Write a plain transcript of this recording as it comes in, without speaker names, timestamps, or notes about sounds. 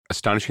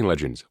Astonishing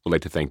Legends would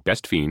like to thank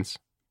Best Fiends,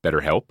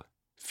 BetterHelp,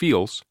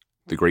 Feels,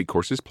 The Great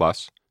Courses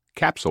Plus,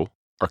 Capsule,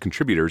 our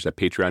contributors at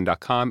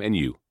patreon.com, and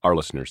you, our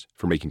listeners,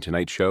 for making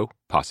tonight's show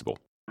possible.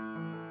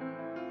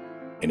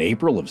 In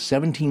April of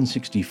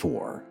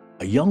 1764,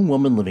 a young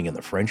woman living in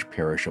the French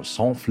parish of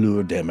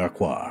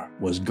Saint-Flour-des-Mercois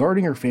was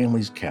guarding her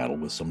family's cattle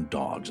with some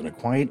dogs in a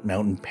quiet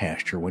mountain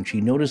pasture when she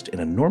noticed an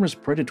enormous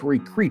predatory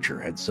creature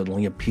had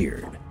suddenly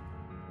appeared.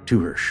 To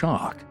her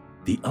shock,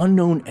 the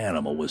unknown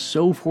animal was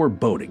so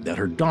foreboding that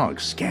her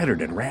dogs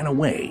scattered and ran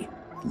away,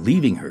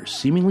 leaving her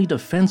seemingly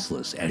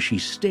defenseless as she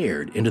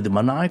stared into the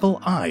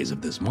maniacal eyes of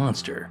this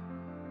monster.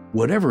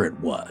 Whatever it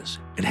was,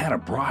 it had a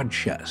broad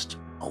chest,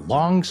 a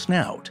long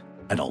snout,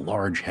 and a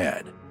large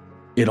head.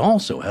 It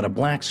also had a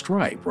black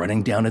stripe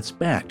running down its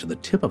back to the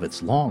tip of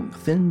its long,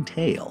 thin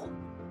tail.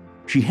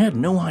 She had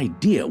no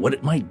idea what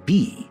it might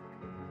be,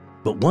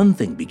 but one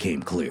thing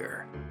became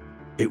clear.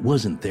 It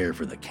wasn't there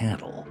for the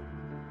cattle.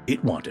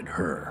 It wanted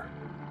her.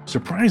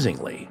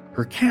 Surprisingly,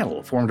 her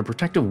cattle formed a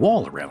protective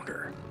wall around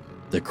her.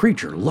 The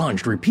creature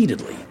lunged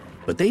repeatedly,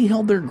 but they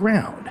held their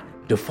ground,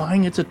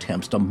 defying its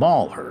attempts to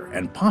maul her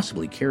and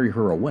possibly carry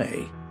her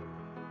away.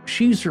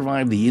 She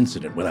survived the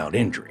incident without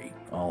injury,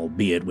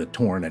 albeit with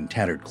torn and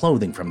tattered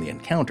clothing from the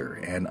encounter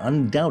and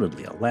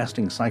undoubtedly a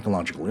lasting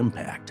psychological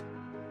impact.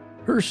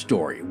 Her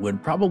story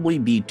would probably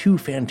be too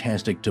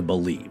fantastic to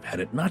believe had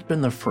it not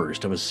been the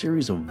first of a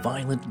series of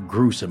violent,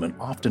 gruesome, and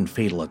often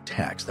fatal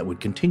attacks that would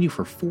continue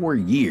for 4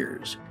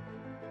 years.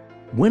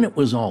 When it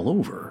was all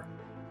over,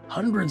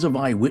 hundreds of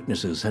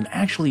eyewitnesses had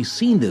actually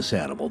seen this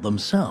animal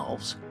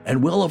themselves,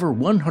 and well over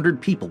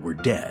 100 people were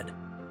dead,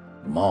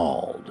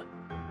 mauled,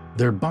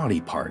 their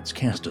body parts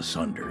cast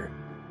asunder,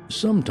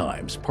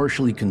 sometimes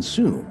partially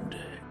consumed,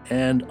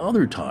 and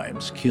other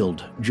times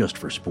killed just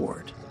for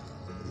sport.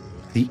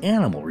 The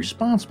animal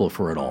responsible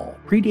for it all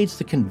predates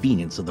the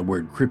convenience of the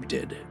word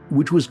cryptid,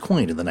 which was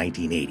coined in the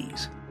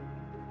 1980s.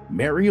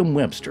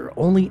 Merriam-Webster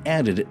only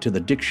added it to the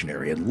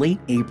dictionary in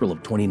late April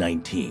of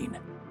 2019,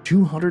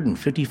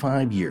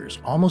 255 years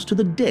almost to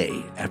the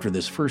day after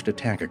this first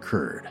attack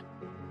occurred.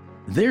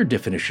 Their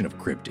definition of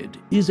cryptid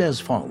is as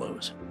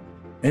follows: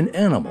 an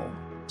animal,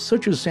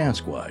 such as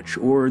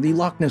Sasquatch or the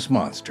Loch Ness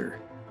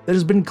Monster, that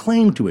has been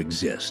claimed to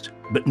exist,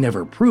 but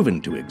never proven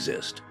to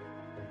exist.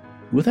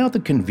 Without the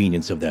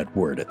convenience of that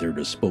word at their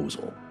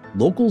disposal,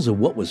 locals of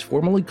what was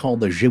formerly called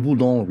the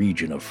Gévaudan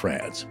region of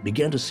France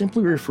began to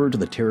simply refer to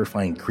the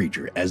terrifying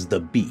creature as the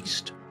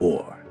Beast,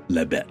 or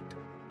La Bête.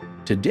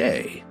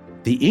 Today,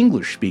 the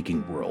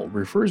English-speaking world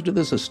refers to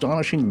this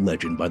astonishing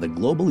legend by the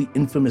globally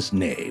infamous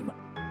name,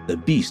 the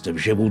Beast of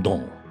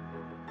Gévaudan.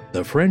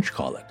 The French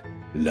call it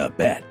La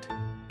Bête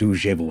du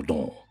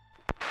Gévaudan.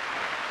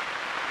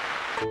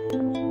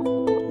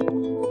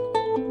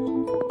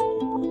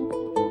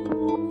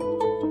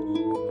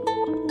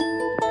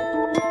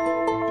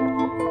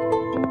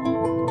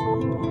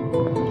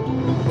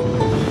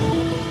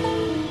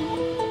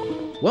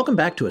 Welcome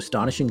back to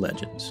Astonishing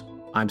Legends.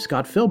 I'm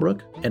Scott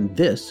Philbrook, and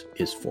this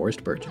is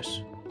Forrest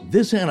Burgess.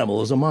 This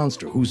animal is a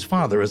monster whose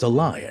father is a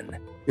lion.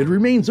 It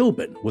remains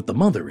open what the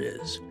mother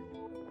is.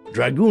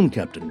 Dragoon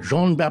Captain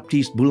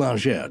Jean-Baptiste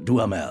Boulanger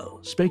Duhamel,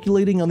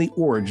 speculating on the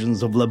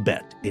origins of La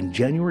Bête in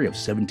January of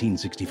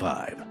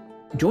 1765.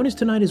 Join us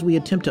tonight as we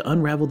attempt to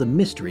unravel the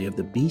mystery of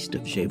the Beast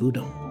of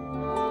Gévaudan.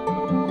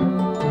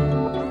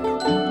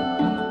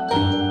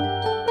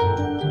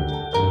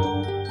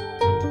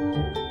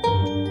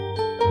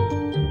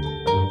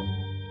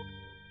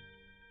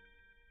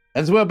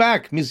 And we're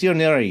back, Monsieur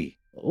Neri.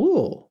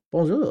 Oh,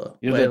 bonjour.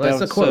 Yeah, Wait,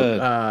 that's a quote.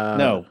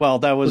 No, well,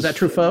 that was... Was that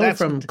Truffaut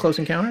from Close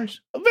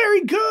Encounters?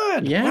 Very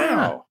good. Yeah.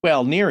 Wow.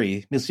 Well,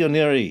 Neri, Monsieur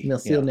Neri.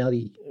 Monsieur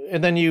Neri.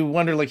 And then you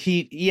wonder, like,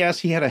 he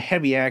had a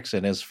heavy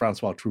accent, as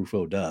Francois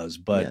Truffaut does,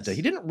 but Yes.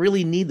 He didn't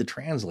really need the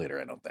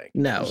translator, I don't think.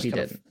 No, It he was kind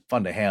of didn't.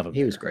 fun to have him.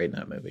 He was there. great in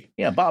that movie.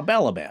 Yeah, Bob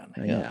Balaban.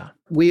 Yeah.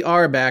 We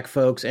are back,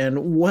 folks,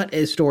 and what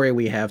a story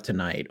we have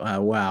tonight.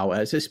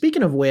 Wow. So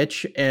speaking of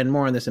which, and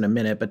more on this in a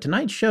minute, but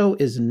tonight's show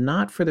is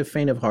not for the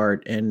faint of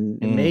heart and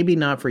maybe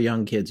not for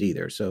young kids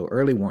either, so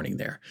early warning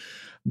there.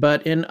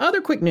 But in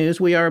other quick news,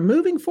 we are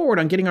moving forward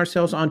on getting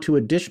ourselves onto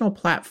additional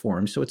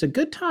platforms, so it's a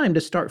good time to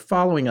start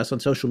following us on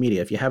social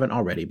media if you haven't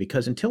already,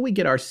 because until we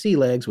get our sea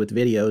legs with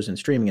videos and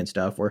streaming and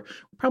stuff, we're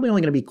probably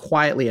only going to be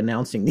quietly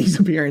announcing these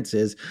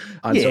appearances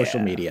on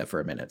social media for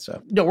a minute.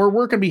 So No, we're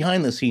working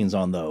behind the scenes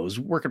on those,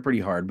 working pretty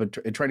hard, but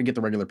trying to get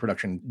the regular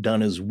production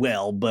done as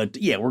well. But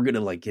yeah, we're going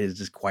to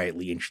just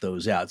quietly inch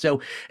those out.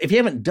 So if you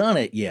haven't done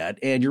it yet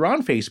and you're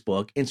on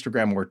Facebook,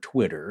 Instagram, or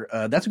Twitter,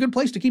 that's a good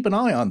place to keep an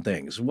eye on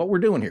things, what we're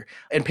doing here.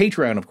 And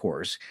Patreon, of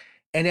course.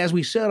 And as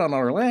we said on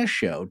our last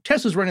show,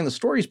 Tessa's running the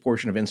stories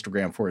portion of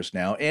Instagram for us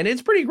now, and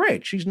it's pretty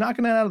great. She's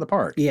knocking it out of the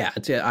park. Yeah,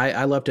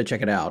 I love to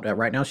check it out.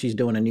 Right now, she's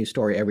doing a new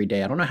story every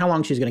day. I don't know how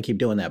long she's going to keep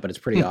doing that, but it's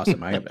pretty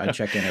awesome. I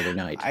check in every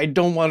night. I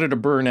don't want her to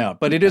burn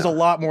out, but it is a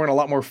lot more and a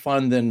lot more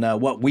fun than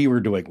what we were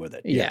doing with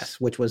it. Yes,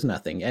 which was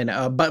nothing. And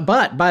but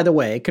by the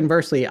way,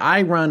 conversely,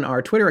 I run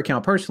our Twitter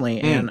account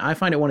personally, and I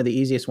find it one of the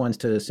easiest ones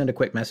to send a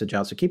quick message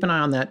out. So keep an eye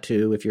on that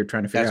too if you're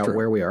trying to figure out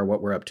where we are,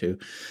 what we're up to.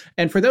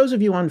 And for those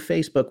of you on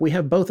Facebook, we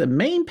have both a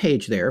main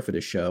page there for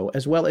the show,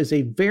 as well as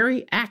a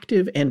very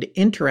active and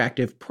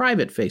interactive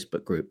private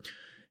Facebook group.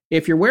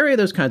 If you're wary of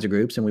those kinds of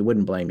groups, and we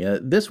wouldn't blame you,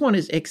 this one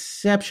is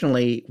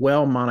exceptionally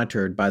well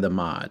monitored by the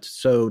mods.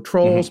 So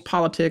trolls,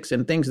 politics,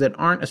 and things that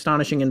aren't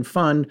astonishing and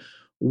fun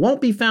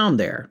won't be found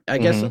there. I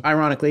guess,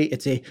 ironically,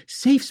 it's a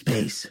safe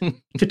space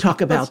to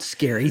talk about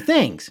scary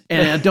things.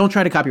 And don't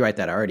try to copyright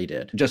that. I already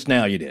did. Just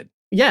now you did.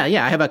 Yeah.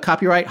 I have a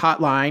copyright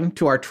hotline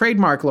to our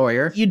trademark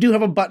lawyer. You do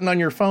have a button on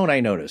your phone, I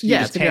noticed.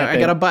 Yes, I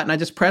got a button. I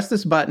just press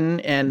this button,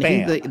 and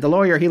the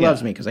lawyer, he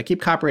loves me because I keep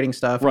copyrighting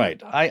stuff.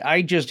 Right.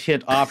 I just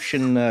hit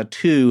option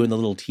 2, and the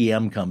little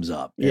TM comes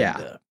up.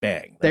 And,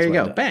 bang. There you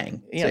go.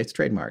 Bang. Yeah. It's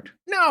trademarked.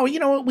 No, you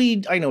know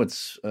what? I know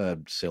it's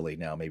silly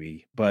now,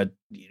 maybe, but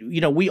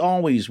we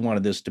always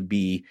wanted this to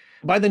be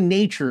by the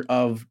nature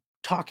of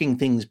talking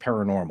things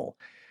paranormal.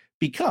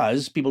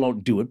 Because people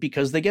don't do it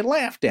because they get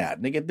laughed at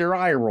and they get their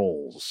eye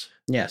rolls.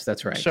 Yes,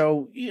 that's right.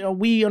 So,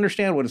 we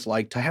understand what it's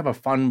like to have a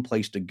fun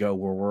place to go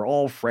where we're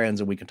all friends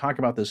and we can talk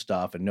about this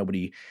stuff and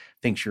nobody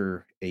thinks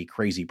you're a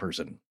crazy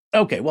person.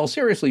 Okay, well,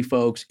 seriously,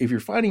 folks, if you're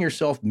finding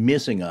yourself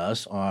missing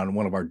us on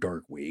one of our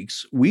dark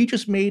weeks, we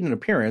just made an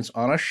appearance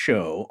on a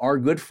show our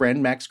good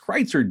friend Max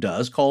Kreitzer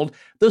does called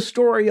The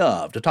Story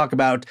Of, to talk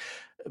about,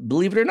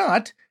 believe it or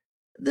not,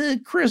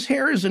 the Chris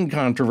Harrison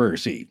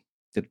controversy.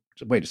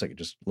 Wait a second,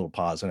 just a little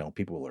pause. I know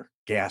people are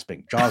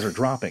gasping. Jaws are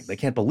dropping. They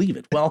can't believe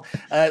it. Well,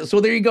 so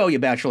there you go, you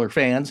Bachelor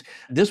fans.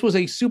 This was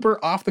a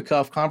super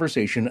off-the-cuff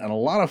conversation and a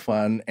lot of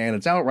fun, and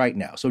it's out right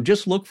now. So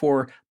just look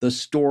for The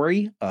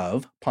Story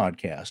Of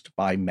podcast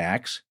by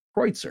Max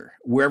Kreitzer,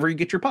 wherever you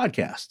get your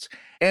podcasts.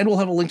 And we'll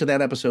have a link to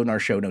that episode in our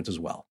show notes as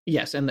well.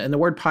 Yes, and the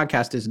word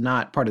podcast is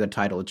not part of the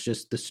title. It's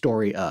just The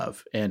Story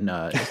Of. And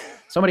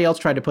somebody else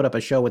tried to put up a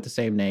show with the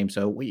same name,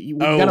 so we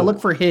got to look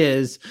for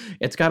his.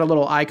 It's got a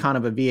little icon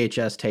of a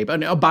VHS tape.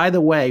 And by the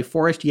way,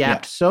 Forrest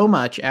yapped so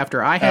much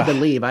after I had to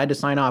leave. I had to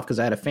sign off because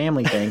I had a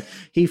family thing.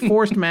 He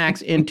forced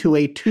Max into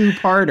a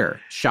two-parter.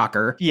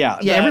 Shocker. Yeah,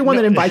 everyone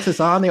that invites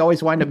us on, they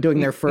always wind up doing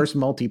their first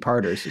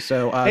multi-parters.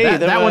 So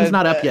that one's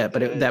not up yet,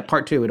 but that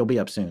part 2, it'll be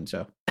up soon.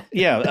 So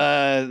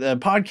the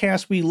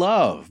podcast we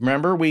love.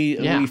 Remember,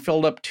 we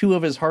filled up 2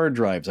 of his hard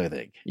drives, I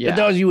think. Yeah.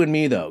 That was you and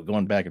me, though,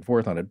 going back and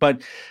forth on it.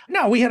 But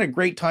no, we had a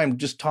great time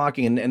just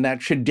talking, and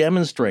that should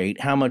demonstrate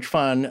how much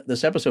fun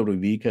this episode would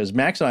be, because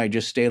Max and I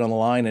just stayed on the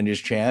line and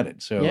just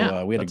chatted.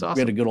 So we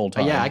had a good old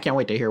time. I can't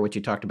wait to hear what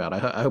you talked about.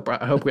 I hope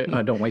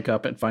I don't wake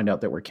up and find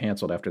out that we're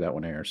canceled after that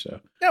one airs.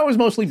 So that was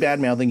mostly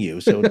bad-mouthing you,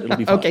 so it'll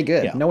be fun. Okay,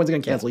 good. Yeah. No one's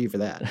going to cancel you for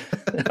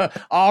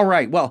that. All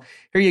right. Well,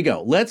 here you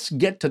go. Let's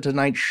get to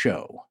tonight's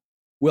show.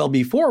 Well,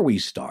 before we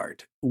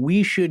start,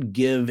 we should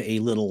give a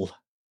little,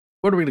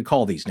 what are we going to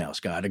call these now,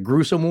 Scott? A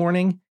gruesome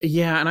warning?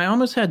 Yeah, and I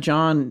almost had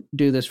John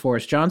do this for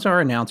us. John's our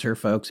announcer,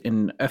 folks,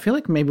 and I feel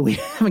like maybe we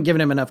haven't given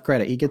him enough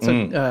credit. He gets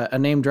a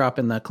name drop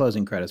in the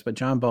closing credits, but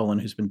John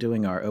Bolin, who's been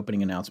doing our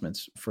opening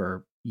announcements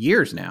for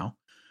years now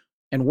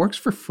and works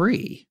for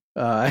free.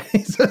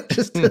 He's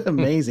just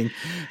amazing,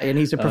 and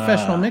he's a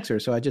professional mixer.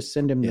 So I just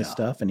send him this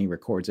stuff and he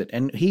records it.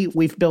 And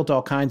we've built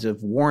all kinds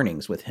of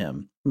warnings with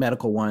him,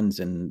 medical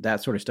ones and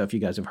that sort of stuff. You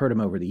guys have heard him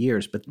over the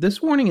years, but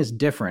this warning is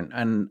different.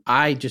 And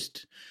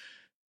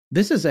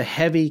this is a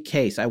heavy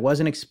case. I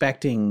wasn't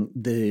expecting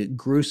the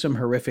gruesome,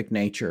 horrific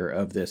nature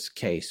of this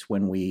case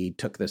when we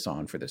took this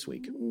on for this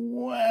week.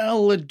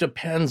 Well, it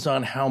depends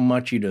on how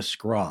much you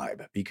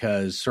describe,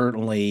 because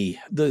certainly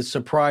the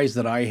surprise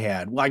that I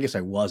had, well, I guess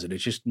I wasn't.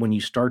 It's just when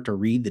you start to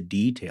read the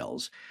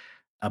details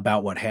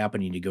about what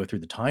happened and you go through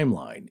the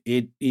timeline,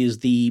 it is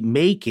the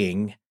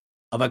making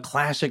of a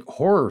classic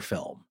horror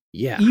film.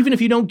 Yeah. Even if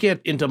you don't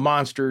get into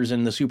monsters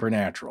and the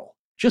supernatural.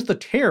 Just the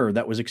terror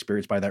that was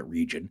experienced by that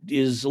region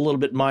is a little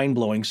bit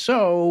mind-blowing.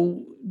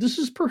 So this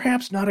is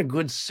perhaps not a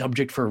good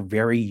subject for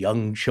very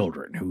young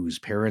children whose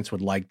parents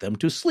would like them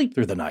to sleep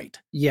through the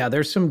night. Yeah,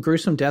 there's some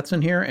gruesome deaths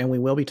in here, and we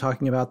will be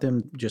talking about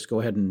them. Just go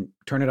ahead and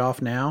turn it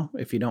off now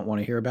if you don't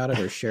want to hear about it,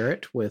 or share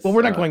it with... Well,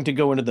 we're not going to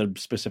go into the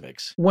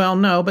specifics. Well,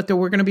 no, but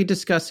we're going to be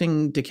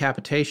discussing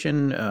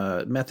decapitation,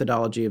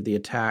 methodology of the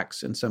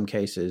attacks in some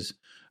cases,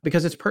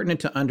 because it's pertinent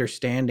to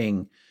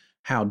understanding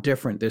how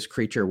different this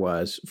creature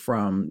was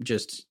from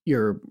just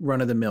your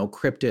run-of-the-mill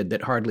cryptid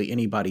that hardly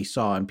anybody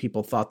saw and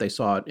people thought they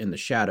saw it in the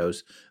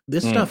shadows.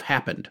 This stuff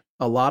happened.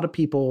 A lot of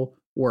people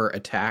were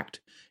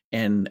attacked,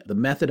 and the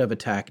method of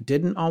attack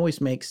didn't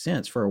always make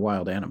sense for a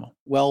wild animal.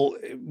 Well,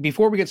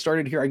 before we get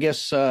started here, I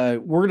guess we're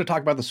going to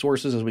talk about the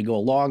sources as we go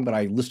along, but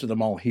I listed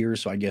them all here,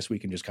 so I guess we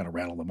can just kind of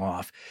rattle them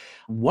off.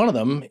 One of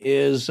them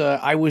is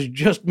I was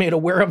just made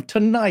aware of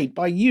tonight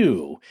by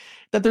you.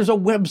 that there's a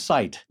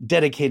website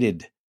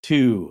dedicated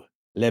to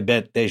Les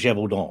Bêtes de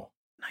Gévaudan.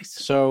 Nice.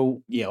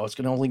 So, it's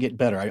going to only get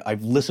better.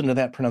 I've listened to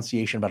that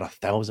pronunciation about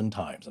 1,000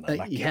 times. And I'm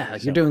not kidding,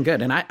 you're doing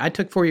good. And I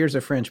took 4 years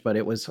of French, but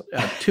it was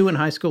 2 in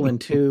high school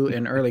and 2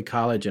 in early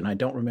college, and I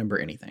don't remember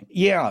anything.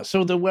 Yeah,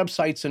 so the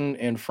website's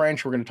in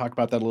French. We're going to talk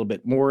about that a little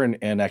bit more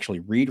and actually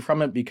read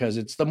from it, because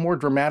it's the more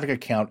dramatic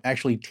account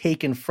actually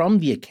taken from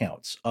the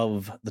accounts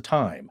of the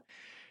time,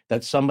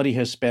 that somebody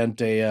has spent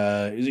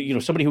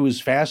somebody who was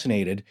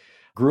fascinated,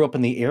 grew up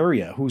in the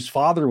area, whose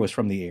father was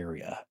from the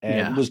area,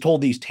 and was told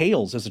these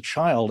tales as a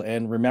child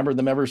and remembered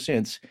them ever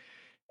since.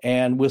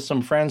 And with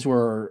some friends who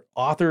are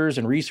authors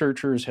and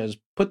researchers, has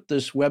put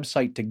this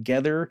website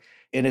together,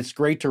 and it's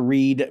great to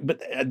read.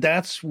 But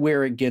that's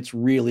where it gets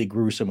really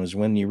gruesome, is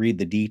when you read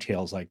the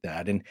details like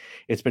that. And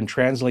it's been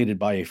translated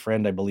by a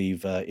friend, I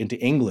believe, into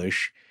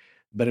English,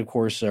 but of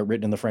course,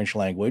 written in the French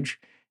language.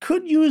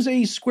 Could use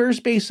a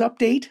Squarespace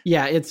update.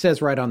 Yeah, it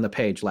says right on the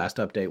page, last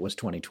update was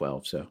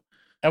 2012, so.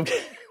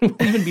 Okay.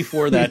 Even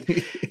before that,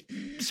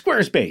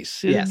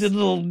 Squarespace. Yes.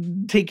 It'll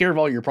take care of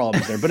all your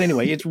problems there. But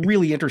anyway, it's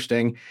really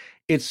interesting.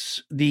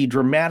 It's the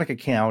dramatic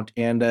account,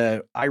 and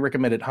I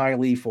recommend it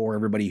highly for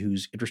everybody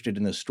who's interested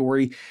in this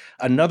story.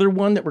 Another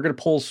one that we're going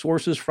to pull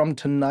sources from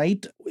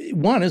tonight,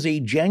 one is a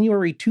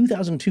January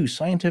 2002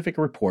 scientific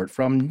report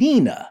from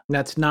Nina.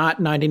 That's not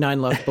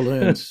 99 Love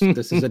Balloons.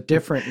 This is a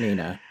different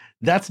Nina.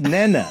 That's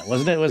Nena,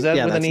 wasn't it? Was that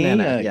with an E?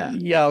 Nena, yeah.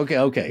 Yeah,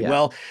 okay. Yeah.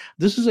 Well,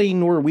 this is a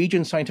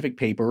Norwegian scientific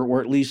paper,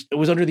 or at least it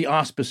was under the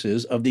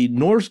auspices of the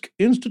Norsk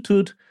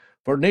Institute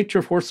for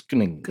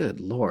Naturforskning. Good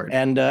Lord.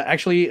 And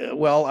actually,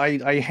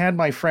 I had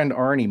my friend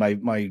Arnie,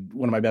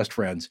 one of my best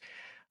friends,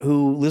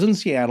 who lives in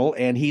Seattle,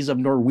 and he's of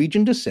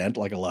Norwegian descent,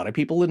 like a lot of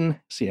people in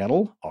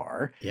Seattle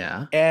are.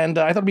 Yeah. And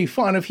I thought it'd be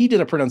fun if he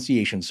did a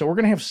pronunciation. So we're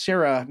going to have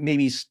Sarah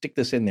maybe stick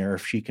this in there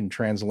if she can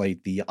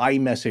translate the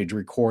iMessage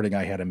recording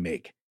I had him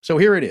make. So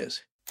here it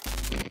is.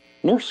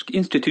 Norsk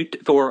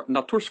Institut for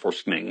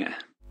Naturforskning.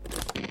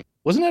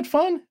 Wasn't that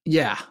fun?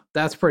 Yeah,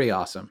 that's pretty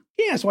awesome.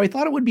 Yeah, so I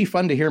thought it would be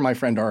fun to hear my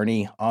friend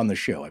Arnie on the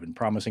show. I've been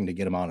promising to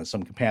get him on in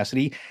some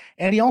capacity.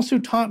 And he also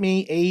taught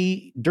me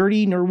a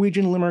dirty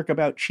Norwegian limerick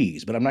about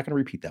cheese, but I'm not going to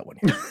repeat that one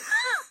here.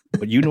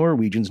 But you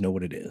Norwegians know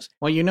what it is.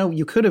 Well,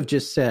 you could have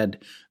just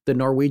said the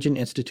Norwegian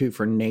Institute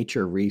for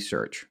Nature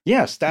Research.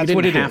 Yes, that's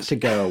what it is. You didn't have to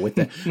go with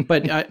it.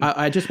 But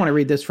I just want to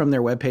read this from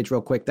their webpage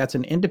real quick. That's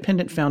an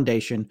independent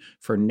foundation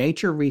for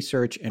nature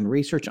research and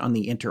research on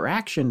the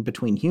interaction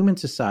between human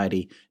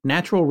society,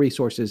 natural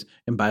resources,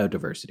 and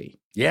biodiversity.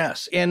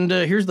 Yes, and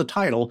here's the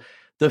title,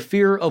 The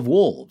Fear of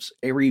Wolves,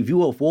 a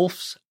review of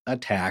wolves'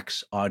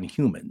 attacks on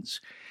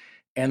humans.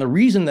 And the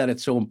reason that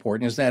it's so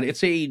important is that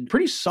it's a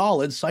pretty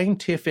solid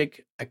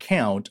scientific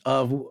account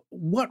of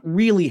what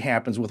really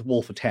happens with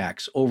wolf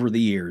attacks over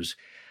the years,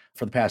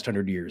 for the past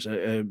 100 years.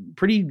 A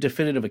pretty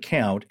definitive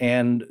account,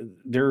 and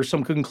there are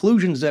some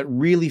conclusions that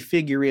really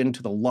figure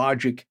into the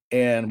logic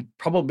and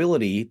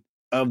probability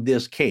of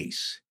this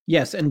case.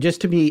 Yes, and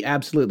just to be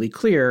absolutely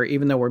clear,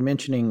 even though we're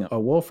mentioning a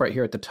wolf right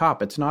here at the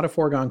top, it's not a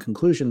foregone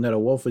conclusion that a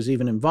wolf was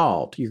even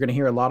involved. You're going to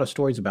hear a lot of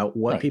stories about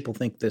what people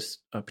think this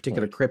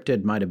particular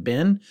cryptid might have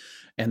been,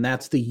 and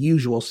that's the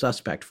usual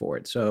suspect for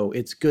it. So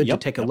it's good to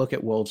take a look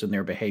at wolves and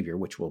their behavior,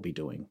 which we'll be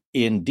doing.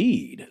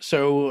 Indeed.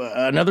 So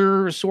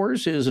another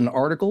source is an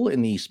article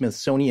in the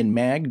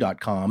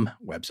SmithsonianMag.com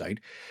website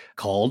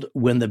called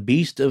When the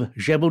Beast of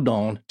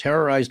Gévaudan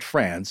Terrorized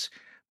France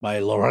by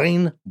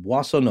Lorraine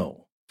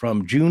Boissonneau,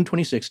 from June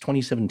 26,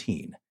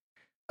 2017.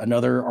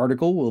 Another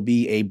article will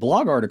be a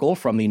blog article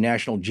from the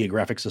National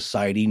Geographic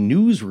Society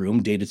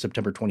newsroom dated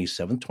September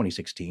 27,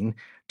 2016,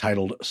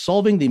 titled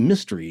Solving the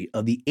Mystery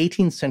of the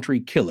 18th Century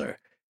Killer,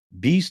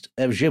 Beast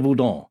of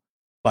Gévaudan,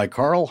 by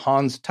Carl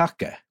Hans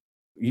Tacke.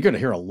 You're going to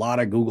hear a lot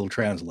of Google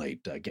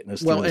Translate getting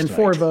us Well, through and this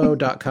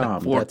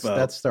Forvo.com.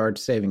 That's our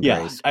saving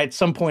grace. At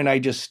some point, I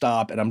just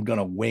stop and I'm going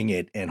to wing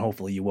it, and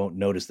hopefully you won't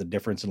notice the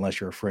difference unless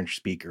you're a French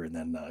speaker. And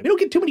then we don't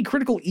get too many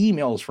critical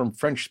emails from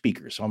French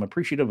speakers, so I'm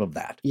appreciative of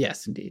that.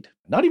 Yes, indeed.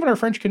 Not even our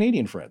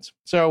French-Canadian friends.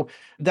 So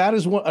that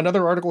is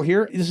another article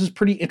here. This is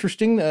pretty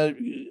interesting.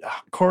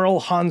 Carl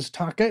Hans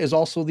Tacke is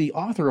also the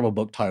author of a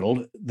book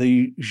titled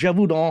The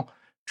Gévaudan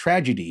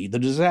Tragedy, The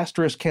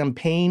Disastrous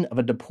Campaign of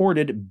a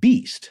Deported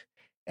Beast.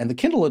 And the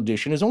Kindle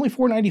edition is only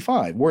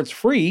 $4.95, where it's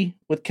free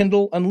with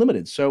Kindle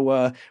Unlimited. So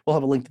we'll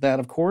have a link to that,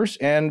 of course,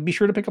 and be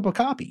sure to pick up a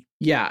copy.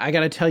 Yeah, I got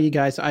to tell you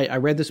guys, I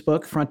read this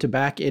book front to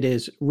back. It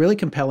is really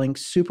compelling,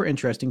 super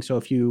interesting. So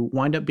if you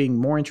wind up being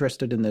more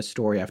interested in this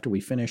story after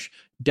we finish,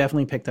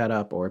 definitely pick that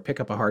up or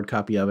pick up a hard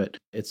copy of it.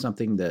 It's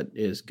something that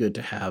is good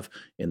to have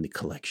in the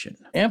collection.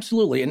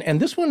 Absolutely. And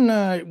this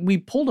one, we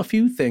pulled a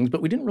few things,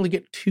 but we didn't really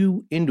get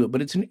too into it.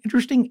 But it's an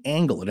interesting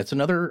angle. And it's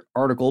another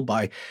article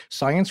by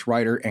science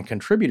writer and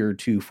contributor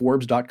to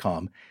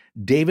Forbes.com,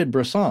 David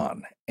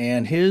Bresson.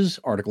 And his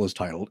article is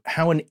titled,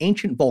 How an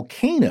Ancient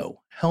Volcano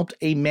Helped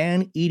a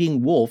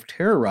Man-Eating Wolf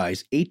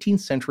Terrorize 18th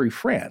Century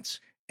France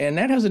And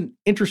that has an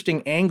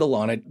interesting angle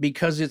on it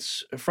because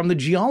it's from the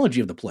geology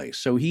of the place.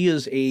 So he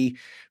is a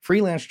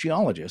freelance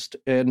geologist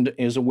and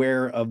is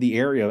aware of the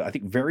area, I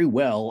think, very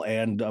well,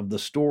 and of the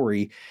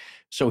story.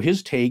 So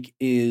his take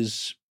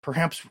is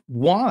perhaps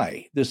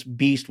why this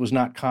beast was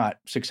not caught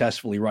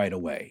successfully right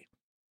away,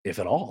 if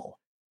at all.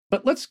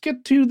 But let's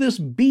get to this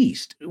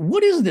beast.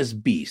 What is this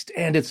beast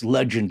and its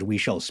legend we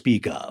shall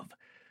speak of?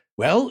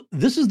 Well,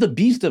 this is the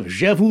Beast of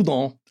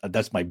Gévaudan.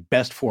 That's my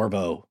best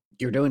Forvo.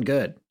 You're doing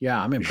good. Yeah,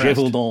 I'm impressed.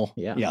 Gévaudan.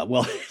 Yeah,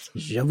 well,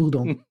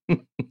 Gévaudan.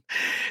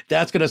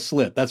 That's going to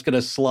slip. That's going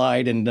to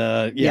slide. And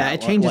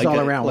it changes all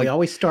around. We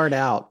always start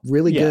out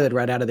really good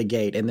right out of the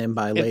gate. And then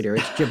by later,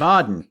 it's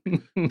Gévaudan.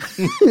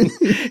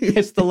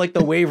 It's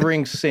the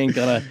wavering sync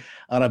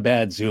on a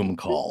bad Zoom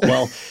call.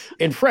 Well,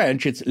 in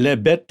French, it's Le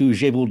Bête du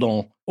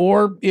Gévaudan.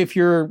 Or if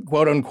you're,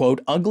 quote unquote,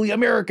 ugly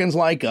Americans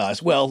like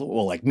us,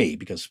 well, like me,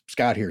 because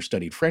Scott here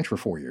studied French for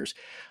 4 years,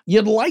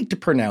 you'd like to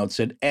pronounce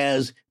it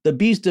as the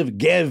Beast of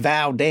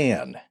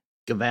Gévaudan.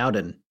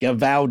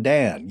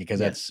 Gévaudan, because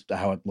that's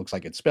how it looks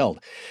like it's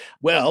spelled.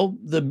 Well,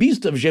 the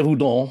Beast of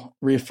Gévaudan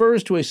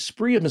refers to a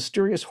spree of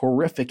mysterious,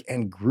 horrific,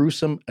 and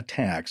gruesome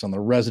attacks on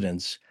the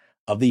residents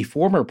of the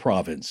former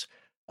province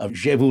of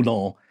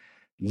Gévaudan,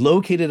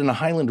 located in a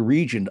highland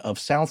region of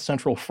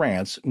south-central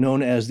France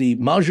known as the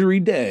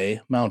Majorité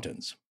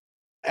Mountains.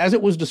 As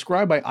it was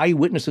described by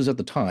eyewitnesses at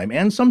the time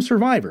and some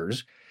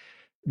survivors,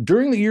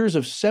 during the years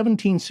of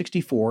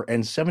 1764 and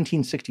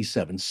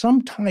 1767,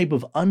 some type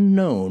of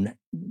unknown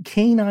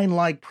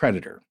canine-like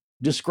predator,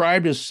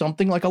 described as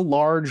something like a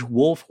large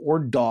wolf or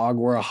dog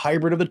or a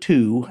hybrid of the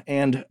two,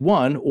 and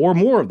one or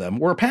more of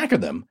them, or a pack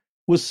of them,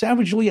 was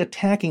savagely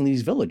attacking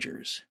these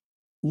villagers.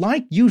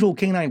 Like usual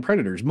canine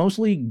predators,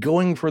 mostly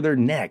going for their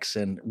necks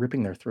and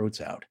ripping their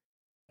throats out.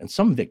 And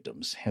some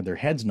victims had their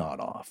heads gnawed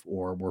off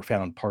or were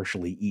found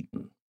partially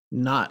eaten.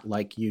 Not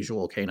like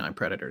usual canine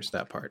predators,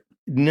 that part.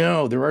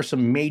 No, there are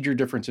some major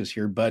differences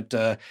here, but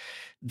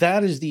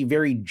that is the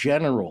very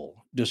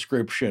general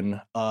description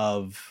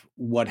of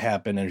what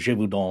happened in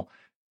Gévaudan.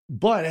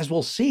 But as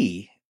we'll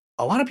see,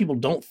 a lot of people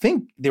don't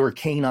think they were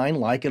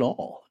canine-like at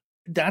all.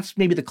 That's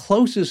maybe the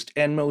closest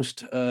and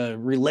most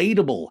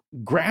relatable,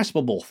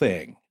 graspable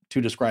thing to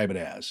describe it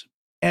as.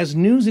 As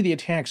news of the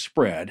attack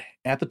spread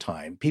at the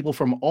time, people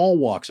from all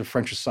walks of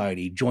French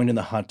society joined in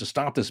the hunt to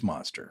stop this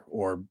monster,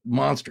 or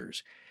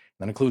monsters.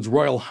 That includes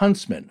royal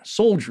huntsmen,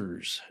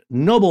 soldiers,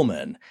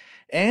 noblemen,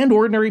 and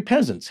ordinary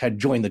peasants had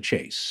joined the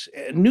chase.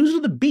 News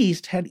of the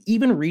beast had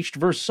even reached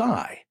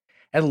Versailles,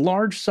 and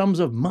large sums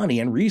of money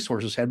and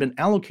resources had been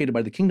allocated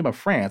by the Kingdom of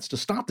France to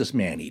stop this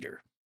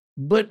man-eater.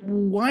 But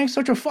why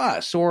such a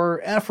fuss or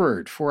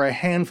effort for a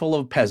handful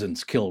of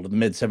peasants killed in the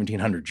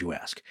mid-1700s, you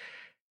ask?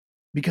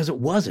 Because it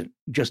wasn't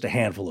just a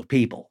handful of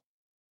people.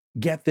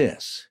 Get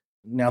this.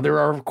 Now, there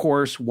are, of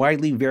course,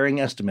 widely varying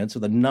estimates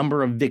of the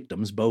number of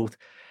victims, both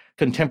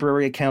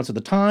contemporary accounts at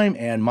the time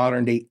and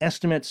modern-day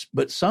estimates,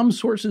 but some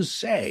sources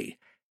say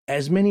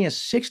as many as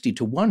 60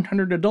 to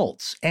 100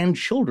 adults and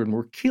children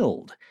were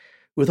killed,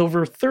 with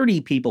over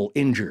 30 people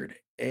injured.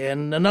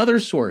 And another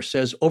source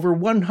says over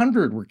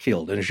 100 were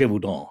killed in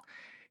Gévaudan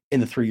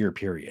in the 3-year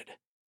period.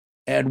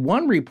 And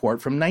one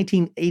report from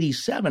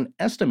 1987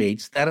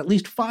 estimates that at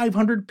least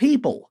 500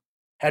 people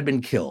had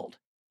been killed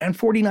and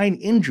 49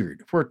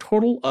 injured, for a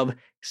total of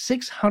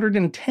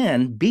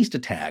 610 beast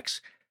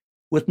attacks,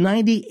 with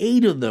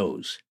 98 of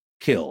those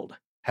killed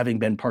having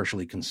been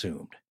partially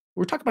consumed.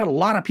 We're talking about a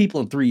lot of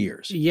people in 3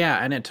 years. Yeah,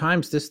 and at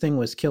times this thing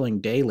was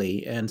killing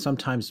daily, and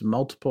sometimes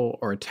multiple,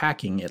 or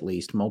attacking at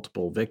least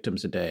multiple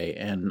victims a day.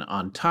 And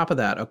on top of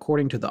that,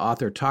 according to the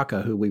author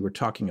Taka, who we were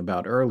talking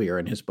about earlier,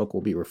 and his book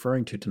we'll be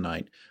referring to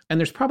tonight, and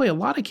there's probably a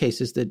lot of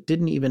cases that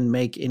didn't even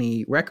make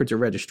any records or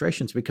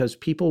registrations because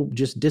people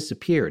just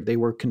disappeared. They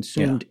were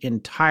consumed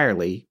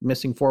entirely,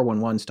 missing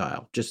 411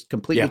 style, just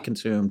completely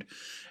consumed.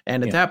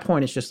 And at that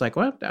point, it's just like,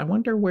 well, I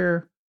wonder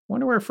where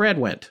Fred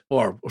went.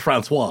 Or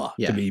Francois,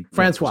 to be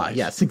Francois,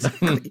 yes,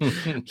 exactly.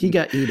 He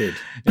got eated.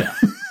 Yeah.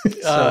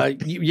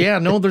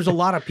 There's a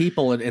lot of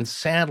people and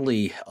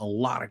sadly, a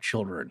lot of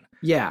children.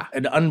 Yeah.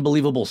 An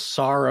unbelievable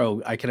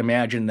sorrow I can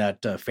imagine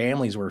that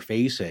families were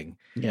facing.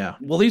 Yeah.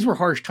 Well, these were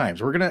harsh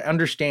times. We're going to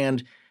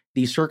understand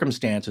the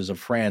circumstances of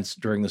France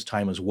during this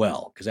time as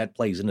well, because that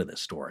plays into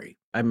this story.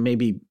 I may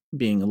be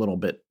being a little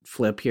bit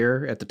flip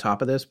here at the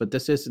top of this, but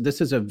this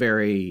is a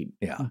very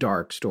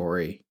dark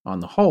story on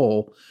the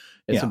whole.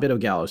 It's a bit of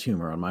gallows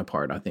humor on my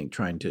part, I think,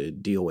 trying to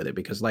deal with it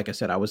because, like I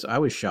said, I was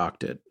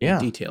shocked at the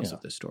details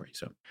of this story.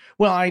 So,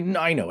 well, I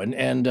know,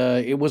 and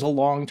it was a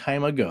long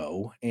time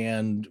ago,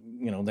 and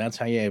that's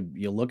how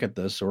you look at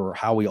this, or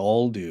how we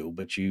all do.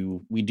 But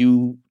we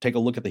do take a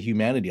look at the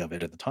humanity of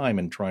it at the time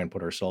and try and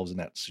put ourselves in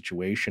that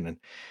situation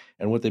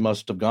and what they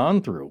must have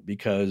gone through.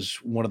 Because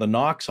one of the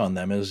knocks on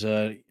them is,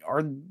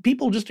 are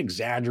people just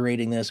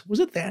exaggerating this? Was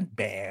it that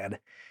bad?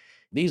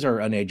 These are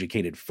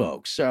uneducated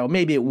folks, so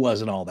maybe it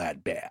wasn't all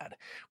that bad.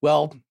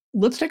 Well,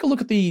 let's take a look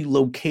at the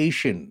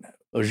location.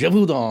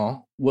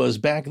 Gévaudan was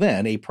back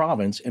then a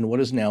province in what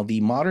is now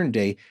the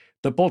modern-day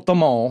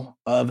Département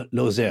of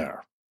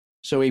Lozère.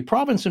 So a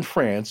province in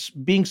France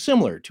being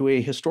similar to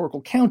a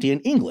historical county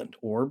in England,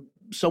 or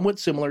somewhat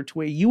similar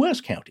to a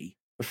U.S. county.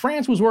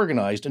 France was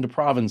organized into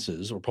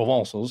provinces or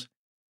provinces.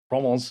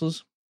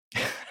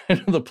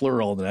 The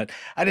plural of that.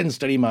 I didn't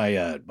study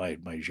my my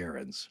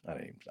gerunds.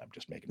 I'm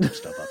just making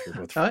stuff up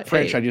here. With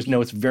French, hey. I just know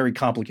it's very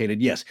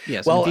complicated. Yes.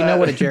 Yes. Well, If you know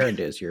what a gerund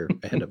is, you're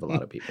ahead of a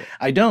lot of people.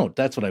 I don't.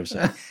 That's what I'm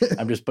saying.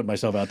 I'm just putting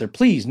myself out there.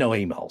 Please, no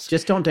emails.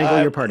 Just don't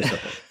dangle your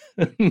participle.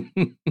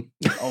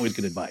 Always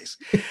good advice.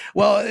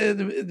 Well,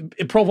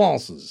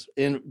 provinces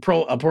in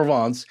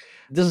Provence,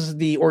 this is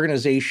the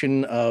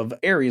organization of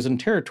areas and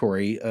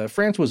territory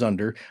France was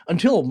under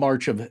until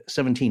March of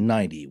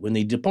 1790, when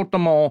the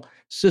département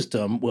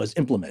system was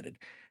implemented.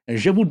 And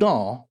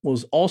Gévaudan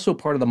was also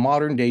part of the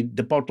modern-day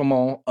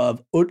département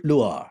of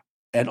Haute-Loire,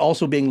 and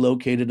also being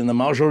located in the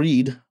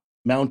Margeride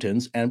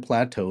mountains and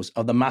plateaus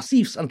of the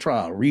Massif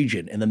Central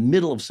region in the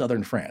middle of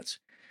southern France.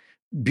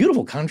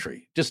 Beautiful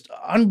country, just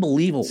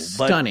unbelievable.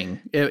 Stunning.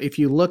 If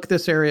you look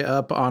this area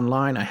up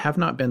online, I have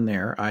not been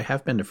there. I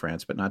have been to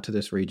France, but not to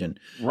this region.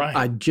 Right.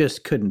 I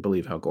just couldn't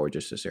believe how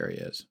gorgeous this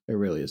area is. It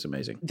really is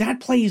amazing.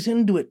 That plays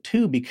into it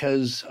too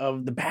because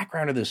of the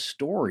background of this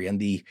story and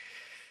the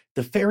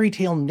fairy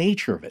tale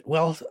nature of it.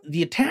 Well,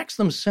 the attacks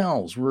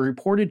themselves were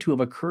reported to have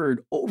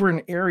occurred over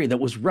an area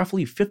that was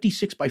roughly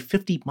 56 by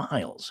 50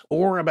 miles,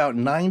 or about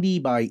 90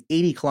 by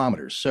 80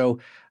 kilometers. So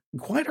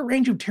quite a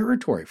range of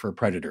territory for a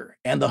predator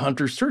and the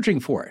hunters searching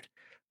for it,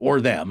 or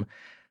them,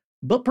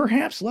 but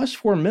perhaps less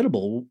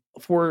formidable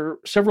for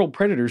several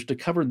predators to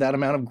cover that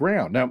amount of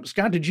ground. Now,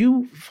 Scott, did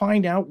you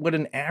find out what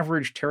an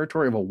average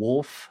territory of a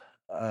wolf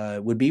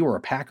would be, or a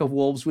pack of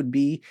wolves would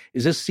be?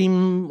 Does this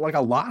seem like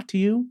a lot to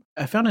you?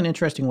 I found an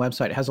interesting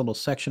website. It has a little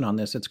section on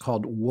this. It's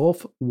called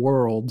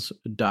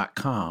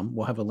wolfworlds.com.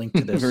 We'll have a link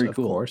to this, Very of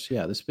cool. course.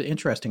 Yeah, this is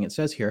interesting. It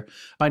says here,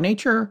 by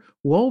nature,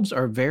 wolves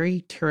are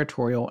very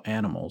territorial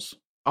animals.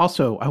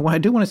 Also, I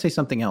do want to say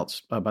something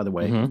else, by the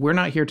way. Mm-hmm. We're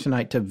not here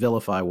tonight to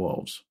vilify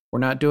wolves. We're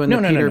not doing the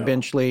Peter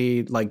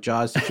Benchley, like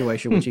Jaws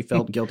situation, which he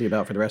felt guilty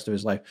about for the rest of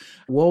his life.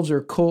 Wolves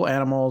are cool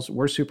animals.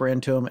 We're super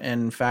into them.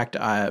 And in fact,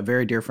 a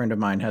very dear friend of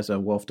mine has a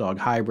wolf dog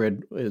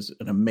hybrid, is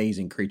an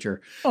amazing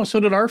creature. Oh, so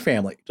did our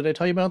family. Did I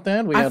tell you about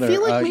that? I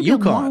feel like maybe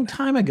Yukon. a long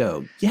time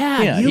ago.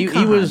 Yeah,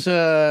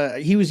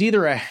 he was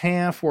either a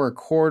half or a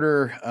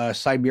quarter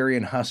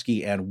Siberian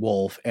Husky and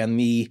wolf,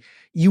 and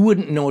you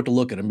wouldn't know what to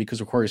look at him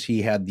because, of course,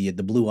 he had the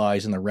blue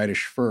eyes and the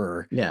reddish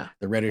fur. Yeah,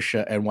 the reddish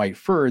and white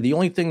fur. The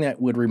only thing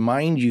that would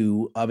remind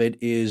you of it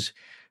is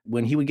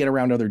when he would get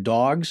around other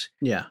dogs.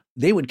 Yeah,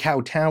 they would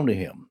kowtow to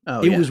him.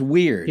 Oh, it was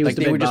weird. He was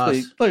the big boss.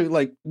 Just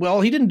like, well,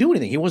 he didn't do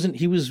anything.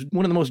 He was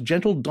one of the most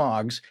gentle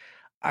dogs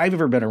I've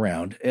ever been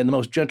around, and the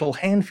most gentle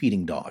hand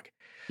feeding dog.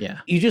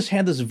 Yeah, you just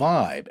had this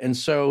vibe, and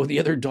so the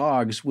other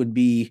dogs would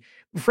be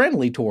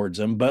friendly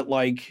towards him, but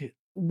like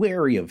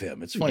wary of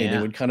him. It's funny.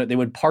 Yeah. They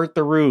would part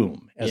the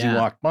room as he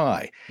walked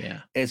by. Yeah.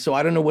 And so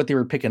I don't know what they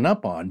were picking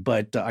up on,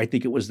 but I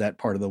think it was that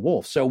part of the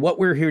wolf. So what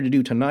we're here to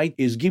do tonight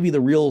is give you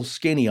the real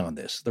skinny on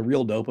this, the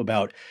real dope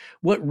about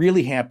what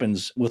really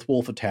happens with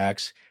wolf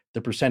attacks, the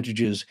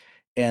percentages,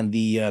 and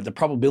the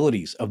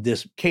probabilities of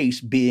this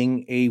case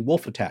being a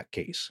wolf attack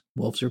case.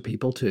 Wolves are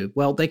people too.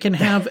 Well, they can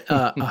have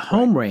a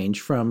home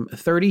range from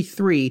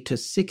 33 to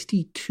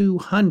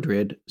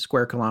 6,200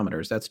 square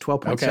kilometers. That's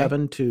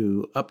 12.7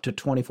 to up to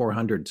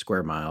 2,400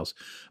 square miles.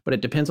 But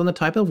it depends on the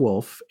type of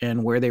wolf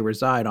and where they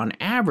reside. On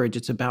average,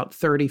 it's about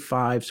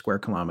 35 square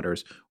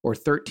kilometers or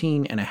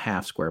 13 and a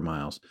half square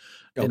miles.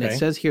 And it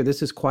says here,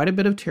 this is quite a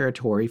bit of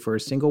territory for a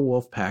single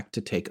wolf pack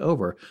to take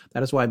over.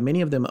 That is why many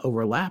of them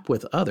overlap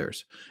with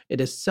others. It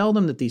is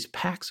seldom that these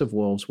packs of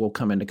wolves will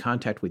come into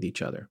contact with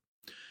each other.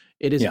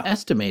 It is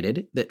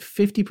estimated that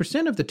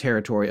 50% of the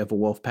territory of a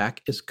wolf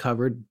pack is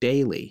covered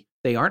daily.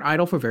 They aren't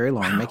idle for very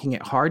long, making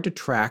it hard to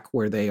track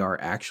where they are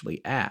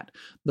actually at.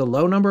 The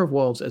low number of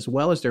wolves, as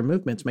well as their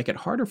movements, make it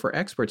harder for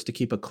experts to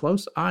keep a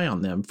close eye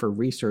on them for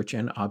research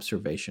and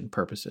observation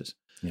purposes.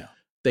 Yeah.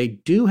 They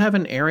do have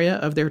an area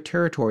of their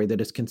territory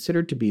that is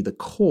considered to be the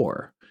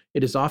core.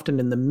 It is often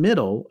in the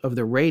middle of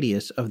the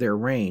radius of their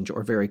range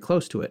or very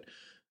close to it.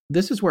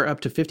 This is where up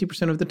to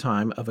 50% of the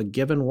time of a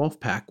given wolf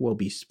pack will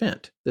be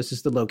spent. This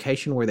is the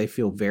location where they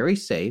feel very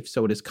safe,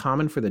 so it is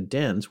common for the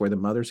dens where the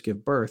mothers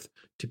give birth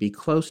to be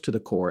close to the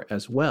core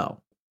as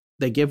well.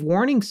 They give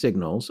warning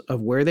signals of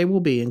where they will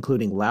be,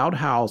 including loud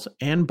howls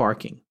and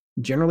barking.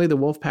 Generally, the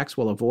wolf packs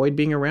will avoid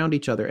being around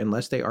each other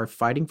unless they are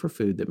fighting for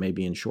food that may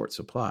be in short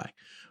supply.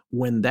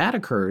 When that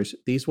occurs,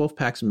 these wolf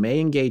packs may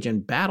engage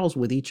in battles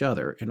with each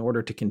other in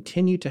order to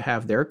continue to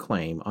have their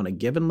claim on a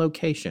given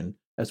location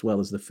as well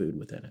as the food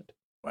within it.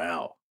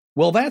 Wow.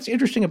 Well, that's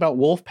interesting about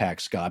wolf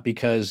packs, Scott,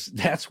 because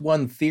that's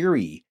one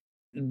theory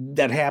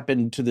that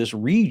happened to this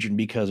region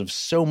because of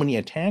so many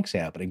attacks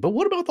happening. But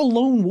what about the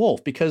lone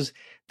wolf? Because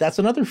that's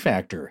another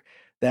factor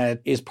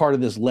that is part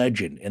of this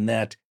legend, in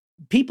that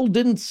people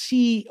didn't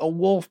see a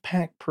wolf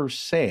pack per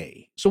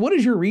se. So what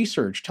is your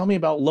research? Tell me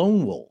about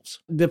lone wolves.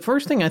 The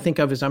first thing I think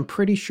of is I'm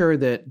pretty sure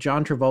that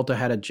John Travolta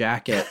had a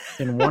jacket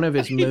in one of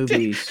his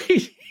movies.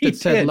 that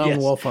said did, Lone yes.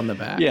 Wolf on the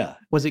back. Yeah.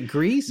 Was it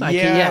Greece?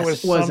 It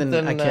was wasn't.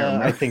 something, I can't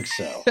remember. I think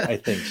so. I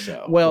think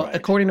so. Well, right.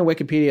 according to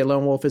Wikipedia,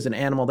 lone wolf is an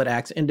animal that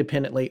acts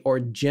independently or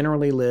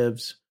generally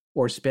lives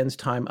or spends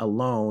time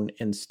alone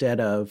instead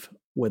of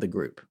with a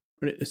group.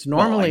 It's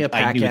normally a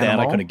pack I knew animal.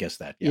 that. I could have guessed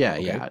that.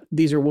 Yeah.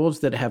 These are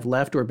wolves that have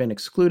left or been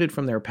excluded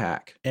from their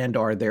pack and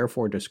are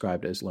therefore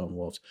described as lone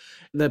wolves.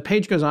 The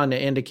page goes on to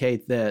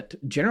indicate that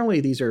generally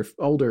these are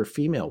older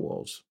female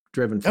wolves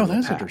driven from the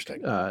that's pack.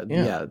 interesting.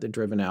 They're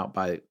driven out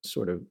by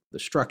sort of the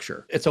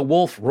structure. It's a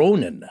wolf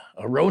Ronin,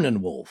 a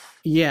Ronin wolf.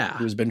 Yeah.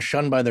 Who's been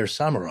shunned by their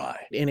samurai.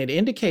 And it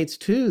indicates,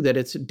 too, that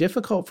it's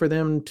difficult for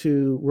them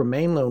to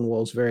remain lone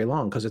wolves very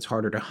long because it's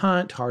harder to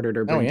hunt, harder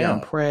to bring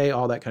down prey,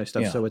 all that kind of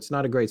stuff. So it's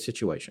not a great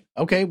situation.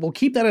 Okay, well,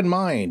 keep that in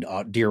mind,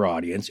 dear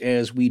audience,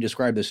 as we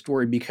describe this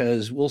story,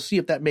 because we'll see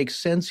if that makes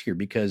sense here,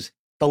 because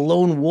the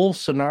lone wolf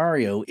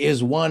scenario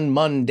is one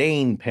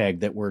mundane peg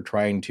that we're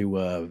trying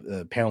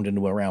to pound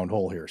into a round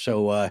hole here.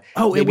 So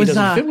it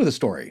doesn't fit with the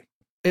story.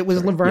 It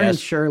was Laverne and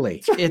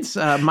Shirley. It's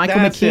Michael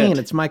McKean.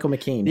 It's Michael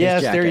McKean.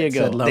 Yes, there you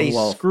go. They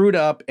screwed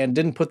up and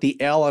didn't put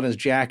the L on his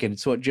jacket,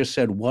 so it just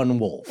said one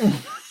wolf.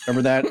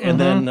 Remember that? And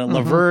then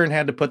Laverne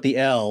had to put the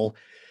L.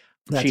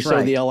 She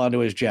sewed the L onto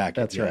his jacket.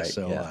 That's right.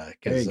 So,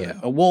 there you go.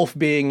 A wolf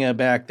being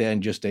back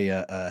then just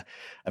a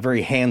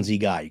very handsy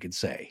guy, you could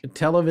say.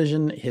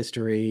 Television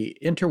history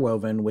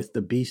interwoven with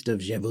the Beast of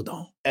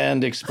Gévaudan.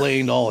 And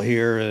explained all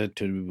here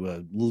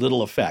to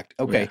little effect.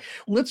 Okay,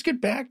 let's get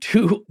back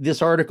to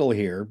this article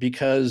here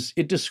because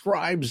it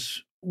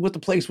describes what the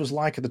place was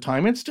like at the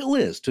time. It still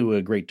is to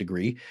a great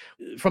degree.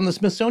 From the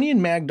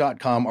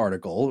SmithsonianMag.com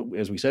article,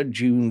 as we said,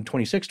 June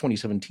 26,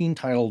 2017,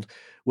 titled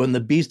When the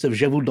Beast of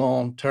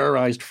Gévaudan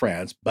Terrorized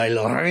France by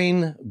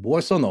Lorraine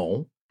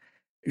Boissonneau.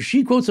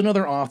 She quotes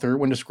another author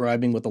when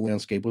describing what the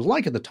landscape was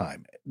like at the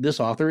time. This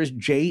author is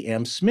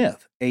J.M.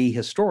 Smith, a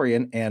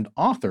historian and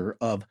author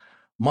of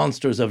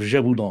Monsters of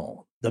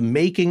Gévaudan, The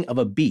Making of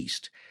a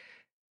Beast.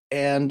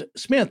 And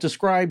Smith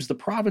describes the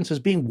province as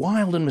being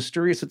wild and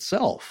mysterious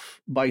itself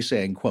by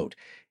saying, quote,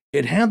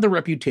 "It had the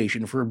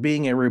reputation for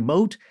being a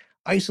remote,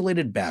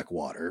 isolated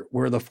backwater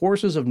where the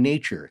forces of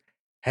nature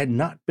had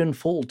not been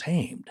full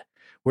tamed,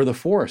 where the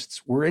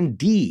forests were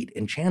indeed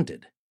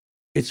enchanted.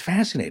 It's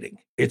fascinating,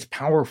 it's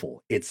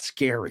powerful, it's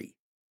scary,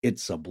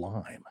 it's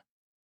sublime,"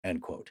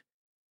 end quote.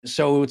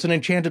 So it's an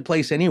enchanted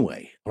place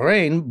anyway.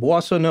 Lorraine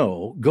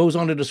Boissonneau goes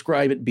on to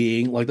describe it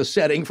being like the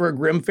setting for a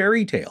grim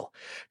fairy tale,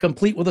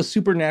 complete with a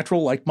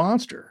supernatural-like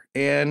monster.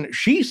 And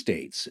she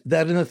states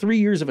that in the 3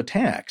 years of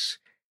attacks,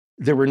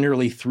 there were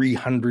nearly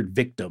 300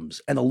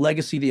 victims, and the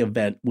legacy of the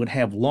event would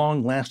have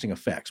long-lasting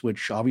effects,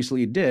 which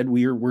obviously it did.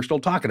 We're still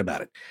talking about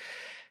it.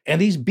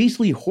 And these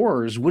beastly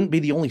horrors wouldn't be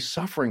the only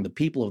suffering the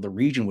people of the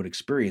region would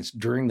experience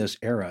during this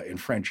era in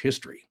French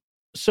history.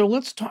 So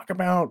let's talk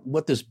about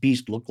what this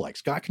beast looked like.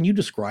 Scott, can you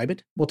describe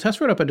it? Well,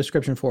 Tess wrote up a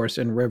description for us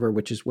in River,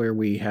 which is where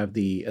we have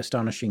the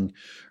astonishing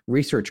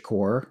research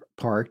corps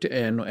parked.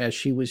 And as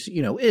she was,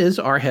 is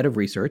our head of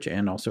research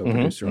and also a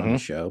producer on the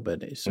show.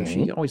 But so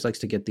she always likes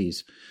to get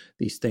these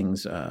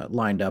things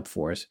lined up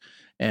for us.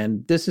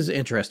 And this is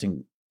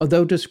interesting.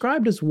 Although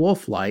described as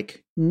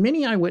wolf-like,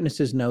 many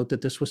eyewitnesses note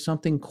that this was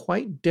something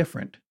quite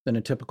different than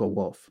a typical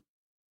wolf.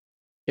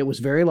 It was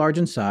very large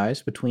in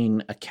size,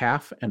 between a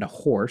calf and a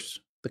horse.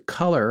 The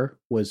color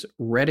was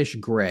reddish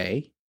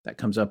gray, that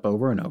comes up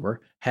over and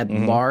over, had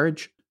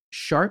large,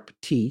 sharp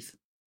teeth,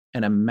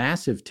 and a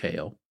massive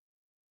tail.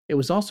 It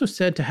was also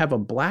said to have a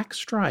black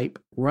stripe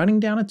running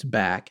down its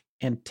back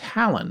and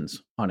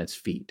talons on its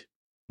feet.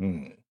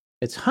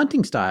 Its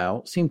hunting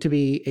style seemed to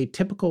be a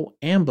typical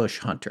ambush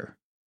hunter.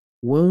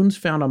 Wounds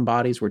found on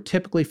bodies were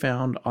typically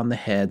found on the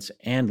heads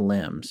and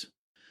limbs.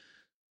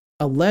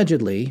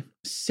 Allegedly,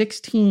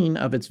 16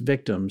 of its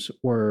victims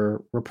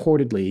were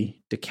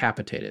reportedly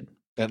decapitated.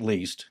 At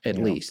least.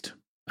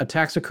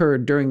 Attacks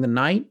occurred during the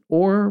night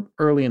or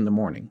early in the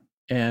morning.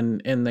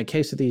 And in the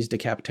case of these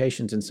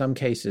decapitations, in some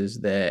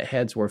cases, the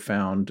heads were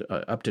found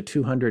up to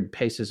 200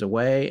 paces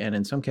away, and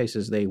in some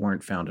cases, they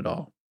weren't found at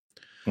all.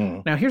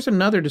 Now, here's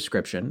another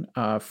description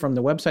from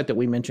the website that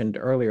we mentioned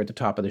earlier at the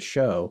top of the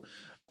show,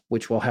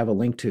 which we'll have a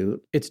link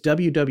to. It's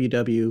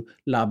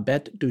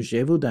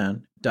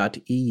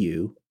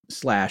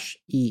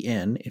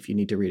www.labetedugevaudan.eu/en, if you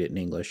need to read it in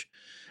English.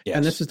 Yes.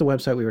 And this is the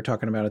website we were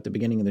talking about at the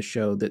beginning of the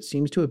show that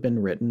seems to have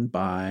been written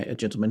by a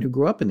gentleman who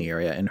grew up in the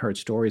area and heard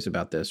stories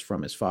about this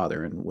from his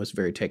father and was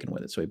very taken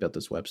with it. So he built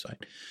this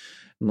website.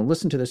 And we'll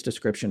listen to this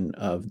description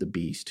of the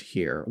beast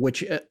here,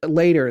 which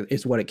later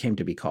is what it came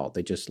to be called.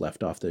 They just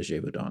left off the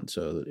Gévaudan.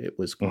 So it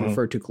was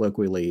referred to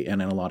colloquially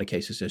and in a lot of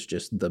cases as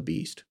just the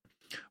beast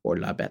or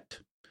la bête.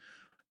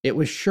 It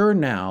was sure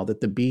now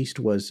that the beast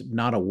was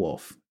not a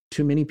wolf.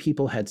 Too many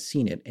people had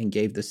seen it and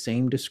gave the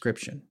same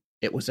description.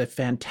 It was a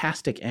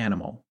fantastic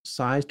animal,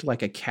 sized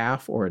like a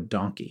calf or a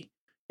donkey.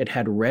 It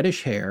had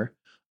reddish hair,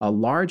 a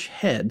large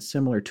head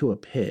similar to a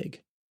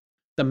pig,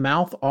 the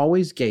mouth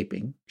always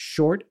gaping,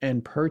 short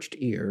and perched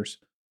ears,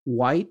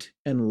 white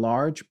and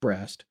large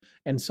breast,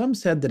 and some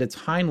said that its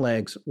hind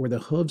legs were the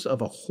hooves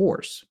of a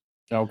horse.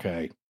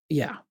 Okay.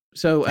 Yeah.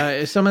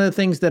 So some of the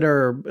things that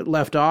are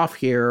left off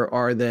here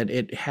are that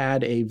it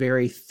had a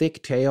very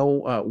thick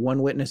tail.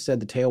 One witness said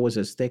the tail was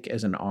as thick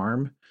as an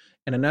arm.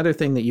 And another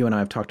thing that you and I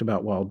have talked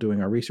about while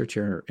doing our research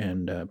here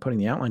and putting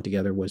the outline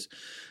together was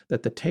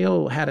that the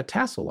tail had a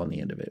tassel on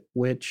the end of it,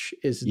 which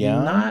is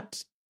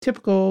not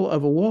typical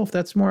of a wolf.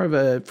 That's more of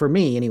a, for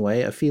me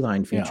anyway, a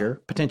feline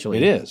feature, potentially.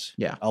 It is.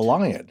 Yeah. A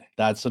lion.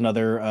 That's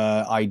another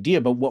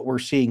idea. But what we're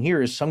seeing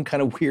here is some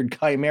kind of weird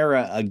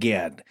chimera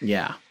again.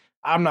 Yeah.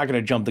 I'm not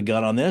going to jump the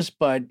gun on this,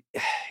 but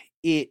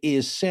it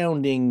is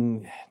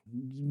sounding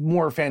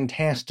more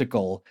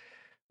fantastical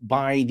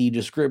by the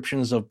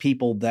descriptions of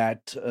people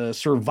that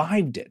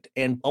survived it.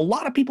 And a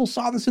lot of people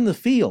saw this in the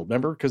field,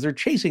 remember, because they're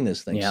chasing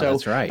this thing. Yeah,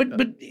 that's right.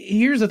 But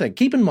here's the thing.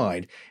 Keep in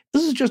mind,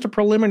 this is just a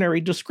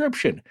preliminary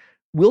description.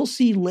 We'll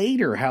see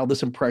later how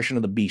this impression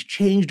of the beast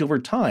changed over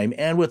time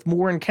and with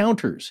more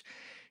encounters.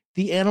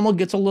 The animal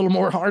gets a little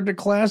more hard to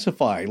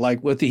classify,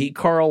 like with the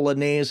Carl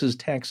Linnaeus's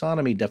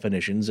taxonomy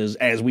definitions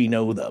as we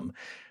know them.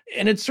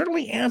 And it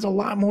certainly adds a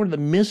lot more to the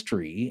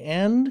mystery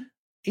and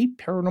a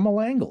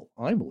paranormal angle,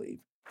 I believe.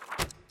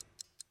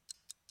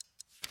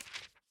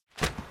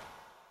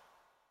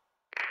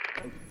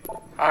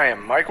 I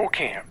am Michael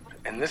Camp,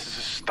 and this is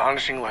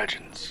Astonishing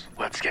Legends.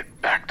 Let's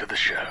get back to the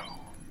show.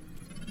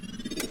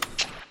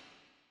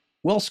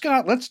 Well,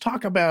 Scott, let's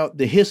talk about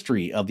the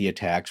history of the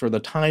attacks or the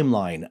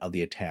timeline of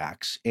the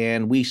attacks.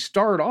 And we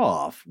start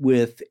off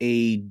with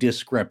a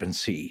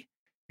discrepancy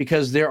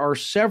because there are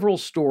several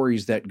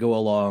stories that go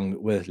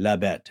along with La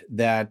Bête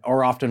that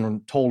are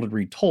often told and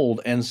retold,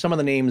 and some of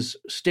the names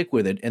stick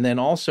with it. And then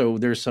also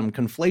there's some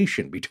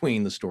conflation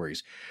between the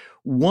stories.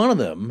 One of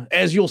them,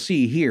 as you'll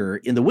see here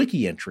in the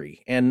wiki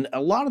entry, and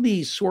a lot of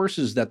these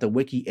sources that the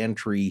wiki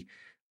entry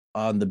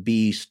on the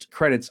beast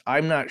credits,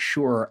 I'm not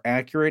sure are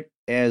accurate,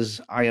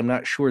 as I am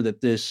not sure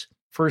that this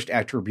first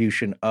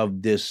attribution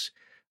of this,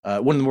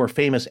 one of the more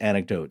famous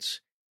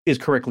anecdotes, is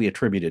correctly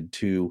attributed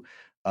to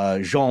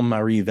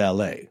Jean-Marie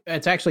Vallée.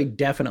 It's actually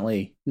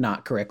definitely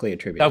not correctly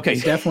attributed. Okay.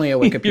 It's definitely a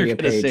Wikipedia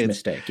page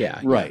mistake. Yeah.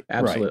 Right. Yeah,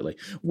 absolutely.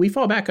 Right. We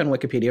fall back on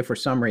Wikipedia for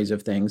summaries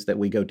of things that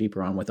we go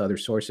deeper on with other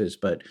sources,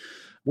 but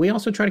we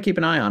also try to keep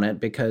an eye on it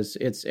because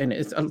it's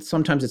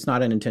sometimes it's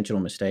not an intentional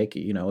mistake.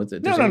 You know,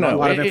 there's a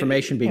lot of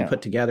information being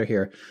put together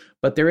here,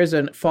 but there is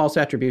a false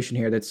attribution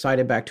here that's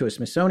cited back to a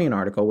Smithsonian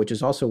article, which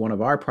is also one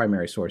of our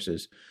primary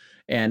sources.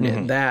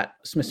 And that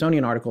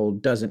Smithsonian article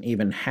doesn't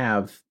even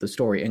have the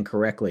story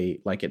incorrectly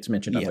like it's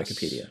mentioned on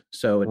Wikipedia.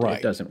 So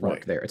it doesn't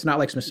work there. It's not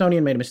like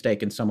Smithsonian made a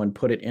mistake and someone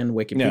put it in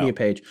Wikipedia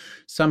page.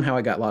 Somehow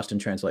it got lost in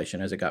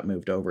translation as it got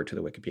moved over to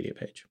the Wikipedia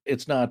page.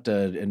 It's not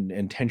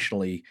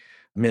intentionally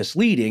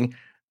misleading.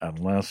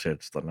 Unless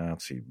it's the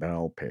Nazi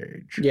Bell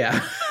page.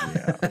 Yeah.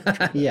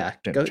 Yeah.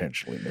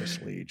 Intentionally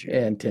mislead you.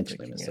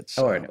 Intentionally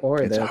mislead.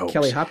 Or the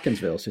Kelly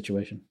Hopkinsville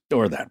situation.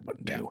 Or that one,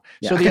 too.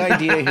 Yeah. So the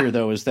idea here,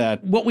 though, is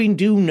that what we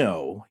do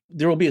know,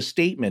 there will be a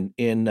statement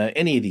in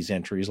any of these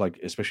entries, like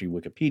especially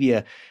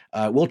Wikipedia.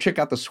 We'll check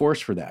out the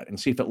source for that and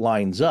see if it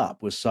lines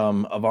up with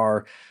some of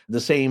the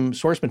same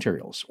source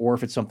materials, or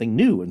if it's something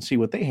new and see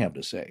what they have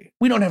to say.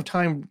 We don't have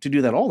time to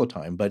do that all the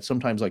time, but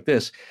sometimes like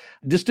this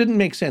didn't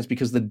make sense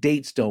because the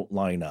dates don't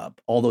line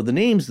up, although the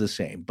name's the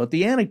same, but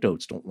the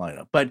anecdotes don't line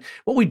up. But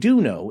what we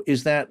do know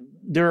is that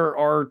there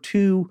are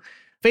two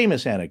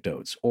famous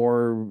anecdotes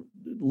or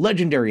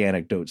legendary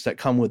anecdotes that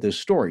come with this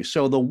story.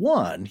 So the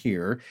one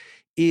here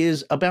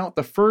is about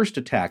the first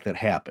attack that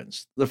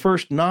happens, the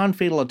first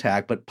non-fatal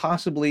attack, but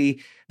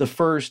possibly the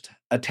first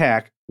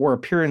attack or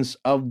appearance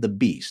of the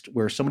beast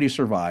where somebody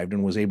survived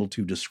and was able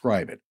to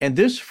describe it. And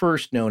this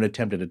first known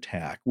attempted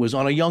attack was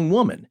on a young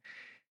woman.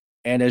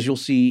 And as you'll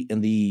see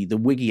in the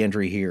wiki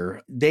entry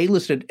here, they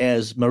listed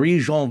as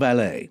Marie-Jean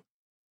Vallée,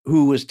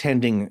 who was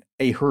tending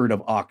a herd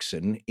of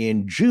oxen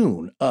in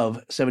June of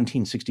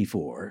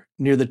 1764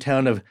 near the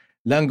town of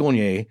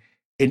Langonnier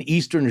in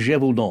eastern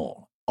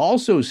Gévaudan,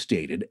 also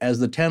stated as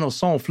the town of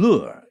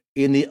Saint-Flour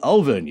in the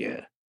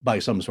Auvergne by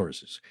some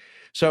sources.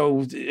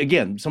 So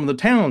again, some of the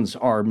towns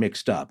are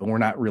mixed up and we're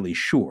not really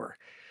sure.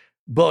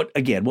 But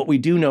again, what we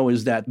do know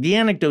is that the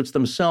anecdotes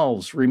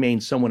themselves remain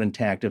somewhat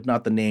intact, if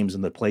not the names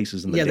and the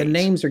places and the dates. The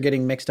names are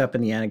getting mixed up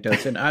in the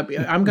anecdotes. And I'm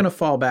going to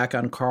fall back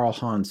on Karl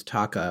Hans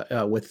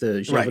Taka with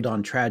the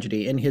Gévaudan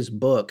tragedy. In his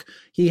book,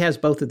 he has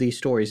both of these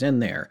stories in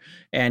there.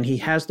 And he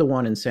has the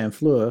one in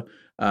Saint-Flour.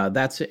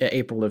 That's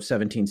April of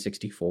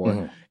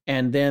 1764.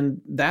 And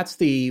then that's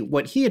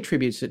what he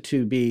attributes it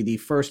to be the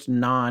first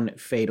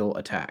non-fatal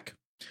attack.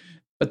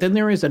 But then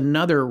there is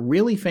another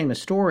really famous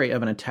story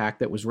of an attack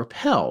that was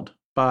repelled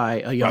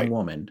by a young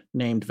woman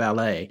named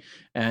Vallée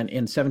and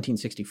in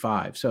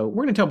 1765. So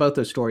we're going to tell both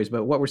those stories,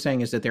 but what we're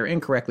saying is that they're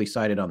incorrectly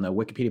cited on the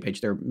Wikipedia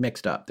page. They're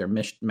mixed up. They're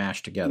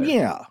mashed together.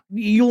 Yeah.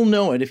 You'll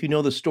know it if you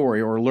know the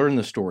story or learn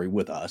the story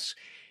with us.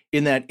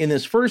 In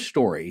this first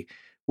story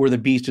where the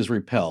beast is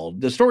repelled,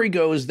 the story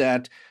goes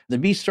that the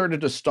beast started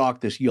to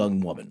stalk this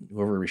young woman,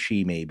 whoever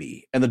she may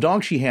be. And the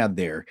dogs she had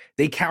there,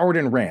 they cowered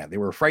and ran. They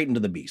were frightened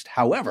of the beast.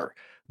 However,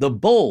 the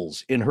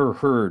bulls in her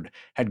herd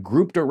had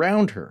grouped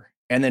around her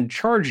and then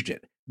charged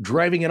it,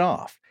 driving it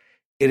off.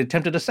 It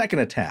attempted a second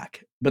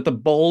attack, but the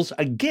bulls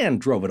again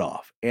drove it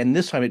off, and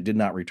this time it did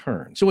not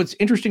return. So what's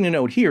interesting to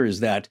note here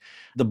is that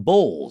the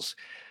bulls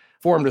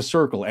formed a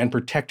circle and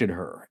protected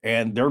her,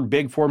 and they're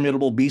big,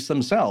 formidable beasts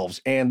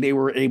themselves, and they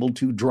were able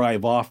to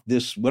drive off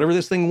this, whatever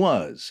this thing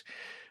was.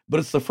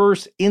 But it's the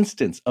first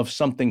instance of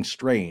something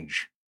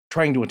strange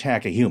trying to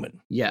attack a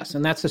human. Yes,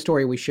 and that's the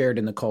story we shared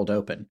in the cold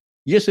open.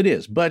 Yes, it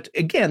is. But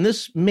again,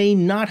 this may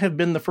not have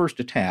been the first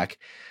attack.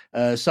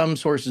 Some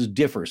sources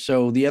differ.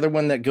 So the other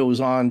one that goes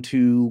on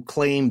to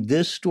claim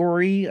this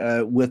story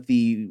with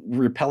the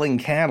repelling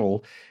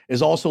cattle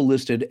is also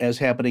listed as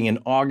happening in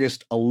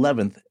August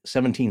 11th,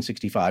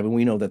 1765. And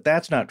we know that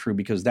that's not true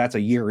because that's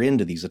a year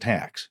into these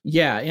attacks.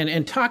 Yeah,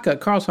 and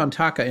Carlson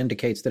Taka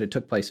indicates that it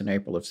took place in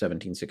April of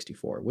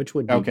 1764, which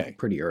would be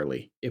pretty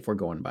early if we're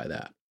going by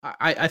that.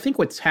 I think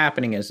what's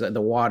happening is that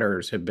the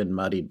waters have been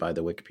muddied by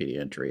the Wikipedia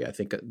entry. I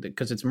think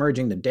because it's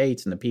merging the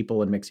dates and the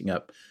people and mixing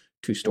up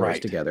two stories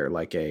together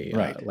like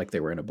like they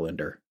were in a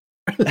blender.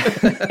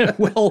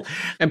 Well,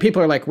 and people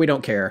are like, we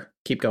don't care.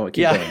 Keep going.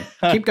 Keep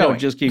going. No,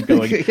 just keep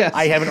going. Yes.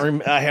 I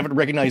haven't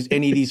recognized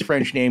any of these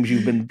French names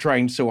you've been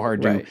trying so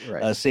hard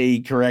to say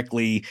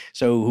correctly.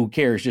 So who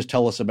cares? Just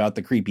tell us about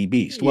the creepy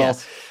beast. Well,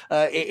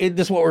 this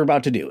is what we're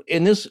about to do.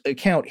 In this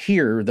account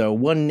here, though,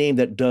 one name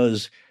that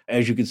does,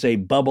 as you could say,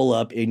 bubble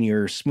up in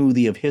your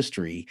smoothie of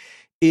history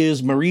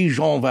is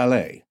Marie-Jeanne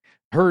Vallée.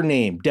 Her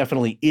name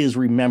definitely is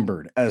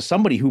remembered as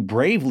somebody who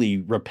bravely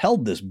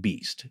repelled this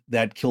beast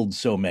that killed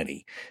so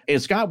many.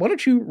 And Scott, why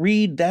don't you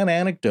read that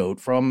anecdote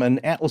from an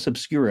Atlas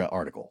Obscura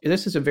article?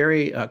 This is a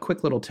very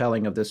quick little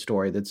telling of this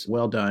story that's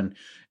well done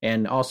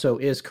and also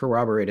is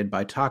corroborated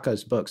by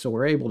Taka's book. So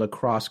we're able to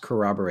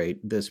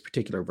cross-corroborate this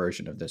particular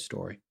version of this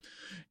story.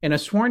 In a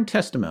sworn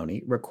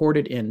testimony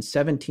recorded in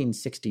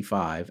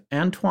 1765,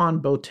 Antoine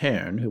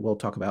Beauterne, who we'll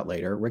talk about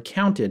later,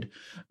 recounted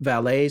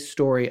Vallée's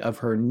story of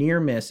her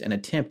near miss and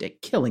attempt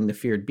at killing the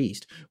feared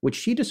beast, which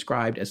she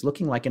described as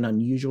looking like an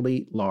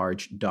unusually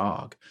large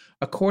dog.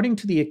 According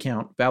to the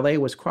account, Vallée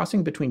was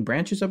crossing between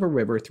branches of a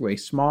river through a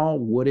small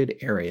wooded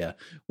area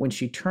when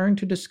she turned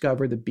to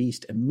discover the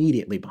beast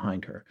immediately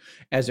behind her.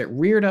 As it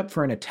reared up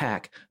for an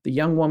attack, the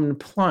young woman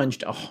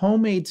plunged a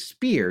homemade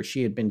spear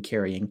she had been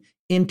carrying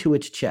into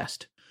its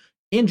chest.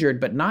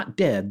 Injured but not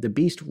dead, the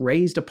beast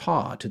raised a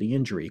paw to the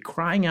injury,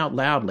 crying out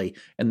loudly,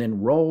 and then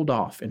rolled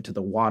off into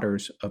the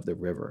waters of the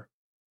river.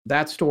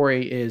 That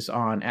story is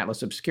on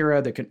Atlas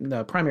Obscura.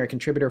 The primary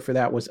contributor for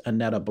that was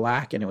Annetta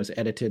Black, and it was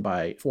edited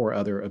by 4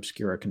 other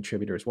Obscura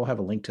contributors. We'll have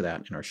a link to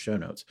that in our show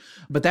notes.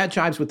 But that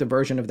jives with the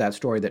version of that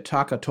story that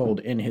Taka told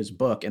in his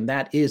book, and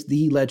that is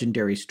the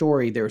legendary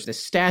story. There's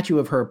this statue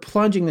of her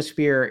plunging the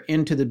spear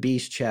into the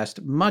beast's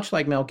chest, much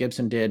like Mel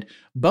Gibson did,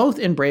 both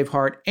in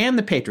Braveheart and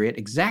The Patriot,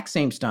 exact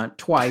same stunt,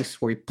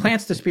 twice, where he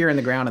plants the spear in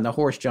the ground and the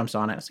horse jumps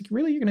on it. It's like,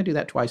 really? You're going to do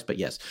that twice? But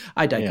yes,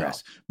 I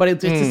digress. Yeah. But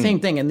it's the same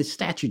thing, and the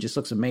statue just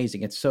looks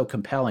amazing. It's so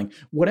compelling.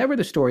 Whatever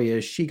the story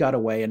is, she got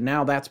away, and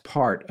now that's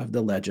part of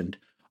the legend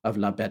of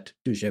La Bête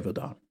du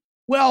Gévaudan.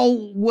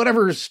 Well,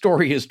 whatever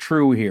story is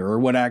true here, or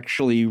what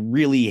actually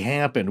really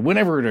happened,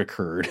 whenever it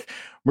occurred,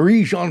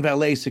 Marie-Jeanne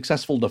Vallée's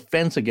successful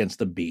defense against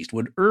the beast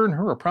would earn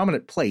her a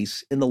prominent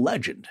place in the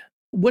legend.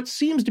 What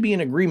seems to be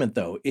an agreement,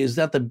 though, is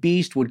that the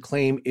beast would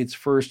claim its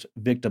first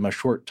victim a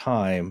short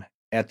time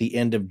at the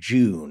end of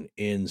June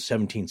in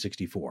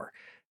 1764.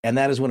 And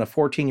that is when a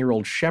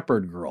 14-year-old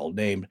shepherd girl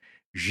named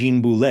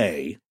Jeanne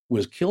Boulet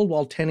was killed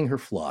while tending her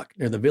flock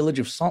near the village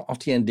of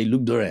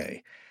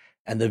Saint-Étienne-des-Loups-d'Oreilles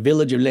and the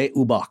village of Les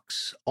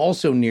Houbocs,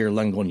 also near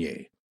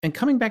Langonnier. And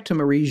coming back to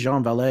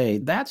Marie-Jeanne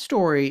Vallée, that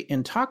story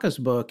in Taka's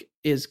book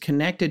is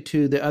connected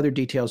to the other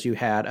details you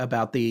had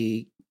about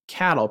the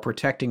cattle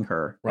protecting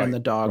her and the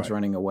dogs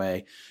running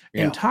away.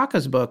 Yeah. In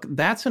Taka's book,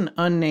 that's an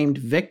unnamed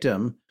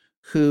victim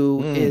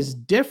who is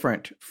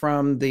different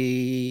from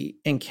the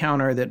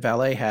encounter that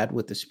Vallée had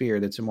with the spear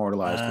that's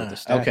immortalized with the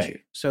statue.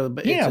 Okay. So,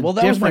 but yeah, well,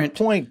 that was my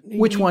point.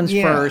 Which one's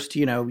first?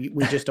 You know,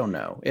 we just don't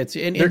know. It's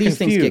and these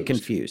things get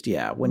confused.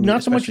 Yeah, when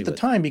not so much at the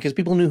time because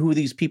people knew who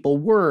these people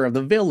were of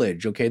the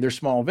village. Okay, they're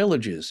small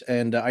villages,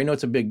 and I know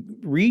it's a big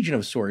region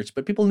of sorts,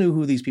 but people knew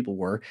who these people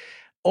were.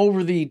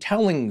 Over the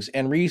tellings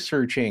and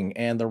researching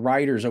and the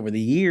writers over the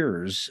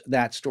years,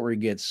 that story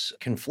gets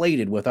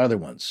conflated with other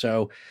ones.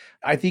 So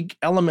I think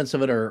elements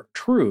of it are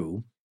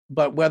true,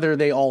 but whether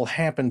they all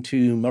happened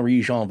to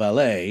Marie-Jeanne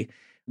Vallée,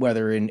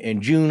 whether in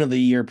June of the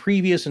year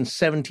previous in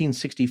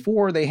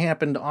 1764, they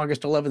happened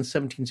August 11th,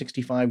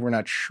 1765, we're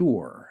not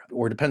sure,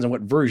 or it depends on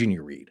what version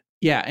you read.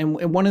 Yeah,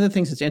 and one of the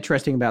things that's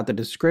interesting about the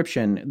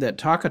description that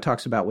Taka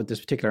talks about with this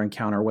particular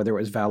encounter, whether it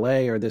was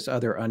Vallée or this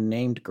other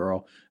unnamed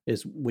girl,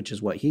 which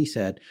is what he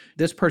said,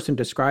 this person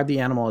described the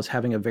animal as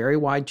having a very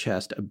wide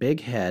chest, a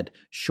big head,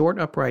 short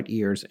upright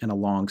ears, and a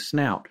long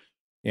snout.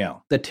 Yeah.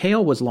 The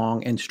tail was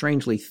long and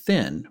strangely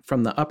thin.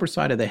 From the upper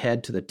side of the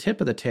head to the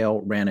tip of the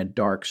tail ran a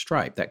dark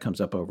stripe that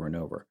comes up over and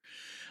over.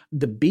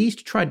 The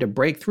beast tried to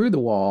break through the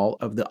wall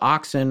of the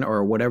oxen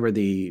or whatever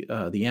the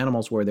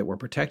animals were that were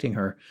protecting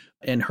her,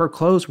 and her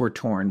clothes were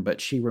torn,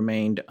 but she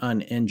remained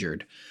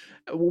uninjured.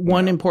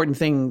 One important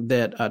thing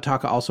that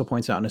Taka also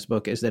points out in his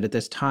book is that at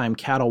this time,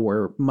 cattle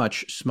were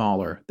much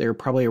smaller. They're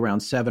probably around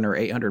 700 or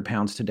 800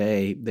 pounds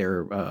today.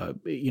 They're,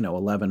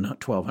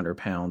 1,200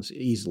 pounds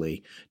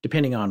easily,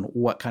 depending on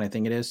what kind of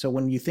thing it is. So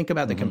when you think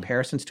about the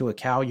comparisons to a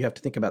cow, you have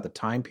to think about the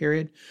time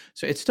period.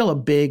 So it's still a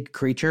big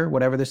creature,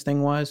 whatever this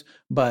thing was,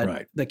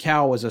 but the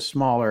cow was a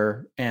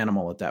smaller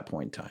animal at that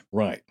point in time.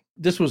 Right.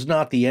 This was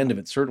not the end of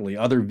it, certainly.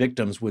 Other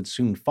victims would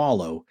soon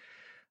follow.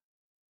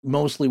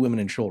 Mostly women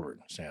and children,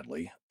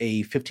 sadly.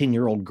 A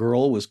 15-year-old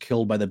girl was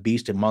killed by the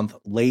beast a month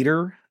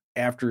later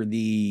after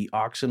the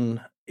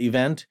oxen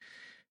event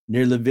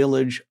near the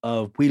village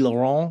of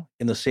Puy-Laurent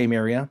in the same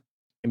area.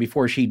 And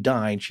before she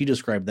died, she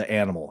described the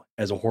animal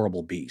as a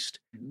horrible beast.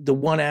 The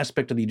one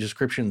aspect of the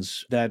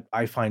descriptions that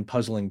I find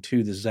puzzling,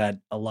 too, is that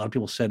a lot of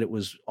people said it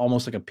was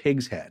almost like a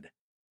pig's head,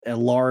 a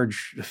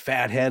large,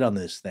 fat head on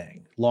this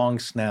thing, long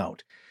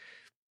snout.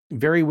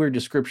 Very weird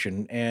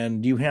description,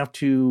 and you have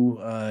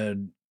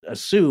to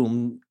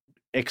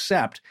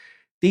accept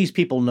these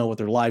people know what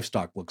their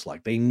livestock looks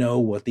like. They know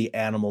what the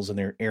animals in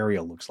their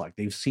area looks like.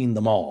 They've seen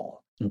them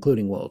all.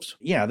 Including wolves.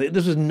 Yeah,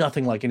 this is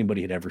nothing like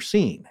anybody had ever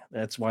seen.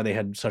 That's why they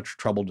had such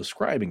trouble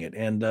describing it.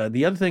 And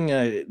the other thing,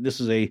 this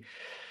is a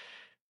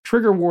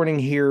trigger warning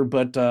here,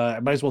 but I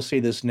might as well say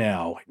this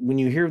now. When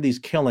you hear of these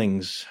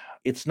killings,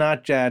 it's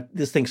not that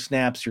this thing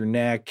snaps your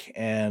neck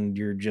and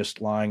you're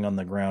just lying on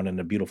the ground in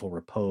a beautiful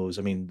repose.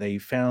 I mean, they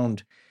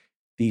found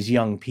these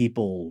young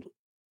people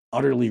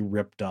utterly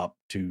ripped up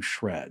to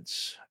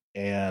shreds.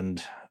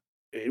 And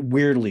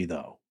weirdly,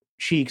 though,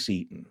 cheeks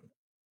eaten,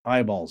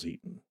 eyeballs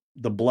eaten,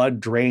 the blood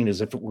drained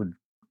as if it were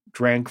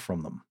drank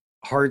from them,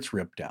 hearts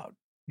ripped out.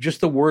 Just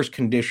the worst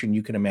condition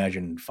you can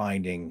imagine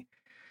finding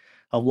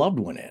a loved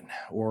one in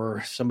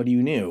or somebody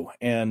you knew.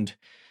 And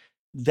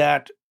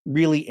that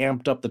really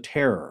amped up the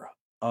terror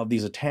of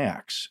these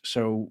attacks.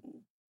 So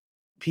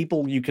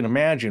people, you can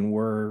imagine,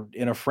 were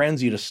in a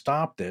frenzy to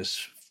stop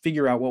this,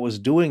 figure out what was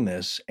doing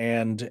this,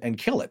 and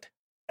kill it.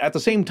 At the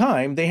same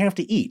time, they have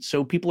to eat.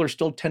 So people are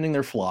still tending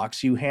their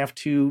flocks. You have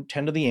to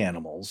tend to the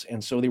animals.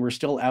 And so they were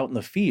still out in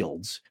the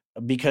fields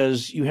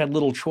because you had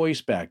little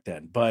choice back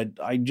then. But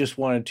I just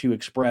wanted to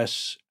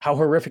express how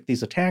horrific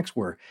these attacks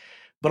were,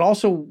 but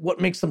also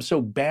what makes them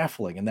so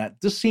baffling, and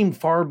that this seemed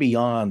far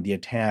beyond the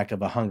attack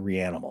of a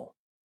hungry animal,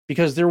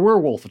 because there were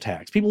wolf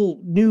attacks. People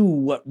knew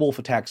what wolf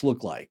attacks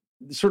looked like.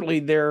 Certainly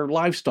their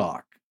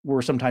livestock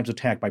were sometimes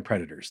attacked by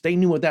predators. They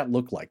knew what that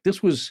looked like.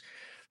 This was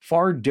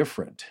far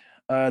different.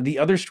 The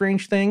other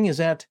strange thing is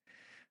that,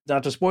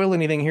 not to spoil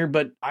anything here,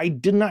 but I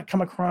did not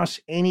come across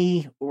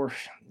any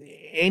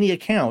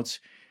accounts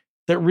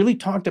that really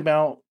talked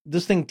about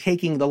this thing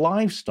taking the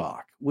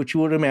livestock, which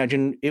you would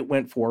imagine it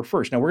went for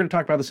first. Now, we're going to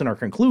talk about this in our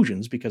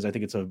conclusions because I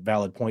think it's a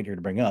valid point here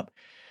to bring up.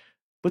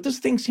 But this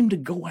thing seemed to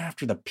go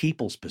after the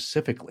people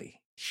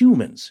specifically.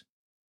 Humans,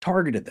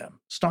 targeted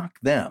them,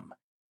 stalked them.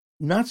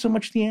 Not so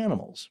much the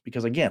animals,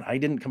 because again, I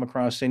didn't come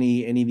across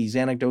any of these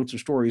anecdotes or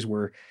stories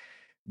where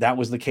that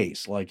was the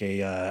case. Like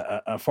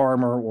a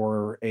farmer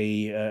or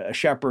a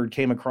shepherd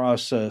came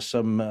across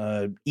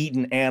some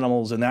eaten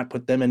animals and that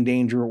put them in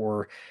danger,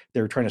 or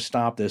they're trying to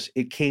stop this.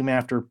 It came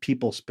after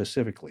people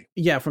specifically.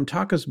 Yeah, from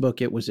Taka's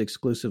book, it was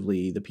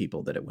exclusively the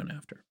people that it went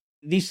after.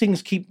 These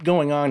things keep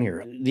going on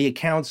here. The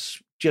accounts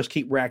just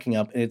keep racking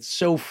up, and it's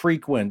so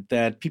frequent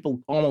that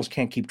people almost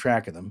can't keep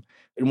track of them.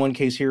 In one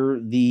case here,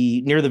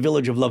 near the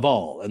village of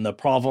Laval in the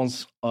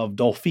province of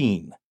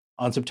Dauphine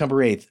on September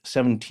 8th,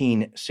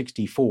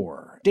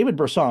 1764. David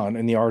Bresson,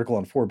 in the article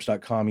on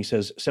Forbes.com, he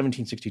says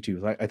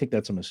 1762. I think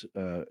that's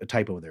a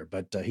typo there,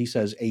 but he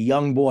says a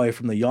young boy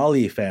from the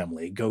Yali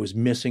family goes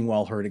missing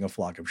while herding a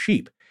flock of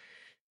sheep.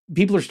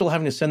 People are still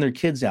having to send their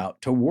kids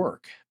out to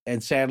work,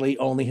 and sadly,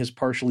 only his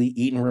partially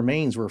eaten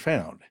remains were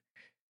found,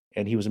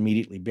 and he was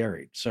immediately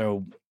buried.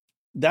 So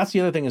that's the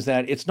other thing, is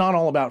that it's not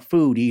all about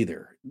food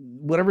either.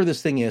 Whatever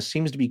this thing is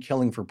seems to be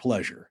killing for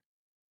pleasure.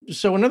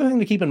 So another thing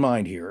to keep in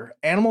mind here,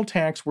 animal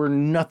attacks were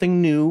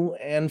nothing new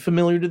and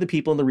familiar to the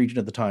people in the region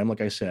at the time, like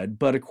I said,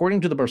 but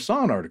according to the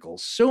Bresson article,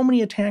 so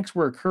many attacks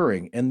were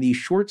occurring in the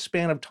short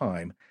span of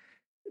time,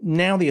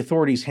 now the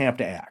authorities have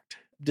to act.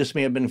 This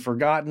may have been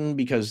forgotten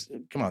because,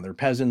 come on, they're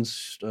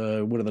peasants.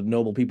 What do the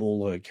noble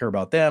people care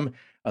about them?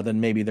 Then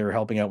maybe they're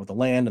helping out with the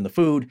land and the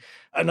food.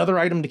 Another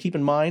item to keep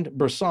in mind,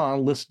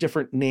 Bresson lists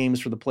different names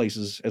for the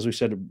places, as we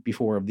said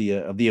before, of the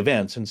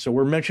events. And so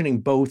we're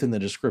mentioning both in the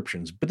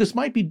descriptions. But this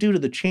might be due to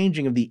the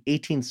changing of the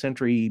 18th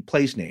century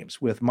place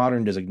names with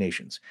modern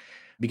designations,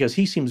 because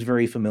he seems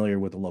very familiar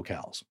with the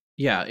locales.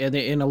 Yeah,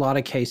 in a lot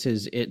of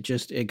cases,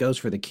 it goes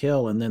for the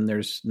kill, and then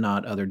there's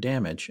not other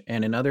damage.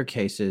 And in other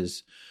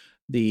cases,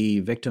 the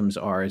victims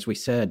are, as we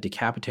said,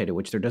 decapitated,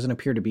 which there doesn't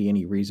appear to be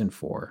any reason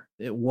for.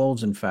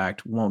 Wolves, in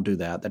fact, won't do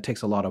that. That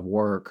takes a lot of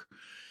work.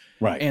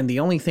 Right. And the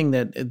only thing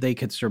that they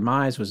could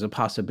surmise was a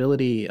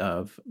possibility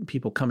of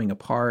people coming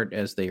apart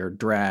as they are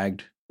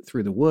dragged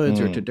through the woods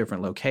or to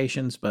different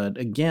locations. But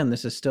again,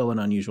 this is still an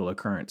unusual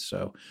occurrence.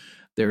 So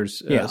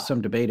there's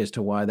some debate as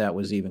to why that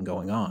was even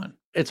going on.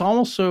 It's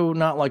also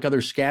not like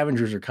other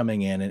scavengers are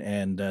coming in,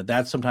 and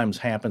that sometimes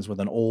happens with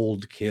an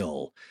old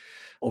kill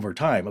over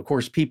time. Of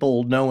course,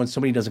 people know when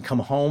somebody doesn't come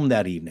home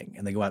that evening,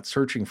 and they go out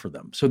searching for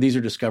them. So these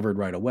are discovered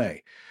right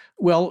away.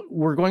 Well,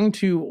 we're going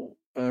to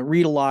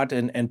read a lot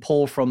and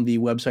pull from the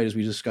website, as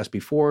we discussed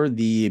before,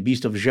 the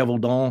Beast of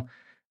Gévaudan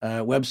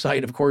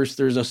website. Of course,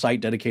 there's a site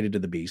dedicated to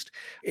the beast,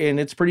 and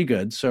it's pretty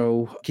good.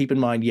 So keep in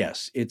mind,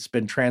 yes, it's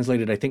been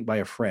translated, I think, by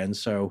a friend.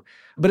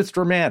 But it's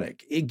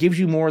dramatic. It gives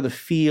you more the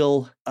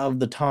feel of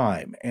the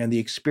time and the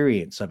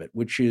experience of it,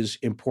 which is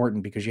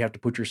important because you have to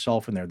put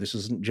yourself in there. This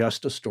isn't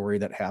just a story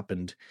that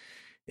happened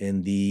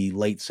in the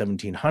late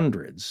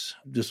 1700s.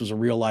 This was a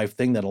real life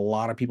thing that a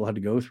lot of people had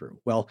to go through.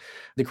 Well,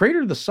 the creator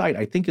of the site,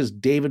 I think, is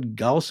David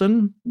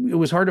Galson. It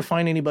was hard to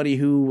find anybody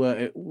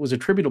who was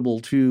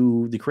attributable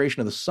to the creation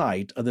of the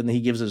site, other than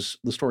he gives us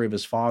the story of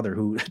his father,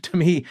 who, to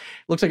me,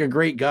 looks like a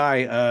great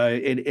guy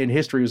in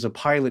history. He was a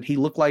pilot. He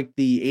looked like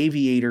the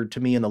aviator to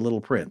me in The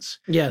Little Prince.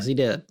 Yes, he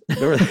did.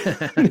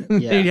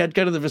 He had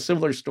kind of a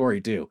similar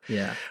story, too.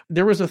 Yeah.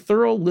 There was a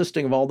thorough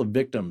listing of all the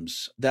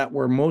victims that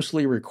were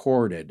mostly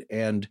recorded,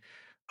 and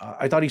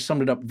I thought he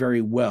summed it up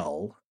very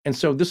well. And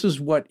so this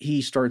is what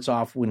he starts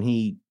off when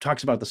he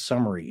talks about the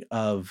summary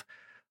of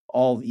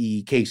all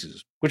the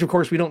cases, which, of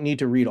course, we don't need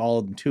to read all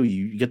of them to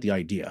you. You get the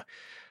idea.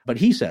 But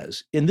he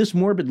says, in this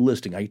morbid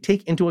listing, I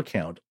take into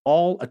account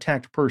all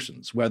attacked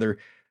persons, whether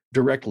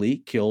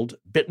directly killed,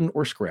 bitten,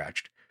 or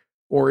scratched,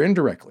 or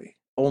indirectly,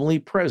 only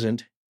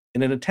present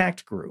in an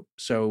attacked group.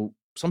 So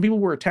some people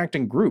were attacked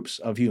in groups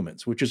of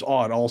humans, which is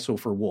odd also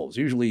for wolves.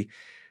 Usually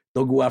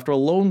they'll go after a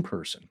lone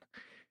person.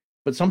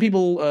 But some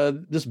people,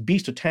 this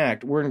beast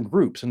attacked, were in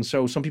groups, and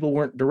so some people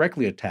weren't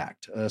directly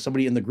attacked.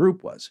 Somebody in the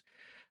group was.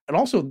 And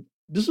also,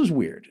 this is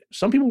weird.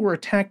 Some people were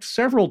attacked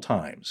several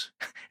times.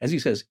 As he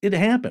says, it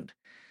happened.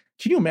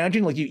 Can you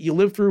imagine, like, you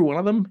live through one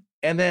of them,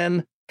 and then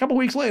a couple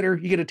weeks later,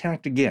 you get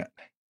attacked again?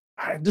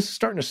 This is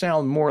starting to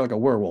sound more like a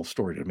werewolf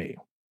story to me.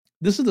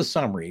 This is the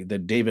summary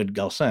that David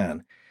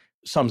Galsan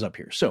sums up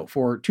here. So,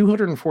 for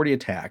 240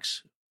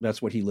 attacks,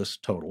 that's what he lists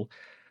total,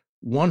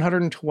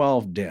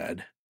 112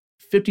 dead,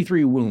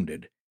 53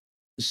 wounded,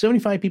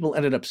 75 people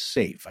ended up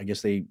safe. I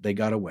guess they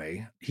got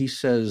away. He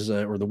says,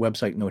 or the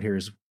website note here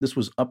is, this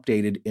was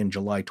updated in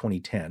July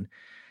 2010.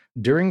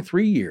 During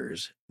 3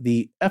 years,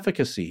 the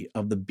efficacy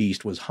of the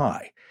beast was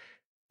high.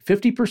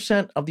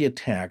 50% of the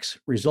attacks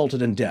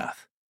resulted in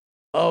death.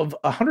 Of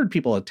 100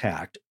 people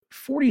attacked,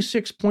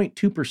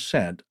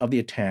 46.2% of the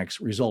attacks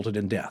resulted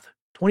in death,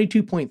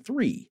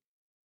 22.3%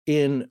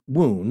 in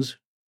wounds,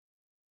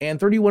 and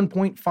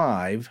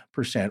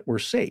 31.5% were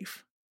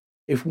safe.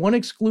 If one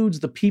excludes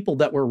the people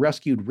that were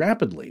rescued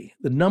rapidly,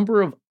 the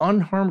number of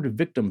unharmed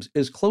victims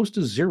is close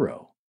to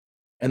zero,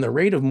 and the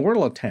rate of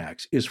mortal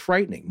attacks is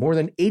frightening, more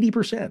than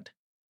 80%.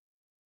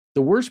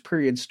 The worst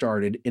period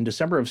started in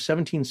December of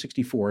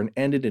 1764 and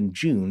ended in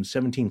June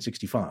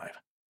 1765.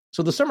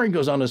 So the summary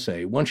goes on to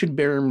say, one should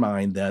bear in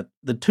mind that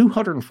the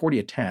 240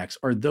 attacks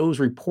are those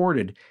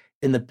reported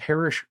in the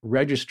parish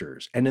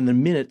registers and in the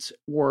minutes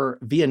or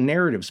via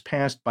narratives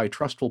passed by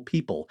trustful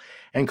people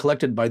and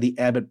collected by the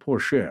abbot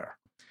Porcher.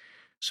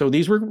 So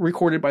these were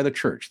recorded by the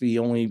church, the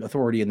only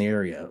authority in the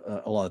area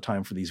a lot of the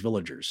time for these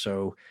villagers.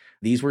 So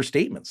these were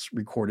statements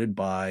recorded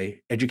by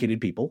educated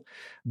people.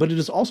 But it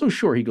is also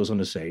sure, he goes on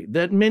to say,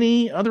 that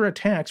many other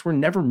attacks were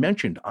never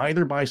mentioned,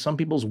 either by some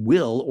people's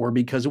will or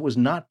because it was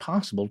not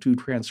possible to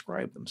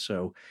transcribe them.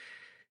 So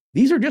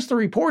these are just the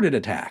reported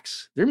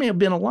attacks. There may have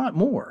been a lot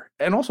more.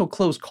 And also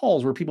close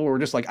calls where people were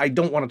just like, I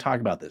don't want to talk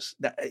about this.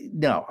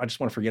 No, I just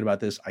want to forget about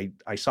this.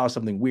 I saw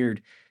something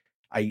weird.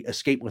 I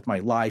escaped with my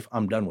life.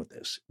 I'm done with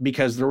this.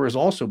 Because there was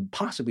also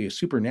possibly a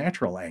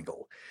supernatural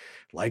angle,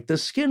 like the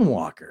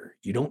skinwalker.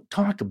 You don't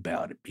talk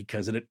about it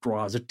because it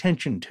draws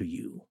attention to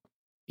you.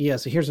 Yeah,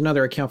 so here's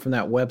another account from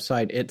that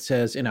website. It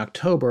says, in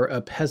October,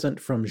 a peasant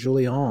from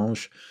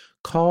Juliange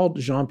called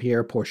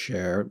Jean-Pierre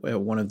Porcher,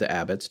 one of the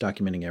abbots,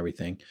 documenting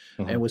everything,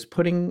 and was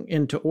putting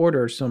into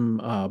order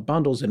some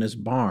bundles in his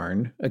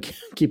barn. Again,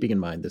 keeping in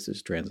mind this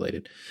is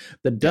translated.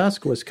 The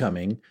dusk was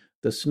coming.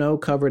 The snow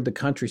covered the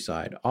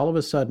countryside. All of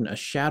a sudden, a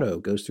shadow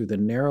goes through the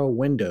narrow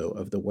window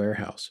of the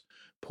warehouse.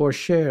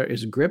 Porcher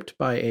is gripped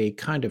by a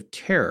kind of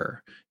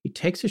terror. He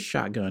takes his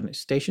shotgun,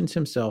 stations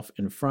himself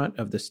in front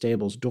of the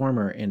stable's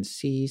dormer, and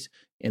sees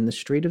in the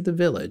street of the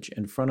village,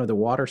 in front of the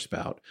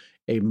waterspout,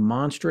 a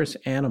monstrous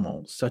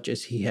animal such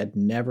as he had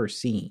never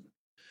seen.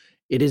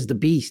 It is the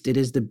beast,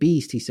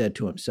 he said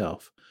to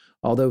himself.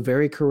 Although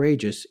very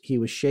courageous, he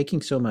was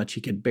shaking so much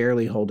he could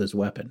barely hold his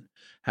weapon.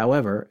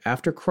 However,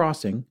 after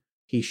crossing,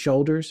 he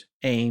shoulders,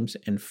 aims,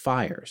 and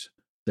fires.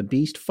 The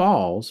beast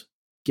falls,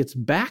 gets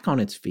back on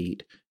its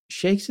feet,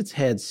 shakes its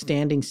head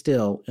standing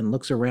still, and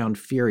looks around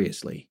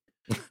furiously.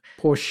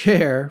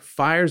 Porcher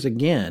fires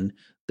again.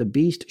 The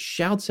beast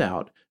shouts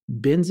out,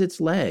 bends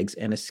its legs,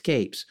 and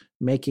escapes,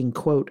 making,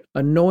 quote,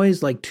 a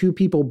noise like two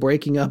people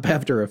breaking up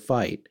after a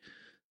fight.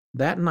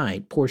 That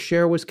night,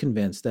 Porcher was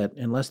convinced that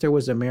unless there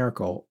was a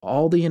miracle,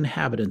 all the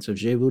inhabitants of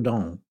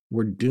Gévaudan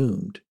were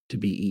doomed to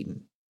be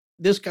eaten.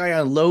 this guy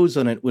unloads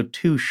on it with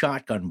 2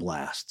 shotgun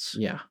blasts.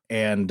 Yeah.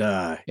 And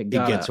it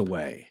gets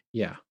away.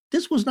 Yeah.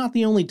 This was not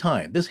the only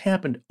time. This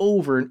happened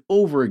over and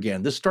over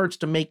again. This starts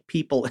to make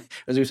people,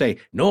 as we say,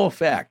 no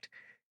effect.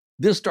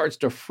 This starts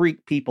to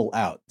freak people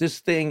out. This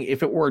thing,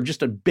 if it were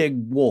just a big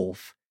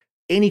wolf,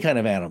 any kind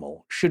of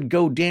animal, should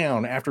go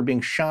down after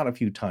being shot a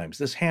few times.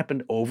 This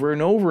happened over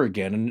and over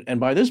again. And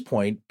by this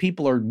point,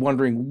 people are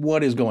wondering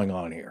what is going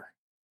on here.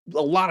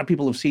 A lot of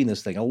people have seen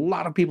this thing. A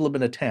lot of people have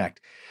been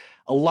attacked.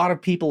 A lot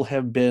of people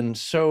have been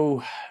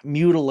so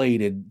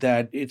mutilated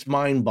that it's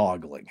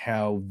mind-boggling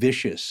how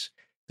vicious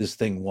this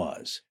thing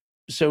was.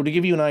 So to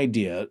give you an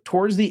idea,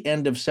 towards the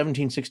end of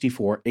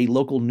 1764, a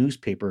local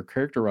newspaper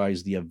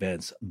characterized the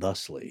events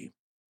thusly.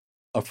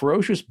 A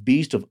ferocious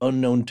beast of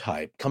unknown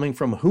type, coming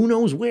from who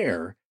knows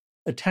where,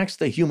 attacks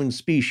the human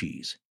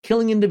species,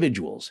 killing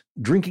individuals,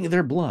 drinking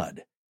their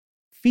blood,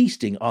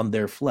 feasting on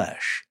their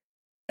flesh,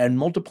 and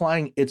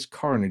multiplying its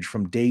carnage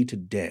from day to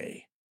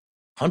day.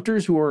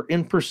 Hunters who are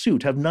in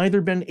pursuit have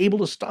neither been able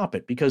to stop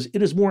it because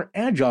it is more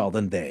agile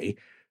than they,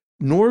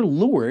 nor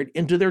lure it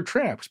into their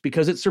traps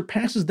because it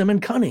surpasses them in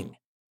cunning,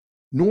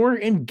 nor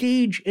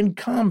engage in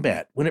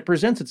combat when it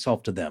presents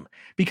itself to them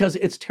because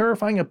its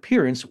terrifying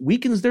appearance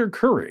weakens their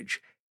courage,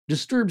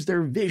 disturbs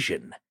their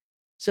vision,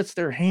 sets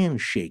their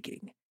hands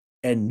shaking,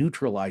 and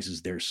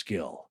neutralizes their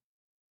skill.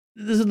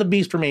 This is the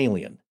beast from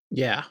Alien.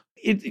 Yeah.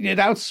 It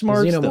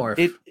outsmarts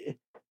Xenomorph.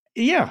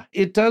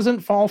 It doesn't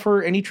fall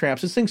for any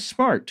traps. This thing's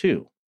smart,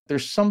 too.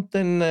 There's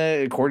something,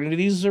 according to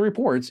these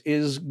reports,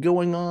 is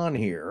going on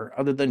here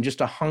other than just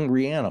a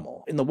hungry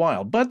animal in the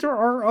wild. But there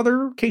are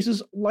other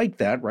cases like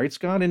that, right,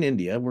 Scott, in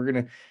India, we're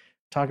going to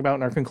talk about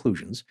in our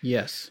conclusions.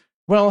 Yes.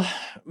 Well,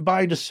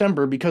 by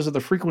December, because of the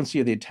frequency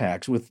of the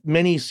attacks, with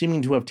many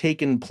seeming to have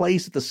taken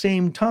place at the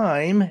same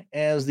time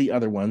as the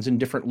other ones in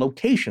different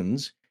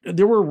locations,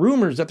 there were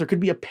rumors that there could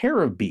be a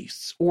pair of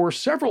beasts or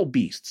several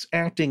beasts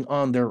acting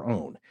on their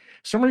own.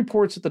 Some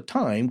reports at the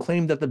time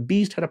claimed that the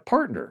beast had a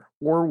partner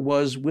or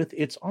was with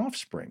its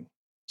offspring.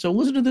 So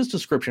listen to this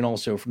description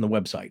also from the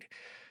website.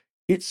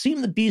 It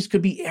seemed the beast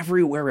could be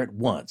everywhere at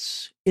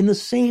once. In the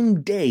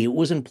same day, it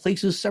was in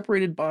places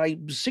separated by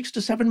 6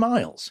 to 7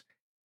 miles.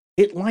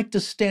 It liked to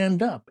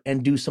stand up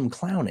and do some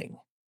clowning,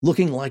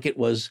 looking like it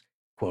was,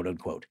 quote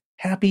unquote,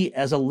 happy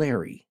as a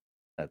Larry.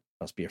 That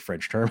must be a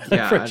French term,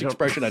 Yeah, French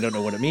expression. I don't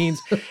know what it means,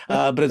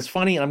 but it's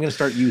funny, and I'm going to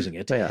start using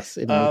it. Yes,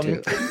 me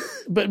too.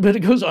 but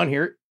it goes on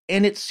here,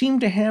 and it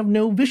seemed to have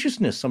no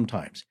viciousness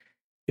sometimes.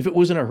 If it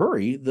was in a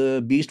hurry,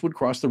 the beast would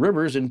cross the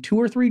rivers in 2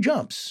 or 3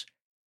 jumps,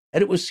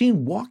 and it was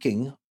seen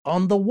walking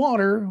on the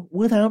water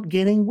without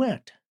getting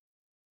wet.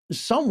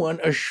 Someone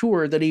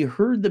assured that he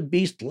heard the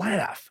beast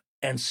laugh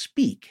and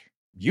speak.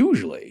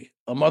 Usually,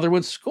 a mother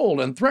would scold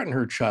and threaten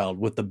her child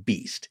with the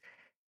beast,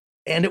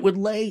 and it would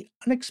lay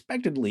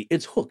unexpectedly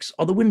its hooks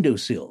on the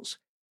windowsills,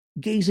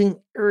 gazing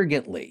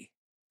arrogantly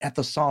at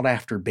the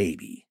sought-after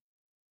baby.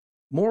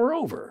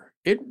 Moreover,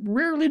 it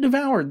rarely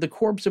devoured the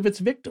corpse of its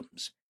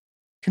victims,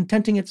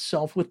 contenting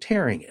itself with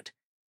tearing it,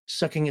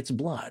 sucking its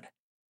blood,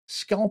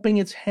 scalping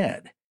its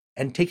head,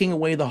 and taking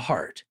away the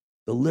heart,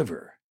 the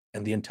liver,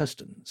 and the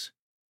intestines.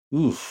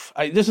 Oof,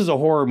 this is a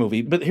horror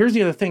movie, but here's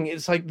the other thing.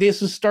 It's like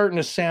this is starting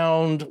to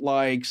sound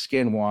like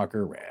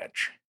Skinwalker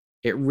Ranch.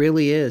 It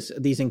really is.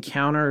 These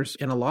encounters,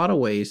 in a lot of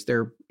ways,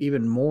 they're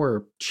even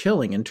more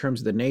chilling in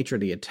terms of the nature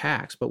of the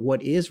attacks. But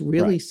what is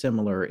really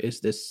similar is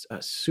this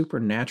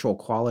supernatural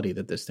quality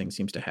that this thing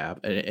seems to have,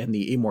 and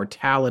the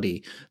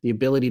immortality, the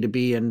ability to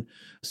be in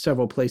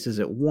several places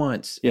at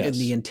once, and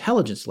the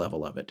intelligence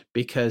level of it.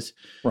 Because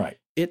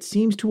it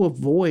seems to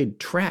avoid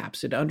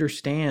traps. It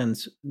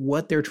understands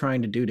what they're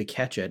trying to do to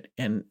catch it,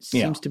 and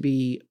seems to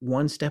be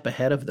one step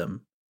ahead of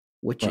them,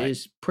 which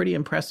is pretty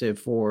impressive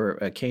for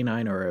a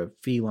canine or a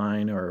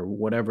feline or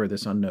whatever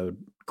this unknown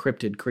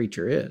cryptid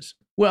creature is.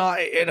 Well,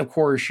 and of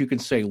course you can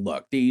say,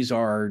 look, these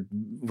are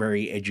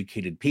very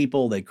educated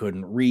people. They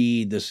couldn't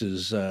read. This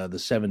is the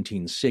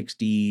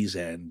 1760s,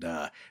 and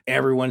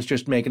everyone's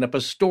just making up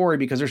a story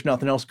because there's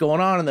nothing else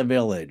going on in the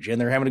village, and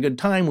they're having a good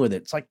time with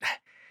it. It's like,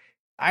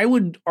 I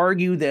would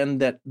argue then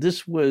that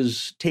this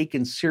was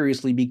taken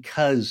seriously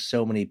because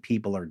so many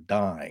people are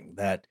dying,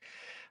 that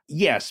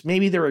yes,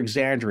 maybe they're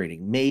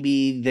exaggerating.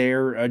 Maybe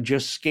they're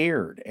just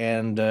scared,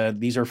 and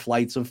these are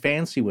flights of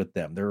fancy with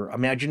them. Their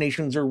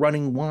imaginations are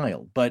running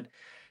wild. But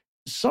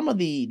some of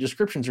the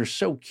descriptions are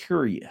so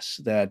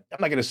curious that I'm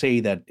not going to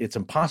say that it's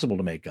impossible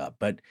to make up,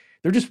 but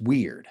they're just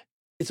weird.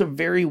 It's a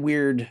very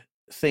weird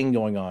thing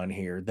going on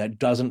here that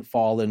doesn't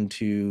fall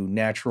into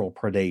natural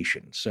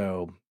predation.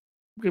 So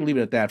we're going to leave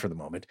it at that for the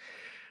moment.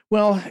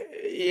 Well,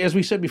 as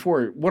we said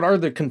before, what are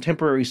the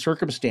contemporary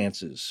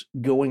circumstances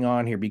going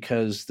on here?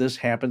 Because this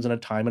happens in a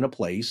time and a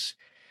place,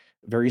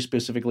 very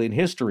specifically in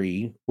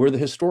history, where the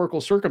historical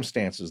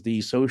circumstances,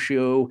 the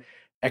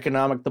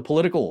socio-economic, the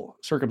political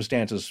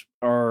circumstances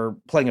are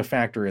playing a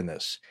factor in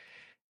this.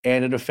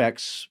 And it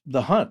affects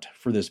the hunt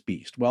for this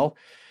beast. Well,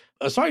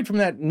 aside from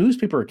that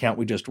newspaper account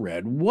we just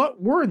read, what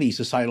were the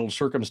societal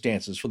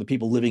circumstances for the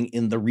people living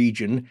in the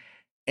region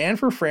and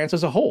for France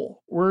as a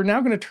whole. We're now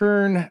going to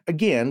turn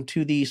again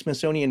to the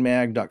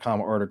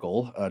SmithsonianMag.com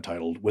article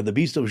titled When the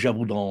Beast of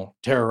Gévaudan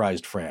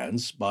Terrorized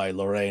France by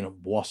Lorraine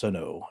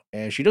Boissonneau.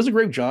 And she does a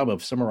great job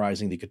of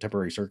summarizing the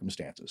contemporary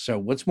circumstances. So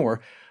what's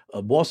more,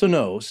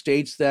 Boissonneau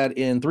states that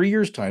in 3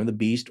 years' time, the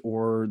beast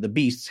or the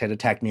beasts had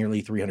attacked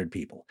nearly 300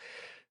 people.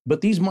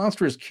 But these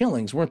monstrous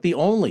killings weren't the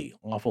only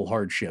awful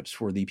hardships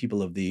for the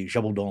people of the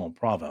Gévaudan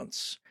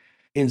province.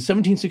 In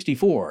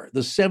 1764,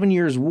 the 7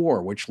 Years'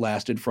 War, which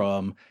lasted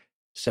from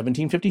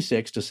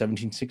 1756 to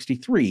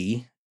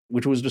 1763,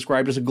 which was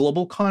described as a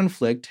global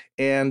conflict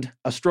and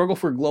a struggle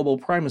for global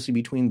primacy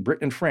between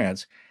Britain and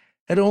France,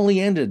 had only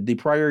ended the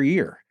prior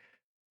year.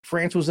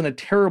 France was in a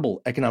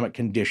terrible economic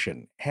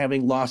condition,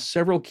 having lost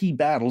several key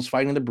battles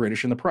fighting the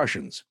British and the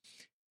Prussians.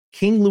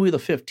 King Louis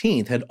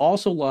XV had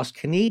also lost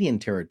Canadian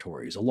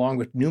territories, along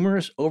with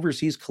numerous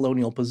overseas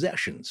colonial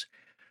possessions.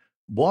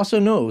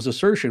 Boissonneau's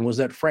assertion was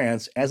that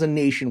France as a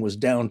nation was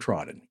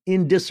downtrodden,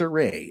 in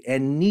disarray,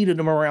 and needed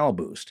a morale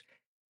boost.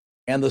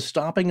 And the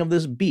stopping of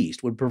this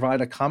beast would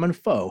provide a common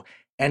foe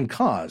and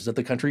cause that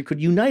the country could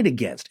unite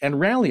against and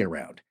rally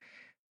around.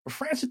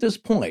 France at this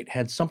point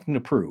had something to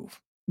prove.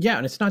 Yeah,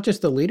 and it's not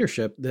just the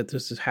leadership that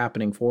this is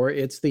happening for.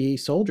 It's the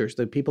soldiers,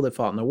 the people that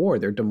fought in the war.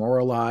 They're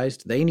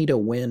demoralized. They need a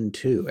win,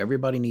 too.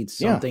 Everybody needs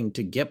something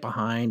to get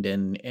behind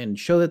and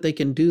show that they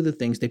can do the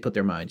things they put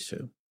their minds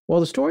to.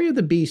 Well, the story of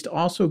the beast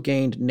also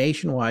gained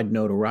nationwide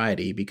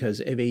notoriety because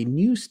of a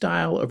new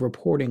style of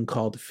reporting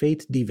called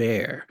faits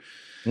divers.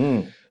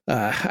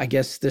 I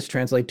guess this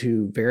translates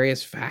to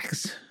various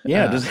facts.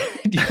 Yeah. Do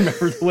you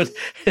remember what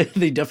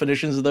the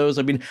definitions of those?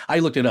 I mean, I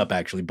looked it up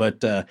actually,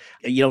 but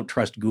you don't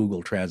trust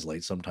Google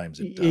Translate. Sometimes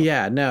it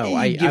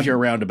it gives you a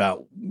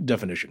roundabout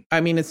definition.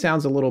 I mean, it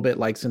sounds a little bit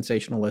like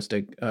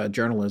sensationalistic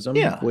journalism,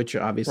 which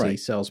obviously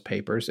sells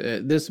papers.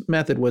 This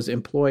method was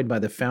employed by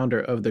the founder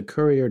of the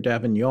Courrier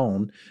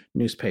d'Avignon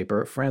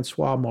newspaper,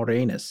 Francois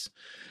Morenis.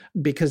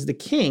 Because the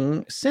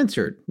king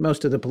censored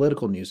most of the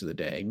political news of the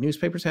day,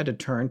 newspapers had to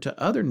turn to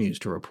other news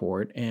to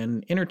report,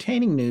 and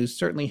entertaining news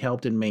certainly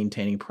helped in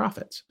maintaining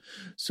profits.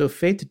 So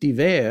faits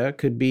divers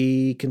could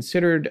be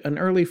considered an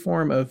early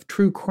form of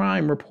true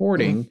crime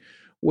reporting,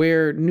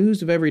 where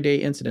news of everyday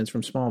incidents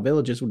from small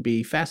villages would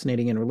be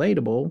fascinating and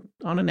relatable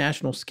on a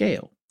national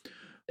scale.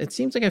 It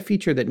seems like a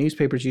feature that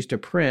newspapers used to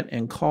print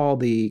and call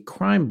the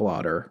crime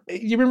blotter.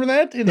 You remember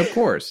that? Of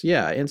course,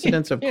 yeah.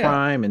 Incidents of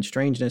crime and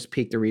strangeness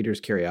piqued the reader's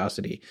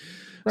curiosity.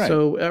 Right.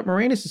 So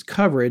Morenis'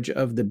 coverage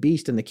of the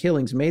beast and the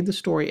killings made the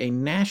story a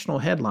national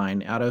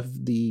headline out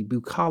of the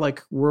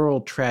bucolic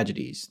rural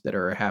tragedies that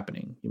are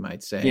happening, you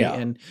might say. Yeah.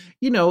 And,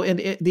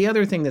 the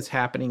other thing that's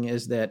happening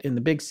is that in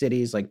the big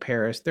cities like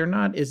Paris, they're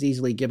not as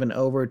easily given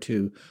over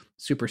to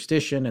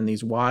superstition and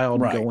these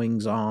wild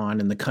goings on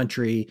in the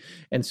country.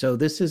 And so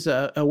this is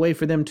a way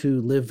for them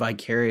to live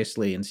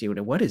vicariously and see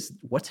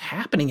what's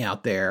happening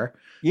out there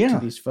to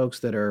these folks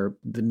that are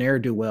the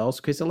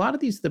ne'er-do-wells. Because a lot of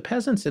the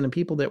peasants and the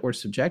people that were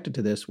subjected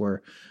to this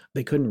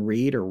they couldn't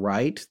read or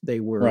write. They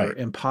were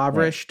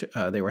impoverished.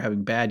 They were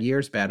having bad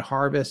years, bad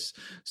harvests.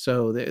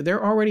 So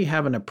they're already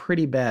having a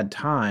pretty bad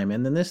time.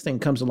 And then this thing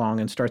comes along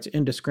and starts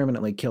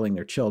indiscriminately killing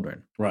their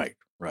children. Right.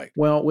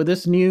 Well, with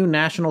this new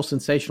national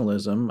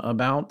sensationalism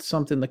about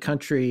something the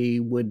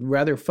country would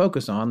rather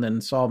focus on than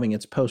solving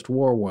its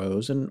post-war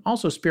woes, and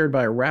also speared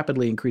by a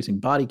rapidly increasing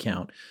body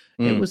count,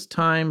 it was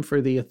time for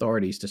the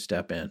authorities to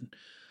step in.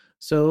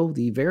 So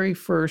the very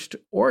first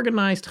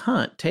organized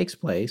hunt takes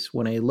place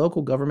when a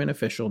local government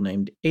official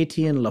named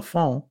Etienne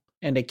Lafont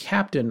and a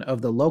captain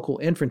of the local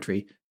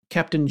infantry,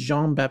 Captain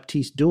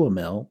Jean-Baptiste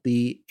Duhamel,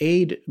 the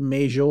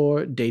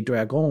aide-major des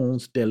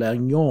dragons de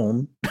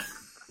l'Union,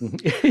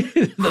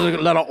 a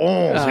lot of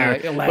ons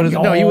here.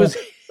 No, he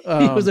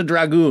was a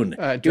dragoon.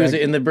 He was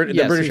in the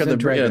British of the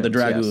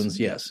dragoons.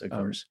 Yes, of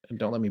course.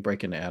 Don't let me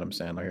break into Adam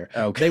Sandler here.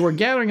 Okay. They were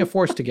gathering a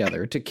force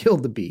together to kill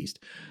the beast.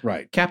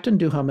 Right. Captain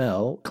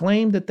Duhamel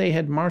claimed that they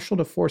had marshaled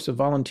a force of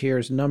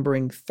volunteers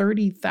numbering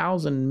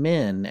 30,000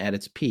 men at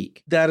its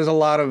peak. That is a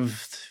lot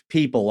of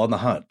people on the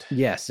hunt.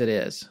 Yes, it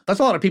is.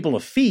 That's a lot of people to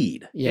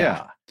feed.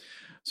 Yeah.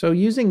 So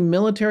using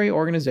military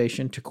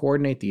organization to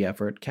coordinate the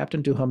effort,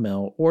 Captain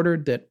Duhamel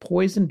ordered that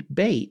poisoned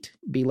bait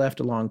be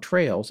left along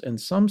trails, and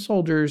some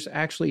soldiers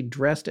actually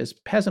dressed as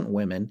peasant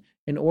women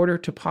in order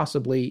to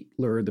possibly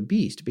lure the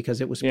beast,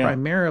 because it was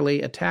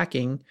primarily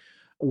attacking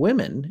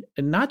women,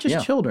 and not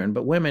just children,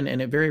 but women,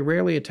 and it very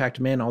rarely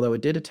attacked men, although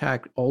it did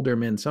attack older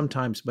men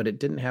sometimes, but it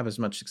didn't have as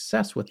much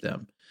success with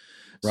them.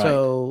 Right.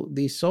 So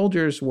these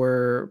soldiers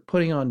were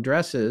putting on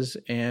dresses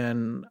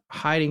and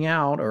hiding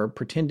out or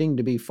pretending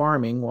to be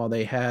farming while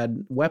they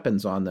had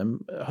weapons on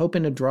them,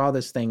 hoping to draw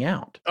this thing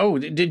out. Oh,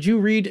 did you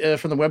read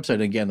from the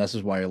website? Again, this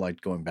is why I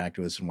liked going back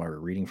to this and why we're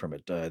reading from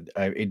it.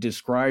 It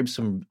describes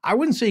some, I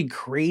wouldn't say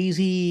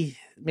crazy,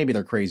 maybe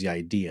they're crazy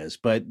ideas,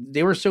 but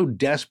they were so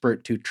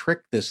desperate to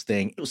trick this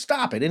thing,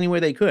 stop it any way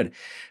they could.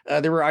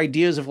 There were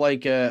ideas of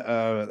like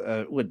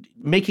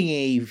making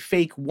a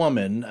fake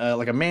woman,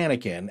 like a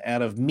mannequin,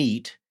 out of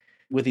meat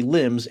with the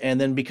limbs, and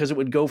then because it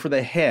would go for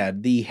the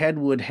head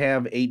would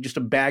have just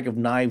a bag of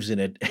knives in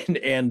it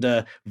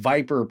and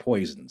viper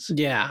poisons.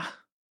 Yeah.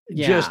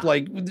 Just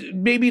like,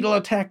 maybe it'll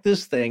attack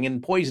this thing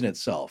and poison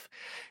itself.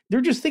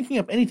 They're just thinking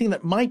up anything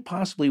that might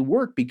possibly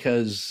work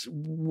because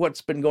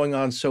what's been going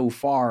on so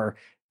far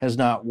has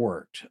not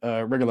worked,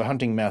 regular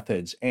hunting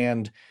methods,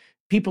 and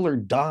people are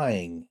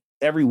dying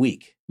every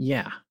week.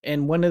 Yeah.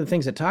 And one of the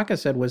things that Taka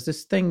said was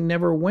this thing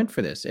never went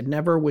for this. It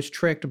never was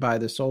tricked by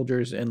the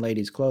soldiers in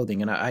ladies'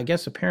 clothing. And I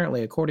guess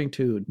apparently, according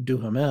to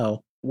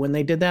Duhamel, when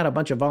they did that, a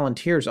bunch of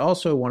volunteers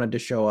also wanted to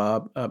show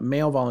up,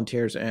 male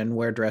volunteers, and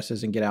wear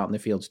dresses and get out in the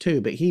fields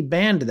too. But he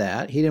banned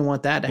that. He didn't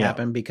want that to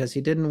happen because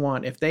he didn't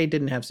want, if they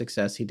didn't have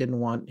success, he didn't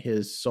want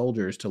his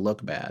soldiers to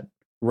look bad.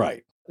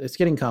 Right. It's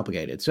getting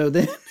complicated. So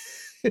then,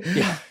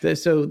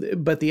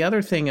 but the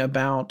other thing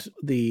about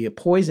the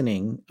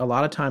poisoning, a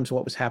lot of times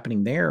what was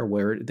happening there,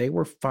 where they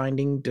were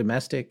finding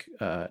domestic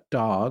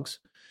dogs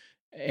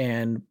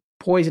and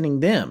poisoning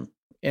them,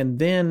 and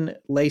then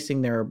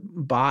lacing their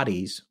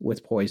bodies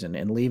with poison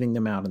and leaving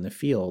them out in the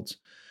fields.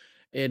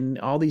 In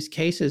all these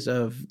cases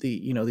of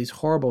these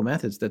horrible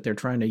methods that they're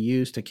trying to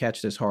use to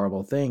catch this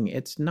horrible thing,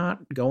 it's not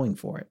going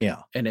for it.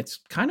 Yeah. And it's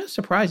kind of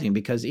surprising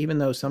because even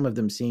though some of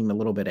them seem a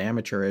little bit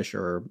amateurish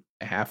or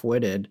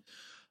half-witted,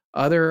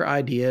 other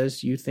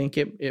ideas, you think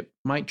it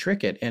might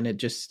trick it, and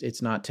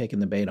it's not taking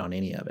the bait on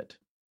any of it.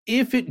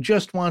 If it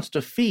just wants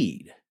to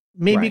feed,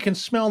 maybe it can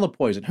smell the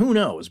poison. Who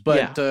knows?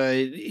 But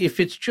if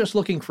it's just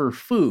looking for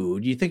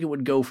food, you think it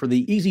would go for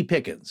the easy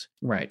pickings.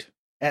 Right.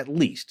 At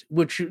least,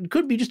 which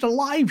could be just a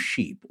live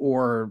sheep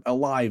or a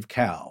live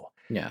cow.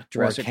 Yeah,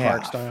 Jurassic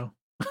Park style.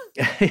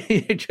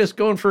 Just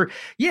going for,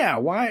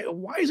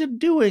 why is it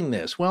doing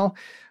this? Well,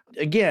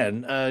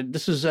 again,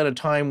 this is at a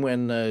time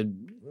when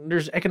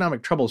there's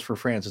economic troubles for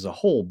France as a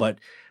whole, but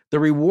the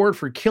reward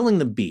for killing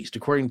the beast,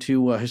 according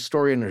to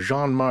historian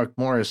Jean-Marc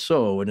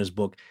Morisseau in his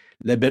book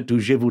La Bête du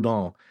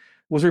Gévaudan,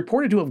 was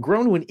reported to have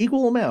grown to an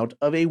equal amount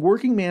of a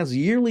working man's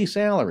yearly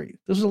salary.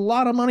 This is a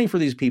lot of money for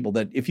these people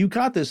that if you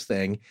caught this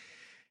thing,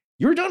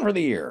 you're done for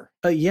the year.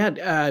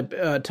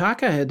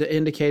 Taka had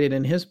indicated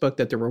in his book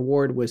that the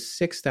reward was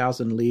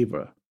 6,000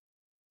 livres.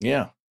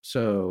 Yeah.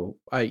 So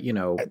a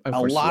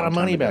lot of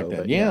money back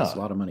then. Yeah, it's a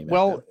lot of money back then.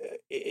 Well,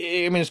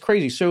 I mean, it's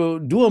crazy. So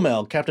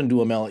Duhamel, Captain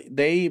Duhamel,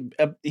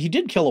 he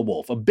did kill a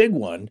wolf, a big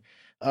one.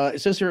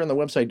 It says here on the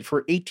website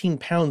for 18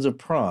 pounds of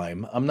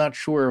prime. I'm not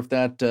sure if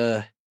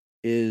that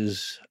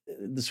is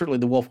certainly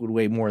the wolf would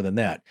weigh more than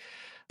that.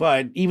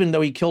 But even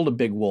though he killed a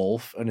big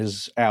wolf in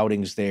his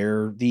outings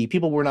there, the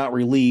people were not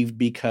relieved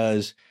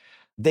because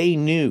they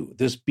knew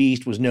this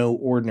beast was no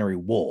ordinary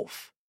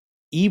wolf.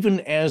 Even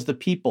as the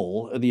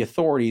people, the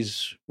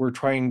authorities, were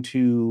trying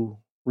to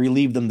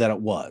relieve them that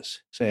it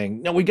was,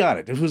 saying, no, we got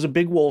it. This was a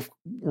big wolf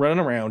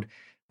running around.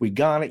 We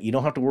got it. You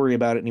don't have to worry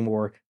about it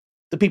anymore.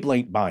 The people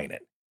ain't buying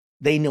it.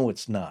 They know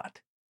it's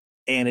not.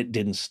 And it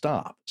didn't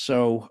stop.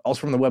 So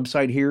also from the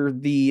website here,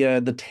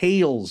 the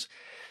tales,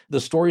 the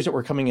stories that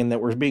were coming in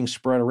that were being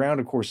spread around,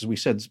 of course, as we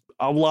said,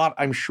 a lot,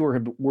 I'm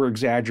sure, were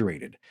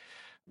exaggerated.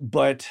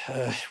 But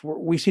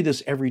we see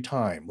this every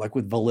time, like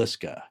with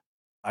Villisca.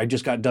 I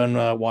just got done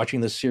watching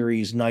the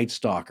series Night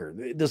Stalker.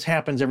 This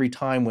happens every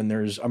time when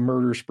there's a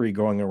murder spree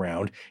going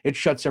around. It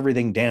shuts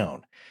everything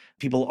down.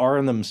 People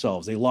arm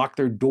themselves. They lock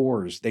their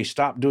doors. They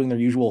stop doing their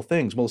usual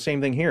things. Well, the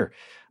same thing here.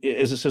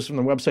 As it says from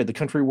the website, the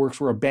country works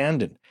were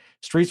abandoned.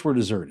 Streets were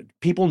deserted.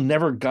 People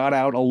never got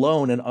out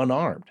alone and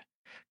unarmed.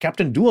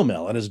 Captain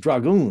Duhamel and his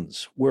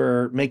dragoons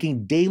were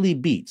making daily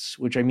beats,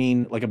 which I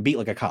mean like a beat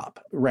like a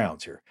cop,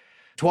 rounds here.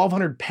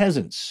 1,200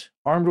 peasants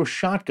armed with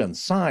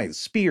shotguns, scythes,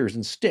 spears,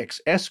 and sticks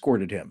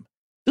escorted him.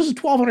 This is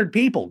 1,200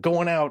 people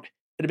going out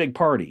at a big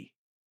party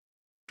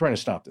trying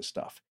to stop this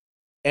stuff.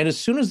 And as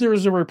soon as there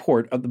was a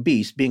report of the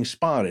beast being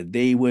spotted,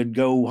 they would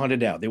go hunt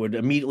it out. They would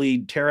immediately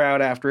tear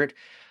out after it.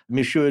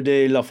 Monsieur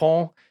de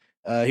Lafont,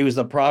 he was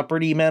the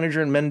property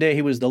manager in Mende.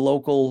 He was the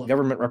local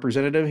government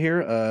representative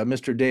here.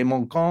 Mr. de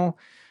Montcalm,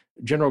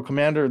 general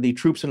commander of the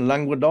troops in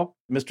Languedoc.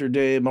 Mr.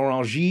 de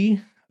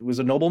Morangy was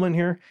a nobleman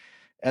here.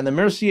 And the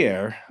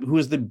Mercier, who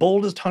is the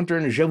boldest hunter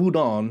in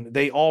Gévaudan,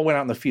 they all went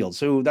out in the field.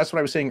 So that's what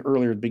I was saying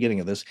earlier at the beginning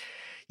of this.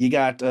 You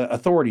got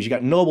authorities, you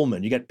got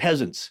noblemen, you got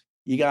peasants,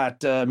 you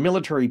got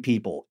military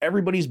people.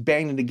 Everybody's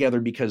banging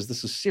together because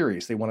this is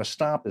serious. They want to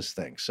stop this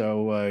thing.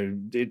 So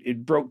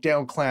it broke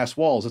down class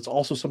walls. It's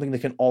also something they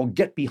can all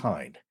get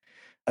behind,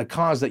 a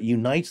cause that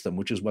unites them,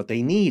 which is what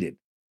they needed.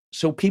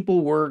 So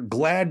people were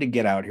glad to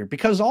get out here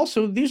because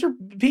also these are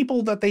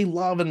people that they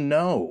love and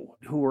know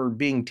who are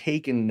being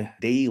taken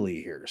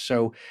daily here.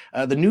 So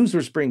the news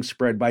was being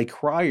spread by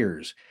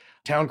criers,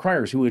 town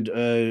criers who would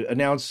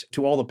announce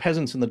to all the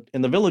peasants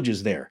in the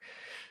villages there.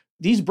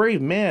 These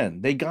brave men,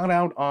 they got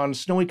out on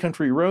snowy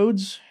country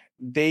roads.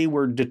 They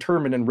were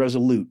determined and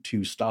resolute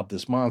to stop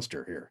this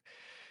monster here.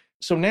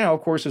 So now,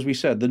 of course, as we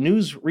said, the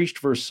news reached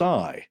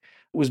Versailles.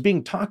 It was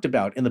being talked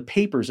about in the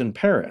papers in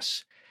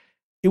Paris.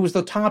 It was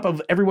the top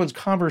of everyone's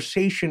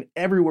conversation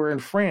everywhere in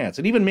France.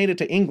 It even made it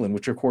to England,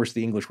 which, of course,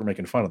 the English were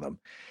making fun of them.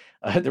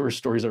 There were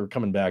stories that were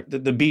coming back.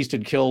 The beast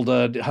had killed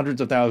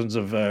hundreds of thousands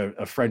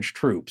of French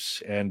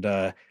troops and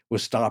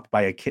was stopped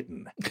by a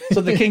kitten.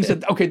 So the king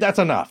said, okay, that's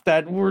enough.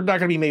 That we're not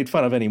going to be made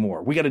fun of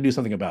anymore. We got to do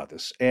something about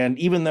this. And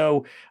even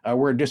though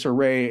we're in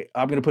disarray,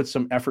 I'm going to put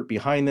some effort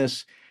behind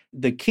this.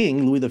 The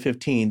king, Louis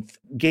XV,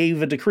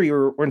 gave a decree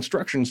or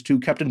instructions to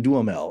Captain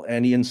Duhamel,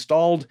 and he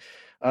installed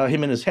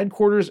him in his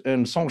headquarters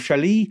in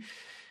Saint-Chaly,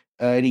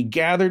 and he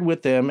gathered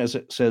with them, as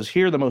it says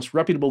here, the most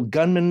reputable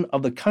gunmen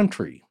of the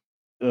country,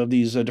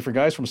 these different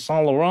guys from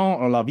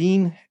Saint-Laurent or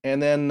Lavigne,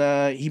 and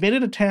then he made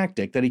it a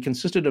tactic that he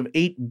consisted of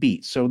 8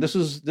 beats. So this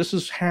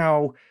is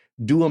how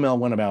Duhamel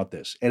went about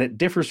this, and it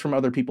differs from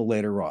other people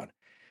later on.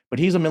 But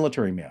he's a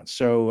military man,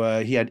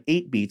 so he had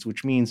 8 beats,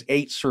 which means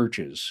 8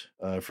 searches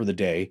for the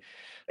day.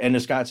 And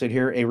as Scott said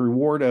here, a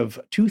reward of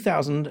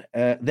 2,000,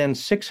 then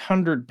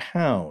 600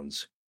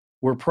 pounds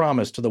were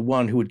promised to the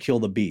one who would kill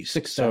the beast.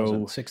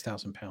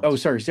 6,000 pounds. Oh,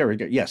 sorry. There we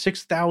go. Yeah,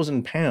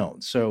 6,000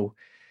 pounds. So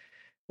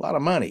a lot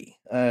of money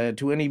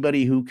to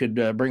anybody who could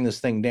bring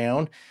this thing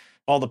down.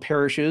 All the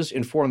parishes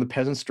informed the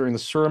peasants during the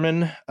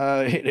sermon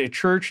at a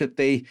church that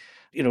they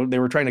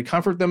were trying to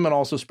comfort them and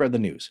also spread the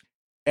news.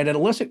 And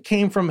unless it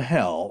came from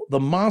hell, the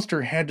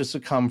monster had to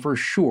succumb for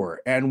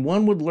sure, and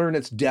one would learn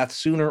its death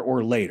sooner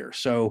or later.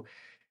 So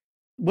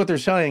what they're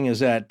saying is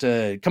that,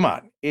 come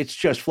on, it's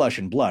just flesh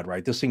and blood,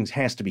 right? This thing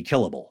has to be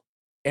killable.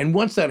 And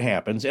once that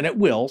happens, and it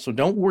will, so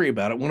don't worry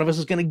about it, one of us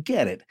is going to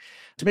get it.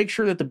 To make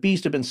sure that the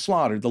beast had been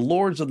slaughtered, the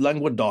lords of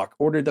Languedoc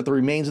ordered that the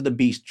remains of the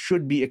beast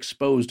should be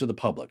exposed to the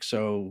public.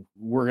 So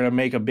we're going to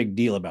make a big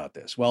deal about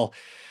this. Well,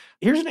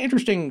 here's an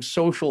interesting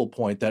social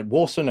point that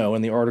Bolsonaro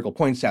in the article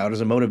points out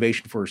as a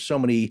motivation for so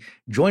many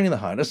joining the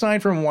hunt,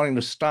 aside from wanting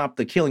to stop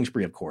the killing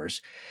spree, of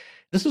course.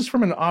 This is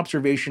from an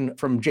observation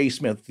from J.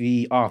 Smith,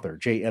 the author,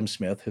 J.M.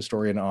 Smith,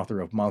 historian and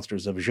author of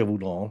Monsters of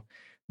Gévaudan.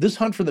 This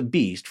hunt for the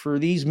beast, for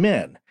these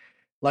men,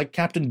 like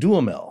Captain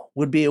Duhamel,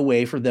 would be a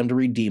way for them to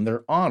redeem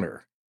their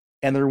honor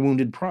and their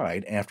wounded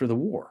pride after the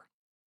war.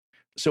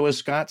 So as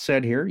Scott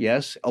said here,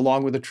 yes,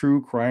 along with a true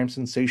crime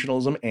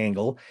sensationalism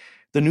angle,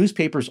 the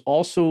newspapers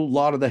also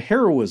lauded the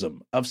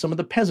heroism of some of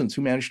the peasants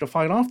who managed to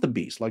fight off the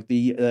beast, like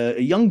a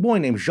young boy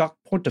named Jacques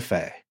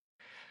Portefeuille,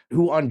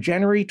 who on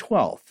January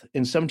 12th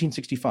in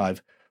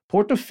 1765,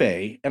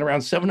 Portefeuille and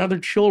around 7 other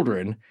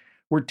children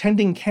were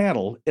tending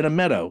cattle in a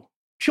meadow.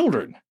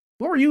 Children.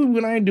 What were you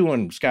and I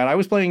doing, Scott? I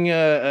was playing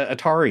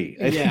Atari.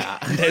 Yeah.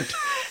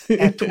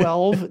 At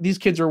 12, these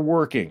kids are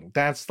working.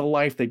 That's the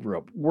life they grew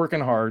up,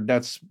 working hard.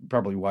 That's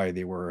probably why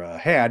they were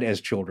had as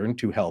children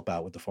to help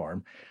out with the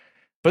farm.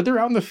 But they're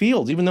out in the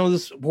fields, even though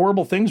there's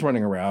horrible things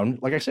running around.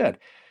 Like I said,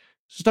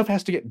 stuff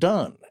has to get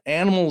done.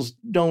 Animals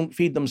don't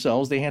feed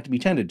themselves. They have to be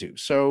tended to.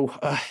 So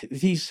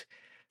these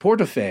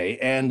Portefeuille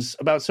and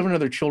about 7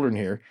 other children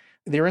here,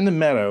 they're in the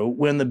meadow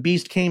when the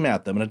beast came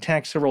at them and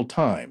attacked several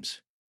times.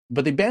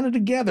 But they banded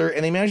together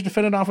and they managed to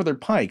fend it off with their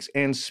pikes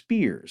and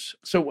spears.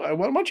 So why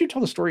don't you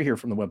tell the story here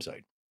from the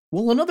website?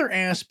 Well, another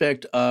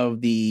aspect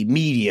of the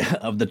media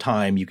of the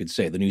time, you could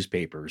say, the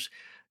newspapers,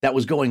 that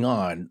was going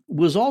on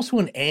was also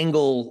an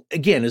angle,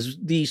 again, as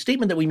the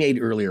statement that we made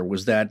earlier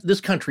was that this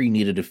country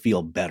needed to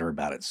feel better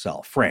about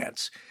itself,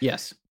 France.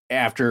 Yes.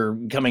 After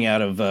coming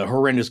out of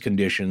horrendous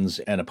conditions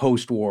and a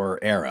post-war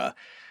era.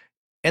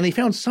 And they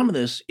found some of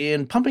this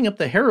in pumping up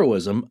the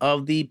heroism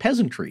of the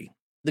peasantry,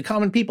 the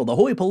common people, the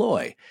hoi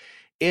polloi,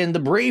 in the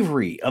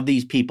bravery of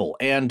these people.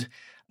 And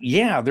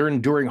yeah, they're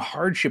enduring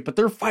hardship, but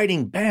they're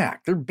fighting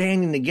back. They're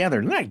banding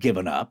together. They're not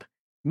giving up.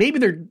 Maybe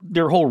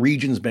their whole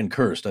region's been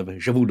cursed of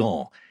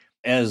Gévaudan,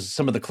 as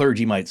some of the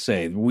clergy might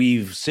say.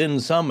 We've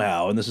sinned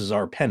somehow, and this is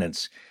our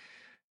penance.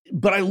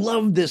 But I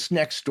love this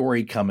next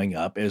story coming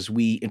up, as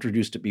we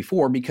introduced it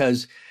before,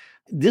 because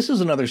this is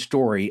another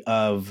story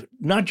of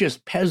not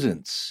just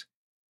peasants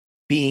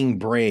being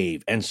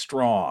brave and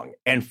strong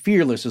and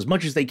fearless as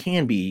much as they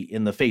can be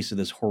in the face of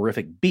this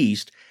horrific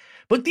beast,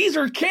 but these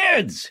are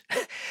kids.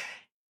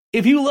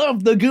 If you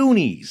love The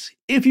Goonies,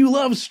 if you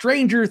love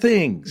Stranger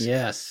Things,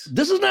 yes,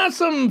 this is not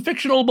some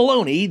fictional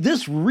baloney.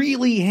 This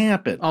really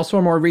happened.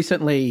 Also, more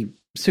recently,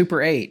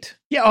 Super 8.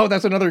 Yeah,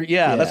 that's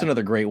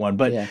another great one.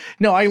 But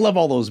no, I love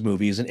all those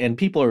movies, and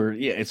people are,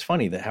 it's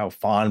funny that how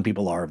fond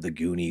people are of The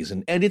Goonies,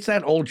 and it's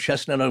that old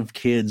chestnut of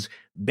kids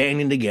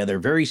banding together,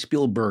 very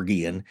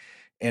Spielbergian,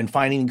 and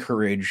finding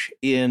courage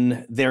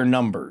in their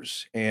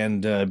numbers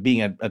and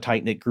being a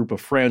tight-knit group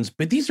of friends.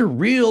 But these are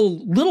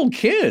real little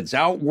kids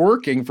out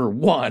working, for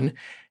one.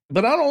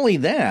 But not only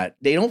that,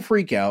 they don't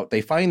freak out. They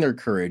find their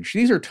courage.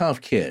 These are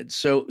tough kids.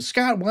 So,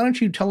 Scott, why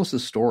don't you tell us the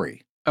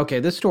story?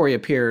 Okay, this story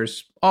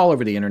appears all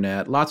over the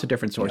internet, lots of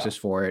different sources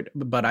for it,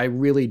 but I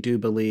really do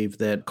believe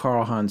that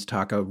Karl-Heinz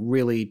Taka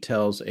really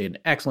tells an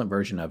excellent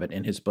version of it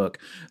in his book,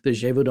 The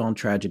Gévaudan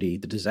Tragedy,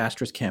 The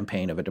Disastrous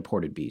Campaign of a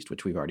Deported Beast,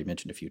 which we've already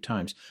mentioned a few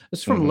times.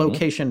 This is from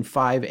location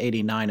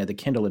 589 of the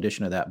Kindle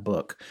edition of that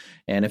book.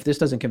 And if this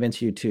doesn't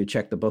convince you to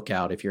check the book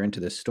out, if you're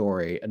into this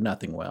story,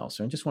 nothing will.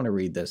 So I just want to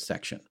read this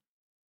section.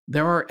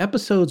 There are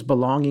episodes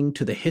belonging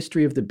to the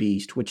history of the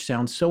beast which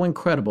sound so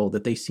incredible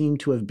that they seem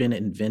to have been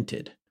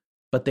invented.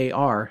 But they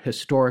are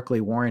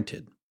historically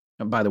warranted.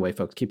 And by the way,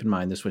 folks, keep in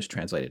mind this was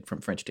translated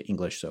from French to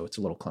English, so it's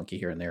a little clunky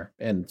here and there,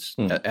 and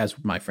as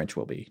my French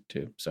will be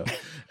too. So,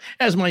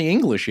 as my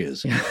English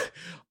is.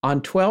 On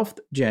 12th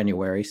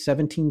January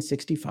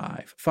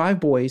 1765, 5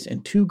 boys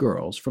and 2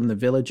 girls from the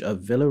village of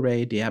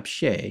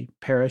Villeray-d'Apcher,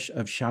 parish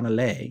of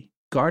Chanelay,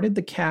 guarded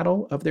the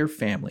cattle of their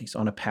families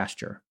on a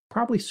pasture,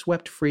 probably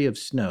swept free of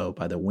snow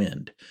by the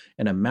wind,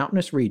 in a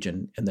mountainous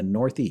region in the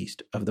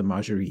northeast of the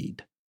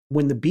Margeride.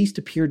 When the beast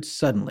appeared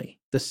suddenly,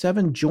 the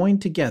 7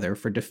 joined together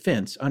for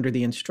defense under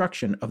the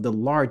instruction of the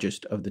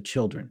largest of the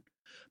children,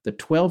 the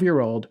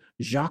 12-year-old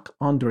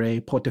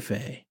Jacques-André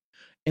Portefeuille.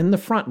 In the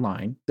front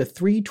line, the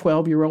 3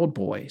 12-year-old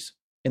boys.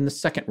 In the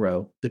second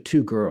row, the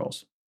 2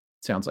 girls.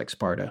 Sounds like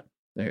Sparta.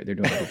 They're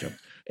doing a good job.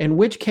 In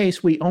which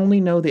case, we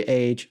only know the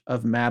age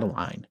of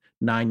Madeline,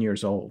 9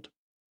 years old.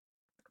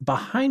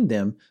 Behind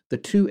them, the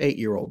 2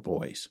 8-year-old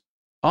boys.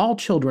 All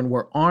children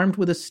were armed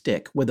with a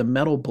stick with a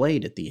metal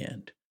blade at the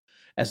end.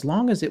 As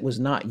long as it was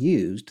not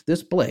used,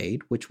 this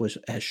blade, which was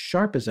as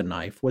sharp as a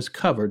knife, was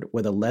covered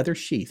with a leather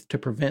sheath to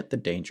prevent the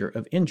danger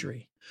of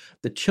injury.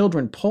 The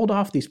children pulled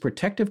off these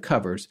protective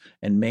covers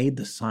and made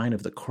the sign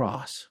of the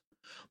cross.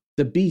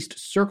 The beast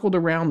circled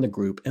around the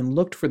group and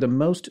looked for the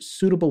most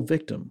suitable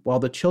victim, while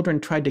the children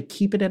tried to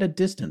keep it at a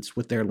distance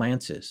with their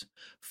lances.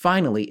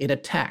 Finally, it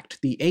attacked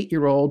the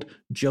 8-year-old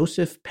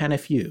Joseph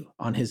Panifieu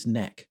on his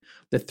neck.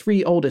 The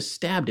 3 oldest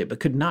stabbed it but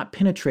could not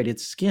penetrate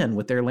its skin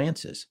with their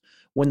lances.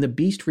 When the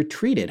beast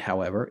retreated,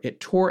 however,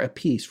 it tore a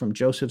piece from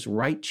Joseph's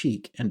right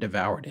cheek and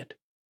devoured it.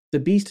 The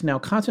beast now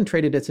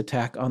concentrated its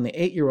attack on the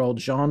 8-year-old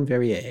Jean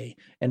Verrier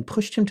and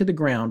pushed him to the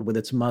ground with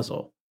its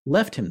muzzle,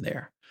 left him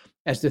there,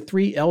 as the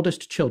 3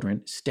 eldest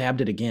children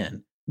stabbed it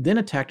again, then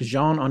attacked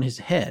Jean on his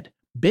head,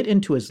 bit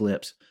into his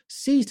lips,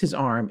 seized his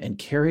arm, and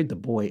carried the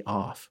boy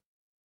off.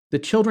 The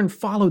children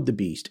followed the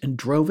beast and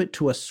drove it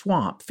to a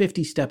swamp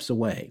 50 steps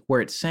away, where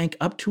it sank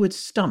up to its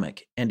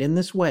stomach and in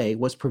this way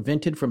was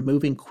prevented from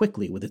moving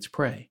quickly with its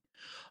prey.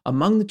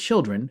 Among the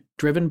children,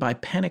 driven by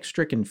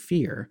panic-stricken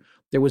fear,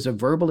 there was a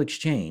verbal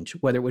exchange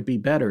whether it would be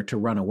better to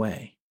run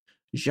away.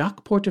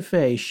 Jacques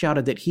Portefeuille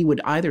shouted that he would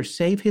either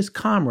save his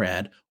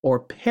comrade or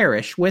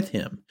perish with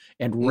him,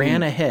 and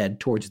ran ahead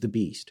towards the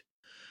beast.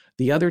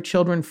 The other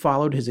children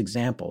followed his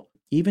example,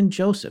 even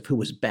Joseph, who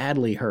was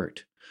badly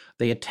hurt.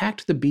 They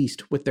attacked the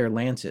beast with their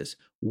lances,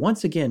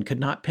 once again could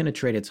not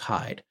penetrate its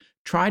hide,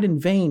 tried in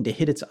vain to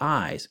hit its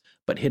eyes,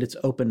 but hit its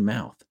open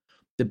mouth.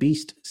 The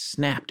beast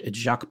snapped at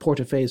Jacques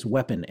Portefeuille's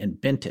weapon and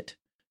bent it.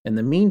 In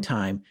the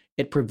meantime,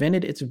 it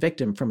prevented its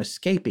victim from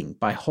escaping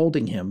by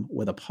holding him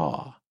with a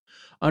paw.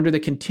 Under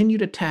the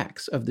continued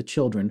attacks of the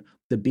children,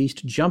 the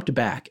beast jumped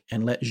back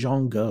and let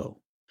Jean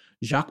go.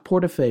 Jacques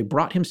Portefeuille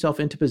brought himself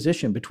into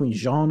position between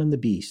Jean and the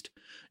beast.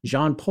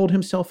 Jean pulled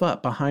himself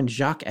up behind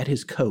Jacques at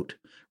his coat,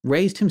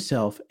 raised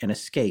himself, and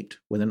escaped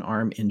with an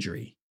arm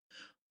injury.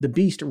 The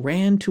beast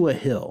ran to a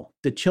hill.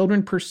 The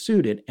children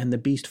pursued it, and the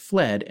beast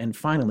fled and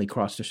finally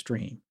crossed a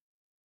stream.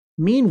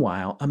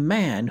 Meanwhile, a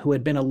man who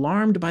had been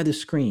alarmed by the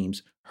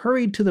screams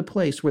hurried to the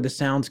place where the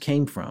sounds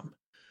came from.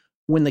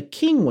 When the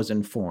king was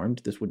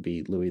informed, this would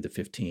be Louis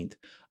XV,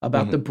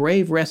 about the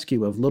brave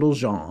rescue of little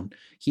Jean,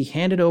 he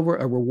handed over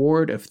a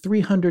reward of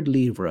 300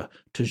 livres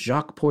to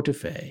Jacques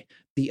Portefeuille.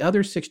 The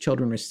other 6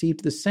 children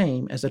received the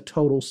same as a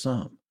total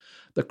sum.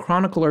 The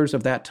chroniclers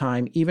of that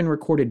time even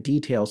recorded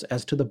details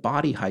as to the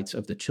body heights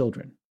of the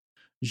children.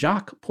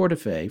 Jacques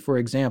Portefeuille, for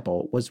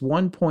example, was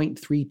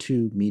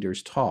 1.32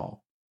 meters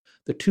tall.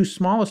 The 2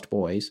 smallest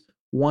boys,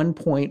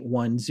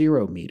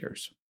 1.10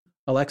 meters.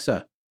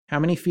 Alexa, how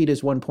many feet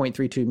is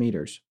 1.32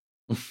 meters?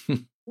 1.3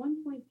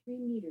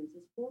 meters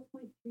is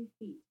 4.3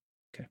 feet.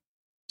 Okay.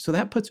 So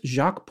that puts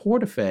Jacques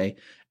Portefeuille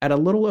at a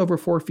little over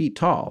 4 feet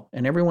tall,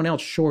 and everyone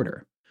else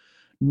shorter.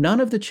 None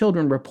of the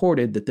children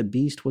reported that the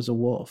beast was a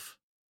wolf.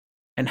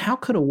 And how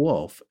could a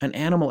wolf, an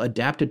animal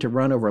adapted to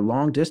run over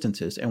long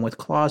distances and with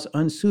claws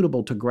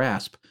unsuitable to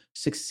grasp,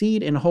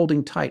 succeed in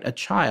holding tight a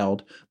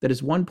child that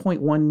is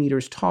 1.1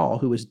 meters tall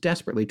who is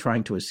desperately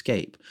trying to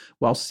escape,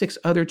 while 6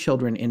 other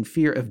children in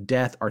fear of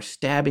death are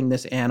stabbing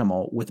this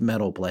animal with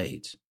metal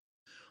blades?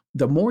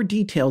 The more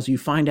details you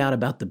find out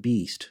about the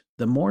beast,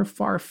 the more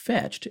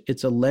far-fetched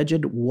its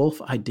alleged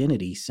wolf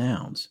identity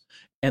sounds,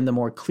 and the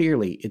more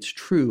clearly its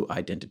true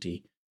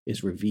identity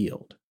is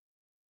revealed.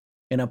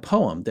 In a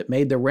poem that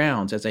made the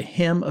rounds as a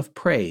hymn of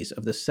praise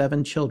of the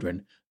 7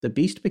 children, the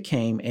beast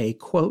became a,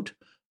 quote,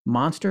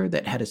 monster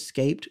that had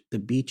escaped the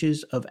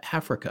beaches of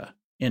Africa,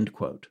 end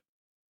quote.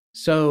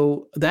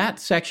 So that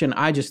section,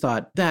 I just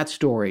thought, that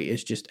story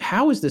is just,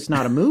 how is this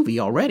not a movie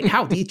already?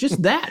 How,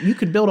 just that, you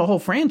could build a whole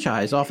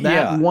franchise off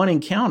that one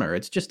encounter.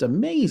 It's just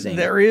amazing.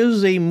 There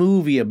is a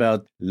movie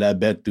about La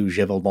Beast of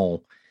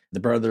Gévaudan, the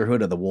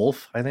Brotherhood of the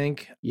Wolf, I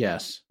think.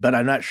 Yes. But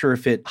I'm not sure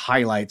if it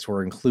highlights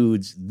or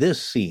includes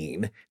this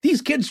scene.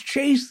 These kids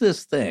chased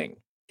this thing.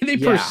 They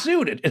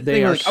pursued it. And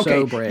they were are like, so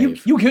okay,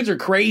 brave. You kids are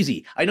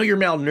crazy. I know you're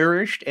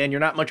malnourished and you're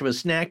not much of a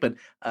snack, but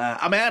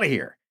I'm out of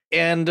here.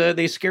 And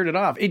they scared it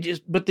off.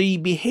 But the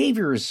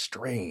behavior is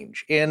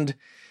strange. And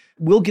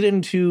We'll get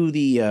into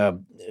the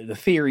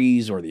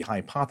theories or the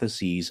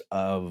hypotheses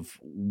of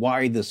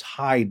why this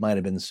hide might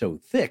have been so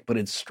thick, but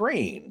it's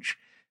strange.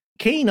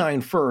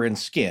 Canine fur and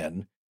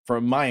skin,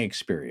 from my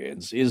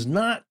experience, is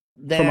not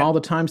that... From all the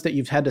times that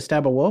you've had to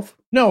stab a wolf?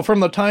 No,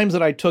 from the times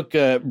that I took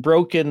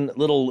broken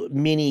little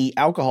mini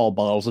alcohol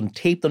bottles and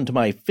taped them to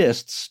my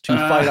fists to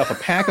fight off a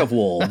pack of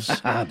wolves.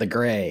 The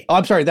gray. Oh,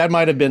 I'm sorry, that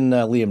might have been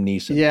Liam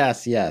Neeson.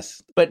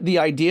 Yes. But the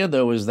idea,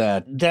 though, is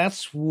that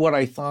that's what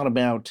I thought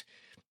about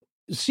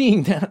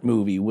seeing that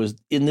movie was,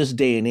 in this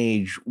day and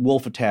age,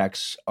 wolf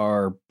attacks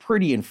are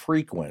pretty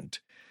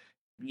infrequent.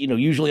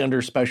 Usually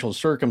under special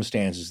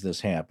circumstances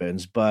this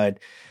happens, but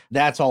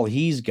that's all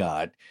he's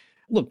got.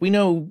 Look, we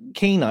know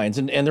canines,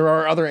 and there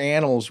are other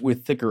animals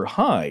with thicker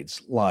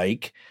hides,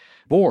 like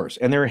boars,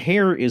 and their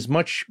hair is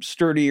much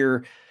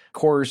sturdier,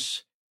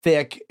 coarse,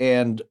 thick,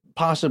 and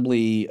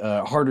possibly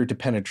harder to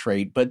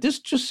penetrate. But this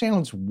just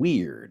sounds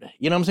weird.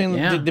 You know what I'm saying?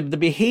 Yeah. The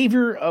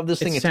behavior of this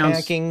thing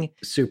attacking...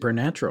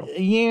 supernatural.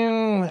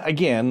 Yeah,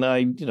 again,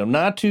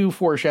 not to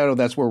foreshadow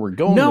that's where we're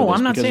going. No, with this,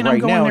 I'm not saying I'm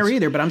going there it's...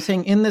 either, but I'm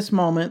saying in this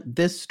moment,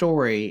 this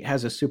story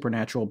has a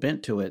supernatural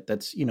bent to it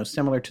that's,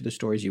 similar to the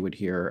stories you would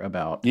hear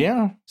about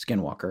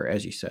Skinwalker,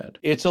 as you said.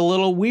 It's a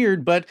little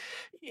weird, but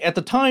at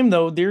the time,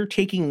 though, they're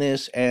taking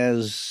this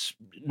as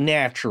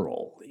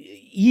natural.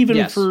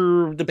 Even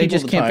for the people they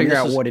just at the can't time, figure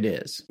out what it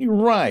is.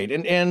 Right.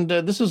 And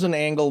this is an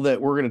angle that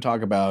we're going to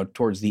talk about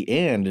towards the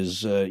end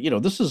is,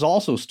 this is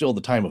also still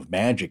the time of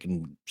magic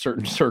in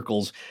certain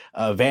circles,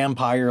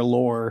 vampire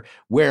lore,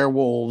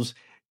 werewolves.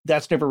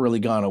 That's never really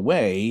gone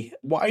away.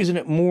 Why isn't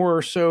it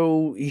more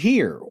so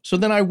here? So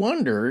then I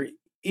wonder,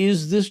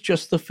 is this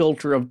just the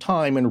filter of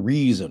time and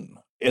reason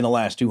in the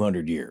last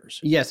 200 years?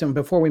 Yes, and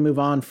before we move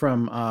on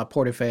from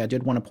Portefeuille, I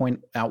did want to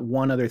point out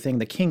one other thing.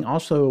 The king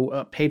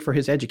also paid for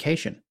his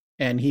education.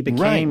 And he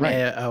became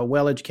a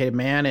well-educated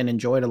man and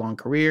enjoyed a long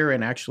career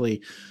and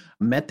actually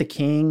met the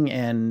king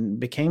and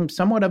became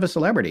somewhat of a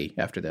celebrity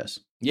after this.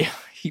 Yeah,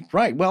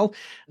 right. Well,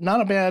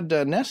 not a bad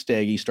nest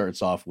egg he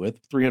starts off with,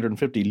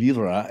 350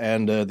 livres,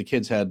 and the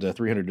kids had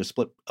 300 to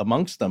split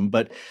amongst them.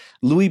 But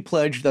Louis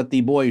pledged that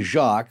the boy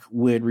Jacques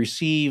would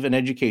receive an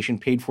education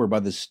paid for by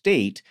the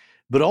state,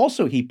 but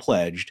also he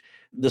pledged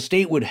the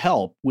state would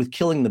help with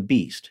killing the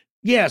beast.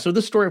 Yeah, so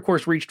this story, of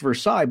course, reached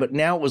Versailles, but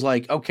now it was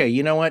like, okay,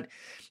 you know what?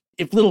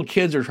 If little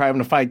kids are trying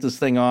to fight this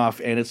thing off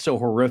and it's so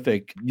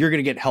horrific, you're going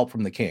to get help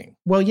from the king.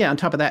 Well, yeah, on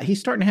top of that, he's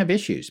starting to have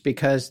issues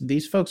because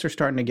these folks are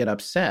starting to get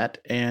upset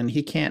and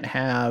he can't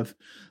have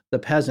the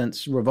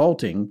peasants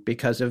revolting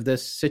because of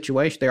this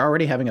situation. They're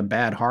already having a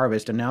bad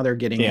harvest and now they're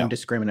getting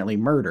indiscriminately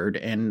murdered.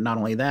 And not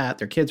only that,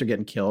 their kids are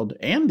getting killed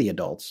and the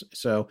adults.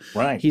 So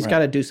he's got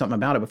to do something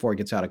about it before it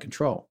gets out of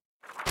control.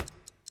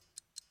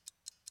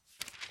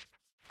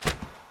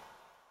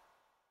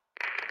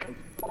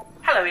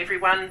 Hello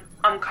everyone,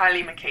 I'm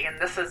Kylie McKee and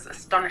this is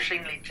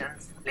Astonishing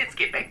Legends. Let's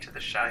get back to the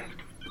show.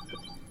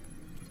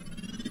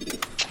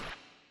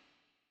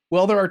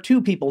 Well, there are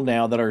two people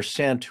now that are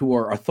sent who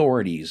are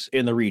authorities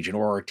in the region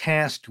or are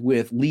tasked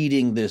with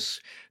leading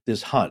this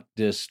hunt,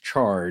 this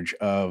charge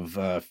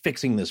of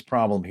fixing this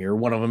problem here.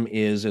 One of them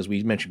is, as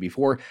we mentioned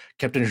before,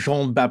 Captain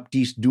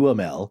Jean-Baptiste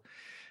Duhamel.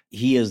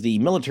 He is the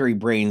military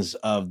brains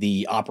of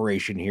the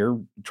operation here,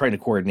 trying to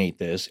coordinate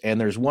this. And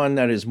there's one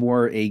that is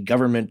more a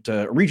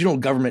regional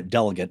government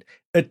delegate,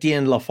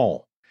 Etienne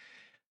Lafont.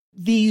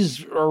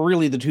 These are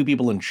really the two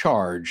people in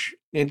charge.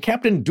 And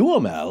Captain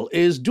Duhamel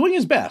is doing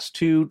his best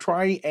to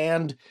try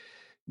and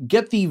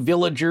get the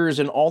villagers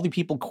and all the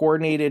people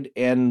coordinated.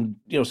 And,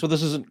 so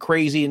this isn't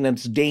crazy and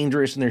it's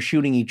dangerous and they're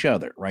shooting each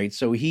other, right?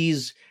 So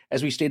he's,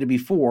 as we stated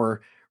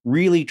before,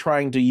 really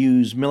trying to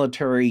use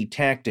military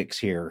tactics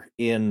here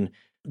in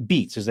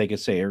beats, as they could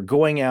say, or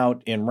going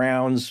out in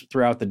rounds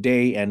throughout the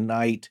day and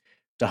night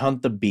to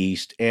hunt the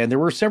beast. And there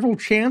were several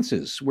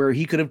chances where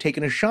he could have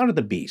taken a shot at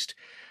the beast,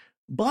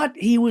 but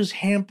he was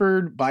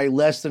hampered by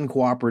less than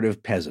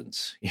cooperative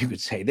peasants, you could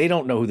say. They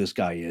don't know who this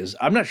guy is.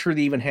 I'm not sure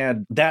they even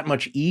had that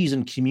much ease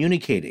in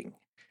communicating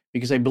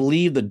because I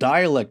believe the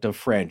dialect of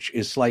French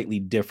is slightly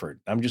different.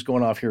 I'm just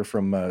going off here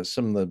from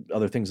some of the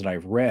other things that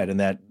I've read,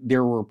 and that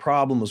there were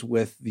problems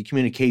with the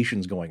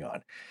communications going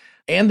on.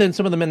 And then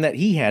some of the men that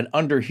he had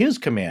under his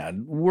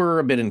command were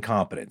a bit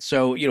incompetent.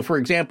 So, for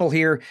example,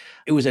 here,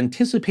 it was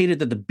anticipated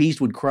that the beast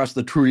would cross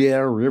the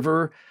Truyère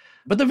River,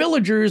 but the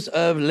villagers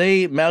of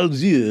Les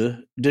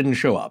Malzieux didn't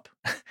show up.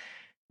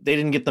 They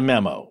didn't get the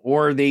memo,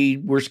 or they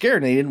were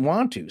scared and they didn't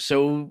want to.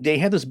 So they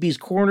had this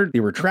beast cornered.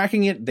 They were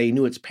tracking it. They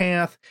knew its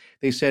path.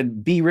 They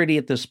said, be ready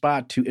at this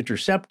spot to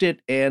intercept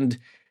it. And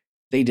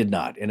they did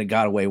not, and it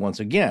got away once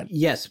again.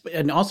 Yes,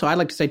 and also I'd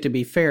like to say, to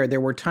be fair,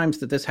 there were times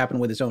that this happened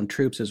with his own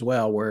troops as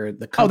well, where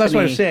the company... Oh, that's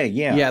what I'm saying,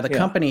 yeah. The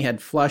company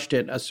had flushed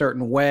it a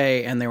certain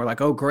way, and they were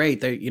like, oh, great,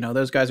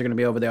 those guys are going to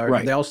be over there.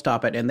 Right. They'll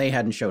stop it, and they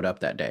hadn't showed up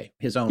that day,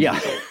 his own people.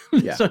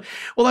 Yeah. So,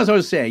 well, that's what I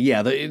was saying,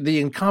 the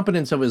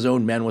incompetence of his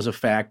own men was a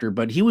factor,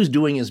 but he was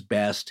doing his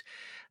best.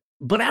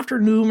 But after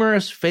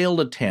numerous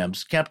failed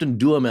attempts, Captain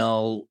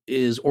Duhamel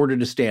is ordered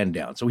to stand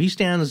down. So he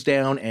stands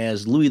down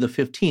as Louis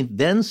XV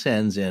then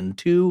sends in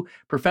 2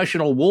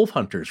 professional wolf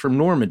hunters from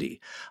Normandy,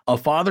 a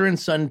father and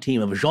son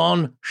team of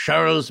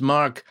Jean-Charles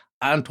Marc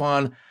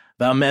Antoine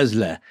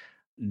Valmesle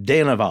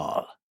de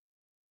Navarre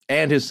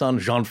and his son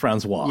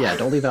Jean-Francois. Yeah,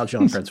 don't leave out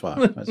Jean-Francois.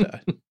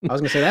 I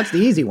was going to say, that's the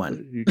easy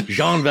one.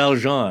 Jean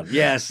Valjean.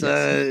 Yes.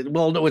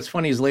 Well, no, what's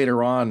funny is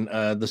later on,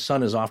 the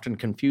son is often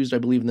confused, I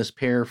believe, in this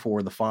pair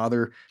for the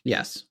father.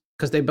 Yes,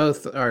 because they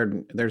both are,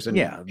 there's an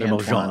they're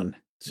both Jean.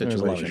 situation.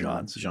 There's a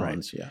lot of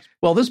Jeans, right. yes.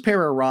 Well, this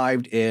pair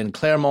arrived in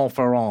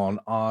Clermont-Ferrand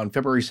on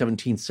February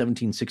 17,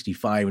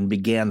 1765, and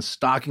began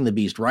stalking the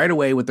beast right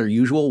away with their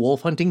usual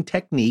wolf hunting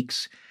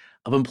techniques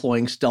of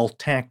employing stealth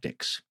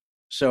tactics.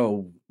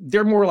 So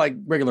they're more like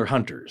regular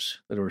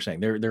hunters, that we're saying.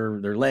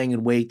 They're laying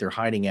in wait, they're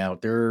hiding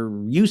out, they're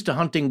used to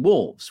hunting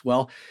wolves.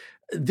 Well,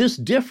 this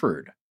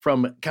differed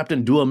from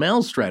Captain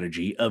Duhamel's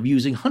strategy of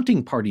using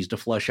hunting parties to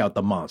flesh out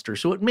the monster,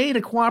 so it made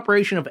a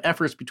cooperation of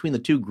efforts between the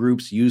 2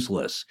 groups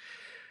useless.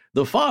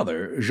 The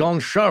father,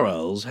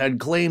 Jean-Charles, had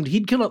claimed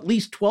he'd killed at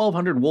least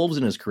 1,200 wolves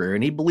in his career,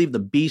 and he believed the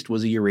beast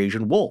was a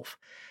Eurasian wolf,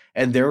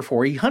 and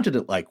therefore he hunted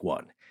it like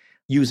one,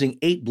 using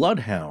 8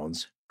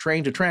 bloodhounds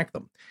trained to track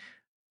them.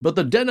 But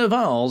the de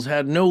Navals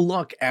had no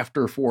luck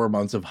after 4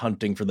 months of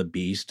hunting for the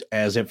beast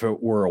as if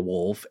it were a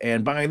wolf,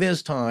 and by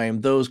this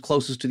time, those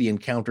closest to the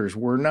encounters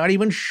were not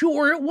even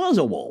sure it was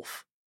a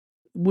wolf.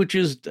 Which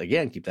is,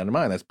 again, keep that in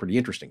mind, that's pretty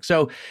interesting.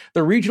 So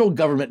the regional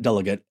government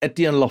delegate,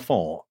 Etienne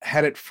Lafont,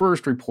 had at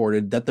first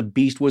reported that the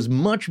beast was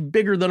much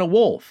bigger than a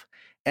wolf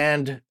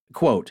and,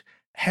 quote,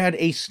 had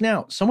a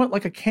snout somewhat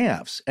like a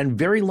calf's and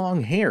very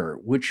long hair,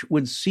 which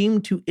would seem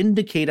to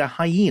indicate a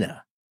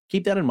hyena.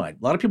 Keep that in mind.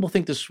 A lot of people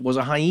think this was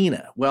a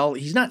hyena. Well,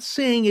 he's not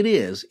saying it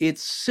is.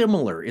 It's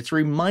similar. It's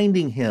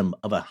reminding him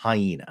of a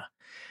hyena.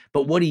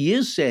 But what he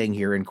is saying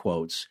here in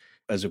quotes,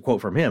 as a quote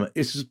from him,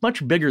 is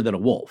much bigger than a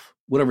wolf,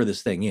 whatever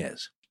this thing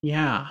is.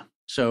 Yeah.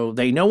 So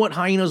they know what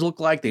hyenas look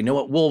like. They know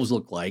what wolves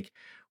look like.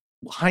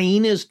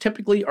 Hyenas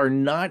typically are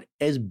not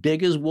as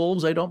big as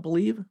wolves, I don't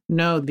believe.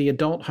 No, the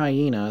adult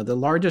hyena, the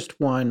largest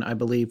one, I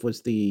believe,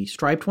 was the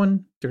striped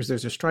one. There's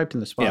a striped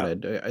and the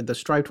spotted. Yeah. The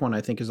striped one, I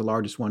think, is the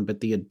largest one,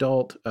 but the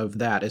adult of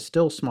that is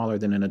still smaller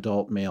than an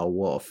adult male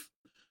wolf.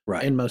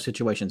 Right. In most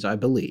situations, I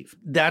believe.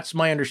 That's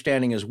my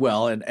understanding as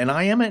well. And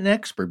I am an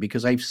expert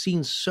because I've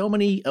seen so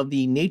many of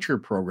the nature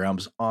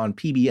programs on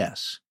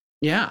PBS.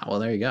 Yeah, well,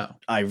 there you go.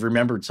 I've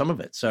remembered some of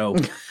it. So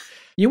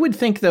you would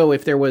think, though,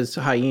 if there was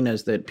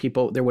hyenas, that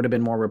there would have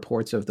been more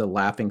reports of the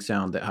laughing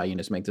sound that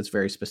hyenas make. That's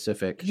very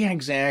specific. Yeah,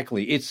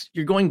 exactly.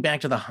 You're going back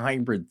to the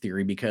hybrid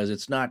theory because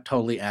it's not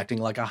totally acting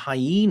like a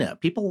hyena.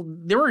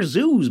 There were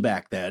zoos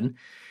back then.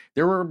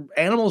 There were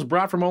animals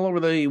brought from all over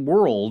the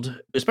world,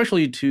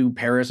 especially to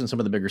Paris and some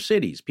of the bigger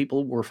cities.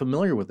 People were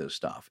familiar with this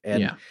stuff.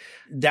 And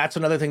that's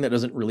another thing that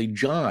doesn't really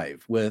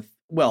jive with,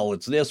 well,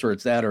 it's this or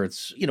it's that, or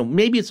it's,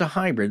 maybe it's a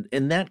hybrid.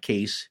 In that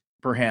case,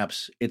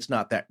 perhaps it's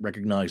not that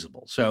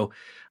recognizable. So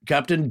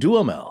Captain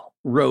Duhamel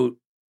wrote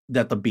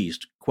that the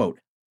beast, quote,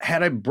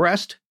 had a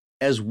breast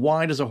as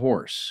wide as a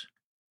horse.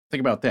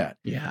 Think about that.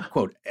 Yeah.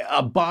 Quote,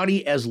 a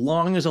body as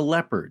long as a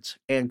leopard's,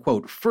 and,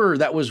 quote, fur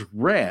that was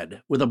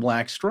red with a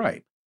black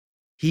stripe.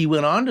 He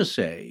went on to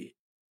say,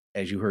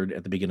 as you heard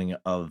at the beginning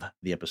of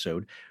the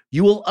episode,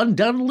 you will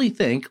undoubtedly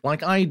think,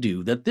 like I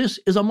do, that this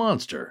is a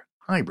monster,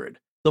 hybrid,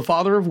 the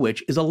father of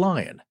which is a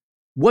lion.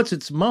 What's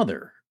its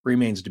mother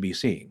remains to be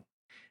seen.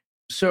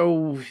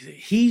 So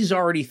he's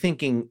already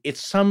thinking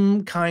it's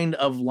some kind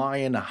of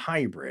lion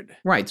hybrid.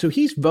 Right. So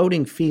he's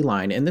voting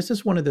feline. And this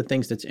is one of the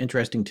things that's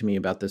interesting to me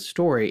about this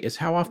story is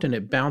how often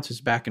it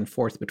bounces back and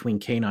forth between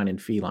canine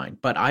and feline.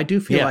 But I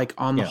do feel like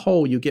on the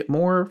whole, you get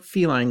more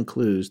feline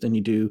clues than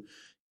you do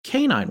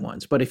canine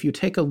ones. But if you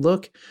take a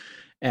look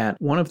at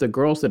one of the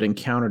girls that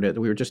encountered it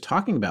that we were just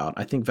talking about,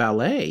 I think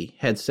Valet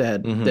had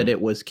said that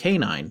it was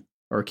canine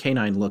or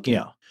canine looking.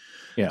 Yeah.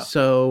 Yeah.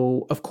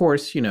 So, of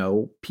course,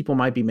 people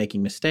might be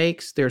making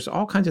mistakes. There's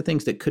all kinds of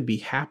things that could be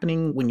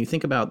happening when you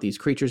think about these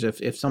creatures.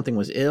 If something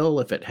was ill,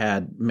 if it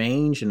had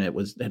mange and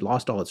had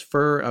lost all its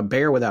fur, a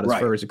bear without its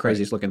fur is the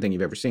craziest looking thing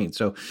you've ever seen.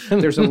 So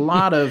there's a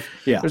lot of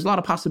there's a lot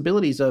of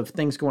possibilities of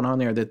things going on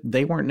there that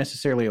they weren't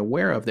necessarily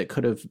aware of that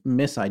could have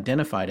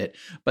misidentified it.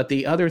 But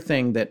the other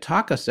thing that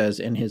Taka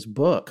says in his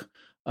book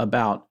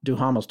about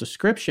Duhamel's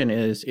description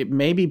is it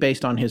may be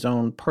based on his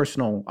own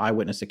personal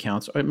eyewitness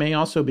accounts, or it may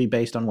also be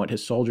based on what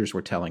his soldiers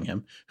were telling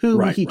him, who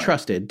he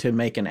trusted to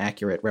make an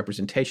accurate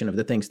representation of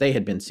the things they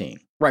had been seeing.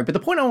 Right, but the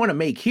point I want to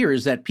make here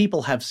is that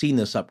people have seen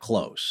this up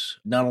close.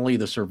 Not only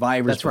the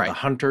survivors, but the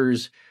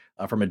hunters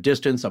from a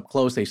distance up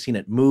close, they've seen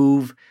it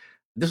move.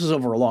 This is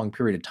over a long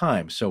period of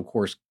time, so of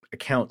course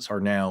accounts are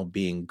now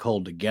being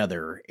culled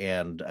together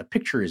and a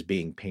picture is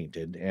being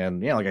painted.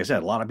 And like I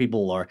said, a lot of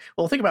people are,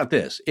 well, think about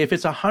this. If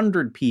it's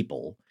 100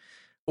 people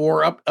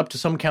or up to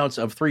some counts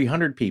of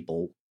 300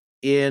 people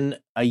in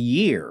a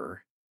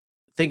year,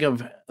 think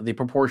of the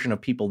proportion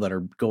of people that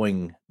are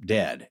going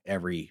dead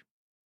every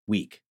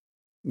week.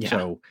 Yeah.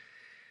 So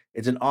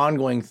it's an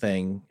ongoing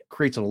thing,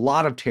 creates a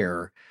lot of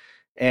terror.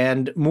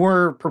 And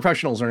more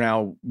professionals are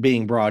now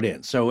being brought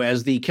in. So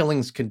as the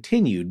killings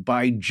continued,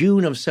 by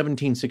June of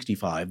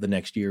 1765, the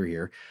next year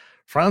here,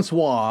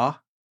 Francois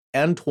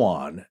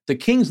Antoine, the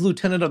king's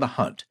lieutenant of the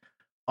hunt,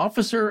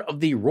 officer of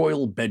the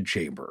royal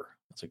bedchamber,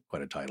 that's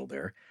quite a title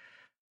there,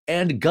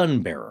 and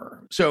gun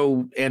bearer.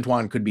 So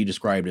Antoine could be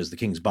described as the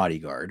king's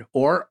bodyguard,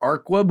 or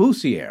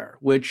arquebusier,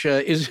 which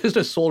is just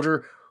a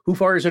soldier who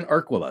fires an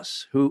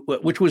arquebus,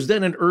 which was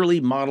then an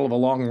early model of a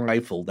long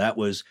rifle that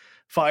was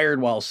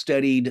fired while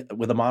steadied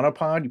with a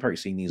monopod. You've probably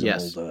seen these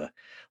in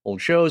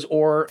old shows,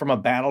 or from a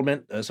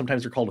battlement.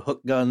 Sometimes they're called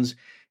hook guns.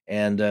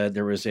 And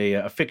there was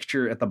a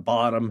fixture at the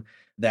bottom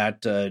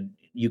that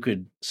you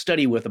could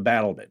steady with a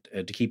battlement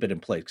to keep it in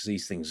place, because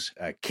these things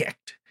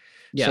kicked.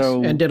 Yes,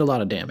 and did a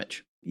lot of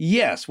damage.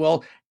 Yes.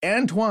 Well,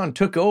 Antoine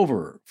took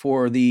over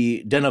for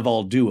the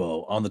Denneval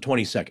duo on the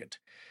 22nd.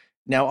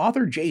 Now,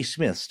 author J.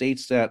 Smith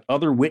states that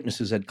other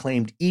witnesses had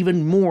claimed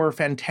even more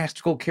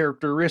fantastical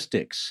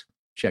characteristics.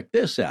 Check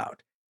this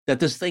out. That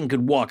this thing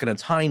could walk on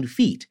its hind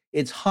feet,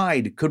 its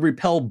hide could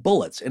repel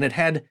bullets, and it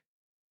had,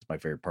 that's my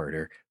favorite part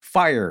here,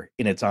 fire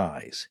in its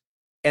eyes.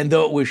 And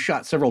though it was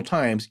shot several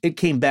times, it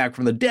came back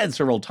from the dead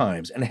several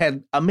times and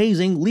had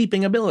amazing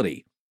leaping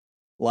ability.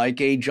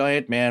 Like a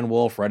giant man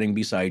wolf running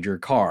beside your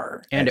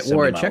car. And it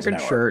wore a checkered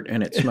shirt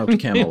and it smoked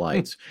Camel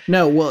Lights.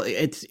 No, well,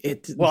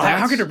 well,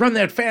 how could it run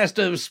that fast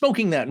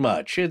smoking that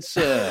much? It's,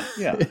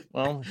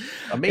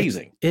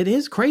 amazing. It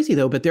is crazy,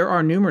 though, but there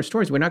are numerous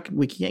stories.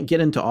 We can't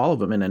get into all of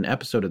them in an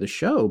episode of the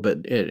show,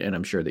 and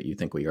I'm sure that you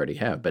think we already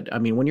have. But, I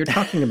mean, when you're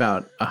talking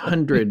about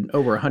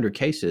over 100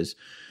 cases,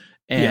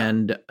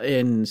 and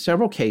in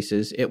several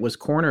cases, it was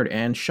cornered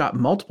and shot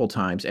multiple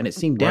times, and it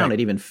seemed down. Right.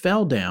 It even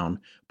fell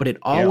down, but it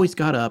always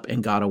got up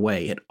and got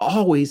away. It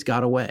always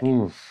got away.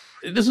 Oof.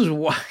 This is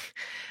why,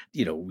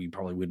 we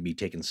probably wouldn't be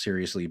taken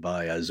seriously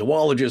by a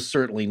zoologist,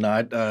 certainly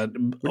not. We're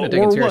not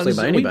taken seriously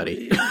by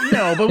anybody.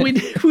 But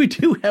we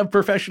do have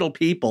professional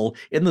people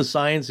in the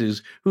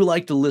sciences who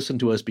like to listen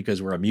to us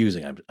because we're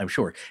amusing, I'm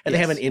sure. And they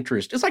have an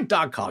interest. It's like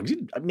Doc Coggs.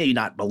 He may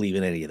not believe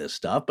in any of this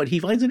stuff, but he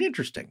finds it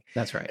interesting.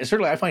 That's right. And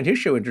certainly I find his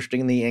show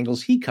interesting in the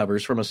angles he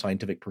covers from a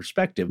scientific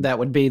perspective. That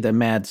would be the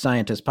Mad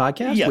Scientist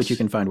podcast, which you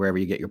can find wherever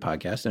you get your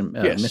podcast. And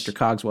Mr.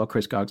 Cogswell,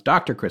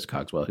 Dr. Chris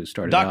Cogswell, who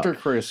started out in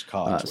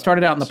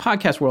the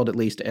podcast world, at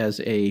least, as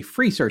a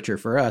free searcher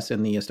for us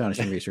in the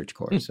Astonishing Research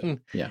course. So,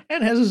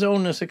 and has his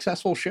own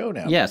successful show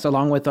now. Yes,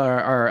 along with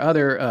our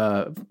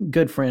other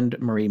good friend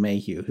Marie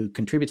Mayhew, who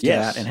contributes to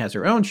that and has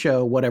her own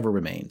show, Whatever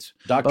Remains.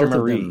 Dr. Both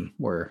Marie. of them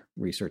were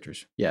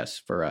researchers,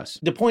 for us.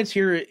 The points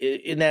here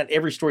in that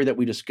every story that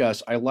we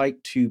discuss, I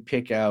like to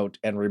pick out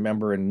and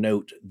remember and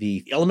note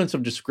the elements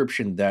of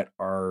description that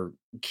are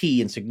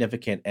key and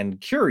significant and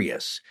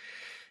curious.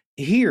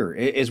 Here,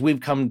 as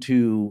we've come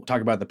to talk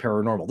about the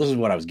paranormal, this is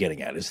what I was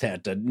getting at, is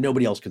that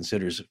nobody else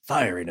considers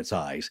fire in its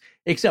eyes,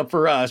 except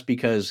for us,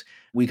 because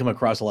we come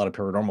across a lot of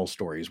paranormal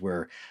stories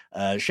where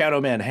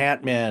shadow men,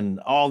 hat men,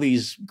 all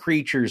these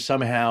creatures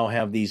somehow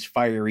have these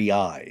fiery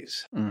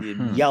eyes,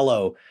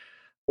 yellow,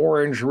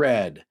 orange,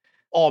 red,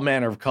 all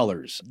manner of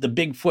colors. The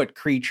Bigfoot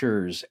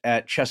creatures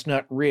at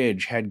Chestnut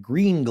Ridge had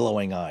green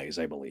glowing eyes,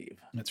 I believe.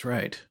 That's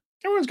right.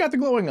 Everyone's got the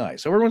glowing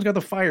eyes, so everyone's got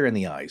the fire in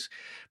the eyes.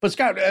 But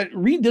Scott,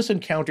 read this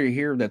encounter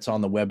here that's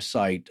on the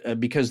website,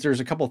 because there's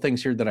a couple of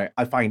things here that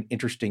I find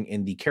interesting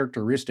in the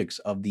characteristics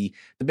of the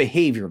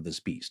behavior of this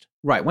beast.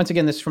 Right. Once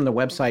again, this is from the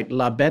website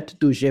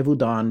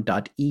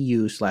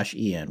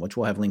labetedugevaudan.eu/en, which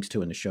we'll have links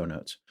to in the show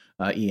notes,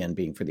 en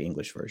being for the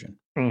English version.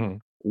 Mm-hmm.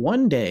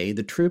 One day,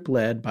 the troop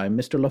led by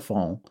Mr.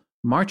 Lafont,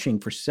 marching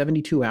for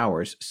 72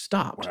 hours,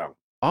 stopped. Wow.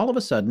 All of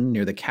a sudden,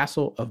 near the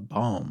castle of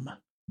Baume.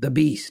 The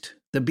beast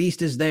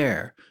is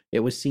there. It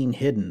was seen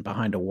hidden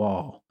behind a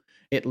wall.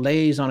 It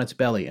lays on its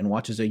belly and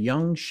watches a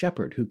young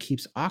shepherd who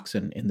keeps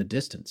oxen in the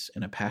distance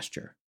in a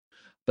pasture.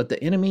 But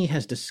the enemy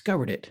has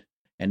discovered it,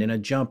 and in a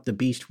jump the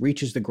beast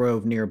reaches the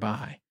grove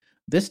nearby.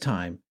 This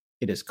time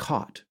it is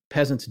caught.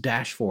 Peasants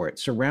dash for it,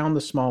 surround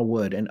the small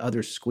wood, and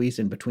others squeeze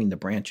in between the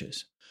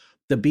branches.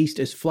 The beast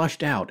is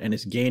flushed out and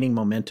is gaining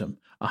momentum.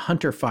 A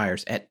hunter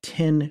fires at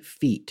 10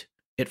 feet.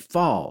 It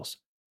falls,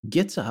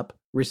 gets up,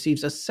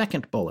 receives a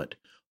second bullet,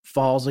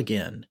 falls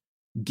again,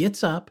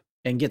 gets up,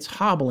 and gets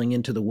hobbling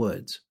into the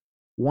woods.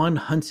 One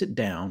hunts it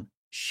down,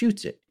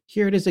 shoots it.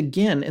 Here it is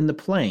again in the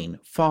plain,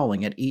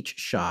 falling at each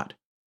shot,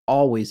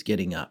 always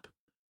getting up.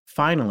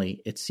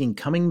 Finally, it's seen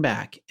coming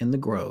back in the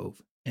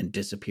grove and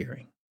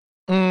disappearing.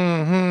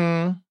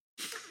 Mm-hmm.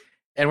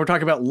 And we're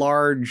talking about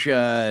large,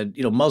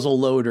 muzzle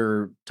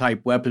loader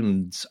type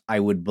weapons, I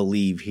would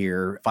believe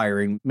here,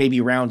 firing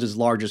maybe rounds as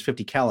large as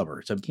 50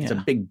 caliber. It's a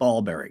big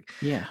ball bearing.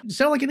 Yeah.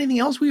 Sound like anything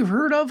else we've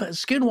heard of?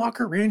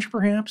 Skinwalker Ranch,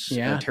 perhaps?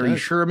 Yeah. Terry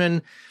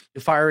Sherman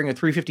firing a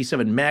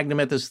 .357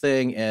 Magnum at this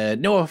thing.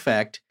 No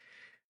effect.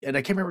 And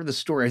I can't remember the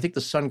story. I think the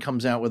son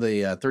comes out with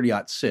a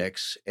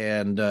 .30-06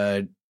 and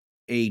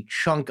a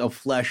chunk of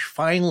flesh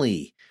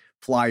finally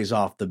flies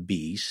off the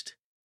beast.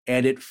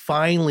 And it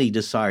finally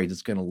decides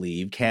it's going to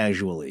leave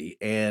casually.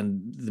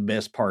 And the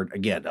best part,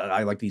 again,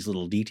 I like these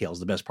little details.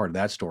 The best part of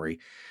that story,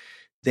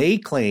 They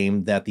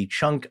claim that the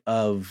chunk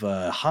of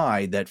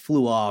hide that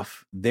flew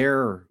off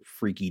their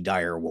freaky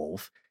dire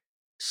wolf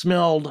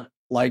smelled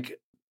like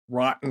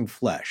rotten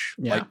flesh,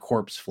 like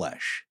corpse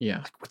flesh. Yeah.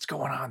 Like, what's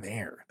going on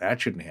there? That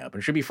shouldn't happen.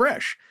 It should be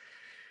fresh.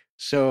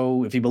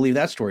 So if you believe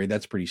that story,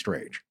 that's pretty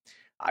strange.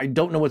 I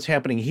don't know what's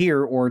happening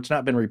here, or it's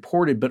not been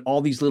reported, but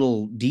all these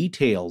little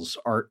details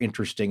are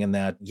interesting in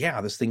that,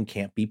 this thing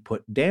can't be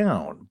put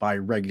down by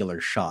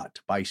regular shot,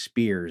 by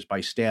spears, by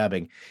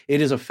stabbing.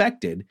 It is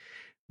affected,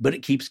 but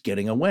it keeps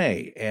getting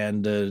away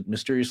and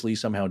mysteriously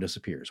somehow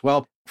disappears.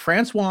 Well,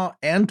 Francois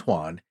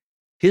Antoine,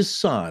 his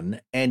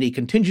son, and a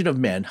contingent of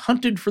men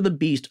hunted for the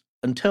beast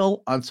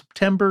until on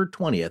September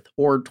 20th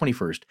or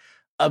 21st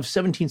of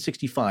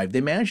 1765. They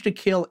managed to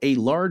kill a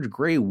large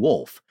gray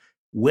wolf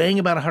weighing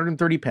about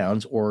 130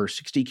 pounds or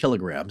 60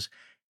 kilograms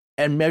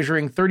and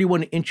measuring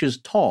 31 inches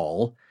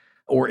tall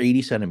or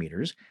 80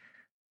 centimeters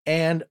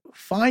and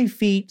 5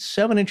 feet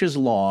 7 inches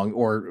long,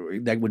 or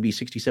that would be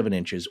 67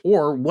 inches,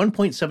 or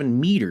 1.7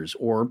 meters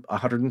or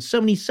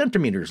 170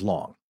 centimeters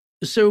long.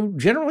 So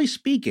generally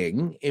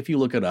speaking, if you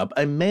look it up,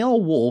 a male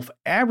wolf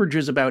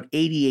averages about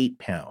 88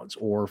 pounds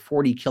or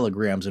 40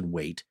 kilograms in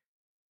weight,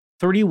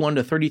 31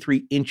 to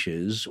 33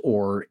 inches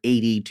or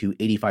 80 to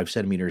 85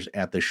 centimeters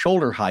at the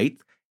shoulder height,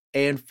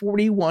 and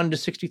 41 to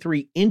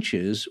 63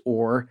 inches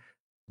or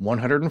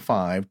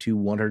 105 to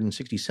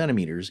 160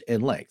 centimeters in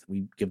length.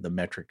 We give the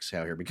metrics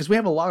out here because we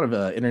have a lot of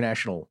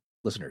international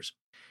listeners.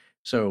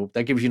 So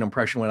that gives you an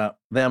impression without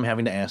them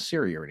having to ask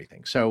Siri or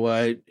anything.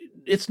 So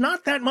it's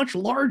not that much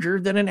larger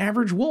than an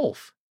average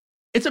wolf.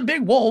 It's a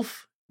big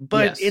wolf,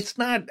 but it's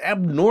not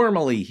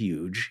abnormally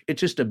huge.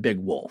 It's just a big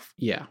wolf.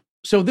 Yeah.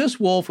 So this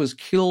wolf was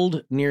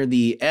killed near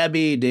the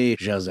Abbey de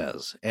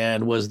Jazez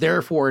and was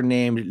therefore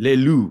named Le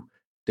Loup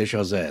de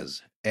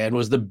Jazez and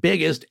was the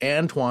biggest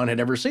Antoine had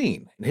ever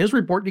seen. And his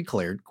report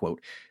declared,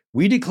 quote,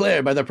 "We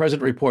declare by the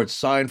present report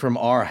signed from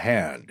our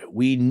hand,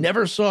 we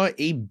never saw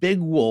a big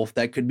wolf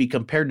that could be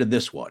compared to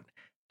this one.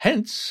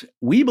 Hence,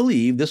 we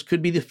believe this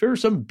could be the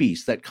fearsome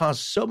beast that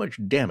caused so much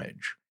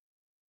damage."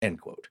 End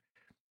quote.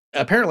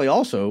 Apparently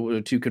also,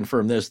 to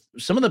confirm this,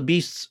 some of the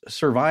beast's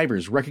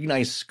survivors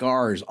recognized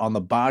scars on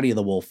the body of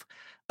the wolf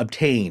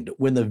obtained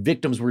when the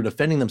victims were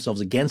defending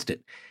themselves against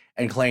it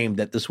and claimed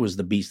that this was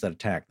the beast that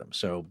attacked them.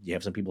 So you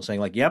have some people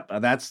saying like, yep,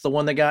 that's the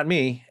one that got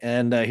me,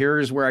 and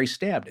here's where I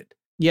stabbed it.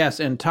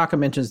 Yes, and Taka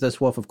mentions this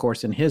wolf, of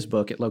course, in his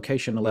book at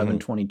Location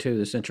 1122.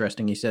 This is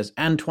interesting. He says,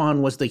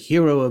 Antoine was the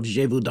hero of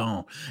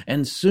Gévaudan,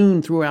 and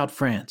soon throughout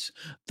France.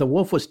 The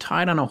wolf was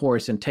tied on a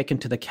horse and taken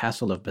to the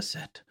castle of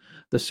Basset.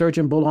 The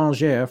surgeon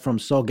Boulanger from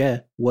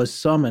Sauguet was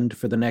summoned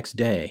for the next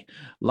day.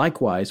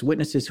 Likewise,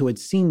 witnesses who had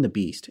seen the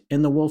beast.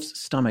 In the wolf's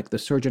stomach, the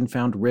surgeon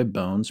found rib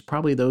bones,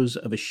 probably those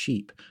of a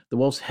sheep. The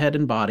wolf's head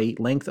and body,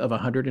 length of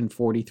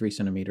 143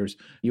 centimeters.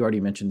 You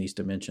already mentioned these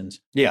dimensions.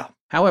 Yeah.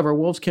 However,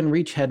 wolves can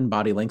reach head and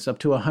body lengths up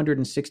to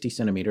 160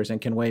 centimeters and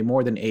can weigh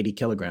more than 80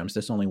 kilograms.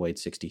 This only weighed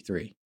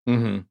 63.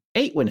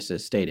 8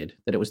 witnesses stated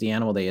that it was the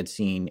animal they had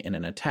seen in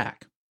an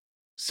attack.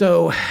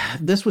 So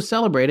this was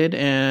celebrated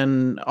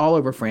and all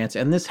over France,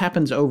 and this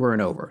happens over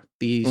and over.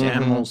 These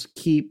animals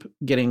keep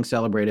getting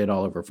celebrated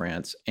all over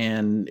France.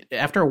 And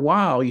after a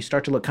while, you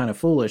start to look kind of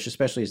foolish,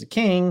 especially as a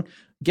king,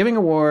 giving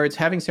awards,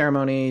 having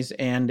ceremonies.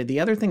 And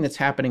the other thing that's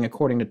happening,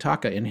 according to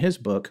Taka in his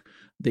book,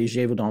 The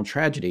Gévaudan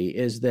Tragedy,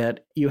 is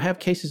that you have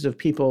cases of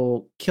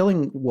people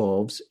killing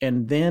wolves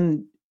and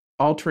then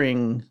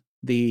altering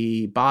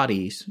the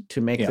bodies to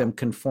make them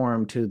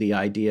conform to the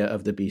idea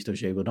of the Beast of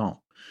Gévaudan.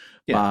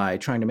 By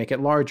trying to make it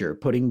larger,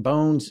 putting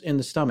bones in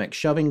the stomach,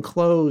 shoving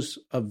clothes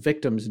of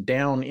victims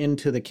down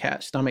into the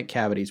stomach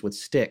cavities with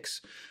sticks,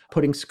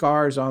 putting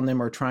scars on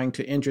them or trying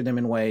to injure them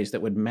in ways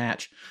that would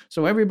match.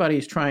 So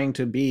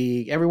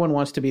everyone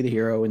wants to be the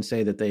hero and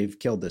say that they've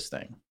killed this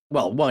thing.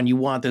 Well, one, you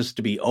want this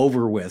to be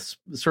over with,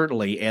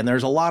 certainly, and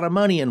there's a lot of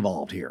money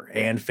involved here,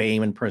 and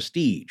fame and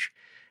prestige.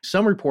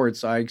 Some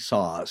reports I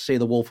saw say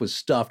the wolf was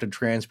stuffed and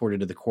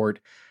transported to the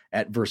court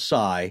at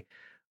Versailles,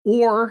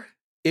 or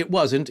it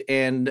wasn't,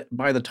 and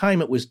by the time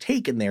it was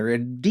taken there,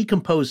 it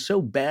decomposed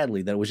so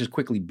badly that it was just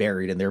quickly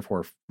buried and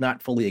therefore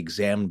not fully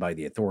examined by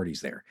the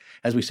authorities there.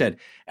 As we said,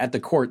 at the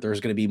court, there's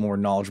going to be more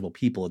knowledgeable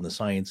people in the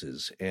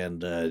sciences,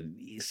 and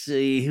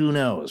see, who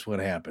knows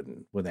what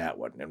happened with that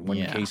one. In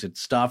one case,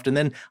 it's stuffed, and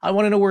then I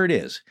want to know where it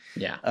is.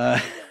 Yeah.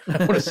 I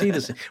want to see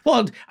this.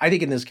 Well, I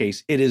think in this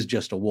case, it is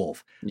just a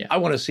wolf. Yeah. I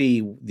want to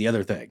see the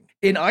other thing.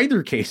 In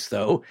either case,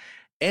 though,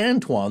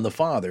 Antoine, the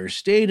father,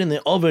 stayed in the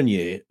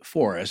Auvergne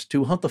forest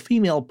to hunt the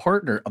female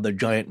partner of the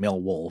giant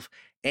male wolf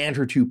and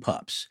her 2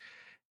 pups.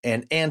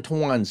 And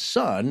Antoine's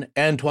son,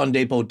 Antoine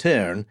de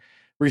Poterne,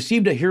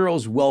 received a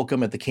hero's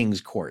welcome at the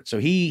king's court. So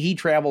he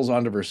travels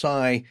on to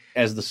Versailles.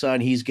 As the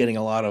son, he's getting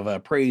a lot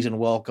of praise and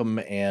welcome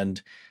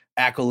and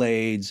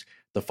accolades.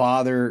 The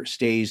father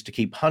stays to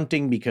keep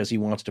hunting because he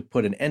wants to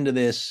put an end to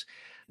this.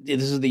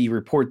 This is the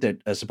report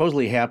that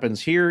supposedly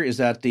happens here, is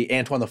that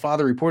Antoine, the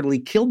father,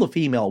 reportedly killed the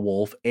female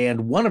wolf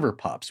and one of her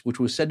pups,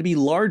 which was said to be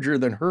larger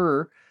than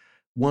her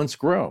once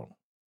grown.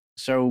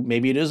 So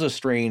maybe it is a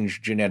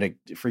strange genetic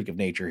freak of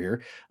nature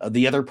here.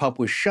 The other pup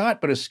was shot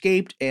but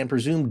escaped and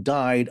presumed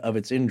died of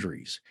its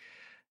injuries.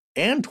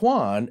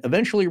 Antoine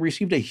eventually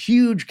received a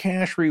huge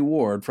cash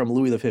reward from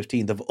Louis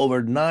XV of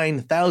over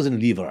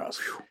 9,000 livres,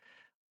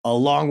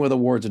 along with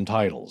awards and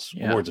titles.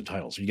 Yeah. Awards and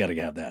titles. You got to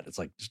have that. It's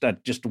like, it's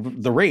not just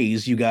the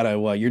raise. You got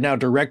to, you're now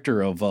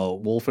director of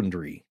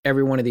Wolfandry.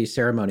 Every one of these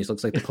ceremonies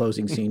looks like the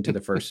closing scene to the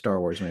first Star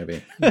Wars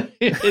movie.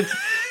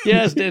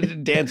 Yes,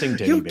 dancing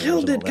teddy You bears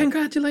killed and it. all that.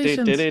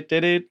 Congratulations. Did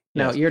it.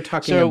 No, Yes. you're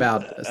talking So,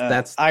 about,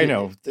 that's. I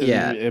know.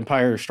 Yeah.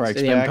 Empire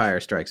Strikes The Back. Empire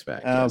Strikes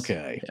Back. Yes.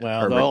 Okay. Yeah.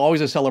 Well, Or- always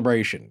a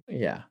celebration.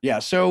 Yeah. Yeah,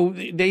 so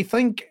they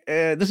think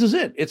this is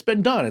it. It's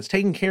been done. It's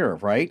taken care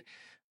of, right?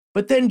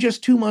 But then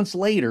just 2 months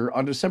later,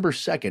 on December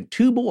 2nd,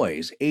 2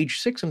 boys,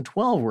 aged 6 and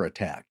 12, were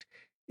attacked.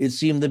 It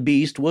seemed the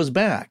beast was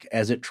back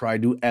as it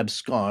tried to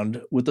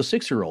abscond with the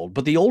 6-year-old,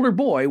 but the older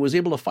boy was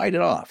able to fight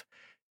it off.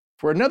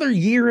 For another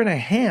year and a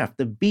half,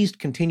 the beast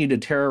continued to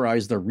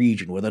terrorize the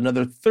region, with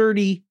another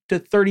 30 to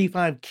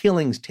 35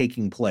 killings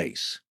taking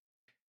place.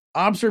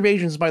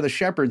 Observations by the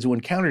shepherds who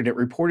encountered it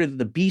reported that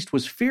the beast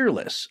was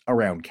fearless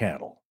around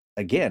cattle.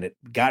 Again, it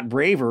got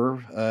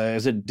braver,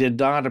 as it did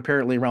not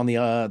apparently around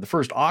the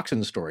first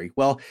oxen story.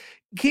 Well,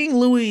 King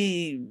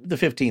Louis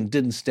XV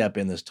didn't step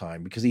in this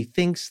time because he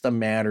thinks the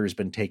matter has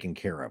been taken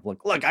care of.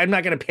 Look, I'm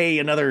not going to pay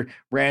another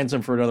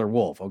ransom for another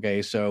wolf,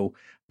 okay? So,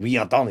 we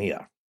are done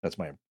here. That's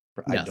my...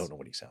 I Yes. don't know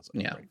what he sounds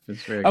like. Yeah. Right?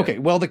 It's very good. Okay,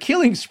 well, the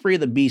killing spree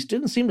of the beast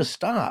didn't seem to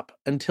stop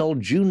until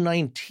June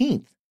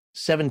 19th,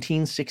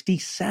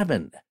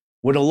 1767,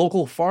 when a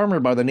local farmer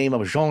by the name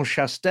of Jean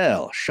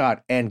Chastel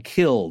shot and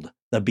killed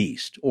the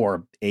beast,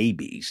 or a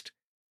beast,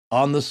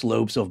 on the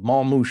slopes of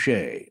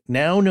Montmouchet,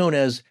 now known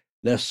as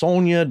Le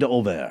Saunier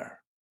d'Auvers.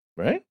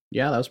 Right?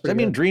 Yeah, that was Does pretty that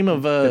mean good. dream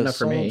of Good enough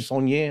for me.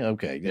 Saunier?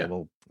 Okay, yeah, Yeah.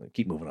 we'll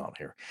keep moving on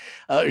here.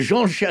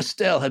 Jean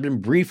Chastel had been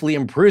briefly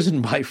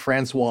imprisoned by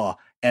Francois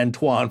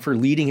Antoine for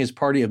leading his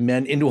party of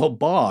men into a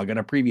bog on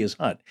a previous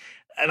hunt.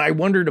 And I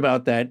wondered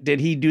about that. Did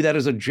he do that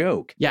as a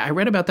joke? Yeah, I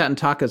read about that in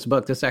Taka's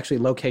book. This is actually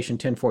location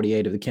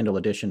 1048 of the Kindle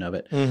edition of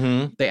it.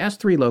 Mm-hmm. They asked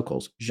 3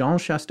 locals, Jean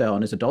Chastel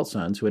and his adult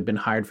sons, who had been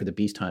hired for the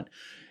beast hunt,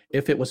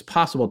 if it was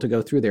possible to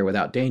go through there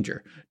without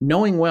danger.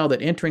 Knowing well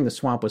that entering the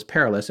swamp was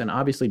perilous and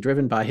obviously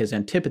driven by his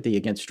antipathy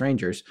against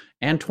strangers,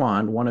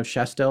 Antoine, one of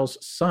Chastel's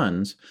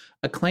sons,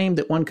 acclaimed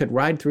that one could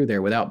ride through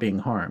there without being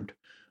harmed.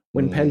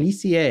 When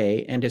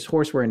Pélissier and his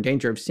horse were in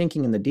danger of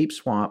sinking in the deep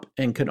swamp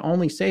and could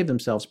only save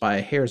themselves by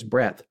a hair's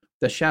breadth,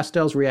 the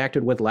Chastels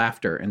reacted with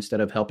laughter instead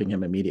of helping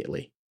him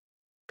immediately.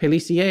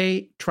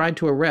 Pélissier tried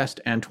to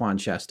arrest Antoine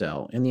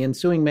Chastel. In the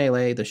ensuing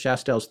melee, the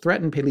Chastels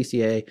threatened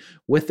Pélissier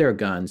with their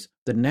guns.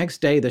 The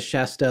next day, the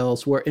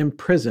Chastels were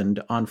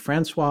imprisoned on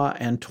Francois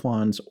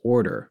Antoine's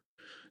order.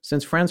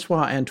 Since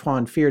Francois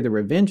Antoine feared the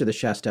revenge of the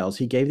Chastels,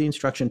 he gave the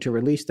instruction to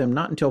release them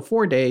not until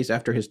 4 days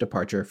after his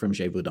departure from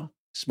Gévaudan.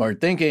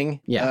 Smart thinking.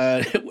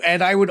 Yeah.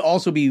 And I would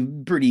also be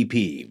pretty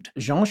peeved.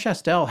 Jean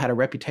Chastel had a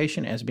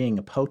reputation as being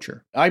a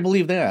poacher. I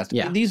believe that.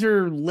 Yeah. These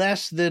are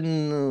less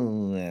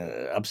than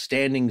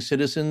upstanding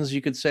citizens,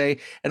 you could say.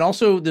 And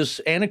also this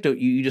anecdote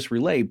you just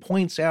relayed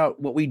points out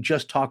what we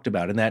just talked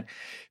about, in that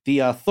the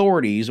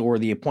authorities, or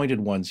the appointed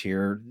ones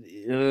here,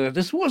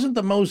 this wasn't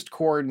the most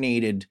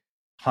coordinated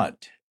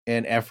hunt,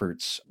 and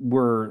efforts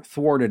were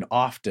thwarted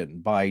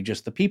often by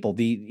just the people.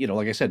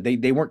 Like I said,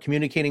 they weren't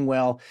communicating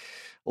well.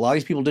 A lot of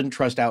these people didn't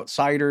trust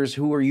outsiders.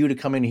 Who are you to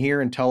come in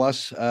here and tell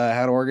us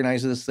how to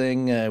organize this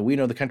thing? We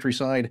know the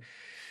countryside.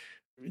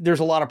 There's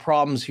a lot of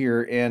problems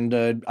here, and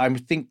I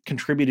think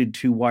contributed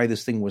to why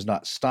this thing was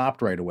not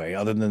stopped right away,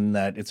 other than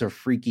that it's a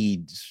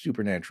freaky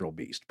supernatural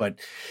beast. But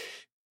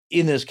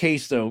in this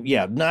case, though,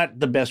 not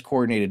the best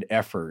coordinated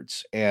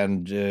efforts.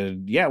 And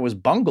it was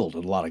bungled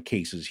in a lot of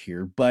cases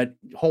here. But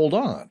hold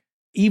on.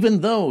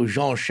 Even though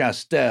Jean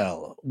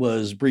Chastel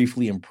was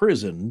briefly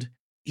imprisoned,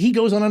 he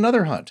goes on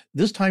another hunt,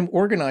 this time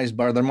organized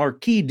by the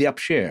Marquis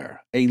d'Apcher,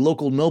 a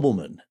local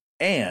nobleman.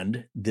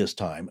 And this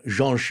time,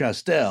 Jean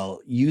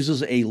Chastel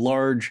uses a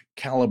large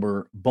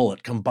caliber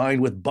bullet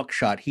combined with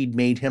buckshot he'd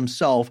made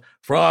himself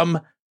from,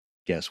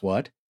 guess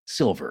what?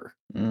 Silver.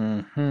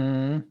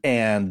 Mm-hmm.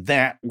 And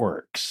that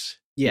works.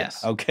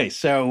 Yes. Okay,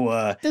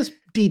 so this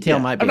detail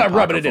might be I'm not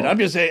rubbing it in. apocryphal. I'm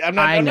just saying.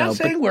 I'm not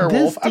saying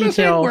werewolf. I'm not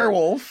saying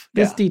werewolf.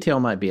 This detail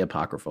might be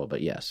apocryphal,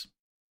 but yes.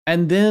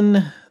 And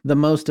then the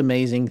most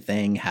amazing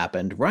thing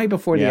happened right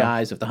before the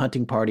eyes of the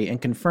hunting party,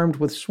 and confirmed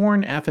with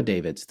sworn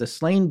affidavits, the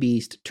slain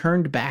beast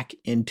turned back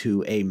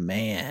into a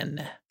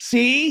man.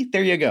 See?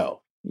 There you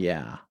go.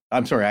 Yeah.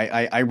 I'm sorry.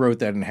 I wrote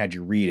that and had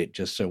you read it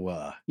just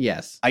so.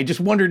 Yes. I just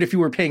wondered if you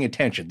were paying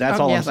attention. That's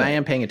all. Yes, I'm saying. I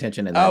am paying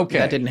attention. And that, Okay.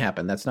 That didn't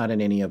happen. That's not in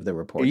any of the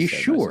reports. Are you that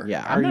was- sure?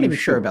 Yeah. Are I'm not you even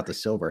sure sure? about the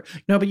silver.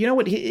 No, but you know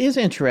what is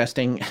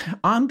interesting?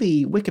 On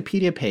the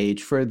Wikipedia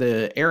page for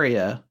the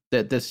area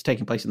that this is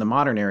taking place in, the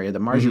modern area, the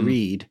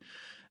Margeride,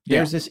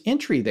 There's this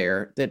entry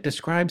there that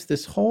describes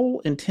this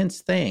whole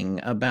intense thing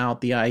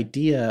about the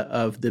idea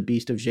of the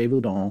Beast of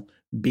Gévaudan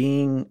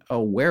being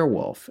a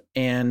werewolf.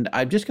 And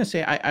I'm just going to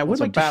say, I would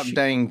like to... It's about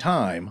dang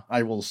time,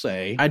 I will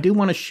say. I do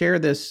want to share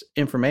this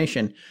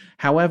information.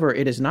 However,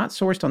 it is not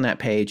sourced on that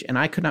page, and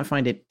I could not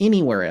find it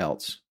anywhere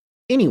else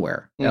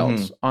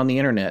on the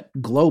internet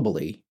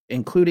globally,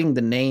 including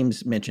the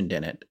names mentioned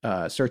in it,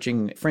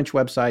 searching French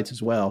websites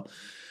as well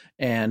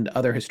and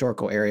other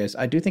historical areas.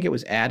 I do think it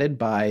was added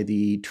by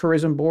the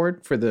tourism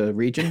board for the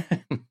region.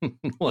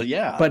 Well,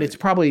 yeah. But it's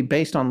probably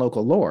based on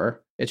local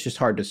lore. It's just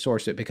hard to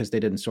source it because they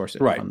didn't source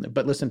it. Right. From them.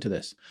 But listen to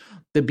this.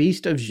 The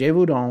Beast of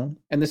Gévaudan,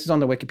 and this is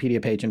on the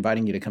Wikipedia page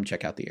inviting you to come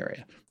check out the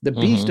area. The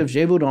Beast of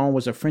Gévaudan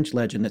was a French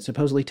legend that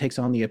supposedly takes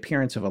on the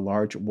appearance of a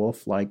large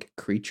wolf-like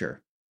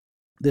creature.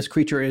 This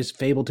creature is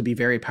fabled to be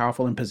very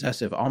powerful and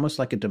possessive, almost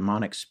like a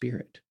demonic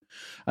spirit.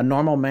 A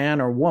normal man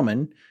or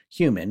woman,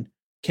 human,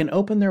 can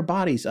open their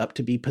bodies up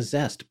to be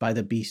possessed by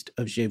the Beast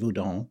of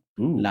Gévaudan,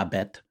 La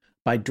Bête,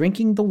 by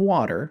drinking the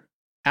water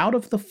out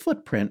of the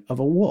footprint of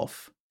a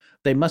wolf.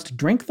 They must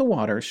drink the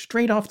water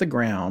straight off the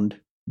ground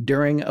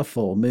during a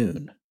full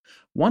moon.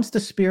 Once the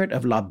spirit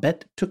of La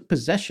Bête took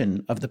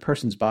possession of the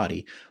person's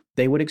body,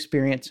 they would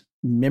experience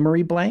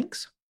memory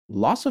blanks,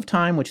 loss of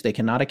time which they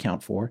cannot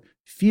account for,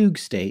 fugue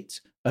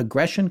states,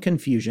 aggression,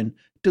 confusion,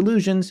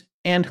 delusions,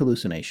 and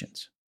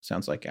hallucinations.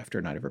 Sounds like after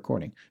a night of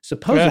recording.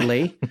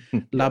 Supposedly,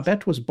 La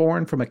Bête was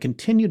born from a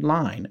continued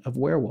line of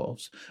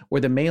werewolves, where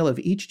the male of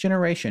each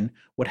generation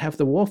would have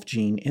the wolf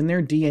gene in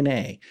their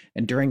DNA,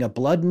 and during a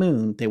blood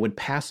moon, they would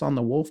pass on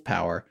the wolf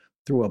power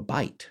through a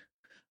bite.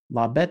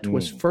 La Bête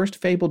was first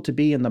fabled to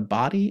be in the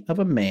body of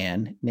a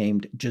man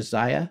named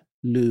Josiah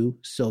Le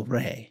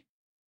Silvre.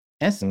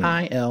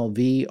 Silvre.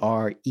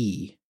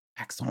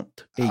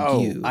 Accent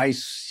aigu. I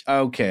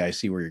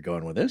see where you're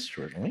going with this,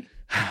 certainly.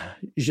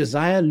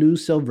 Josiah Le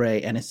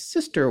Silvre and his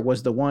sister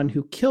was the one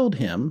who killed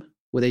him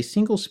with a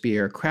single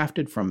spear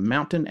crafted from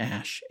mountain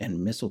ash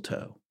and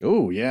mistletoe.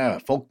 Oh, yeah,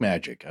 folk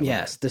magic.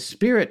 Yes, the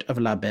spirit of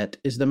La Bête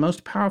is the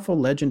most powerful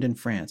legend in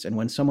France, and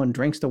when someone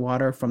drinks the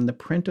water from the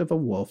print of a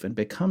wolf and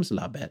becomes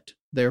La Bête,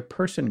 their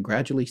person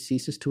gradually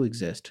ceases to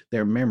exist.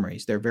 Their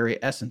memories, their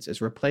very essence is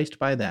replaced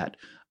by that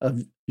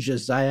of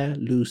Josiah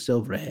Le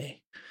Silvre,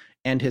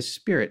 and his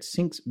spirit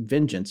sinks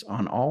vengeance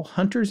on all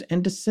hunters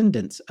and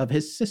descendants of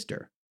his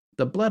sister,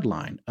 the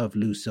bloodline of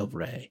Le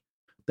Silvre.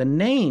 The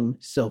name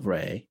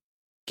Silvre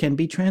can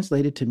be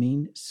translated to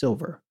mean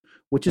silver,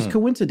 which is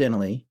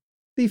coincidentally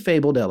the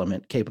fabled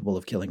element capable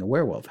of killing a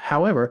werewolf.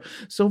 However,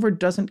 silver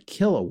doesn't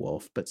kill a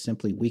wolf, but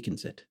simply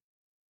weakens it.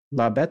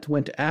 La Bête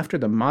went after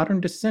the modern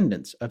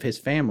descendants of his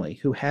family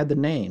who had the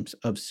names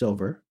of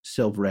Silver,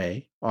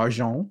 Silvre,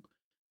 Argent,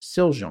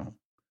 Siljean.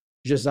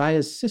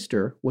 Josiah's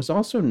sister was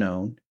also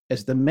known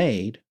as the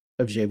Maid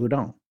of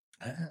Gévaudan.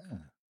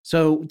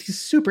 So it's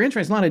super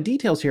interesting. A lot of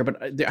details here,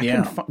 but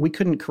we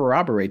couldn't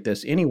corroborate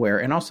this anywhere.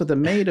 And also the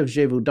Maid of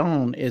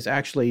Gévaudan is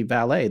actually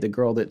Valet, the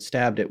girl that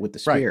stabbed it with the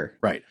spear.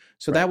 Right.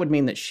 So that would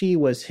mean that she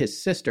was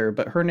his sister,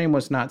 but her name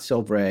was not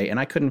Silvre, and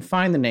I couldn't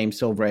find the name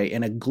Silvre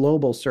in a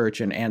global search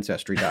in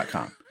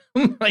Ancestry.com.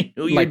 I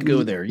knew you'd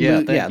go there.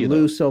 Yeah, thank you.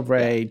 Lou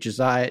Silvre,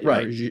 Josiah,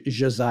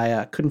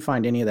 Josiah. Couldn't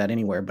find any of that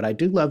anywhere, but I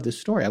do love this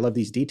story. I love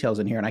these details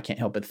in here, and I can't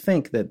help but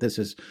think that this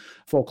is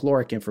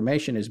folkloric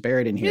information is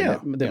buried in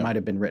here that might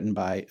have been written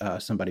by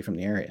somebody from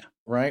the area.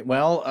 Right.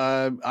 Well,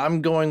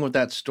 I'm going with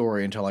that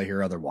story until I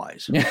hear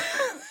otherwise,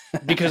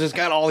 because it's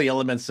got all the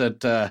elements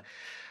that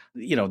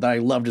that I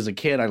loved as a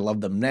kid. I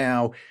love them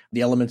now.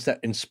 The elements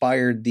that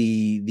inspired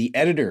the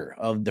editor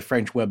of the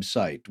French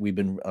website we've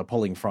been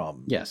pulling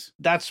from. Yes.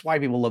 That's why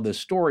people love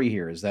this story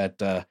here, is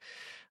that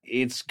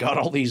it's got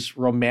all these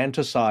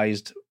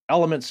romanticized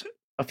elements.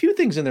 A few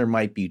things in there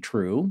might be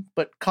true,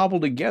 but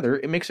cobbled together,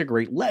 it makes a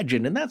great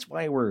legend, and that's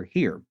why we're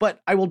here.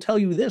 But I will tell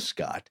you this,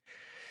 Scott.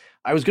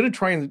 I was going to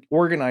try and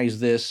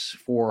organize this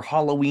for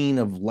Halloween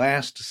of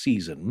last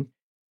season,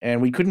 and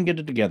we couldn't get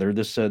it together.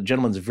 This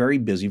gentleman's very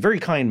busy,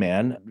 very kind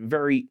man,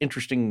 very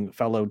interesting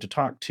fellow to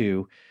talk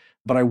to.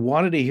 But I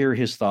wanted to hear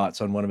his thoughts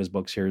on one of his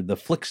books here, The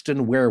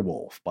Flixton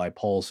Werewolf by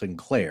Paul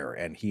Sinclair.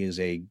 And he is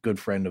a good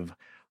friend of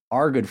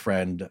our good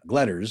friend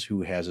Gledders,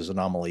 who has his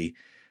anomaly.co.uk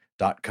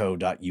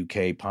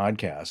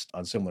podcast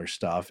on similar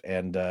stuff.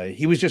 And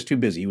he was just too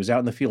busy. He was out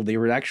in the field. They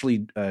were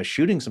actually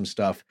shooting some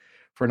stuff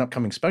for an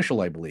upcoming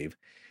special, I believe.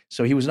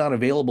 So he was not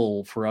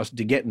available for us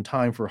to get in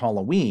time for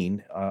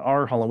Halloween,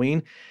 our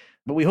Halloween.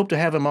 But we hope to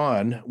have him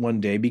on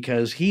one day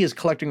because he is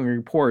collecting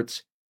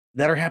reports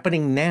that are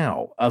happening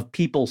now of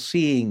people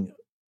seeing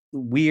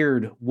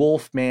weird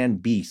wolfman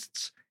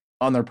beasts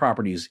on their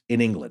properties in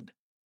England,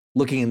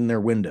 looking in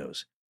their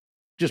windows.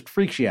 Just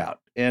freaks you out.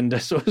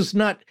 And so it's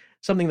not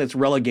something that's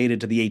relegated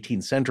to the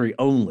 18th century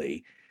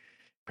only.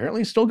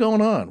 Apparently it's still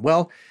going on.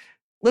 Well,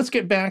 let's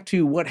get back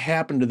to what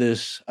happened to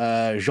this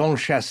Jean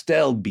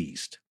Chastel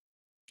beast.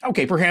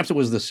 Okay, perhaps it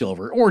was the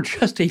silver or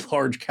just a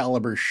large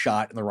caliber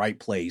shot in the right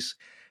place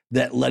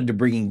that led to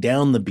bringing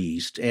down the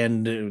beast,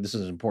 and this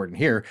is important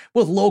here,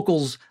 with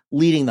locals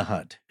leading the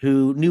hunt,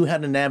 who knew how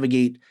to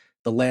navigate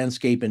the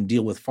landscape and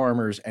deal with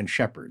farmers and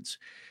shepherds.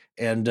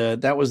 And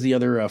that was the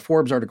other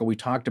Forbes article we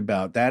talked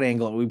about. That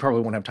angle, we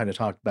probably won't have time to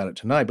talk about it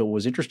tonight, but what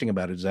was interesting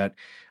about it is that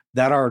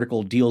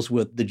article deals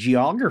with the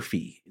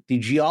geography, the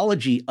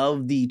geology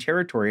of the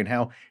territory and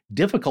how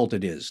difficult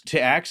it is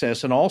to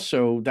access. And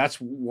also that's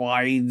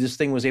why this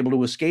thing was able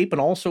to escape and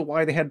also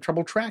why they had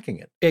trouble tracking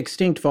it.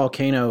 Extinct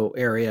volcano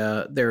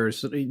area,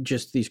 there's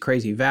just these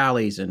crazy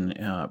valleys and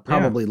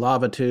probably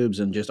lava tubes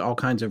and just all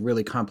kinds of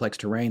really complex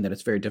terrain that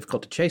it's very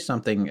difficult to chase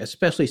something,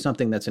 especially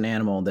something that's an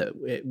animal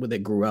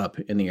that grew up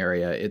in the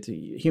area.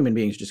 Human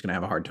beings are just going to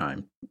have a hard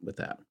time with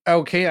that.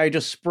 Okay, I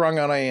just sprung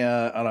on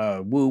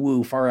a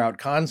woo-woo far-out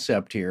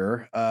concept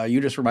here. You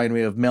just reminded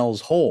me of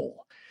Mel's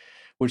Hole,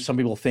 which some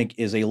people think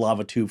is a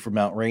lava tube from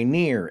Mount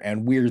Rainier,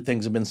 and weird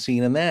things have been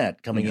seen in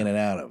that coming in and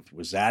out of.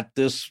 Was that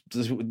this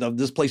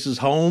place's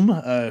home?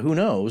 Who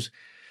knows?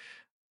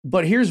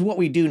 But here's what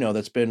we do know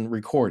that's been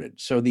recorded.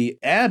 So the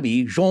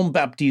abbé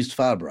Jean-Baptiste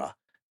Fabre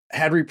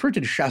had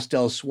reprinted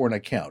Chastel's sworn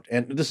account,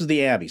 and this is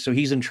the abbey. So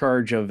he's in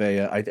charge of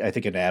I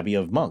think an abbey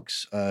of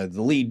monks,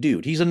 the lead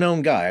dude. He's a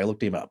known guy. I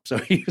looked him up. So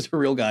he's a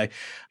real guy.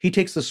 He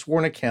takes the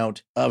sworn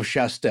account of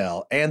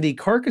Chastel, and the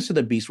carcass of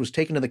the beast was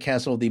taken to the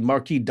castle of the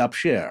Marquis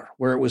d'Apcher,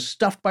 where it was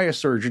stuffed by a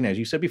surgeon, as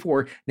you said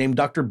before, named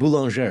Dr.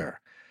 Boulanger.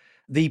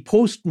 The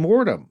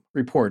post-mortem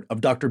report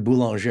of Dr.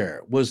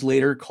 Boulanger was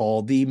later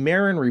called the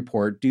Marin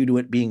report due to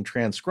it being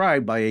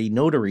transcribed by a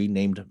notary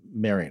named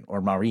Marin,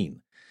 or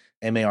Marin,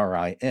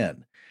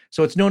 M-A-R-I-N.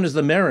 So it's known as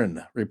the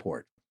Marin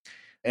report.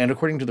 And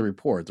according to the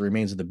report, the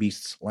remains of the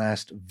beast's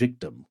last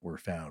victim were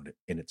found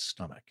in its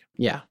stomach.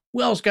 Yeah.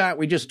 Well, Scott,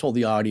 we just told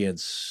the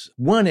audience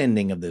one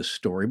ending of this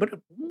story, but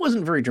it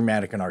wasn't very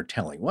dramatic in our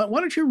telling. Why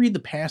don't you read the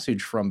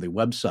passage from the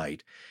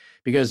website?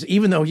 Because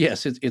even though,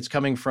 yes, it's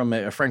coming from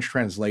a French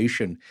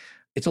translation,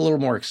 it's a little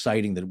more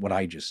exciting than what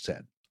I just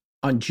said.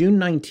 On June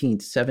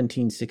 19th,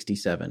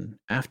 1767,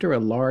 after a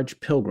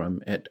large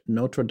pilgrim at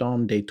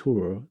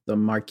Notre-Dame-des-Tours, the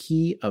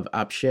Marquis of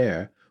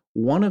Apcher,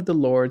 one of the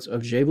lords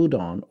of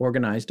Gévaudan,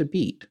 organized a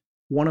beat.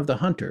 One of the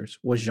hunters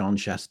was Jean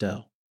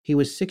Chastel. He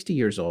was 60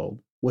 years old,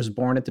 was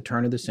born at the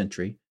turn of the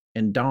century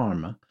in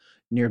Darmes,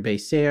 near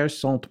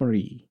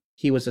Bessères-Saint-Marie.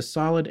 He was a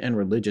solid and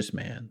religious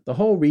man. The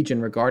whole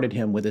region regarded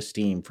him with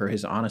esteem for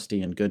his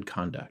honesty and good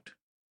conduct.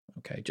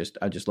 Okay,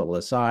 I just little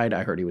aside,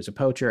 I heard he was a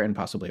poacher and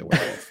possibly a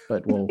werewolf,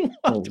 but we'll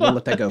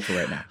let that go for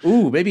right now.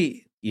 Ooh,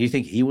 maybe you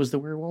think he was the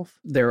werewolf?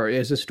 There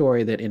is a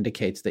story that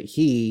indicates that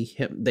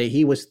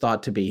he was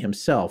thought to be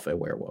himself a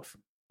werewolf.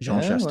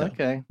 Jean Chastel.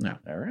 Okay. No.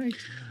 All right.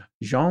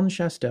 Jean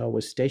Chastel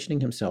was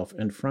stationing himself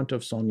in front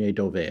of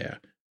Saunier-d'Auvers,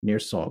 near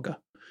Sauge.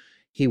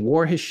 He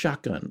wore his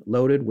shotgun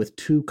loaded with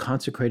 2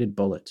 consecrated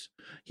bullets.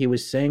 He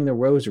was saying the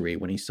rosary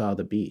when he saw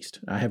the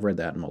beast. I have read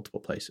that in multiple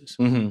places.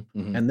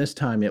 And this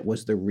time it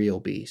was the real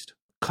beast.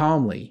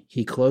 Calmly,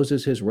 he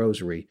closes his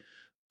rosary,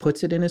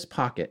 puts it in his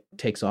pocket,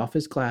 takes off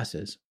his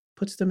glasses,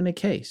 puts them in a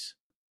case.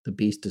 The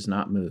beast does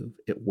not move.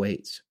 It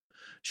waits.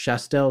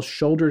 Chastel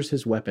shoulders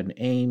his weapon,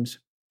 aims,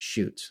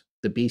 shoots.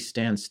 The beast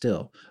stands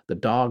still. The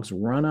dogs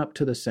run up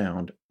to the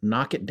sound,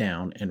 knock it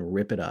down, and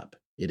rip it up.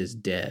 It is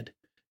dead.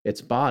 Its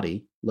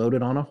body,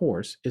 loaded on a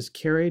horse, is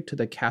carried to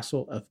the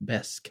castle of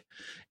Besque.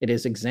 It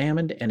is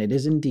examined, and it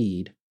is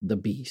indeed the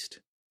beast.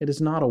 It is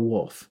not a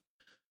wolf.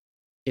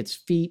 Its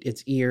feet,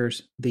 its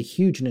ears, the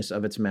hugeness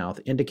of its mouth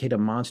indicate a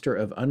monster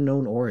of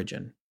unknown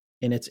origin.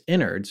 In its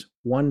innards,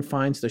 one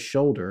finds the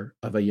shoulder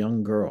of a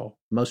young girl,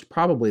 most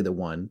probably the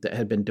one that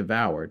had been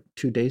devoured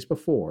 2 days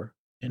before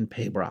in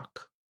Paybrac.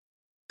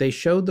 They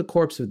showed the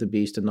corpse of the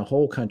beast in the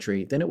whole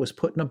country, then it was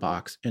put in a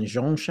box, and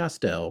Jean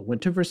Chastel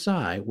went to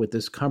Versailles with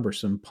this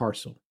cumbersome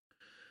parcel.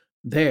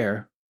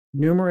 There,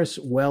 numerous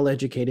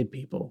well-educated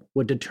people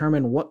would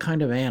determine what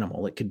kind of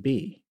animal it could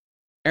be.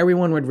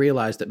 Everyone would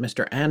realize that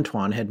Mr.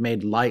 Antoine had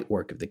made light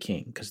work of the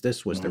king, because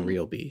this was the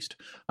real beast.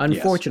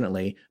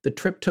 Unfortunately, the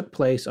trip took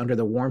place under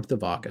the warmth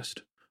of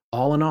August.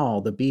 All in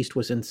all, the beast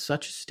was in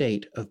such a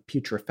state of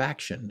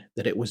putrefaction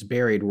that it was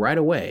buried right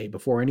away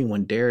before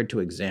anyone dared to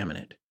examine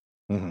it.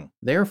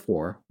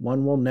 Therefore,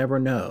 one will never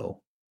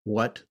know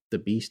what the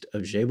Beast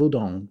of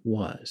Gévaudan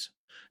was.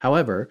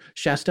 However,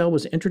 Chastel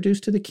was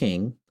introduced to the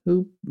king,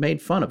 who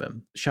made fun of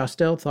him.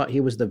 Chastel thought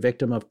he was the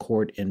victim of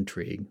court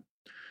intrigue.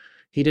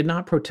 He did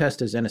not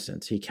protest his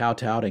innocence. He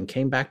kowtowed and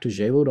came back to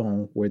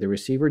Gévaudan, where the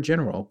receiver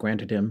general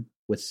granted him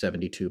with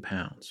 72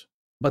 pounds.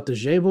 But the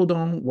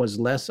Gévaudan was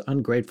less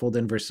ungrateful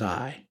than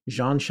Versailles.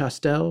 Jean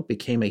Chastel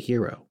became a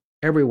hero.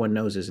 Everyone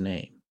knows his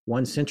name.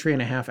 1 century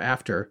and a half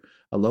after,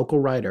 a local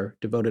writer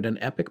devoted an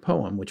epic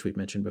poem, which we've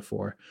mentioned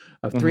before,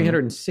 of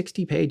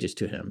 360 pages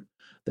to him.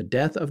 The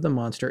death of the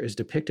monster is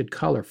depicted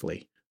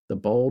colorfully. The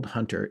bold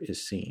hunter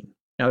is seen.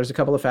 Now, there's a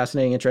couple of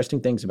fascinating, interesting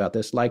things about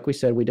this. Like we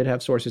said, we did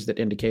have sources that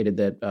indicated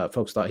that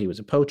folks thought he was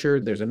a poacher.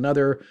 There's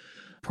another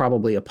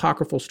probably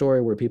apocryphal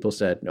story where people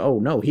said, oh,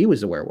 no, he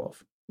was a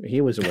werewolf.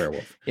 He was a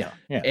werewolf. Yeah.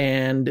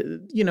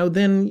 And,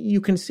 then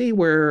you can see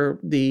where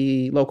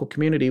the local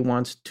community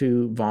wants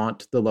to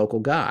vaunt the local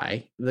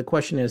guy. The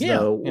question is,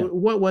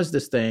 what was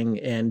this thing?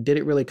 And did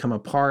it really come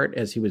apart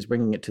as he was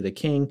bringing it to the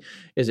king?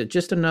 Is it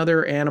just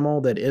another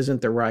animal that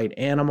isn't the right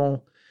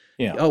animal?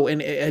 Yeah. Oh,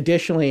 and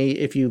additionally,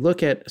 if you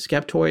look at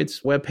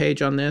Skeptoid's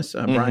webpage on this,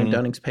 Brian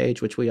Dunning's page,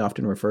 which we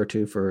often refer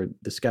to for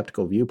the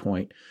skeptical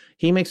viewpoint,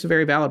 he makes a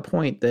very valid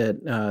point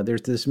that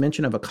there's this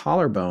mention of a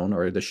collarbone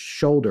or the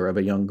shoulder of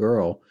a young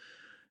girl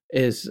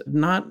is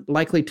not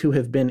likely to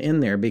have been in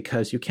there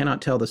because you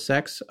cannot tell the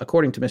sex,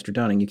 according to Mr.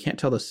 Dunning, you can't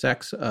tell the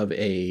sex of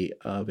a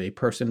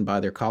person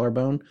by their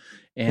collarbone.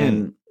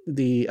 And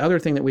the other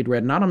thing that we'd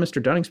read, not on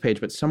Mr. Dunning's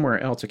page, but somewhere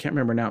else, I can't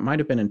remember now, it might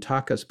have been in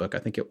Taka's book, I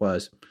think it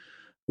was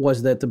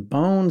that the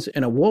bones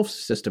in a wolf's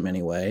system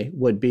anyway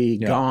would be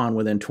gone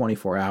within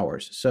 24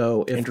 hours.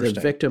 So if the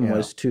victim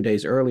was 2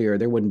 days earlier,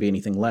 there wouldn't be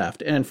anything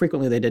left. And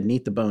frequently they didn't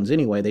eat the bones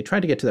anyway. They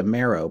tried to get to the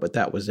marrow, but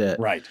that was it.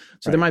 Right.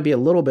 So there might be a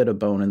little bit of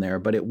bone in there,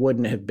 but it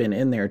wouldn't have been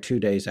in there 2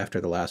 days after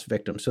the last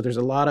victim. So there's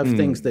a lot of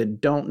things that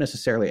don't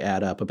necessarily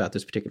add up about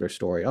this particular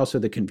story. Also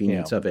the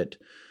convenience of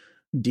it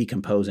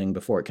decomposing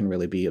before it can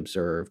really be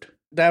observed.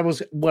 That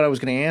was what I was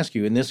going to ask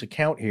you in this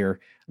account here.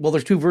 Well,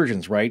 there's two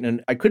versions, right?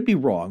 And I could be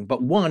wrong,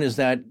 but one is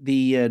that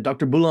the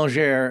Dr.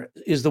 Boulanger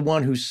is the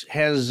one who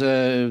has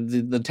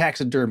the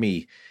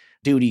taxidermy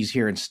duties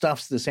here and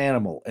stuffs this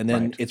animal, and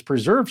then it's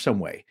preserved some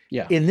way.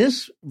 Yeah. In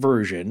this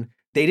version,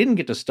 they didn't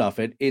get to stuff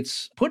it.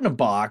 It's put in a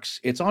box.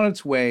 It's on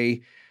its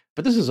way,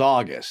 but this is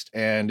August,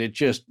 and it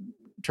just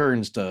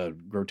turns to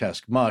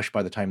grotesque mush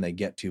by the time they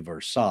get to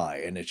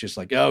Versailles. And it's just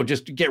like, oh,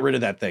 just get rid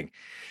of that thing.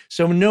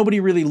 So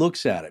nobody really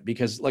looks at it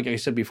because, like I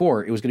said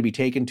before, it was going to be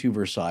taken to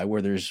Versailles where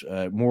there's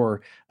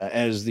more,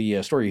 as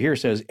the story here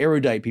says,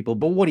 erudite people.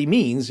 But what he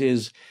means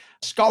is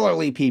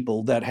scholarly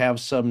people that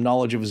have some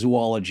knowledge of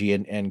zoology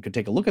and could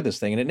take a look at this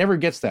thing. And it never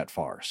gets that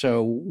far.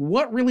 So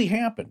what really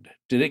happened?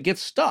 Did it get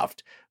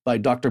stuffed by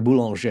Dr.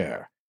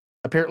 Boulanger?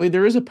 Apparently,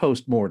 there is a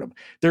post-mortem.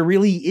 There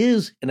really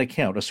is an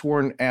account, a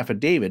sworn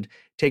affidavit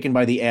taken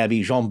by the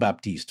Abbé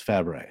Jean-Baptiste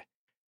Fabre.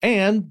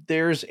 And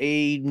there's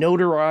a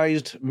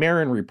notarized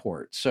Marin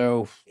report.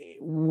 So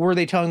were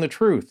they telling the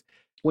truth?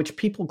 Which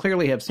people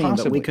clearly have seen,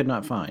 Possibly. but we could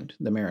not find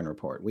the Marin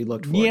report. We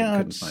looked for it and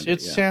couldn't find it.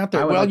 It's sat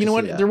there. Well, you know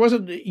what? There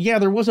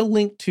was a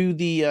link to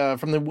the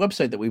from the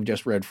website that we've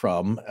just read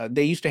from.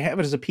 They used to have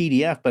it as a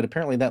PDF, but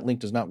apparently that link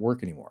does not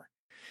work anymore.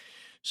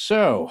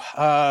 So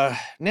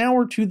now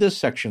we're to this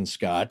section,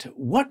 Scott.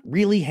 What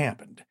really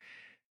happened?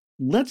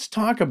 Let's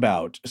talk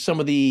about some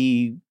of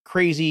the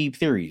crazy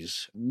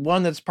theories.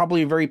 One that's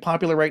probably very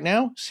popular right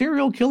now,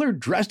 serial killer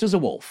dressed as a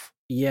wolf.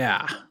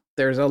 Yeah,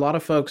 there's a lot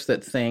of folks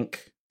that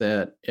think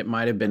that it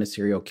might have been a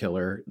serial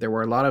killer. There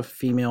were a lot of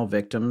female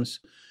victims,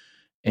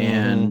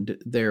 and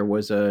there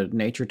was a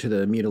nature to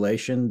the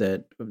mutilation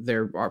that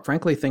there are,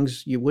 frankly,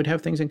 things you would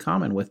have things in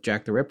common with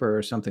Jack the Ripper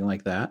or something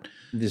like that.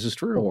 This is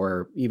true.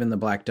 Or even the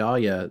Black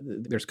Dahlia.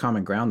 There's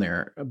common ground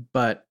there.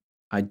 But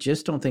I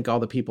just don't think all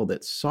the people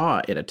that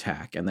saw it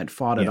attack and that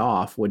fought it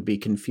off would be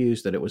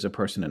confused that it was a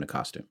person in a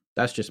costume.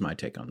 That's just my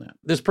take on that.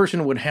 This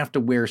person would have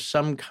to wear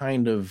some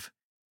kind of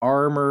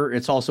armor.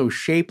 It's also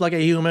shaped like a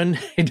human.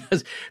 It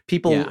does.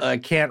 People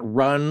can't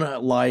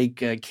run like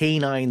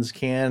canines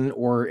can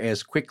or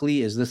as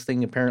quickly as this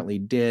thing apparently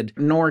did.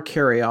 Nor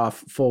carry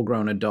off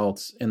full-grown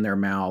adults in their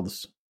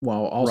mouths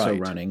while also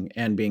running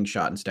and being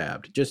shot and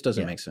stabbed. It just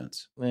doesn't make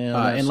sense. Well,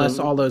 unless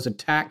all those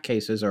attack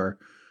cases are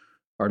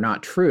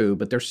not true,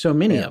 but there's so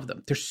many of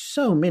them. There's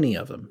so many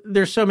of them.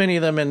 There's so many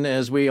of them, and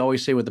as we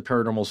always say with the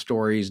paranormal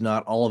stories,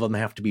 not all of them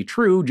have to be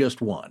true,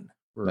 just one.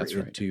 That's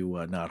right.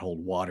 To not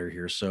hold water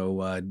here. So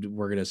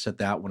we're going to set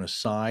that one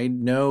aside.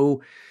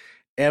 No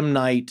M.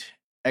 Night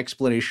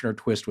explanation or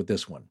twist with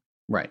this one.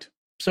 Right.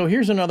 So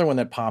here's another one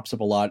that pops up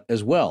a lot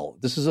as well.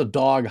 This is a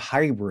dog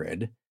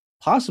hybrid,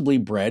 possibly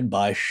bred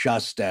by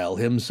Chastel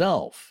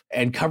himself,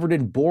 and covered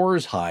in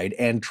boar's hide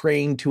and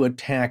trained to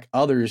attack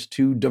others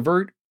to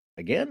divert,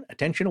 again,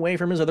 attention away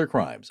from his other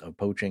crimes of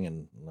poaching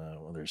and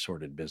other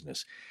sordid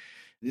business.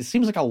 It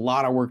seems like a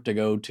lot of work to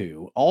go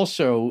to.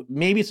 Also,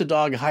 maybe it's a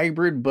dog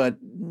hybrid, but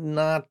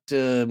not,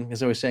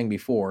 as I was saying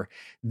before.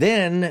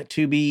 Then,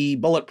 to be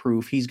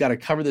bulletproof, he's got to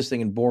cover this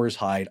thing in boar's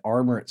hide,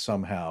 armor it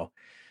somehow.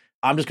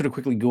 I'm just going to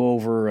quickly go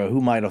over who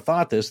might have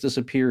thought this. This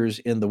appears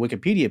in the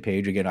Wikipedia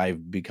page. Again,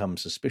 I've become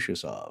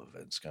suspicious of,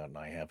 and Scott and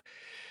I have.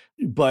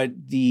 But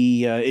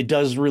it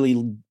does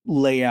really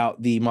lay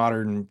out the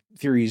modern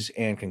theories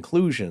and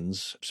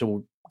conclusions. So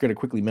we're going to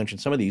quickly mention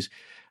some of these.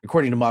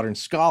 According to modern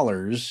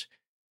scholars,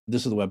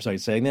 this is the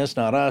website saying this,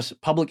 not us,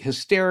 public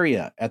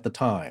hysteria at the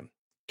time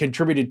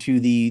contributed to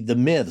the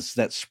myths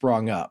that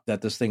sprung up,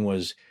 that this thing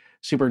was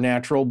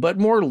supernatural, but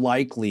more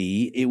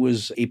likely it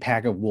was a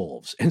pack of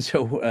wolves. And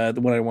so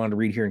what I wanted to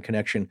read here in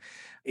connection,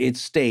 it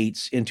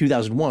states, in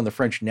 2001, the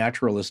French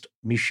naturalist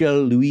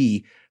Michel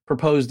Louis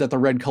proposed that the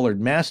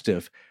red-colored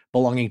mastiff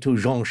belonging to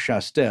Jean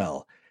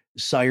Chastel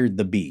sired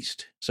the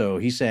beast. So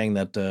he's saying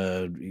that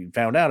he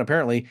found out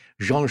apparently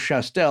Jean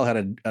Chastel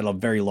had a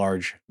very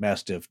large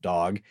mastiff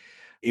dog.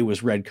 It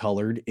was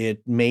red-colored.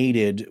 It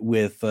mated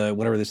with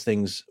whatever this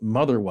thing's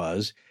mother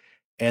was,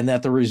 and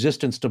that the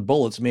resistance to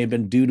bullets may have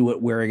been due to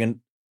it wearing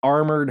an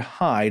armored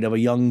hide of a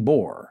young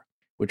boar,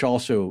 which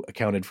also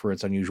accounted for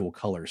its unusual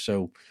color.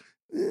 So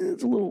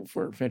it's a little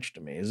far-fetched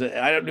to me.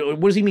 I don't know.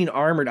 What does he mean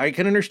armored? I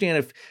can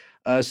understand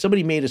if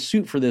somebody made a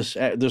suit for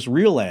this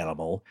real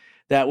animal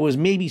that was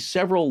maybe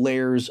several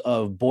layers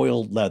of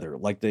boiled leather,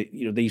 like they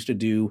used to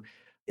do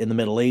in the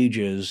Middle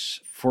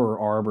Ages for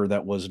armor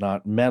that was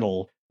not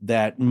metal,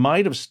 that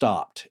might have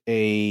stopped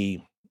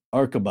a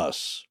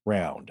arquebus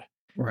round.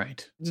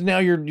 Right. Now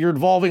you're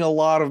involving a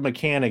lot of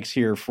mechanics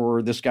here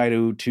for this guy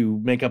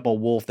to make up a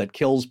wolf that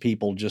kills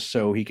people just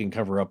so he can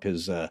cover up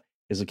his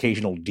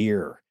occasional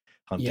deer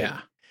hunting.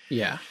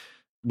 Yeah.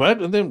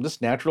 But then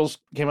this Naturals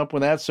came up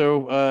with that.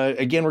 So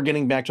again, we're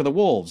getting back to the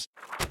wolves.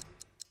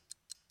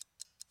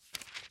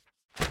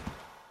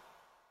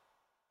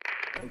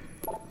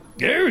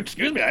 Oh,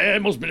 excuse me, I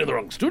must be in the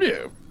wrong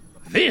studio.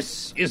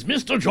 This is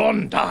Mr.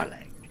 John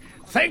Darling.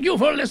 Thank you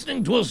for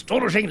listening to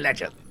Astonishing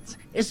Legends,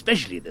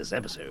 especially this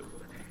episode.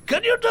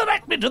 Can you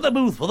direct me to the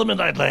booth for the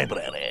Midnight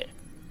Library?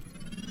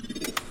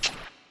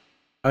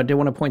 I did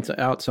want to point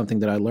out something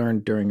that I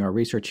learned during our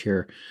research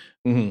here.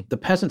 Mm-hmm. The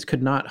peasants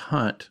could not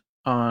hunt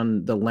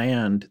on the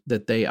land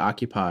that they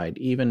occupied,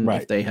 even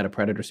if they had a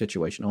predator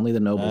situation. Only the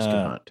nobles could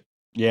hunt.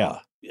 Yeah.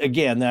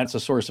 Again, that's a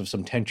source of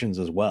some tensions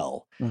as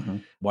well.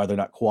 Why they're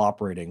not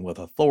cooperating with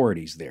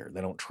authorities there. They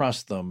don't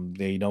trust them.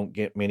 They don't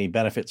get many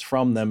benefits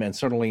from them. And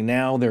certainly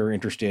now they're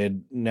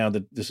interested, now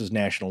that this is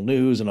national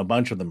news, and a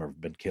bunch of them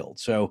have been killed.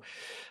 So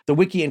the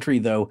wiki entry,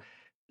 though,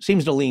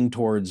 seems to lean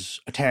towards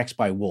attacks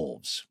by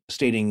wolves,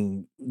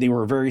 stating they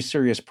were a very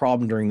serious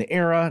problem during the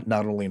era,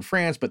 not only in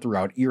France, but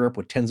throughout Europe,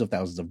 with tens of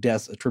thousands of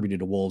deaths attributed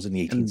to wolves in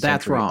the 18th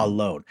century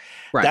alone.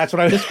 Right. That's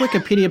what This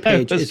Wikipedia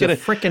page is a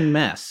freaking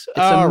mess. It's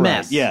a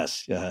mess. Right.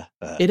 Yes.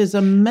 It is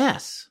a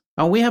mess.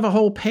 We have a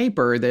whole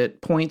paper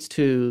that points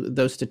to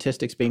those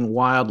statistics being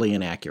wildly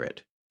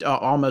inaccurate.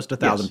 Almost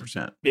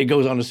 1,000%. It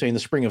goes on to say in the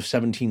spring of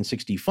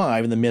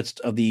 1765, in the midst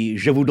of the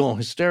Gévaudan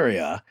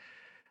hysteria,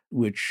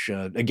 which,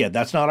 again,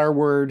 that's not our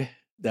word.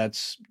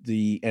 That's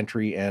the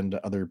entry and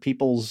other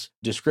people's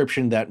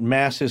description, that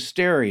mass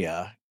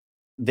hysteria,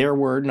 their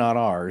word, not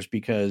ours,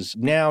 because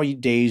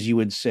nowadays you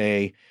would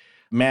say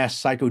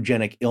mass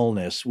psychogenic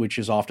illness, which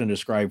is often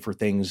described for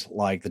things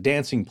like the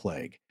dancing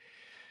plague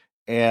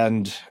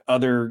and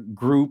other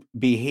group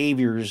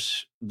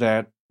behaviors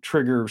that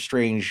trigger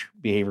strange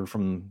behavior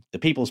from the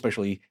people,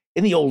 especially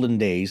in the olden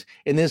days.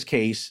 In this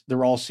case,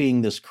 they're all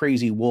seeing this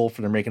crazy wolf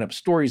and they're making up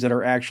stories that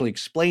are actually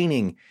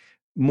explaining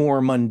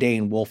more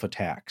mundane wolf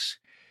attacks.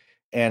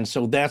 And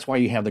so that's why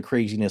you have the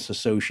craziness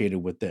associated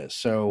with this.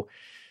 So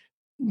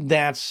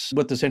that's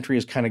what this entry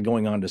is kind of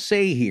going on to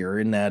say here,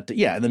 in that,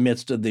 in the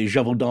midst of the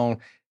Gévaudan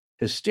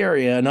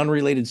hysteria, an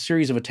unrelated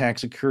series of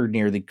attacks occurred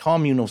near the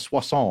commune of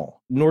Soissons,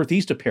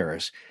 northeast of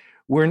Paris,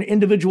 where an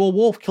individual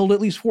wolf killed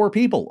at least 4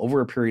 people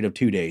over a period of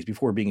 2 days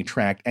before being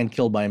attacked and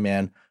killed by a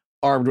man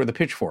armed with a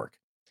pitchfork.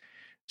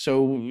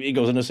 So it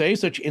goes on to say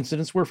such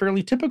incidents were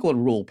fairly typical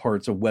in rural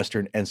parts of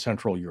Western and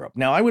Central Europe.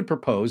 Now, I would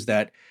propose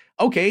that,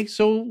 okay,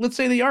 so let's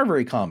say they are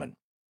very common.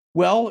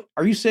 Well,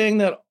 are you saying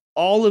that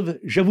all of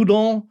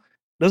Gévaudan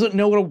doesn't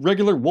know what a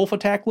regular wolf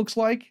attack looks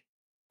like?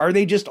 Are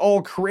they just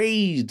all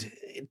crazed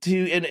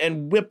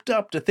and whipped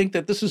up to think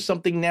that this is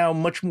something now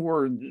much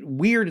more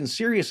weird and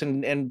serious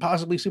and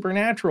possibly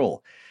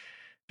supernatural?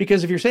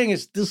 Because if you're saying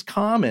it's this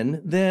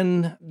common,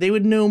 then they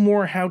would know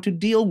more how to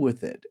deal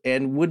with it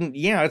and wouldn't,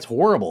 it's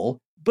horrible,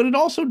 but it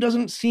also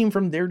doesn't seem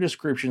from their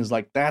descriptions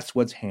like that's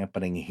what's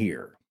happening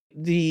here.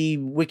 The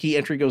wiki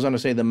entry goes on to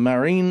say the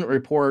Marine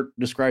report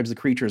describes the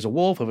creature as a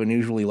wolf of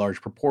unusually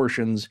large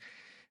proportions.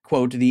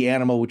 Quote, the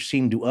animal which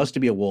seemed to us to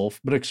be a wolf,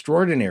 but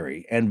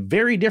extraordinary and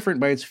very different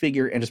by its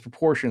figure and its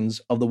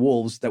proportions of the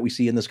wolves that we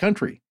see in this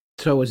country.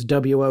 So is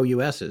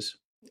WOUS's.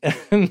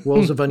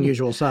 Wolves of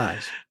unusual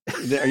size.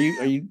 Are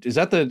you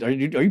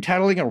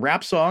titling a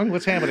rap song?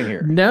 What's happening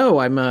here? No,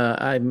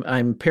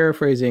 I'm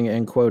paraphrasing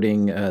and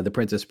quoting The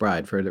Princess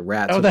Bride for the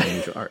rats of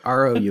unusual,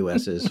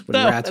 ROUS's, for the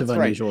rats of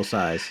unusual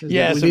size.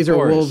 Yes, these are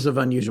wolves of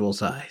unusual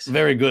size.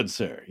 Very good,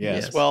 sir.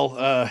 Yes.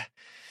 Well,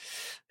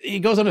 he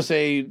goes on to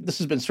say this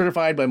has been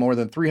certified by more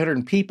than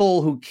 300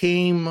 people who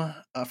came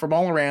from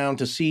all around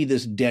to see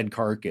this dead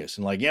carcass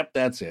and yep,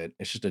 that's it.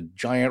 It's just a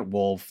giant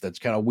wolf that's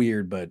kind of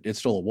weird, but it's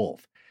still a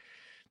wolf.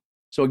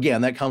 So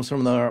again, that comes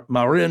from the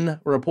Marin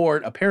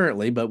report,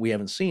 apparently, but we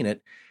haven't seen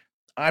it.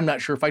 I'm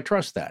not sure if I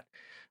trust that.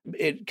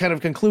 It kind of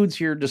concludes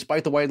here,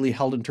 despite the widely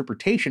held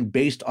interpretation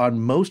based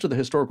on most of the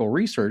historical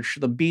research,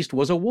 the beast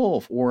was a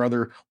wolf or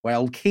other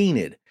wild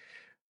canid.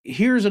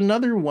 Here's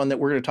another one that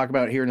we're going to talk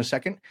about here in a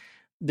second.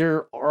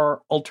 There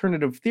are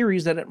alternative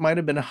theories that it might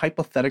have been a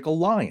hypothetical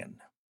lion.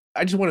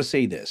 I just want to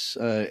say this,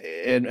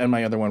 and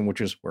my other one, which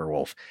is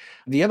werewolf.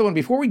 The other one,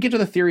 before we get to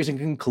the theories and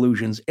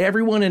conclusions,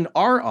 everyone in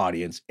our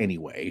audience,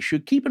 anyway,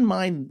 should keep in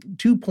mind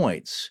 2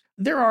 points.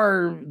 There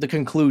are the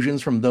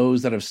conclusions from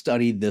those that have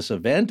studied this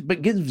event,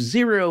 but give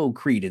zero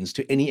credence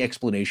to any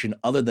explanation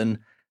other than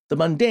the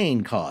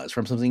mundane cause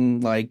from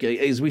something like,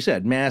 as we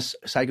said, mass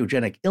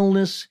psychogenic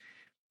illness,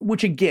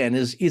 which again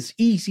is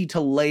easy to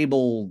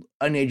label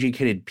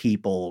uneducated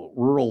people,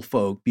 rural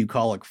folk,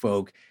 bucolic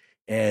folk,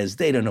 as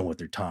they don't know what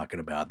they're talking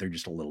about. They're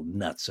just a little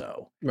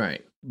nutso.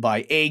 Right.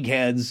 By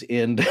eggheads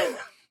in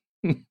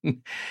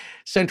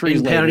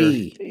centuries In later.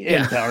 Paris.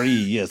 In Paris,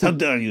 yes. How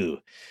dare you?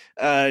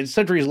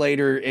 Centuries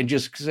later, and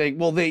just say,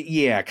 well,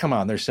 come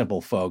on, they're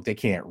simple folk. They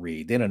can't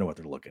read. They don't know what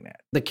they're looking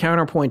at. The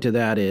counterpoint to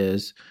that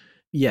is,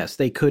 yes,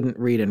 they couldn't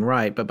read and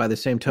write, but by the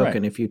same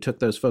token, if you took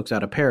those folks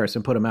out of Paris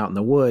and put them out in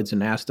the woods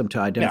and asked them to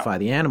identify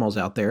the animals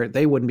out there,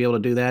 they wouldn't be able to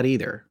do that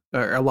either,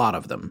 or a lot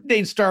of them.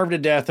 They'd starve to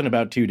death in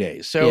about 2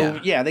 days. So,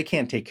 yeah, they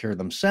can't take care of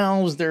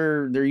themselves.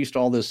 They're used to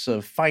all this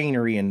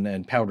finery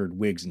and powdered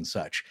wigs and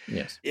such.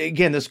 Yes.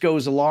 Again, this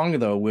goes along,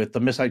 though, with the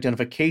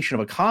misidentification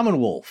of a common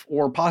wolf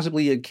or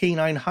possibly a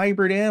canine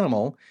hybrid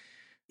animal,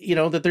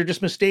 that they're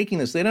just mistaking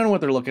this. They don't know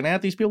what they're looking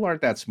at. These people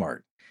aren't that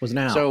smart. Was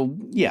now. So,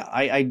 yeah,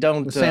 I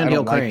don't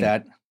like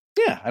that.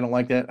 Yeah, I don't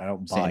like that. I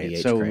don't buy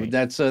it.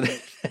 So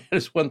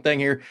that's one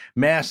thing here.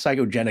 Mass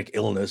psychogenic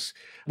illness.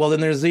 Well, then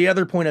there's the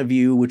other point of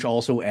view, which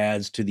also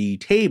adds to the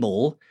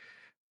table,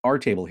 our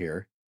table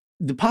here,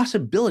 the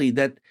possibility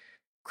that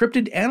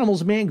cryptid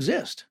animals may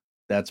exist.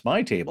 That's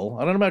my table.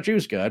 I don't know about you,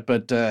 Scott,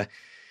 but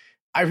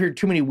I've heard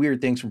too many weird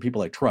things from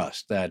people I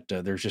trust that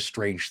there's just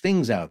strange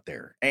things out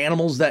there.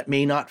 Animals that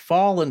may not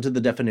fall into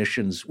the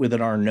definitions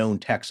within our known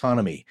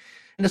taxonomy.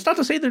 And it's not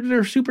to say that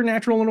they're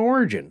supernatural in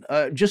origin,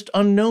 just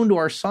unknown to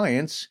our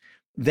science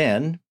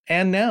then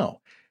and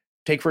now.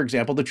 Take, for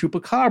example, the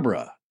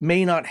chupacabra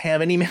may not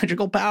have any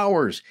magical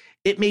powers.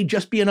 It may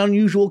just be an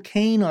unusual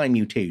canine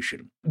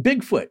mutation.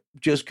 Bigfoot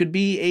just could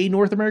be a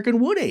North American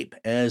wood ape,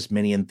 as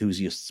many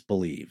enthusiasts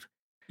believe.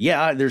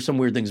 Yeah, there's some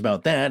weird things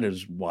about that.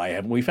 Is why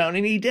haven't we found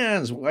any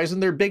dens? Why isn't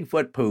there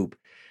Bigfoot poop?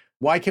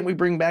 Why can't we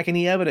bring back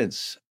any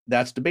evidence?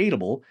 That's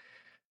debatable.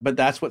 But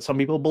that's what some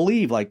people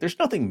believe. Like, there's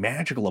nothing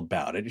magical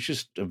about it. It's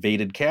just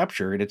evaded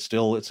capture, and it's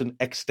an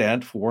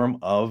extant form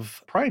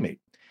of primate.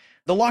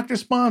 The Loch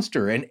Ness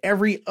Monster and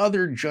every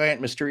other giant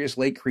mysterious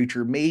lake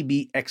creature may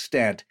be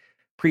extant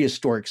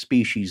prehistoric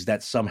species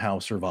that somehow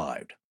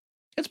survived.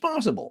 It's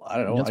possible. I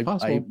don't know. It's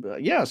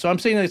possible. So I'm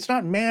saying that it's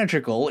not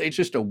magical. It's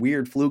just a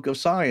weird fluke of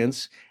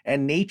science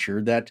and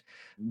nature that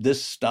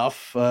this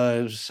stuff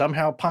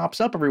somehow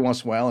pops up every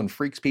once in a while and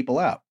freaks people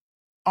out.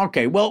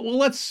 Okay, well,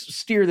 let's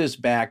steer this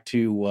back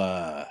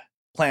to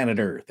planet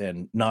Earth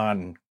and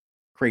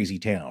non-crazy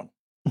town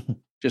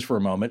just for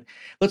a moment.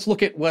 Let's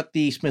look at what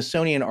the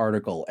Smithsonian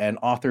article and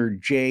author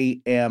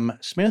J.M.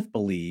 Smith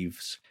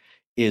believes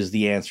is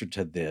the answer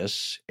to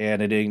this.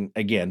 And it,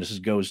 again, this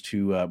goes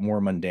to more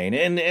mundane.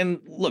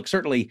 And look,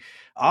 certainly,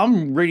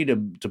 I'm ready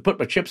to put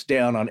my chips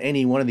down on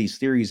any one of these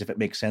theories if it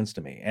makes sense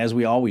to me, as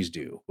we always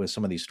do with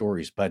some of these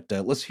stories. But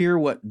let's hear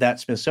what that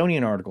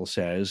Smithsonian article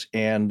says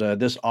and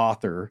this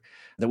author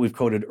that we've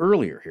quoted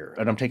earlier here.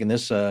 And I'm taking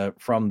this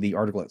from the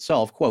article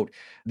itself. Quote,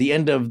 "The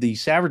end of the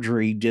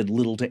savagery did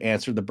little to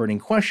answer the burning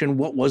question,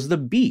 what was the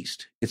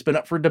beast? It's been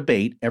up for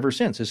debate ever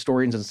since.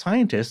 Historians and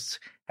scientists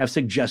have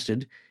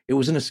suggested it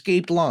was an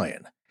escaped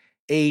lion,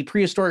 a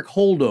prehistoric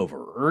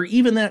holdover, or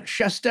even that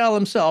Chastel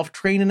himself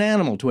trained an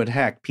animal to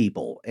attack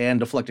people and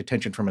deflect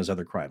attention from his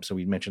other crimes." So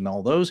we mentioned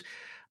all those.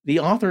 The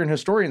author and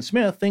historian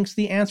Smith thinks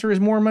the answer is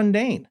more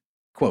mundane.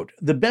 Quote,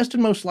 "The best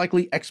and most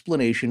likely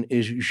explanation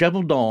is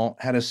Gévaudan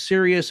had a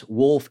serious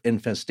wolf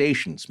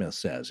infestation," Smith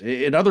says.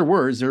 In other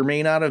words, there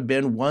may not have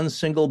been one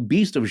single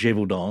Beast of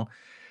Gévaudan,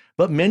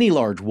 but many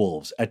large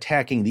wolves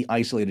attacking the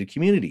isolated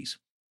communities.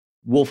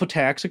 Wolf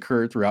attacks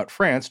occurred throughout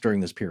France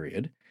during this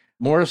period.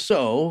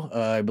 Morisot,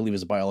 I believe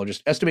is a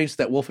biologist, estimates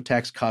that wolf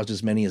attacks caused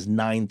as many as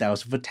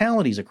 9,000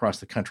 fatalities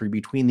across the country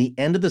between the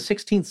end of the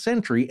 16th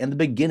century and the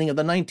beginning of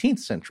the 19th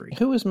century.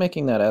 Who is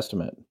making that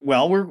estimate?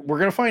 Well, we're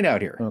going to find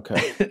out here.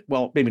 Okay.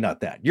 Well, maybe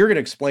not that. You're going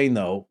to explain,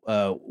 though,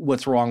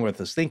 what's wrong with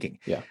this thinking.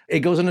 Yeah.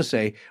 It goes on to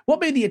say,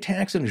 what made the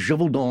attacks in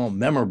Gévaudan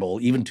memorable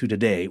even to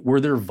today were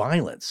their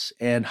violence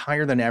and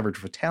higher than average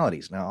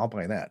fatalities. Now, I'll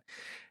buy that.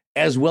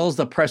 As well as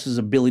the press's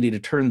ability to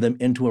turn them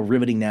into a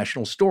riveting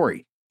national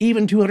story.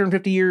 Even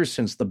 250 years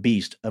since the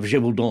Beast of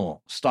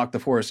Gévaudan stalked the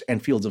forests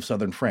and fields of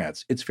southern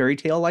France, its fairy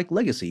tale-like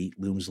legacy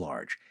looms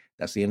large.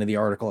 That's the end of the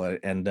article,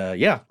 and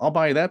yeah, I'll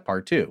buy that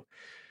part too.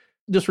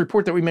 This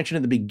report that we mentioned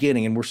at the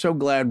beginning, and we're so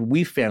glad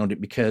we found it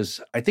because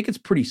I think it's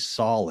pretty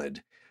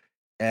solid,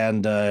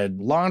 and a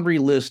laundry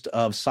list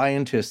of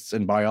scientists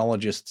and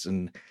biologists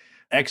and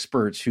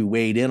experts who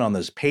weighed in on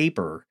this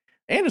paper.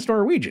 And it's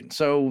Norwegian.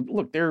 So,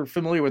 look, they're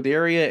familiar with the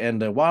area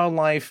and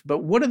wildlife, but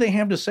what do they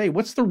have to say?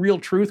 What's the real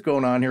truth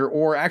going on here?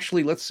 Or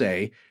actually, let's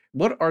say,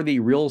 what are the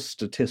real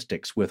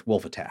statistics with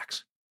wolf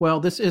attacks? Well,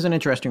 this is an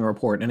interesting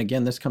report. And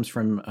again, this comes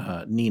from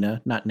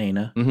Nina, not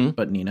Nana,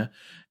 but Nina,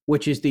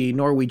 which is the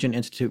Norwegian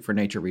Institute for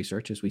Nature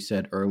Research, as we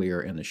said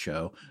earlier in the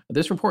show.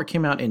 This report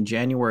came out in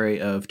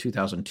January of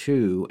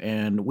 2002,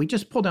 and we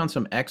just pulled down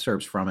some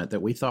excerpts from it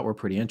that we thought were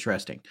pretty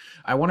interesting.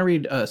 I want to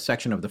read a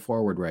section of the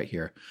foreword right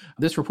here.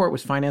 This report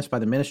was financed by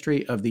the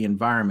Ministry of the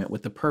Environment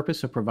with the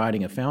purpose of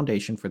providing a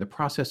foundation for the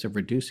process of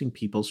reducing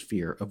people's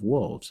fear of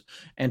wolves,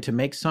 and to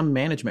make some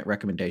management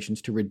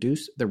recommendations to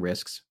reduce the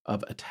risks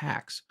of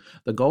attacks.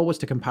 The goal was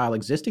to compile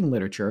existing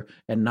literature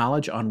and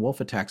knowledge on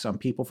wolf attacks on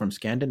people from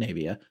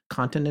Scandinavia,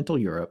 continental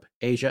Europe,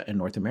 Asia, and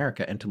North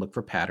America, and to look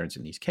for patterns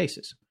in these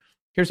cases.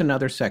 Here's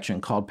another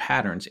section called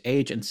Patterns,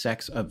 Age, and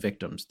Sex of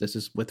Victims. This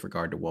is with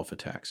regard to wolf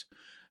attacks.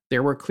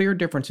 There were clear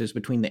differences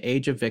between the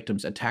age of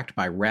victims attacked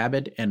by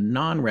rabid and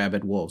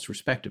non-rabid wolves,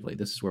 respectively.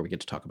 This is where we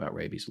get to talk about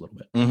rabies a little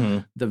bit. Mm-hmm.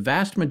 The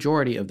vast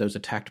majority of those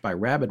attacked by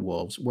rabid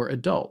wolves were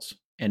adults,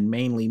 and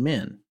mainly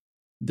men.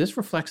 This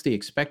reflects the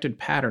expected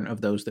pattern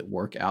of those that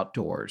work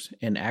outdoors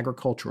in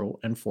agricultural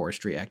and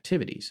forestry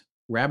activities.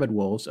 Rabid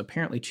wolves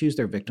apparently choose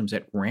their victims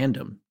at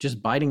random,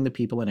 just biting the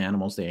people and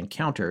animals they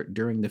encounter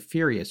during the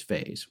furious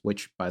phase,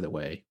 which, by the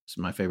way, is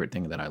my favorite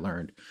thing that I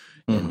learned.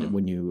 Mm-hmm. And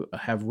when you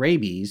have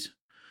rabies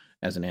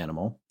as an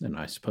animal, and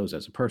I suppose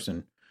as a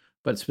person,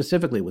 but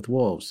specifically with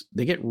wolves,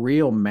 they get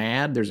real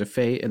mad. There's a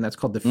phase, and that's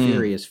called the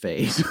furious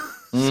phase.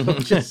 So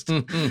just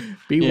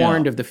be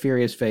warned of the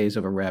furious phase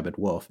of a rabid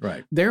wolf.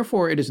 Right.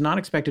 Therefore, it is not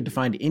expected to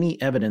find any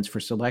evidence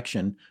for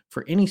selection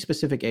for any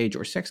specific age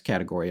or sex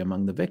category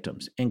among the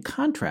victims. In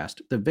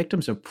contrast, the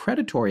victims of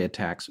predatory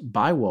attacks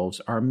by wolves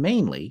are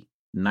mainly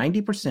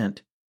 90%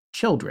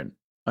 children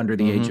under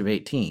the age of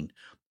 18,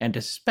 and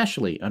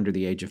especially under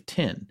the age of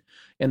 10.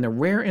 In the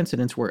rare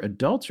incidents where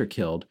adults are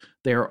killed,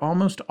 they are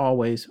almost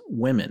always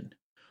women.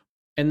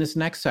 In this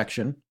next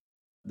section,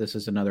 this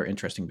is another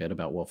interesting bit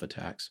about wolf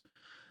attacks.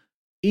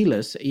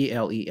 ELES,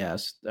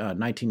 E-L-E-S,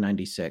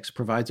 1996,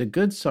 provides a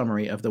good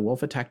summary of the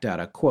wolf attack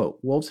data. Quote,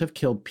 wolves have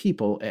killed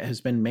people. It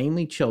has been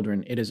mainly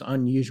children. It is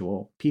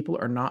unusual. People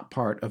are not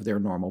part of their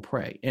normal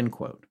prey, end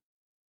quote.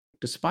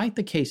 Despite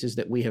the cases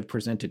that we have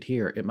presented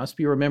here, it must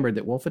be remembered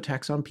that wolf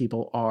attacks on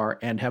people are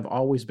and have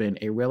always been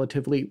a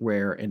relatively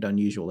rare and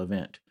unusual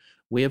event.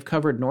 We have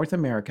covered North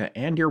America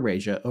and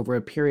Eurasia over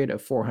a period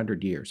of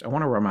 400 years. I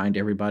want to remind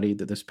everybody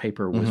that this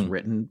paper was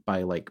written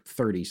by like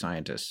 30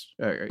 scientists.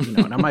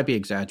 And I might be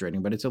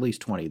exaggerating, but it's at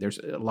least 20. There's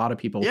a lot of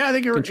people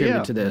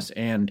contributed to this,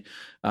 and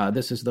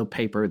this is the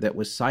paper that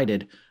was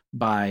cited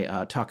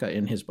by Taka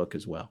in his book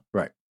as well.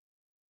 Right.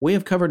 We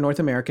have covered North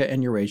America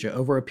and Eurasia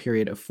over a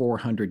period of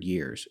 400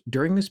 years.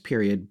 During this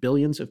period,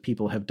 billions of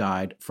people have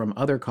died from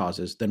other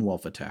causes than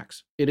wolf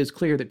attacks. It is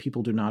clear that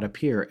people do not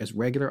appear as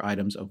regular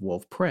items of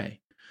wolf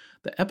prey.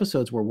 The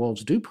episodes where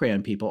wolves do prey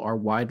on people are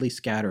widely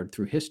scattered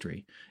through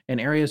history. In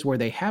areas where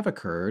they have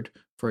occurred,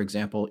 for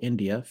example,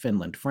 India,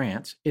 Finland,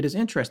 France, it is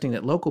interesting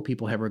that local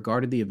people have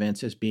regarded the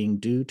events as being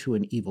due to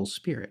an evil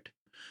spirit.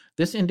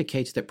 This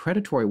indicates that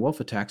predatory wolf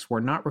attacks were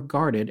not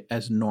regarded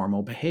as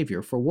normal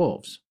behavior for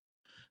wolves.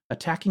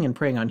 Attacking and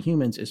preying on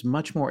humans is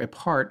much more a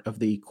part of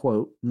the,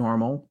 quote,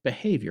 normal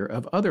behavior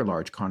of other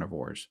large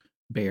carnivores,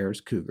 bears,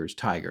 cougars,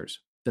 tigers,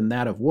 than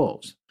that of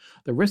wolves.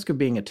 The risk of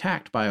being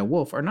attacked by a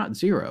wolf are not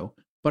zero,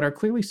 but are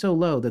clearly so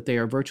low that they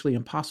are virtually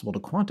impossible to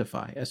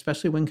quantify,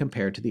 especially when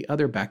compared to the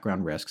other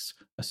background risks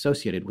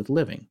associated with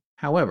living.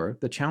 However,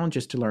 the challenge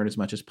is to learn as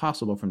much as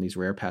possible from these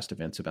rare past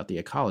events about the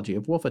ecology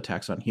of wolf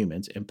attacks on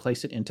humans and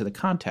place it into the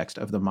context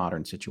of the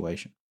modern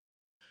situation.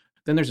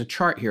 Then there's a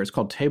chart here. It's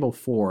called Table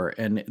 4,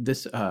 and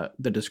this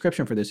the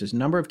description for this is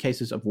number of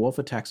cases of wolf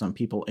attacks on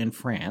people in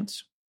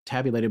France,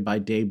 tabulated by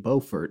De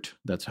Beaufort.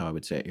 That's how I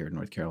would say it here in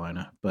North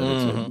Carolina, but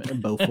it's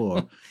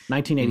Beaufort,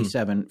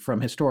 1987,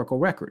 from historical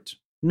records.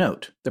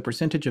 Note, the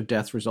percentage of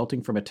deaths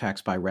resulting from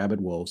attacks by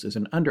rabid wolves is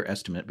an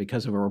underestimate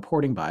because of a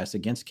reporting bias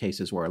against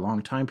cases where a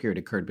long time period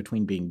occurred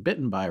between being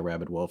bitten by a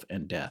rabid wolf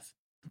and death.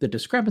 The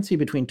discrepancy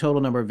between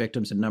total number of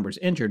victims and numbers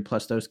injured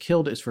plus those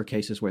killed is for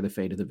cases where the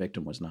fate of the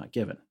victim was not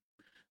given.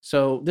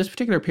 So this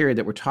particular period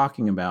that we're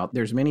talking about,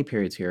 there's many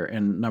periods here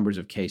and numbers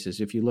of cases.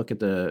 If you look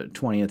at the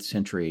 20th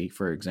century,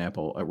 for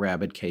example,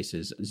 rabid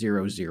cases,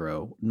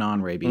 0,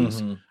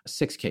 non-rabies,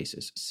 6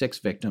 cases, 6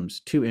 victims,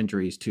 2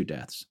 injuries, 2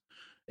 deaths.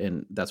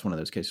 And that's one of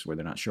those cases where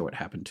they're not sure what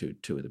happened to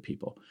 2 of the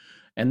people.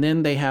 And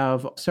then they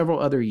have several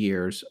other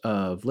years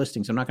of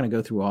listings. I'm not going to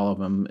go through all of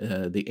them.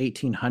 The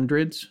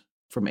 1800s,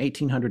 from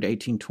 1800 to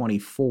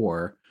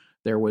 1824,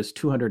 there was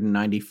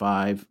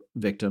 295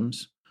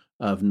 victims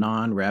of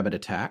non-rabid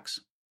attacks.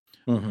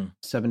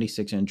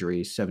 76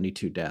 injuries,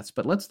 72 deaths.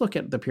 But let's look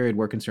at the period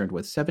we're concerned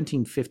with,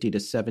 1750 to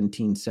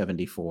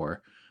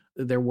 1774.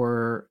 There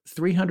were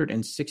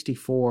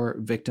 364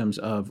 victims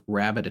of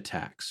rabid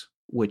attacks,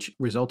 which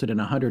resulted in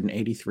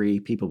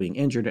 183 people being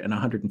injured and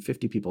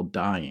 150 people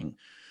dying.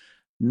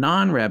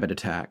 Non-rabid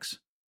attacks,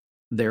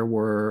 there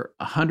were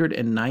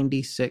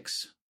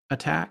 196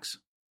 attacks,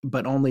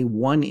 but only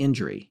 1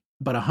 injury,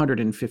 but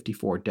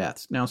 154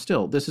 deaths. Now,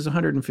 still, this is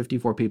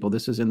 154 people.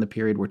 This is in the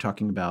period we're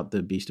talking about,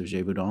 the Beast of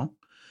Gévaudan.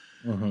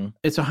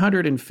 It's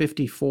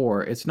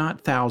 154. It's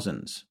not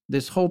thousands.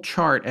 This whole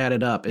chart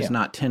added up is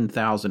not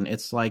 10,000.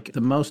 It's like the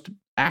most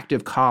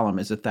active column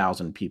is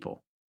 1,000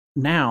 people.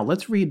 Now,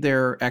 let's read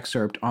their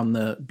excerpt on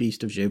the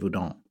Beast of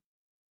Gévaudan.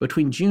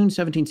 Between June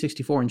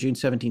 1764 and June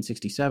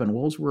 1767,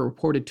 wolves were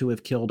reported to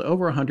have killed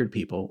over 100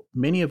 people,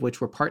 many of which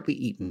were partly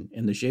eaten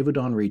in the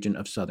Gévaudan region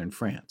of southern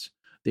France.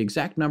 The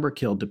exact number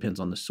killed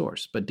depends on the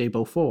source, but de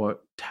Beaufort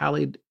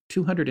tallied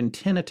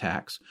 210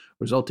 attacks,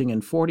 resulting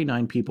in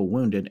 49 people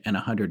wounded and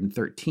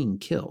 113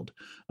 killed.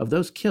 Of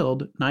those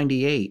killed,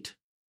 98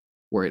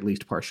 were at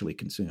least partially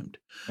consumed.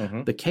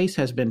 The case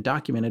has been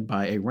documented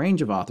by a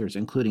range of authors,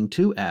 including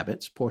 2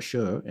 abbots,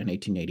 Pourcheur in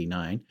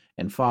 1889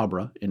 and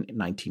Fabre in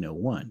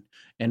 1901,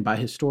 and by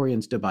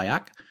historians de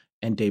Baillac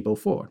and de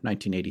Beaufort,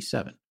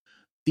 1987.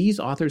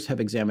 These authors have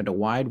examined a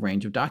wide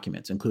range of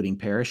documents, including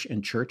parish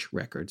and church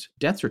records,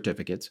 death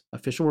certificates,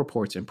 official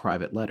reports, and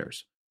private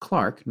letters.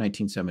 Clark,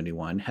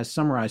 1971, has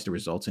summarized the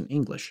results in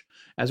English.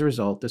 As a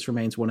result, this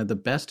remains one of the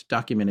best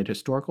documented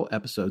historical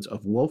episodes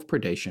of wolf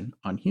predation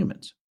on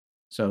humans.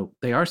 So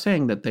they are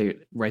saying that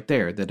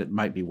that it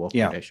might be wolf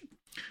predation.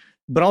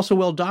 But also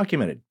well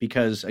documented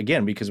because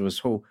it was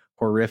so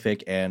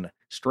horrific and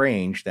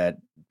strange that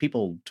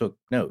people took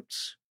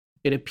notes.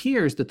 It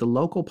appears that the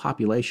local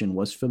population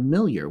was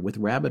familiar with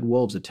rabid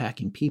wolves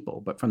attacking people,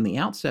 but from the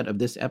outset of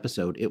this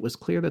episode, it was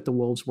clear that the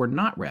wolves were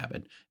not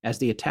rabid, as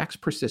the attacks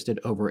persisted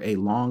over a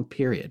long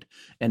period,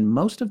 and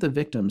most of the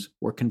victims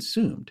were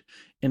consumed.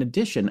 In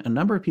addition, a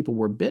number of people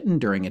were bitten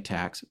during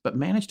attacks, but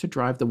managed to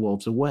drive the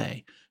wolves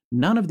away.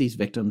 None of these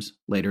victims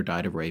later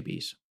died of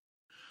rabies.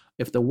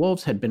 If the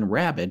wolves had been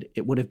rabid,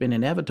 it would have been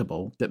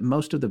inevitable that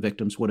most of the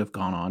victims would have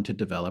gone on to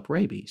develop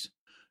rabies.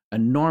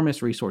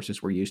 Enormous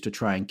resources were used to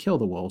try and kill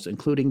the wolves,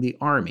 including the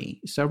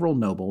army, several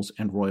nobles,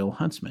 and royal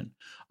huntsmen.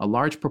 A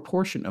large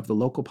proportion of the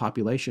local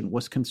population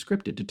was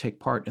conscripted to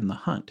take part in the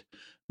hunt.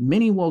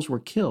 Many wolves were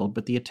killed,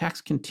 but the attacks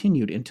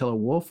continued until a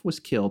wolf was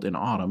killed in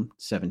autumn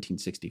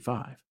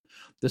 1765.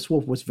 This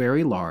wolf was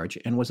very large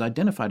and was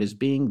identified as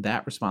being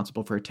that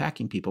responsible for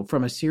attacking people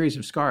from a series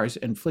of scars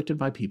inflicted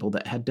by people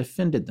that had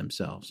defended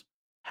themselves.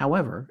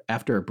 However,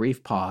 after a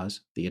brief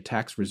pause, the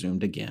attacks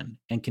resumed again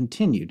and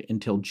continued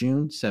until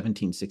June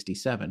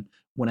 1767,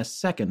 when a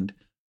second,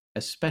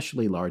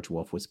 especially large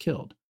wolf was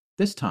killed,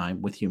 this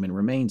time with human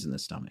remains in the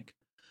stomach.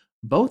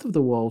 Both of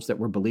the wolves that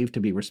were believed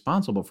to be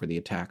responsible for the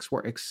attacks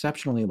were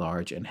exceptionally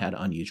large and had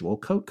unusual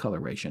coat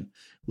coloration,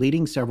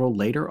 leading several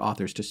later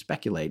authors to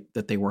speculate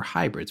that they were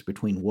hybrids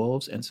between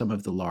wolves and some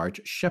of the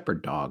large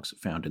shepherd dogs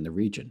found in the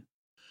region.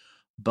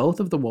 Both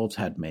of the wolves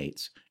had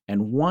mates,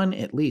 and one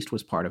at least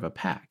was part of a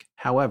pack.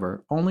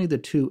 However, only the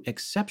 2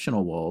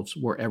 exceptional wolves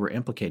were ever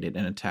implicated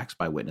in attacks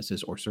by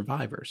witnesses or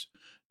survivors.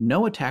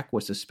 No attack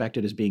was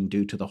suspected as being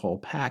due to the whole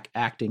pack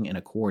acting in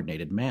a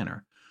coordinated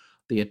manner.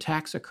 The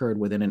attacks occurred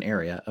within an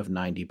area of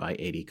 90 by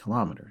 80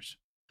 kilometers.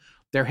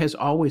 There has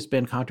always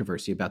been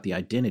controversy about the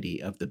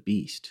identity of the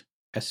beast,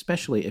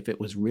 especially if it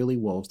was really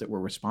wolves that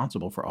were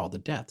responsible for all the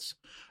deaths.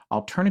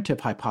 Alternative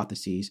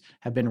hypotheses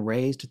have been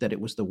raised that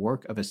it was the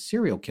work of a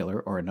serial killer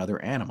or another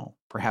animal,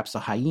 perhaps a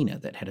hyena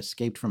that had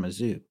escaped from a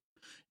zoo.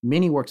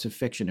 Many works of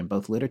fiction in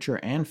both literature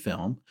and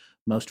film,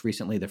 most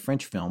recently the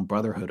French film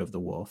Brotherhood of the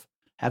Wolf,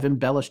 have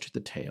embellished the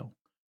tale.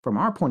 From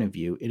our point of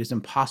view, it is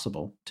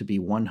impossible to be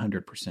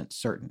 100%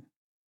 certain.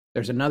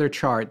 There's another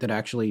chart that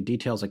actually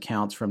details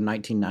accounts from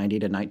 1990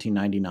 to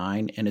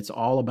 1999, and it's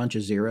all a bunch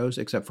of zeros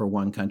except for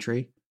one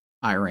country,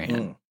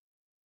 Iran.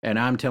 And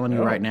I'm telling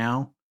you right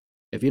now,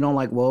 if you don't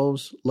like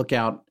wolves, look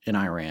out in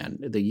Iran.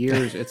 The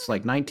years, it's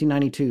like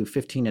 1992,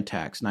 15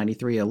 attacks,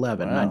 93,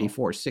 11,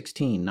 94,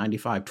 16,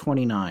 95,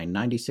 29,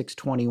 96,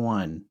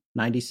 21,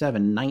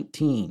 97,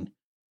 19.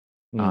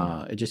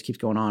 It just keeps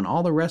going on.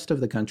 All the rest of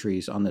the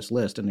countries on this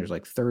list, and there's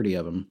like 30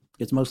 of them,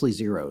 it's mostly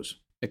zeros,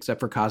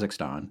 except for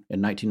Kazakhstan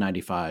in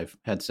 1995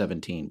 had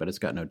 17, but it's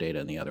got no data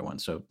in the other one,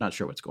 so not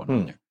sure what's going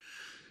on there.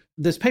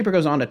 This paper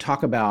goes on to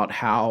talk about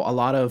how a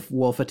lot of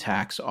wolf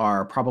attacks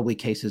are probably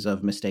cases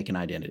of mistaken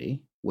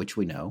identity, which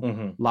we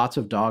know. Lots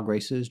of dog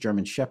races,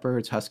 German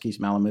Shepherds, Huskies,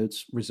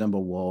 Malamutes,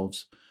 resemble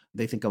wolves.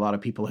 They think a lot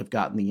of people have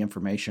gotten the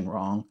information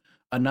wrong.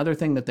 Another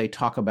thing that they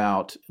talk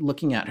about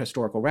looking at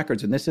historical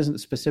records, and this isn't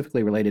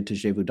specifically related to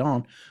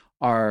Gévaudan,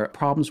 are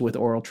problems with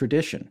oral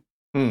tradition.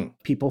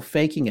 People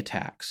faking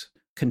attacks,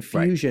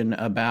 confusion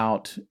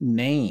about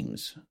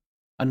names.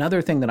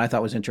 Another thing that I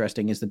thought was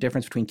interesting is the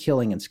difference between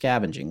killing and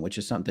scavenging, which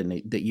is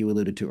something that you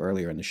alluded to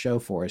earlier in the show,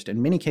 Forrest. In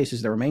many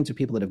cases, the remains of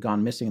people that have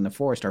gone missing in the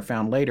forest are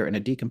found later in a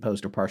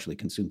decomposed or partially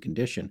consumed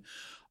condition.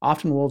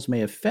 Often wolves may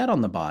have fed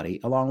on the body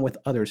along with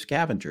other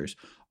scavengers,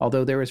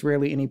 although there is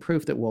rarely any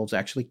proof that wolves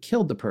actually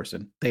killed the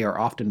person. They are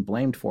often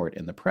blamed for it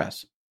in the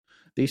press.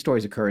 These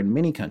stories occur in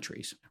many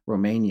countries,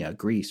 Romania,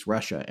 Greece,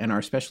 Russia, and are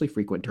especially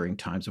frequent during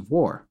times of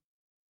war.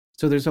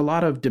 So there's a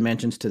lot of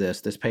dimensions to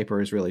this. This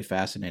paper is really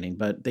fascinating,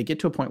 but they get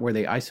to a point where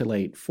they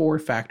isolate 4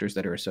 factors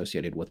that are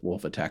associated with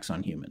wolf attacks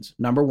on humans.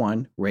 Number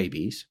 1,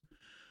 rabies.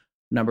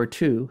 Number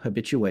 2,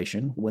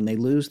 habituation. When they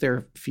lose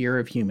their fear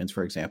of humans,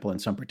 for example, in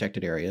some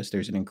protected areas,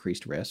 there's an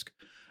increased risk.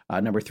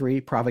 Number 3,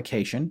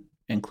 provocation.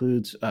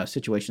 Includes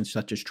situations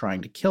such as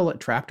trying to kill a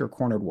trapped or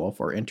cornered wolf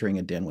or entering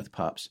a den with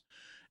pups.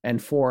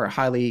 and 4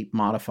 highly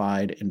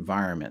modified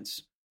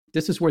environments.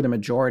 This is where the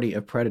majority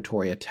of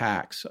predatory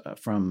attacks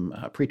from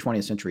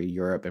pre-20th century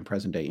Europe and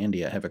present-day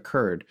India have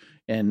occurred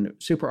in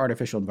super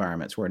artificial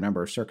environments where a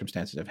number of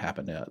circumstances have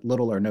happened.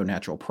 Little or no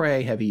natural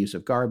prey, heavy use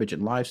of garbage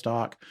and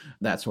livestock,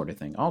 that sort of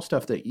thing. All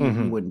stuff that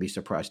you wouldn't be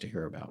surprised to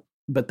hear about.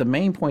 But the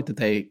main point that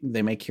they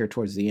make here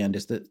towards the end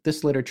is that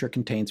this literature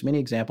contains many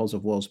examples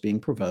of wolves being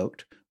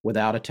provoked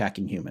without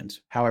attacking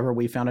humans. However,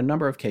 we found a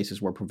number of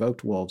cases where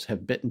provoked wolves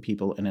have bitten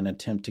people in an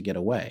attempt to get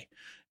away.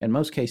 In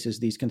most cases,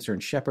 these concern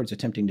shepherds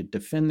attempting to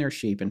defend their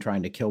sheep and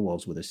trying to kill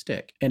wolves with a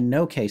stick. In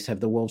no case have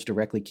the wolves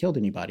directly killed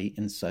anybody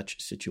in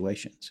such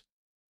situations.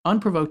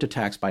 Unprovoked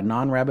attacks by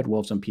non-rabid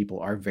wolves on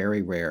people are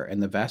very rare,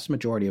 and the vast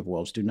majority of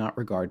wolves do not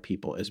regard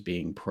people as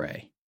being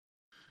prey.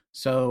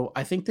 So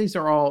I think these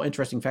are all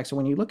interesting facts. So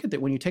when you look at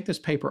that, when you take this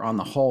paper on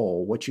the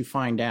whole, what you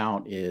find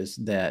out is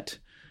that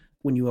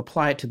when you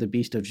apply it to the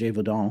Beast of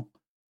Gévaudan,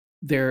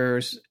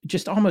 there's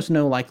just almost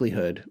no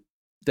likelihood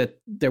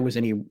that there was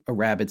a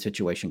rabid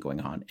situation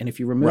going on. And if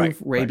you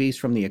remove rabies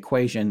from the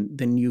equation,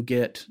 then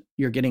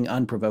you're getting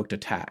unprovoked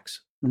attacks.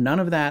 None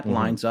of that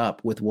lines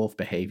up with wolf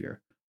behavior.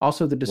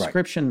 Also, the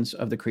descriptions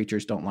of the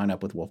creatures don't line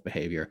up with wolf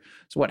behavior.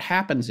 So what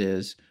happens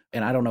is,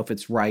 and I don't know if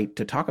it's right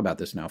to talk about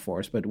this now for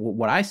us, but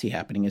what I see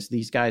happening is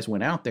these guys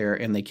went out there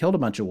and they killed a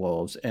bunch of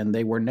wolves and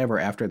they were never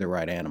after the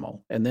right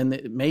animal. And then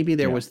maybe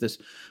there was this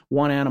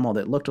one animal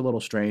that looked a little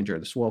strange, or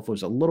this wolf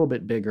was a little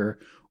bit bigger,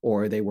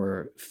 or they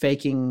were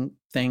faking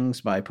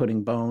things by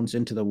putting bones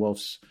into the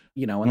wolf's,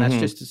 and that's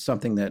just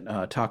something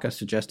that Taka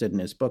suggested in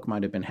his book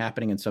might have been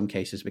happening in some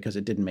cases because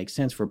it didn't make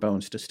sense for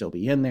bones to still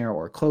be in there,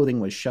 or clothing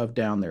was shoved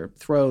down their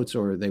throats,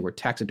 or they were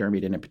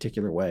taxidermied in a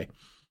particular way.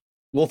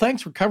 Well,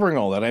 thanks for covering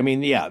all that. I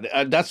mean,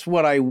 that's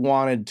what I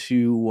wanted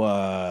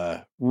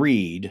to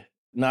read,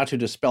 not to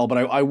dispel, but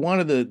I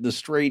wanted the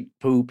straight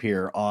poop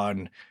here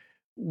on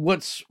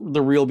what's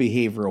the real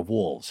behavior of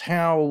wolves.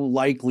 How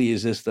likely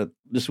is this that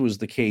this was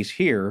the case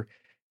here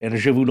in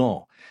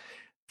Gévaudan?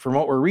 From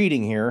what we're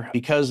reading here,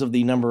 because of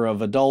the number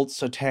of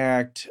adults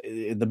attacked,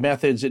 the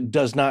methods, it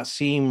does not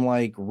seem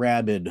like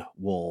rabid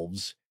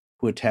wolves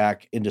who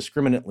attack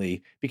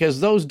indiscriminately, because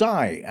those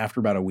die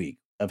after about a week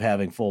of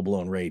having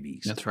full-blown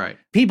rabies. That's right.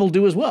 People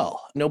do as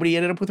well. Nobody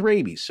ended up with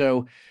rabies.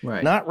 So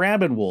not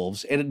rabid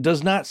wolves, and it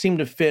does not seem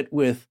to fit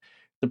with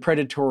the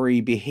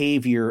predatory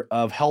behavior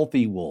of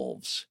healthy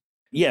wolves.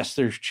 Yes,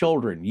 there's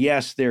children.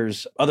 Yes,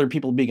 there's other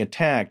people being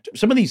attacked.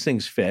 Some of these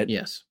things fit.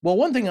 Yes. Well,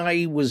 one thing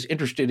I was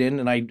interested in,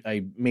 and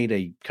I made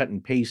a cut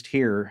and paste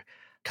here,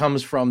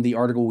 comes from the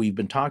article we've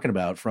been talking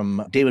about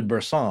from David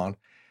Bresson,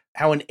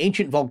 how an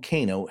ancient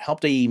volcano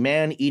helped a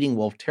man-eating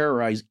wolf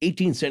terrorize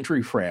 18th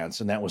century France,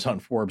 and that was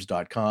on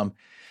Forbes.com.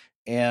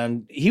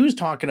 And he was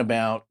talking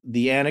about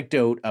the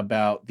anecdote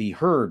about the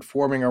herd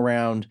forming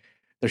around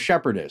the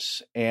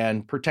shepherdess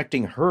and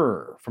protecting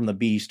her from the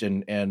beast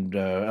and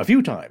a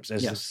few times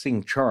as this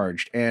thing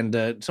charged.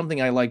 And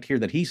something I liked here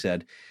that he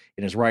said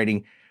in his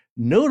writing,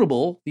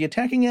 notable, the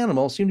attacking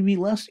animal seemed to be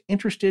less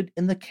interested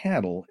in the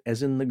cattle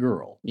as in the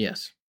girl.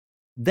 Yes.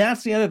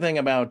 That's the other thing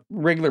about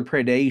regular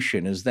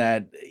predation is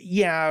that,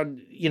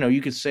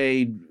 you could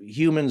say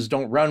humans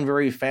don't run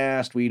very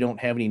fast. We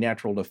don't have any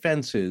natural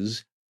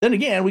defenses. Then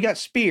again, we got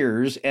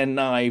spears and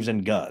knives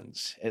and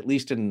guns, at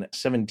least in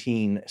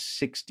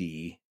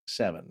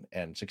 1767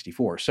 and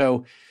 64.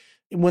 So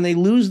when they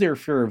lose their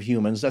fear of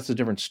humans, that's a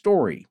different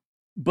story.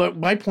 But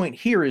my point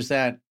here is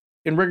that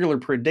in regular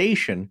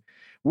predation,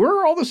 where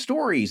are all the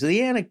stories,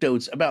 the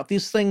anecdotes about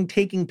this thing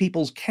taking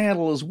people's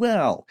cattle as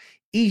well?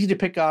 Easy to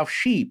pick off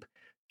sheep,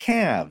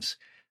 calves,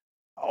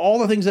 all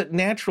the things that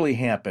naturally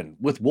happen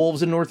with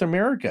wolves in North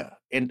America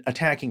and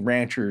attacking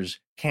ranchers'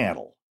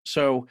 cattle.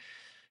 So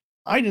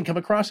I didn't come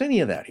across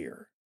any of that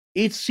here.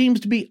 It seems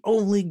to be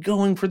only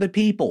going for the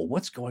people.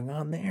 What's going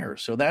on there?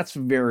 So that's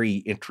very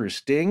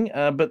interesting.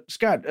 But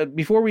Scott,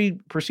 before we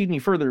proceed any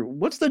further,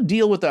 what's the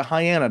deal with the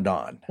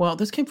hyanodon? Well,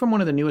 this came from one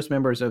of the newest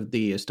members of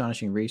the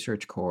Astonishing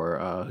Research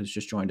Corps who's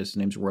just joined us. His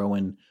name's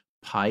Rowan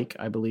Pike,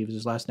 I believe is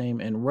his last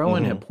name. And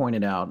Rowan had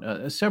pointed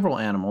out several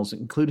animals,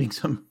 including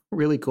some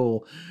really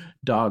cool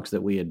dogs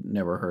that we had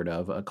never heard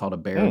of, called a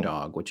bear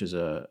dog, which is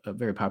a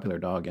very popular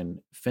dog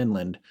in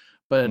Finland.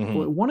 But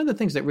one of the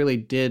things that really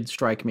did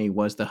strike me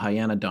was the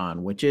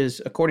hyanodon, which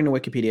is, according to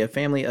Wikipedia, a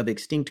family of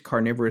extinct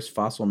carnivorous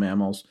fossil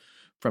mammals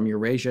from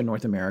Eurasia,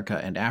 North America,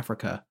 and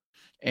Africa.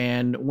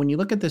 And when you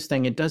look at this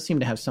thing, it does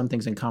seem to have some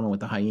things in common with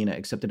the hyena,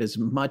 except it is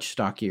much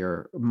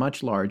stockier,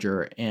 much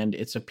larger, and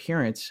its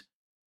appearance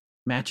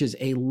matches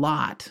a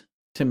lot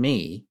to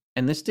me.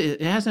 And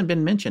it hasn't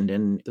been mentioned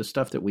in the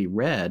stuff that we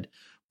read.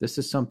 This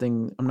is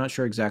something, I'm not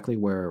sure exactly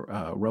where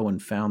Rowan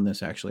found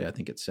this, actually. I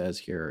think it says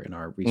here in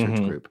our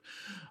research group.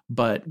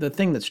 But the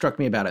thing that struck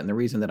me about it, and the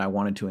reason that I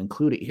wanted to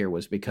include it here,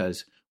 was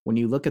because when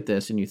you look at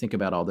this and you think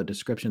about all the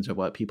descriptions of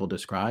what people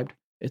described,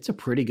 it's a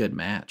pretty good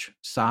match.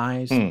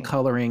 Size,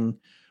 coloring,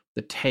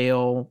 the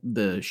tail,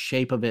 the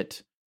shape of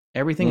it,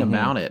 everything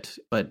about it.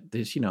 But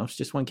there's, it's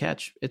just one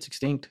catch. It's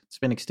extinct. It's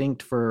been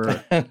extinct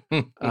for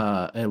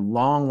a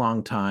long,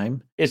 long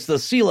time. It's the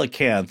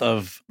coelacanth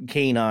of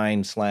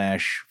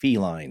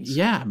canine/felines.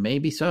 Yeah,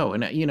 maybe so.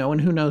 And,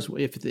 and who knows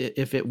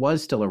if it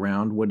was still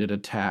around, would it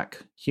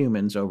attack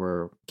humans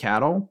over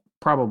cattle?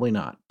 Probably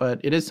not. But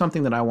it is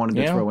something that I wanted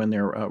to throw in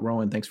there.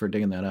 Rowan, thanks for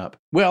digging that up.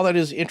 Well, that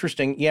is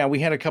interesting. Yeah, we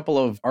had a couple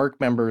of ARC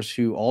members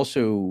who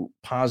also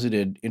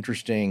posited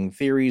interesting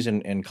theories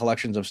and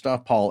collections of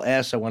stuff. Paul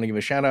S., I want to give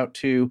a shout out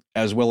to,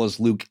 as well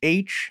as Luke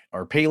H.,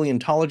 our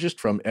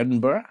paleontologist from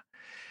Edinburgh.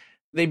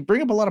 They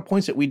bring up a lot of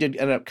points that we did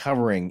end up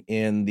covering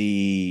in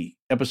the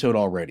episode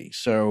already.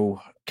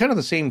 So kind of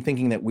the same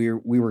thinking that we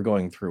were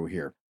going through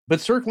here. But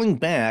circling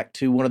back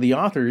to one of the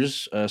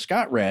authors,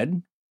 Scott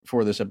read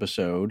for this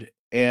episode,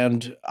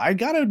 and I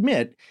got to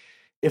admit,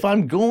 if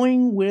I'm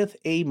going with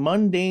a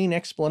mundane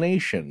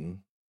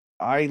explanation,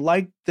 I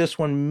like this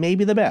one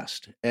maybe the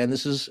best. And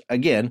this is,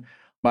 again,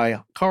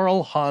 by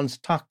Karl Hans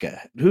Tacke,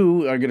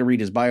 who, I'm going to read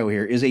his bio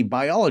here, is a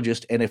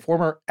biologist and a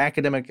former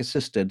academic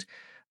assistant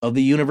of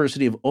the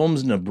University of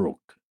Osnabrück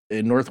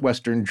in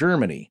northwestern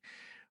Germany,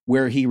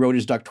 where he wrote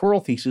his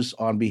doctoral thesis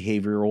on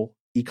behavioral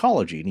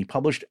ecology. And he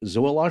published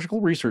zoological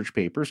research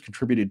papers,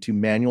 contributed to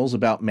manuals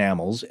about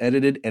mammals,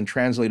 edited and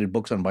translated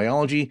books on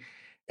biology,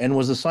 and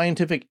was the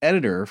scientific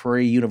editor for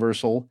a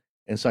universal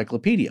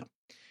encyclopedia.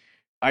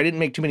 I didn't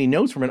make too many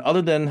notes from it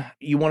other than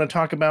you want to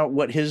talk about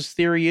what his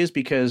theory is,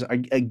 because,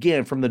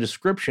 again, from the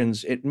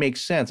descriptions, it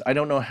makes sense. I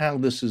don't know how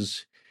this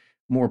is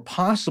more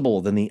possible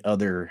than the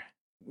other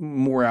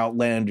more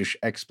outlandish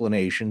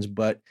explanations,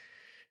 but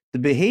the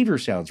behavior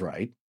sounds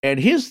right. And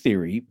his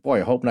theory, boy,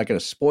 I hope I'm not going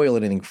to spoil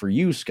anything for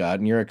you, Scott,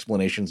 and your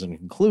explanations and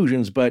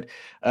conclusions, but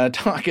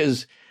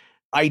Tacke's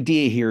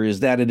idea here is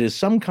that it is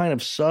some kind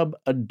of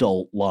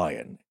sub-adult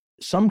lion,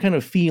 some kind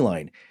of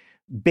feline,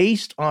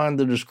 based on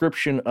the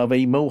description of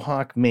a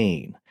Mohawk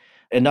mane,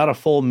 and not a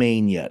full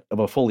mane yet of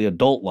a fully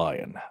adult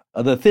lion.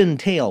 The thin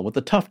tail with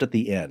the tuft at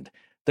the end,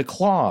 the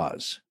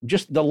claws,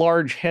 just the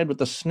large head with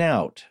the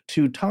snout.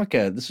 To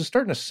Tacke, this is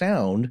starting to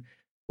sound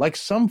like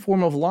some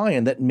form of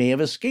lion that may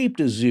have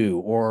escaped a zoo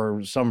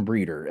or some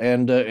breeder.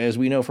 And as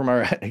we know from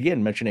our,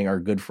 again, mentioning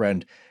our good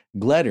friend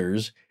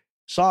Gledders,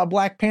 saw a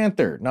black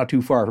panther not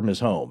too far from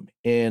his home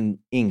in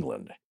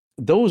England.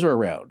 Those are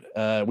around.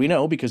 We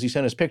know because he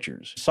sent us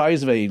pictures.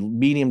 Size of a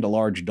medium to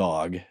large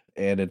dog,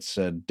 and it's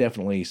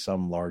definitely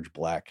some large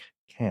black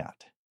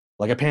cat,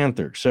 like a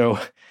panther. So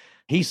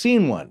he's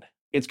seen one.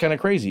 It's kind of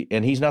crazy,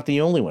 and he's not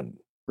the only one.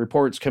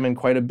 Reports come in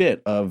quite a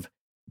bit of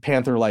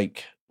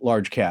panther-like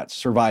large cats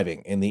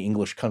surviving in the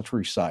English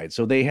countryside.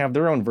 So they have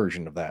their own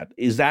version of that.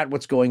 Is that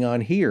what's going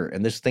on here?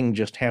 And this thing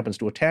just happens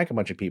to attack a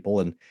bunch of people,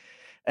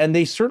 and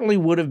they certainly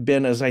would have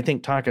been, as I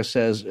think Tacke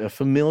says,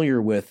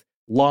 familiar with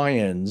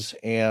lions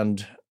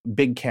and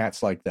big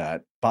cats like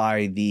that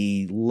by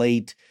the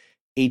late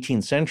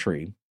 18th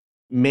century.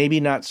 Maybe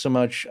not so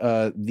much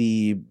as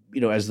the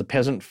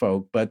peasant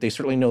folk, but they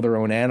certainly know their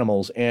own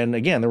animals. And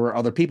again, there were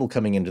other people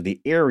coming into the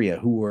area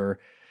who were,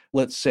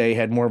 let's say,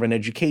 had more of an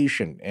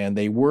education, and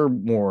they were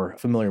more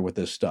familiar with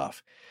this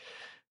stuff.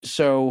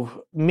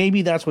 So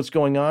maybe that's what's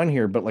going on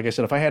here. But like I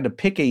said, if I had to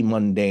pick a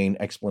mundane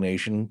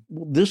explanation,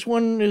 this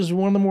one is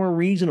one of the more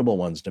reasonable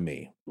ones to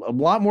me. A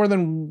lot more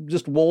than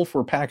just wolf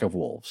or pack of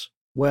wolves.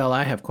 Well,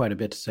 I have quite a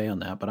bit to say on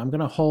that, but I'm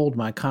going to hold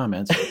my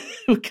comments.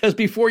 Because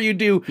before you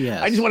do,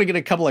 yes. I just want to get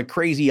a couple of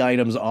crazy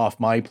items off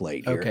my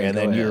plate here, okay, and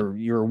then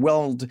you're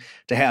well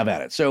to have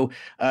at it. So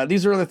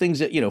these are other things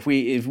that, if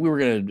we were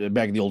going to,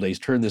 back in the old days,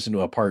 turn this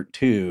into a part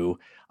 2,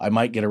 I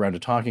might get around to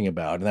talking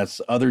about, and that's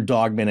other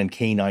dogmen and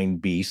canine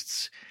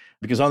beasts.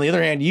 Because on the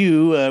other hand,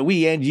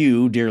 we and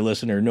you, dear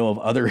listener, know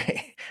of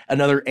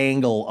another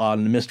angle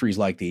on mysteries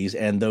like these,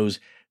 and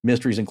those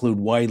mysteries include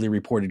widely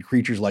reported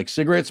creatures like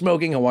cigarette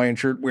smoking, Hawaiian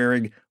shirt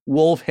wearing,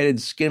 wolf-headed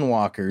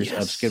skinwalkers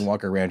of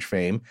Skinwalker Ranch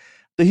fame,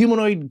 the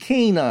humanoid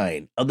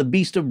canine of the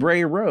Beast of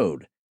Bray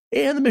Road,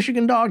 and the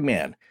Michigan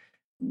Dogman.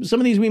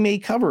 Some of these we may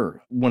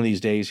cover one of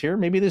these days here,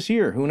 maybe this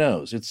year, who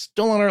knows? It's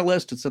still on our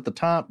list, it's at the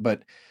top,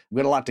 but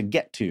we've got a lot to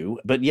get to.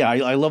 But yeah,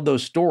 I love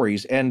those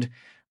stories, and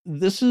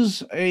this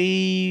is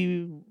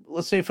a,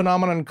 let's say,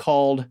 phenomenon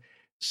called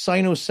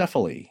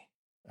cynocephaly,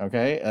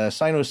 okay?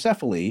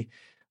 Cynocephaly,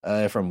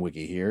 from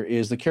Wiki here,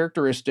 is the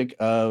characteristic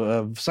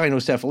of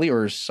cynocephaly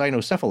or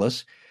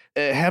cynocephalus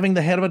having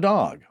the head of a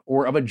dog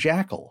or of a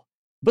jackal,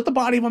 but the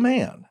body of a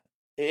man.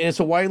 And it's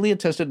a widely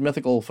attested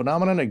mythical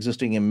phenomenon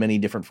existing in many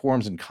different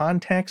forms and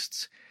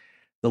contexts.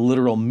 The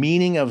literal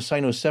meaning of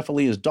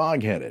cynocephaly is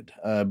dog-headed,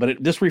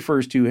 but this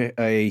refers to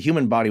a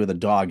human body with a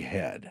dog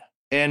head.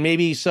 And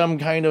maybe some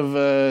kind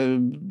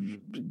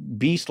of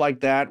beast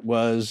like that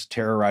was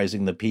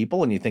terrorizing the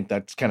people, and you think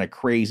that's kind of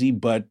crazy,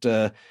 but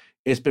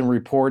it's been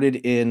reported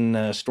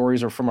in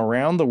stories from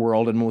around the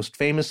world, and most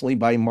famously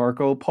by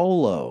Marco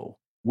Polo,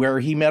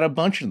 where he met a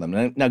bunch of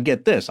them. Now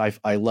get this,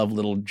 I love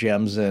little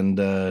gems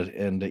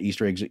and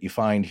Easter eggs that you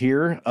find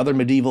here. Other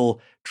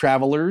medieval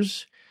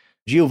travelers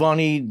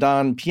Giovanni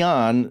Dan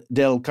Pian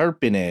del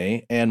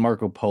Carpine and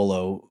Marco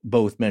Polo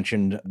both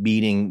mentioned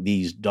meeting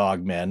these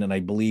dog men, and I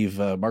believe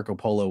Marco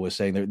Polo was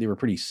saying they were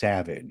pretty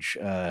savage.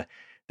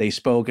 They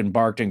spoke and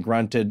barked and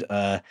grunted,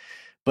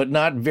 but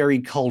not very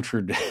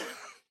cultured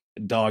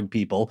dog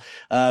people.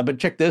 But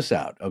check this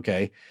out,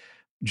 okay?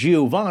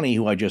 Giovanni,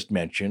 who I just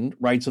mentioned,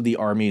 writes of the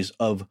armies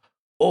of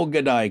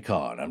Ogadai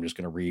Khan. I'm just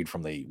going to read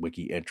from the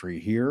wiki entry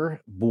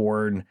here.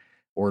 Born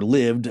or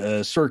lived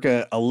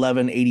circa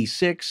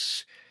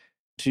 1186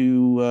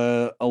 to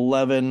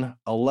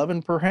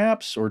 1111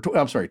 perhaps, or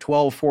I'm sorry,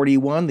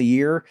 1241, the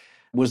year,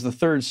 was the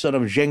third son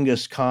of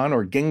Genghis Khan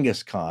or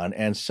Genghis Khan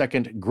and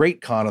second great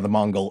Khan of the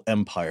Mongol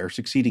Empire,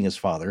 succeeding his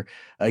father.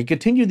 He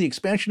continued the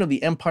expansion of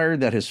the empire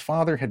that his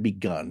father had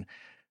begun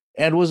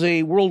and was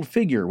a world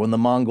figure when the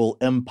Mongol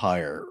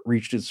Empire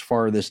reached its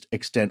farthest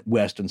extent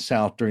west and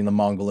south during the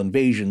Mongol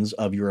invasions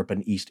of Europe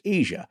and East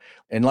Asia.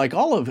 And like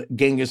all of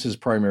Genghis's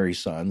primary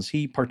sons,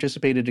 he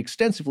participated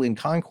extensively in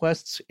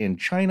conquests in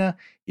China,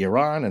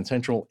 Iran, and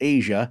Central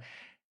Asia.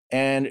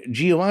 And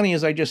Giovanni,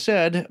 as I just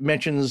said,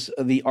 mentions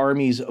the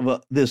armies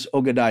of this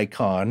Ogadai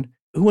Khan,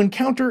 who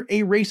encounter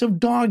a race of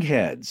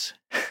dogheads,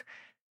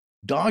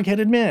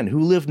 dog-headed men who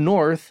live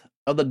north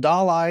of the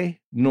Dalai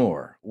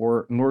Nor,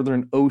 or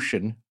Northern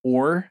Ocean,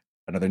 or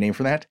another name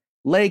for that,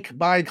 Lake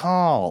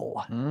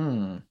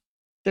Baikal.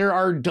 There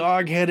are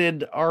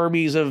dog-headed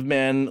armies of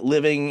men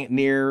living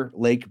near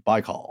Lake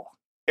Baikal.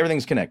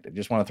 Everything's connected.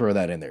 Just want to throw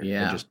that in there.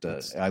 Yeah,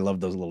 I love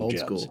those little old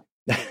gems. School.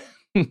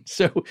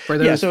 So for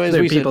those as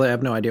we people said, that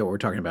have no idea what we're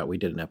talking about, we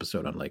did an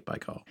episode on Lake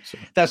Baikal. So.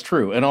 That's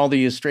true, and all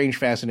these strange,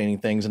 fascinating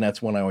things, and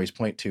that's one I always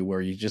point to,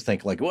 where you just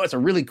think like, "Well, it's a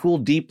really cool,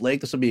 deep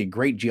lake. This will be a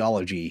great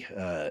geology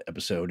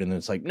episode," and then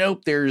it's like,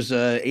 "Nope, there's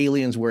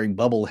aliens wearing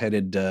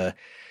bubble-headed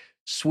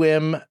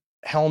swim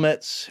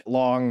helmets,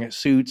 long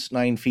suits,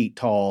 9 feet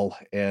tall,"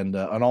 and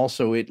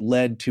also it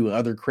led to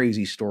other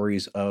crazy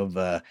stories of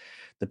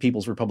the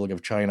People's Republic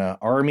of China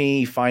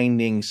army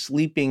finding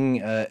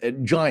sleeping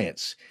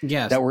giants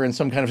that were in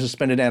some kind of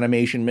suspended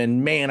animation.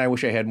 And man, I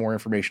wish I had more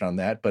information on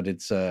that, but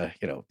it's,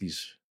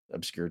 these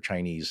obscure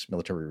Chinese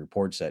military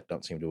reports that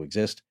don't seem to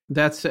exist.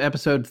 That's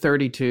episode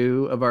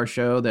 32 of our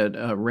show that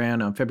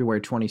ran on February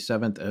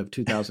 27th of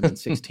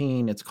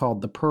 2016. It's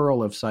called The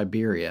Pearl of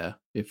Siberia,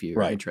 if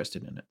you're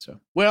interested in it. So,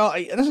 well,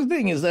 that's the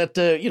thing is that,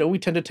 we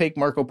tend to take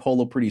Marco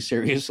Polo pretty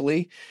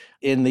seriously.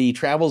 In the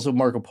travels of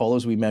Marco Polo,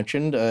 as we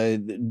mentioned,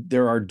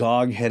 there are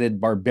dog-headed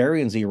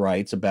barbarians he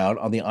writes about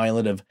on the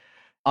island of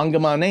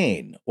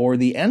Andaman or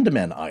the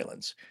Andaman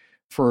Islands.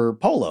 For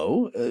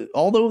Polo,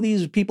 although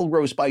these people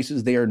grow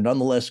spices, they are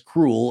nonetheless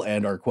cruel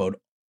and are, quote,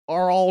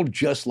 are all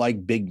just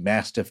like big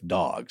Mastiff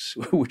dogs,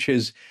 which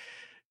is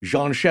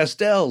Jean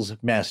Chastel's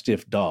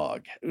Mastiff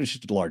dog. It was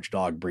just a large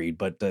dog breed,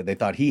 but they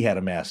thought he had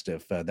a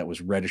Mastiff that was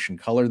reddish in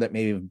color that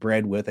may have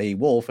bred with a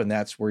wolf, and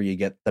that's where you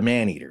get the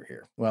man-eater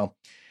here. Well,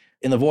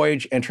 in the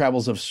voyage and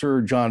travels of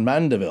Sir John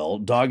Mandeville,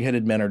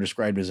 dog-headed men are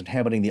described as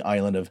inhabiting the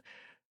island of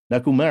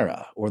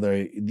Nakumara, or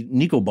the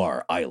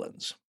Nicobar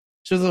Islands.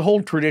 So there's a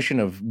whole tradition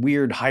of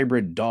weird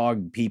hybrid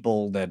dog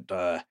people that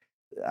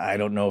I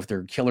don't know if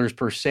they're killers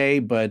per se,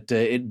 but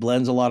it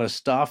blends a lot of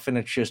stuff and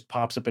it just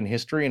pops up in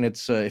history. And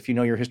it's, if you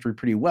know your history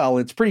pretty well,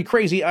 it's pretty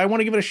crazy. I want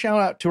to give it a shout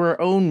out to our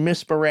own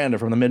Miss Miranda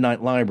from the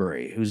Midnight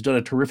Library, who's done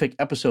a terrific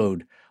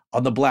episode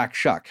on the Black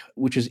Shuck,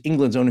 which is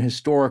England's own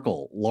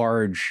historical,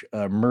 large,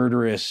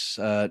 murderous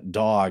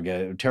dog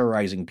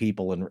terrorizing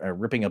people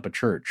and ripping up a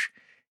church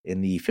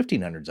in the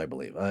 1500s, I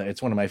believe.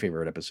 It's one of my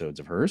favorite episodes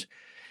of hers.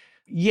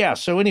 Yeah,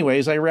 so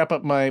anyways, I wrap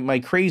up my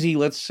crazy,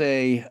 let's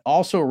say,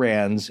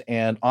 also-rans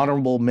and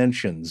honorable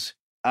mentions.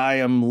 I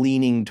am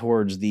leaning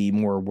towards the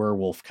more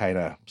werewolf kind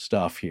of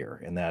stuff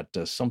here, and that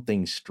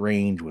something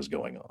strange was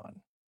going on.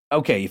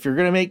 Okay, if you're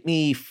going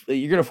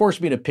to force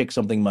me to pick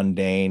something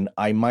mundane,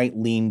 I might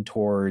lean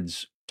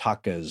towards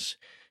Taka's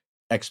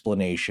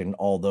explanation,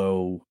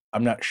 although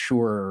I'm not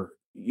sure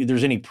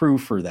there's any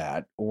proof for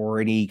that or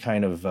any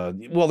kind of,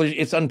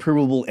 it's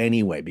unprovable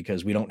anyway,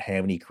 because we don't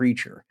have any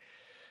creature.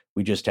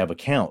 We just have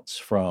accounts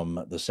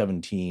from the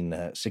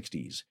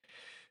 1760s.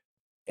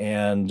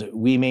 And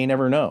we may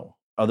never know,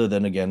 other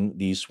than, again,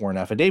 these sworn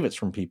affidavits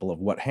from people of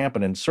what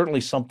happened. And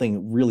certainly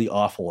something really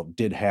awful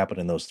did happen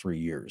in those 3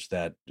 years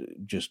that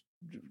just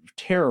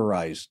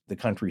terrorized the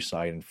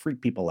countryside and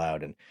freaked people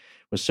out and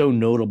was so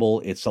notable.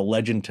 It's a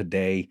legend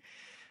today.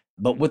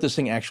 But what this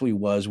thing actually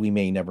was, we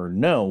may never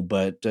know.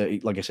 But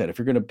like I said, if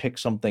you're going to pick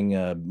something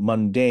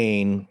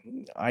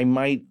mundane, I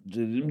might...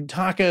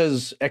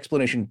 Taka's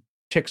explanation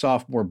ticks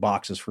off more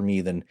boxes for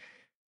me than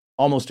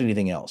almost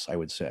anything else, I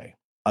would say,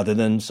 other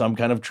than some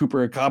kind of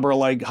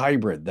Chupacabra-like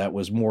hybrid that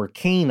was more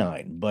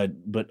canine, but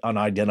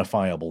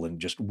unidentifiable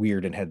and just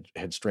weird and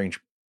had strange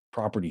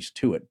properties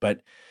to it.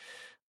 But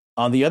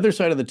on the other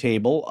side of the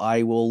table,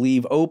 I will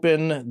leave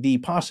open the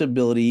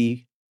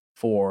possibility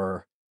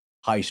for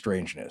high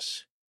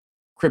strangeness,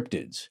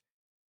 cryptids,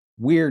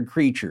 weird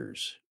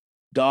creatures,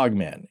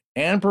 dogmen,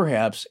 and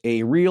perhaps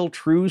a real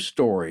true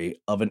story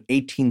of an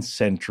 18th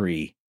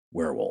century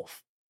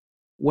werewolf.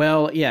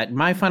 Well, yeah,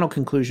 my final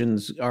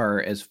conclusions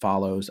are as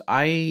follows.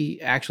 I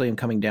actually am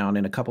coming down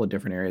in a couple of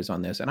different areas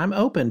on this, and I'm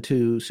open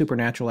to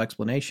supernatural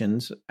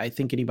explanations. I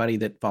think anybody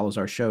that follows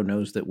our show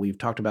knows that we've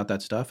talked about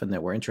that stuff and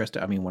that we're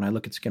interested. I mean, when I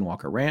look at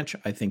Skinwalker Ranch,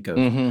 I think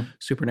of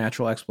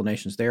supernatural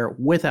explanations there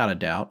without a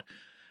doubt.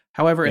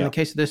 However, in the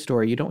case of this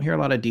story, you don't hear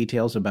a lot of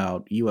details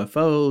about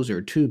UFOs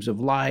or tubes of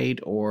light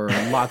or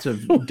lots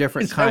of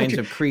different kinds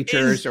of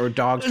creatures or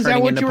dogs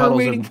turning into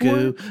puddles of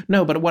goo.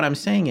 No, but what I'm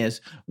saying is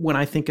when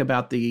I think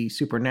about the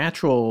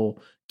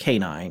supernatural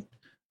canine,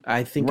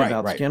 I think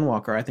about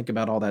Skinwalker, I think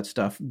about all that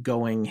stuff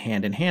going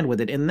hand in hand with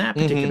it in that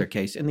particular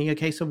case. In the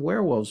case of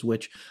werewolves,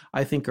 which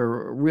I think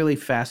are a really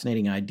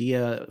fascinating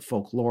idea,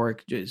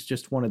 folkloric, it's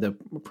just one of the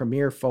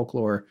premier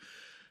folklore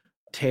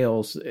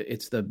tales.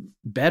 It's the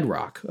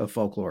bedrock of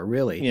folklore,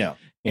 really. Yeah.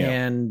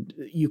 And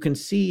you can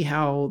see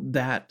how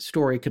that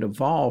story could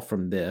evolve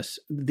from this.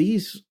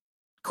 These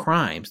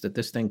crimes that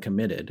this thing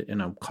committed,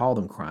 and I'll call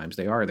them crimes,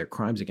 they're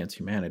crimes against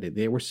humanity.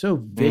 They were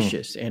so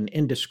vicious and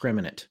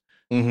indiscriminate,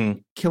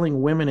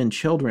 killing women and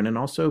children and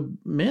also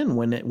men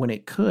when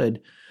it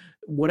could,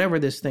 whatever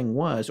this thing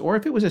was, or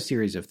if it was a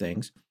series of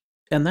things.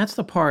 And that's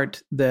the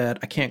part that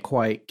I can't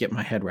quite get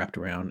my head wrapped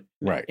around.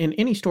 Right. In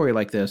any story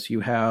like this, you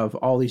have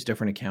all these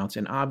different accounts,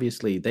 and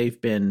obviously they've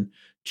been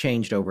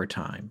changed over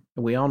time.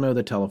 We all know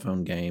the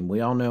telephone game. We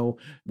all know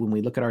when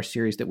we look at our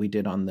series that we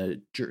did on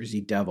the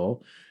Jersey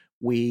Devil,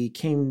 we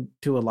came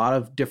to a lot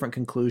of different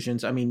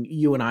conclusions. I mean,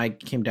 you and I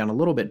came down a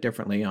little bit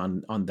differently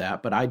on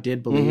that, but I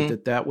did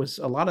believe that was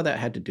a lot of that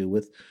had to do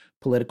with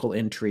political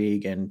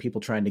intrigue and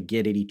people trying to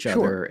get at each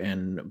other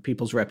and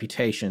people's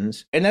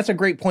reputations. And that's a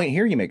great point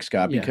here you make,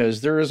 Scott, because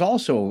there is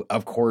also,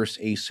 of course,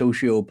 a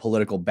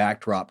socio-political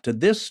backdrop to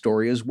this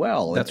story as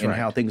well. That's and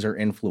how things are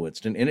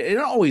influenced. And it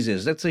always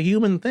is. That's a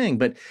human thing.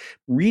 But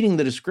reading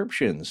the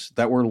descriptions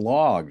that were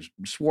logged,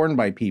 sworn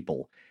by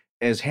people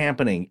as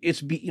happening,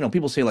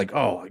 people say like,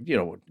 oh,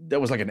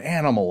 that was like an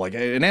animal,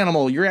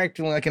 you're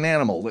acting like an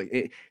animal.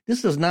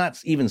 This does not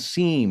even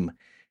seem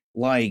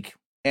like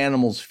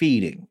animals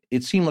feeding.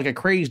 It seemed like a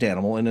crazy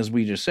animal. And as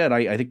we just said,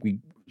 I think we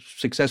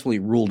successfully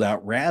ruled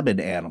out rabid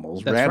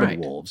animals,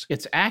 wolves.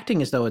 It's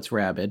acting as though it's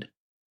rabid,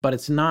 but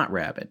it's not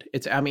rabid.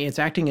 It's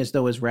acting as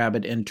though it's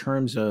rabid in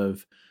terms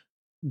of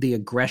the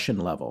aggression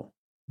level,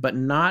 but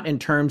not in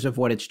terms of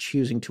what it's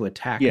choosing to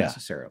attack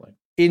necessarily.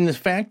 In the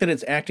fact that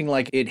it's acting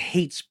like it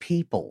hates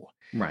people.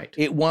 Right.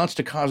 It wants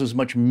to cause as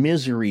much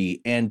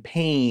misery and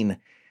pain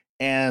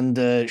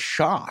and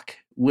shock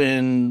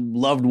when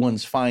loved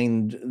ones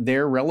find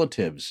their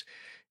relatives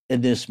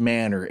in this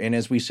manner. And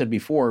as we said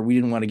before, we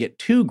didn't want to get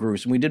too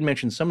gruesome. We did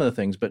mention some of the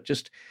things, but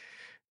just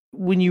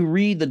when you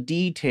read the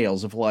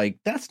details of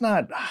that's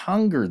not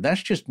hunger,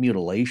 that's just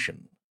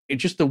mutilation.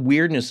 It's just the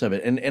weirdness of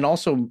it. And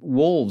also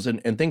wolves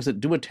and things that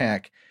do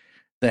attack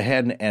the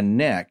head and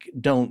neck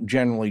don't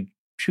generally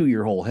chew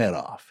your whole head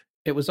off.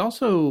 It was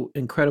also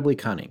incredibly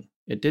cunning.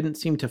 It didn't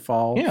seem to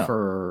fall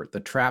for the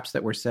traps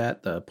that were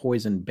set, the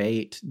poison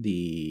bait,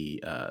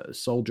 the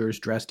soldiers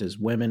dressed as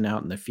women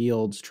out in the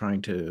fields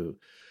trying to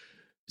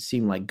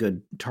seem like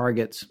good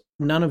targets.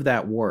 None of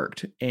that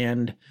worked.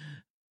 And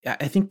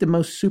I think the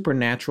most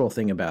supernatural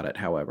thing about it,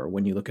 however,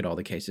 when you look at all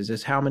the cases,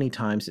 is how many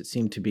times it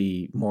seemed to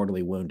be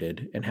mortally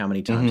wounded and how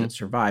many times it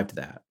survived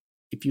that.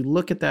 If you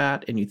look at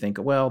that and you think,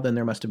 well, then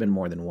there must have been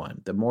more than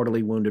one. The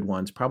mortally wounded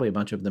ones, probably a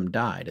bunch of them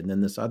died, and then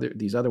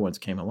these other ones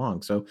came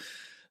along. So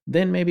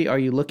then maybe are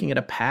you looking at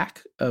a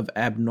pack of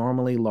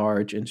abnormally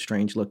large and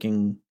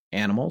strange-looking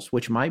animals,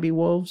 which might be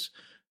wolves?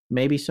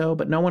 Maybe so,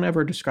 but no one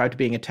ever described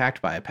being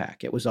attacked by a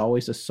pack. It was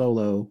always a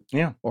solo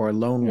or a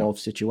lone wolf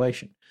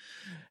situation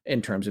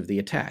in terms of the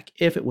attack,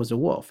 if it was a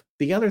wolf.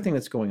 The other thing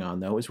that's going on,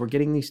 though, is we're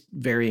getting these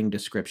varying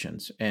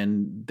descriptions,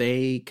 and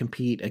they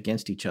compete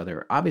against each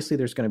other. Obviously,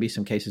 there's going to be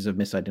some cases of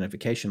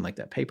misidentification, like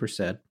that paper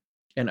said.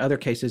 In other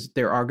cases,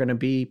 there are going to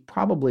be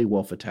probably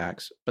wolf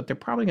attacks, but they're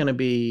probably going to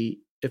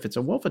be, if it's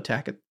a wolf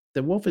attack,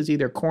 the wolf is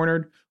either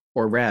cornered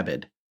or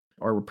rabid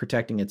or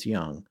protecting its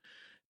young.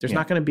 There's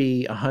not going to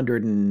be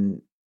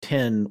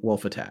 110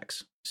 wolf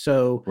attacks.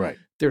 So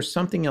there's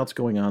something else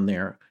going on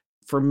there.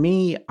 For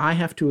me, I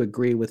have to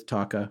agree with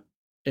Taka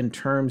in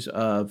terms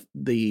of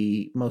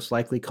the most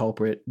likely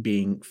culprit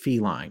being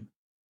feline.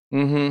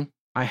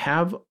 I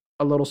have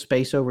a little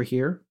space over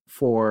here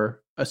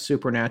for a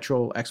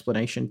supernatural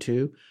explanation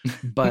too,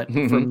 but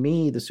for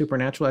me, the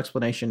supernatural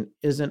explanation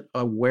isn't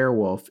a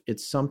werewolf.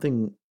 It's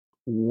something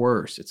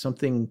worse. It's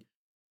something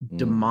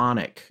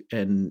demonic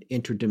and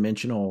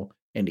interdimensional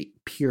and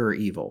pure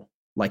evil,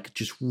 like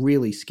just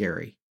really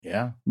scary.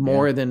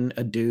 More than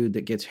a dude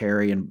that gets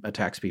hairy and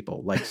attacks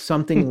people, like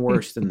something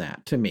worse than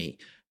that to me.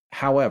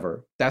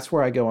 However, that's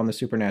where I go on the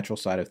supernatural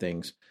side of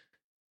things,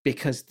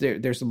 because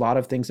there's a lot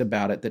of things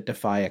about it that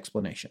defy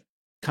explanation.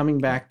 Coming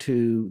back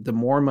to the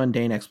more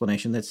mundane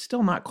explanation that's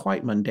still not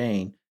quite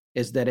mundane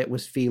is that it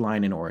was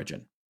feline in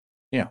origin.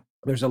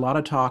 There's a lot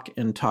of talk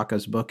in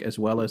Taka's book, as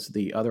well as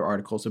the other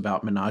articles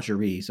about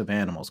menageries of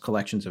animals,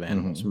 collections of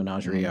animals.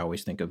 Menagerie, I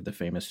always think of the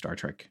famous Star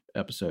Trek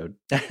episode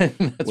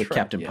with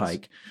Captain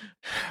Pike,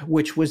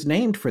 which was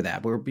named for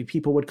that, where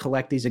people would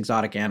collect these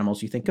exotic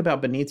animals. You think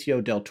about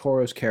Benicio del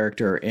Toro's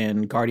character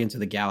in Guardians of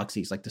the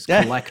Galaxy, like this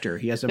collector.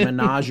 He has a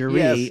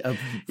menagerie of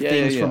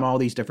things from all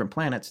these different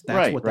planets.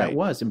 That's what that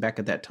was. And back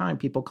at that time,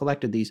 people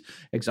collected these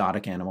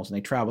exotic animals, and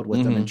they traveled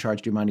with them and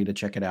charged you money to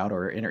check it out,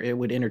 or it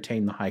would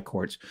entertain the high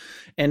courts.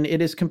 And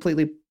it is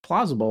completely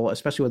plausible,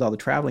 especially with all the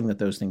traveling that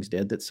those things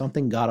did, that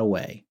something got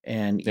away.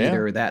 And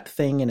either that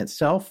thing in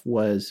itself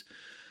was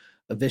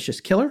a vicious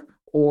killer,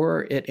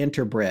 or it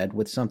interbred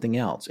with something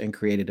else and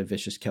created a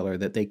vicious killer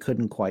that they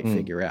couldn't quite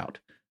figure out.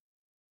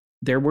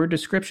 There were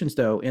descriptions,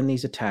 though, in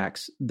these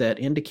attacks that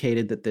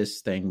indicated that this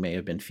thing may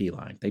have been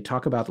feline. They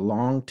talk about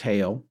long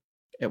tail.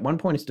 At one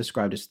point, it's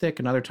described as thick.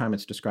 Another time,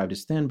 it's described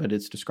as thin, but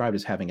it's described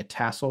as having a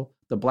tassel.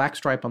 The black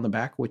stripe on the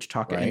back, which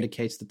Taka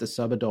indicates that the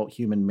subadult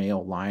human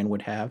male lion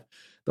would have.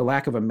 The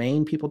lack of a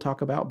mane people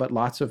talk about, but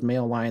lots of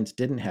male lions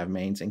didn't have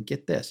manes. And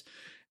get this,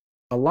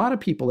 a lot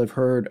of people have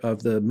heard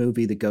of the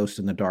movie The Ghost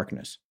in the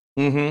Darkness.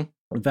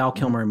 Val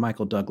Kilmer and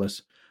Michael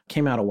Douglas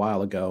came out a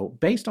while ago,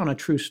 based on a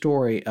true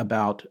story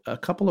about a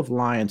couple of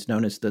lions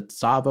known as the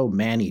Tsavo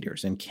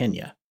man-eaters in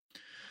Kenya.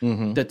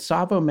 The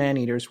Tsavo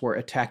man-eaters were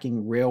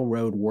attacking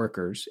railroad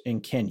workers in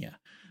Kenya.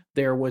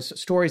 There was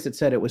stories that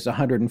said it was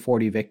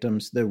 140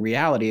 victims. The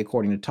reality,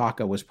 according to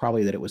Taka, was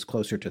probably that it was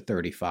closer to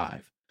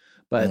 35.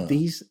 But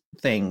these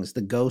things,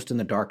 the ghost in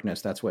the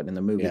darkness, that's what in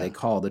the movie they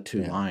call the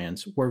two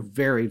lions, were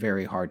very,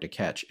 very hard to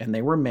catch. And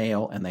they were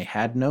male, and they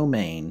had no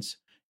manes,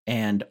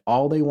 and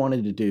all they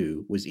wanted to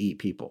do was eat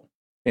people.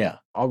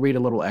 I'll read a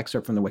little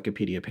excerpt from the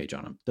Wikipedia page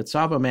on them. The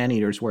Tsavo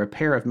man-eaters were a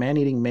pair of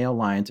man-eating male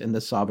lions in the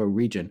Tsavo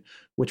region,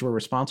 which were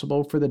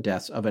responsible for the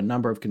deaths of a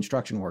number of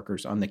construction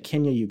workers on the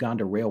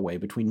Kenya-Uganda Railway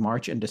between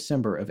March and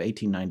December of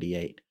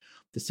 1898.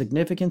 The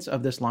significance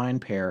of this lion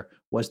pair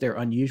was their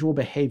unusual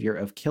behavior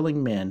of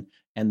killing men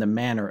and the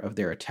manner of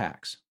their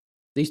attacks.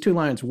 These two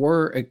lions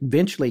were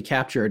eventually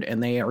captured,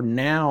 and they are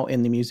now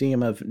in the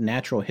Museum of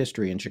Natural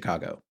History in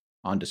Chicago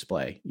on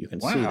display. You can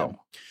see them.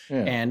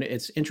 And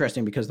it's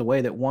interesting because the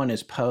way that one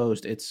is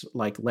posed, it's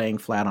like laying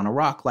flat on a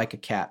rock like a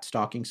cat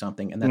stalking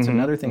something. And that's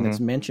another thing that's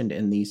mentioned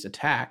in these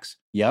attacks,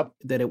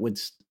 that it would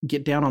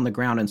get down on the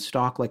ground and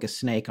stalk like a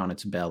snake on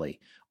its belly.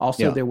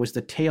 Also, there was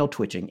the tail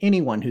twitching.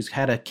 Anyone who's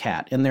had a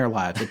cat in their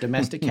lives, a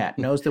domestic cat,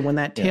 knows that when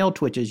that tail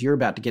twitches, you're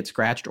about to get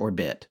scratched or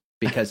bit.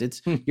 Because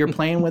it's you're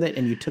playing with it,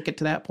 and you took it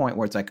to that point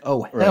where it's like,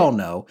 oh, hell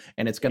no.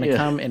 And it's going to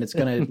come, and it's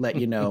going to let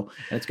you know.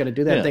 And it's going to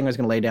do that thing where it's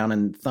going to lay down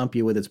and thump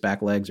you with its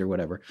back legs or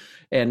whatever.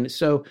 And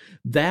so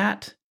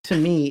that, to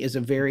me, is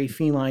a very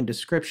feline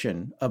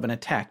description of an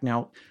attack.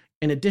 Now,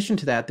 in addition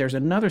to that, there's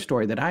another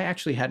story that I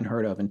actually hadn't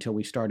heard of until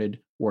we started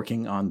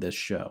working on this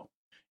show.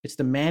 It's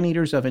the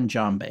man-eaters of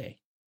Njombe.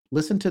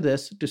 Listen to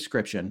this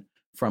description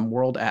from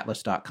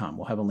worldatlas.com.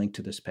 We'll have a link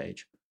to this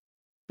page.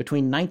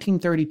 Between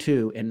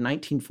 1932 and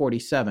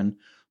 1947,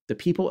 the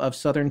people of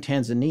southern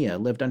Tanzania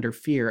lived under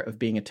fear of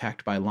being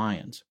attacked by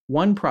lions.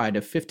 One pride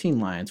of 15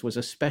 lions was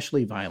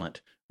especially violent,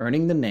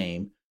 earning the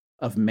name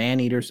of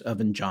man-eaters of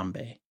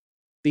Njombe.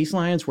 These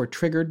lions were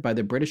triggered by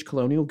the British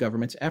colonial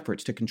government's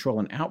efforts to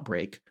control an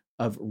outbreak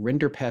of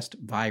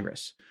rinderpest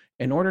virus.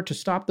 In order to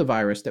stop the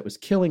virus that was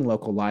killing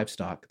local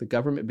livestock, the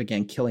government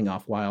began killing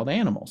off wild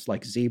animals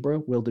like zebra,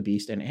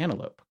 wildebeest, and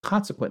antelope.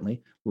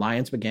 Consequently,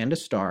 lions began to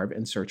starve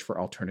and search for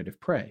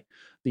alternative prey.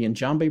 The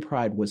Njombe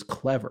pride was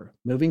clever,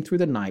 moving through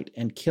the night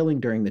and killing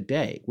during the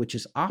day, which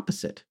is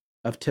opposite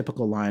of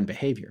typical lion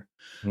behavior.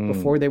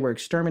 Before they were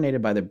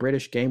exterminated by the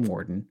British game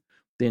warden,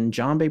 the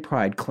Njombe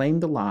pride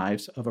claimed the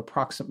lives of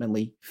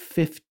approximately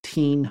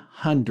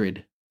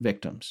 1,500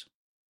 victims.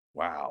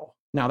 Wow.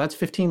 Now, that's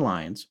 15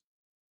 lions.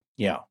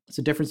 It's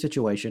a different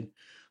situation.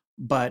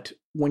 But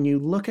when you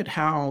look at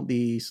how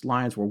these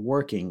lions were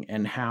working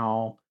and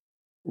how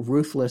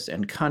ruthless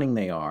and cunning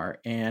they are,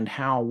 and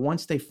how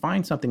once they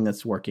find something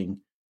that's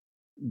working,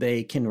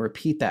 they can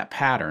repeat that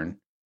pattern,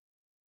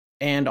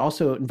 and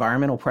also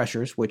environmental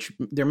pressures, which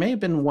there may have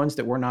been ones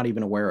that we're not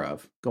even aware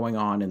of going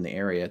on in the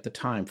area at the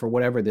time for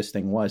whatever this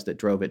thing was that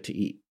drove it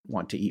to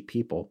want to eat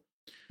people.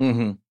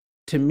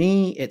 To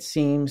me, it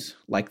seems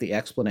like the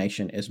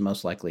explanation is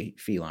most likely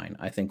feline.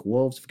 I think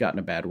wolves have gotten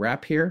a bad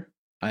rap here.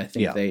 I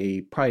think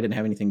they probably didn't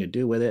have anything to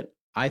do with it.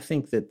 I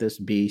think that this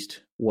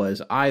beast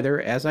was either,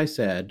 as I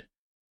said,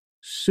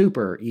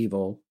 super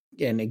evil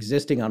and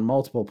existing on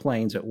multiple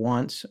planes at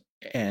once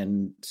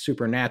and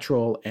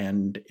supernatural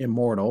and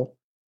immortal,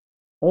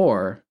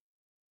 or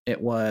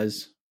it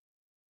was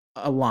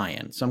a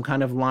lion, some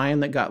kind of lion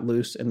that got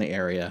loose in the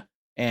area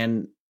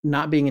and,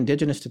 not being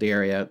indigenous to the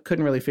area,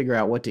 couldn't really figure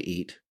out what to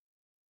eat,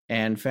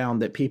 and found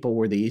that people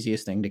were the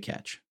easiest thing to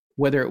catch.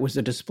 Whether it was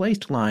a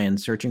displaced lion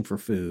searching for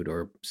food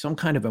or some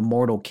kind of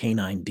immortal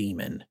canine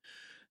demon,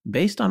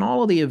 based on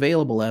all of the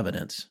available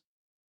evidence,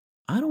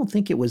 I don't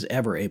think it was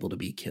ever able to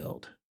be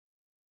killed.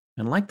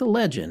 And like the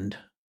legend,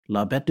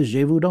 La Bête de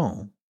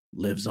Gévaudan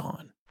lives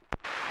on.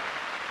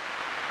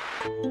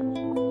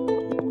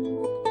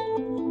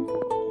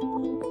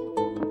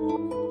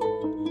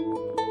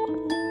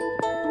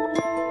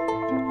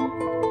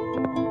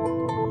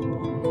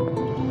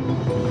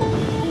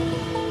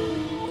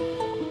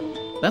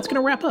 that's going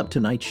to wrap up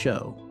tonight's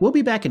show. We'll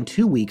be back in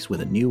 2 weeks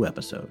with a new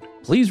episode.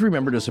 Please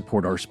remember to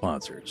support our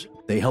sponsors.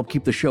 They help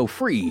keep the show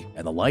free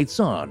and the lights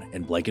on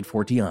in Blanket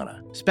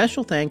Fortiana.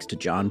 Special thanks to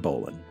John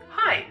Boland.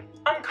 Hi,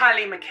 I'm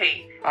Kylie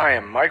McKee. I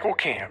am Michael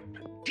Camp.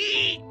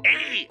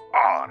 DARLING.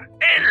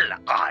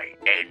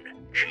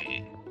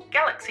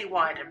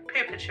 Galaxy-wide in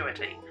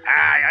perpetuity.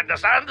 I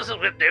understand this is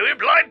with no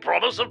implied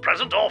promise of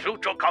present or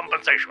future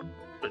compensation.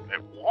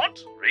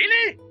 What?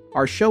 Really?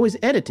 Our show is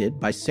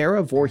edited by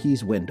Sarah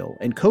Voorhees Wendell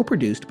and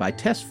co-produced by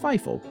Tess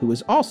Feifel, who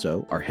is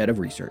also our head of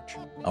research.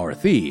 Our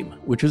theme,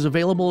 which is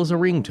available as a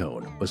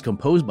ringtone, was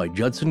composed by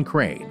Judson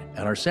Crane,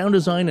 and our sound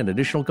design and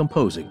additional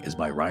composing is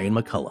by Ryan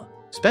McCullough.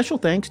 Special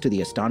thanks to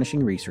the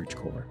Astonishing Research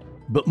Corps.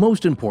 But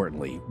most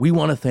importantly, we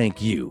want to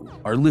thank you,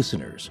 our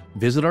listeners.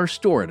 Visit our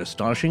store at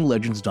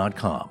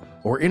astonishinglegends.com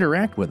or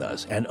interact with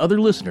us and other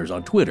listeners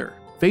on Twitter,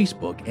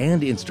 Facebook,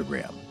 and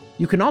Instagram.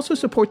 You can also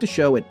support the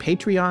show at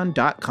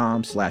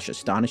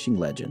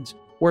patreon.com/astonishinglegends,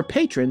 where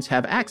patrons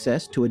have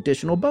access to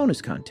additional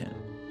bonus content.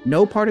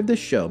 No part of this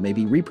show may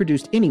be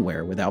reproduced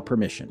anywhere without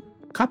permission.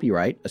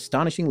 Copyright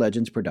Astonishing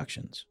Legends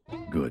Productions.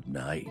 Good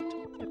night.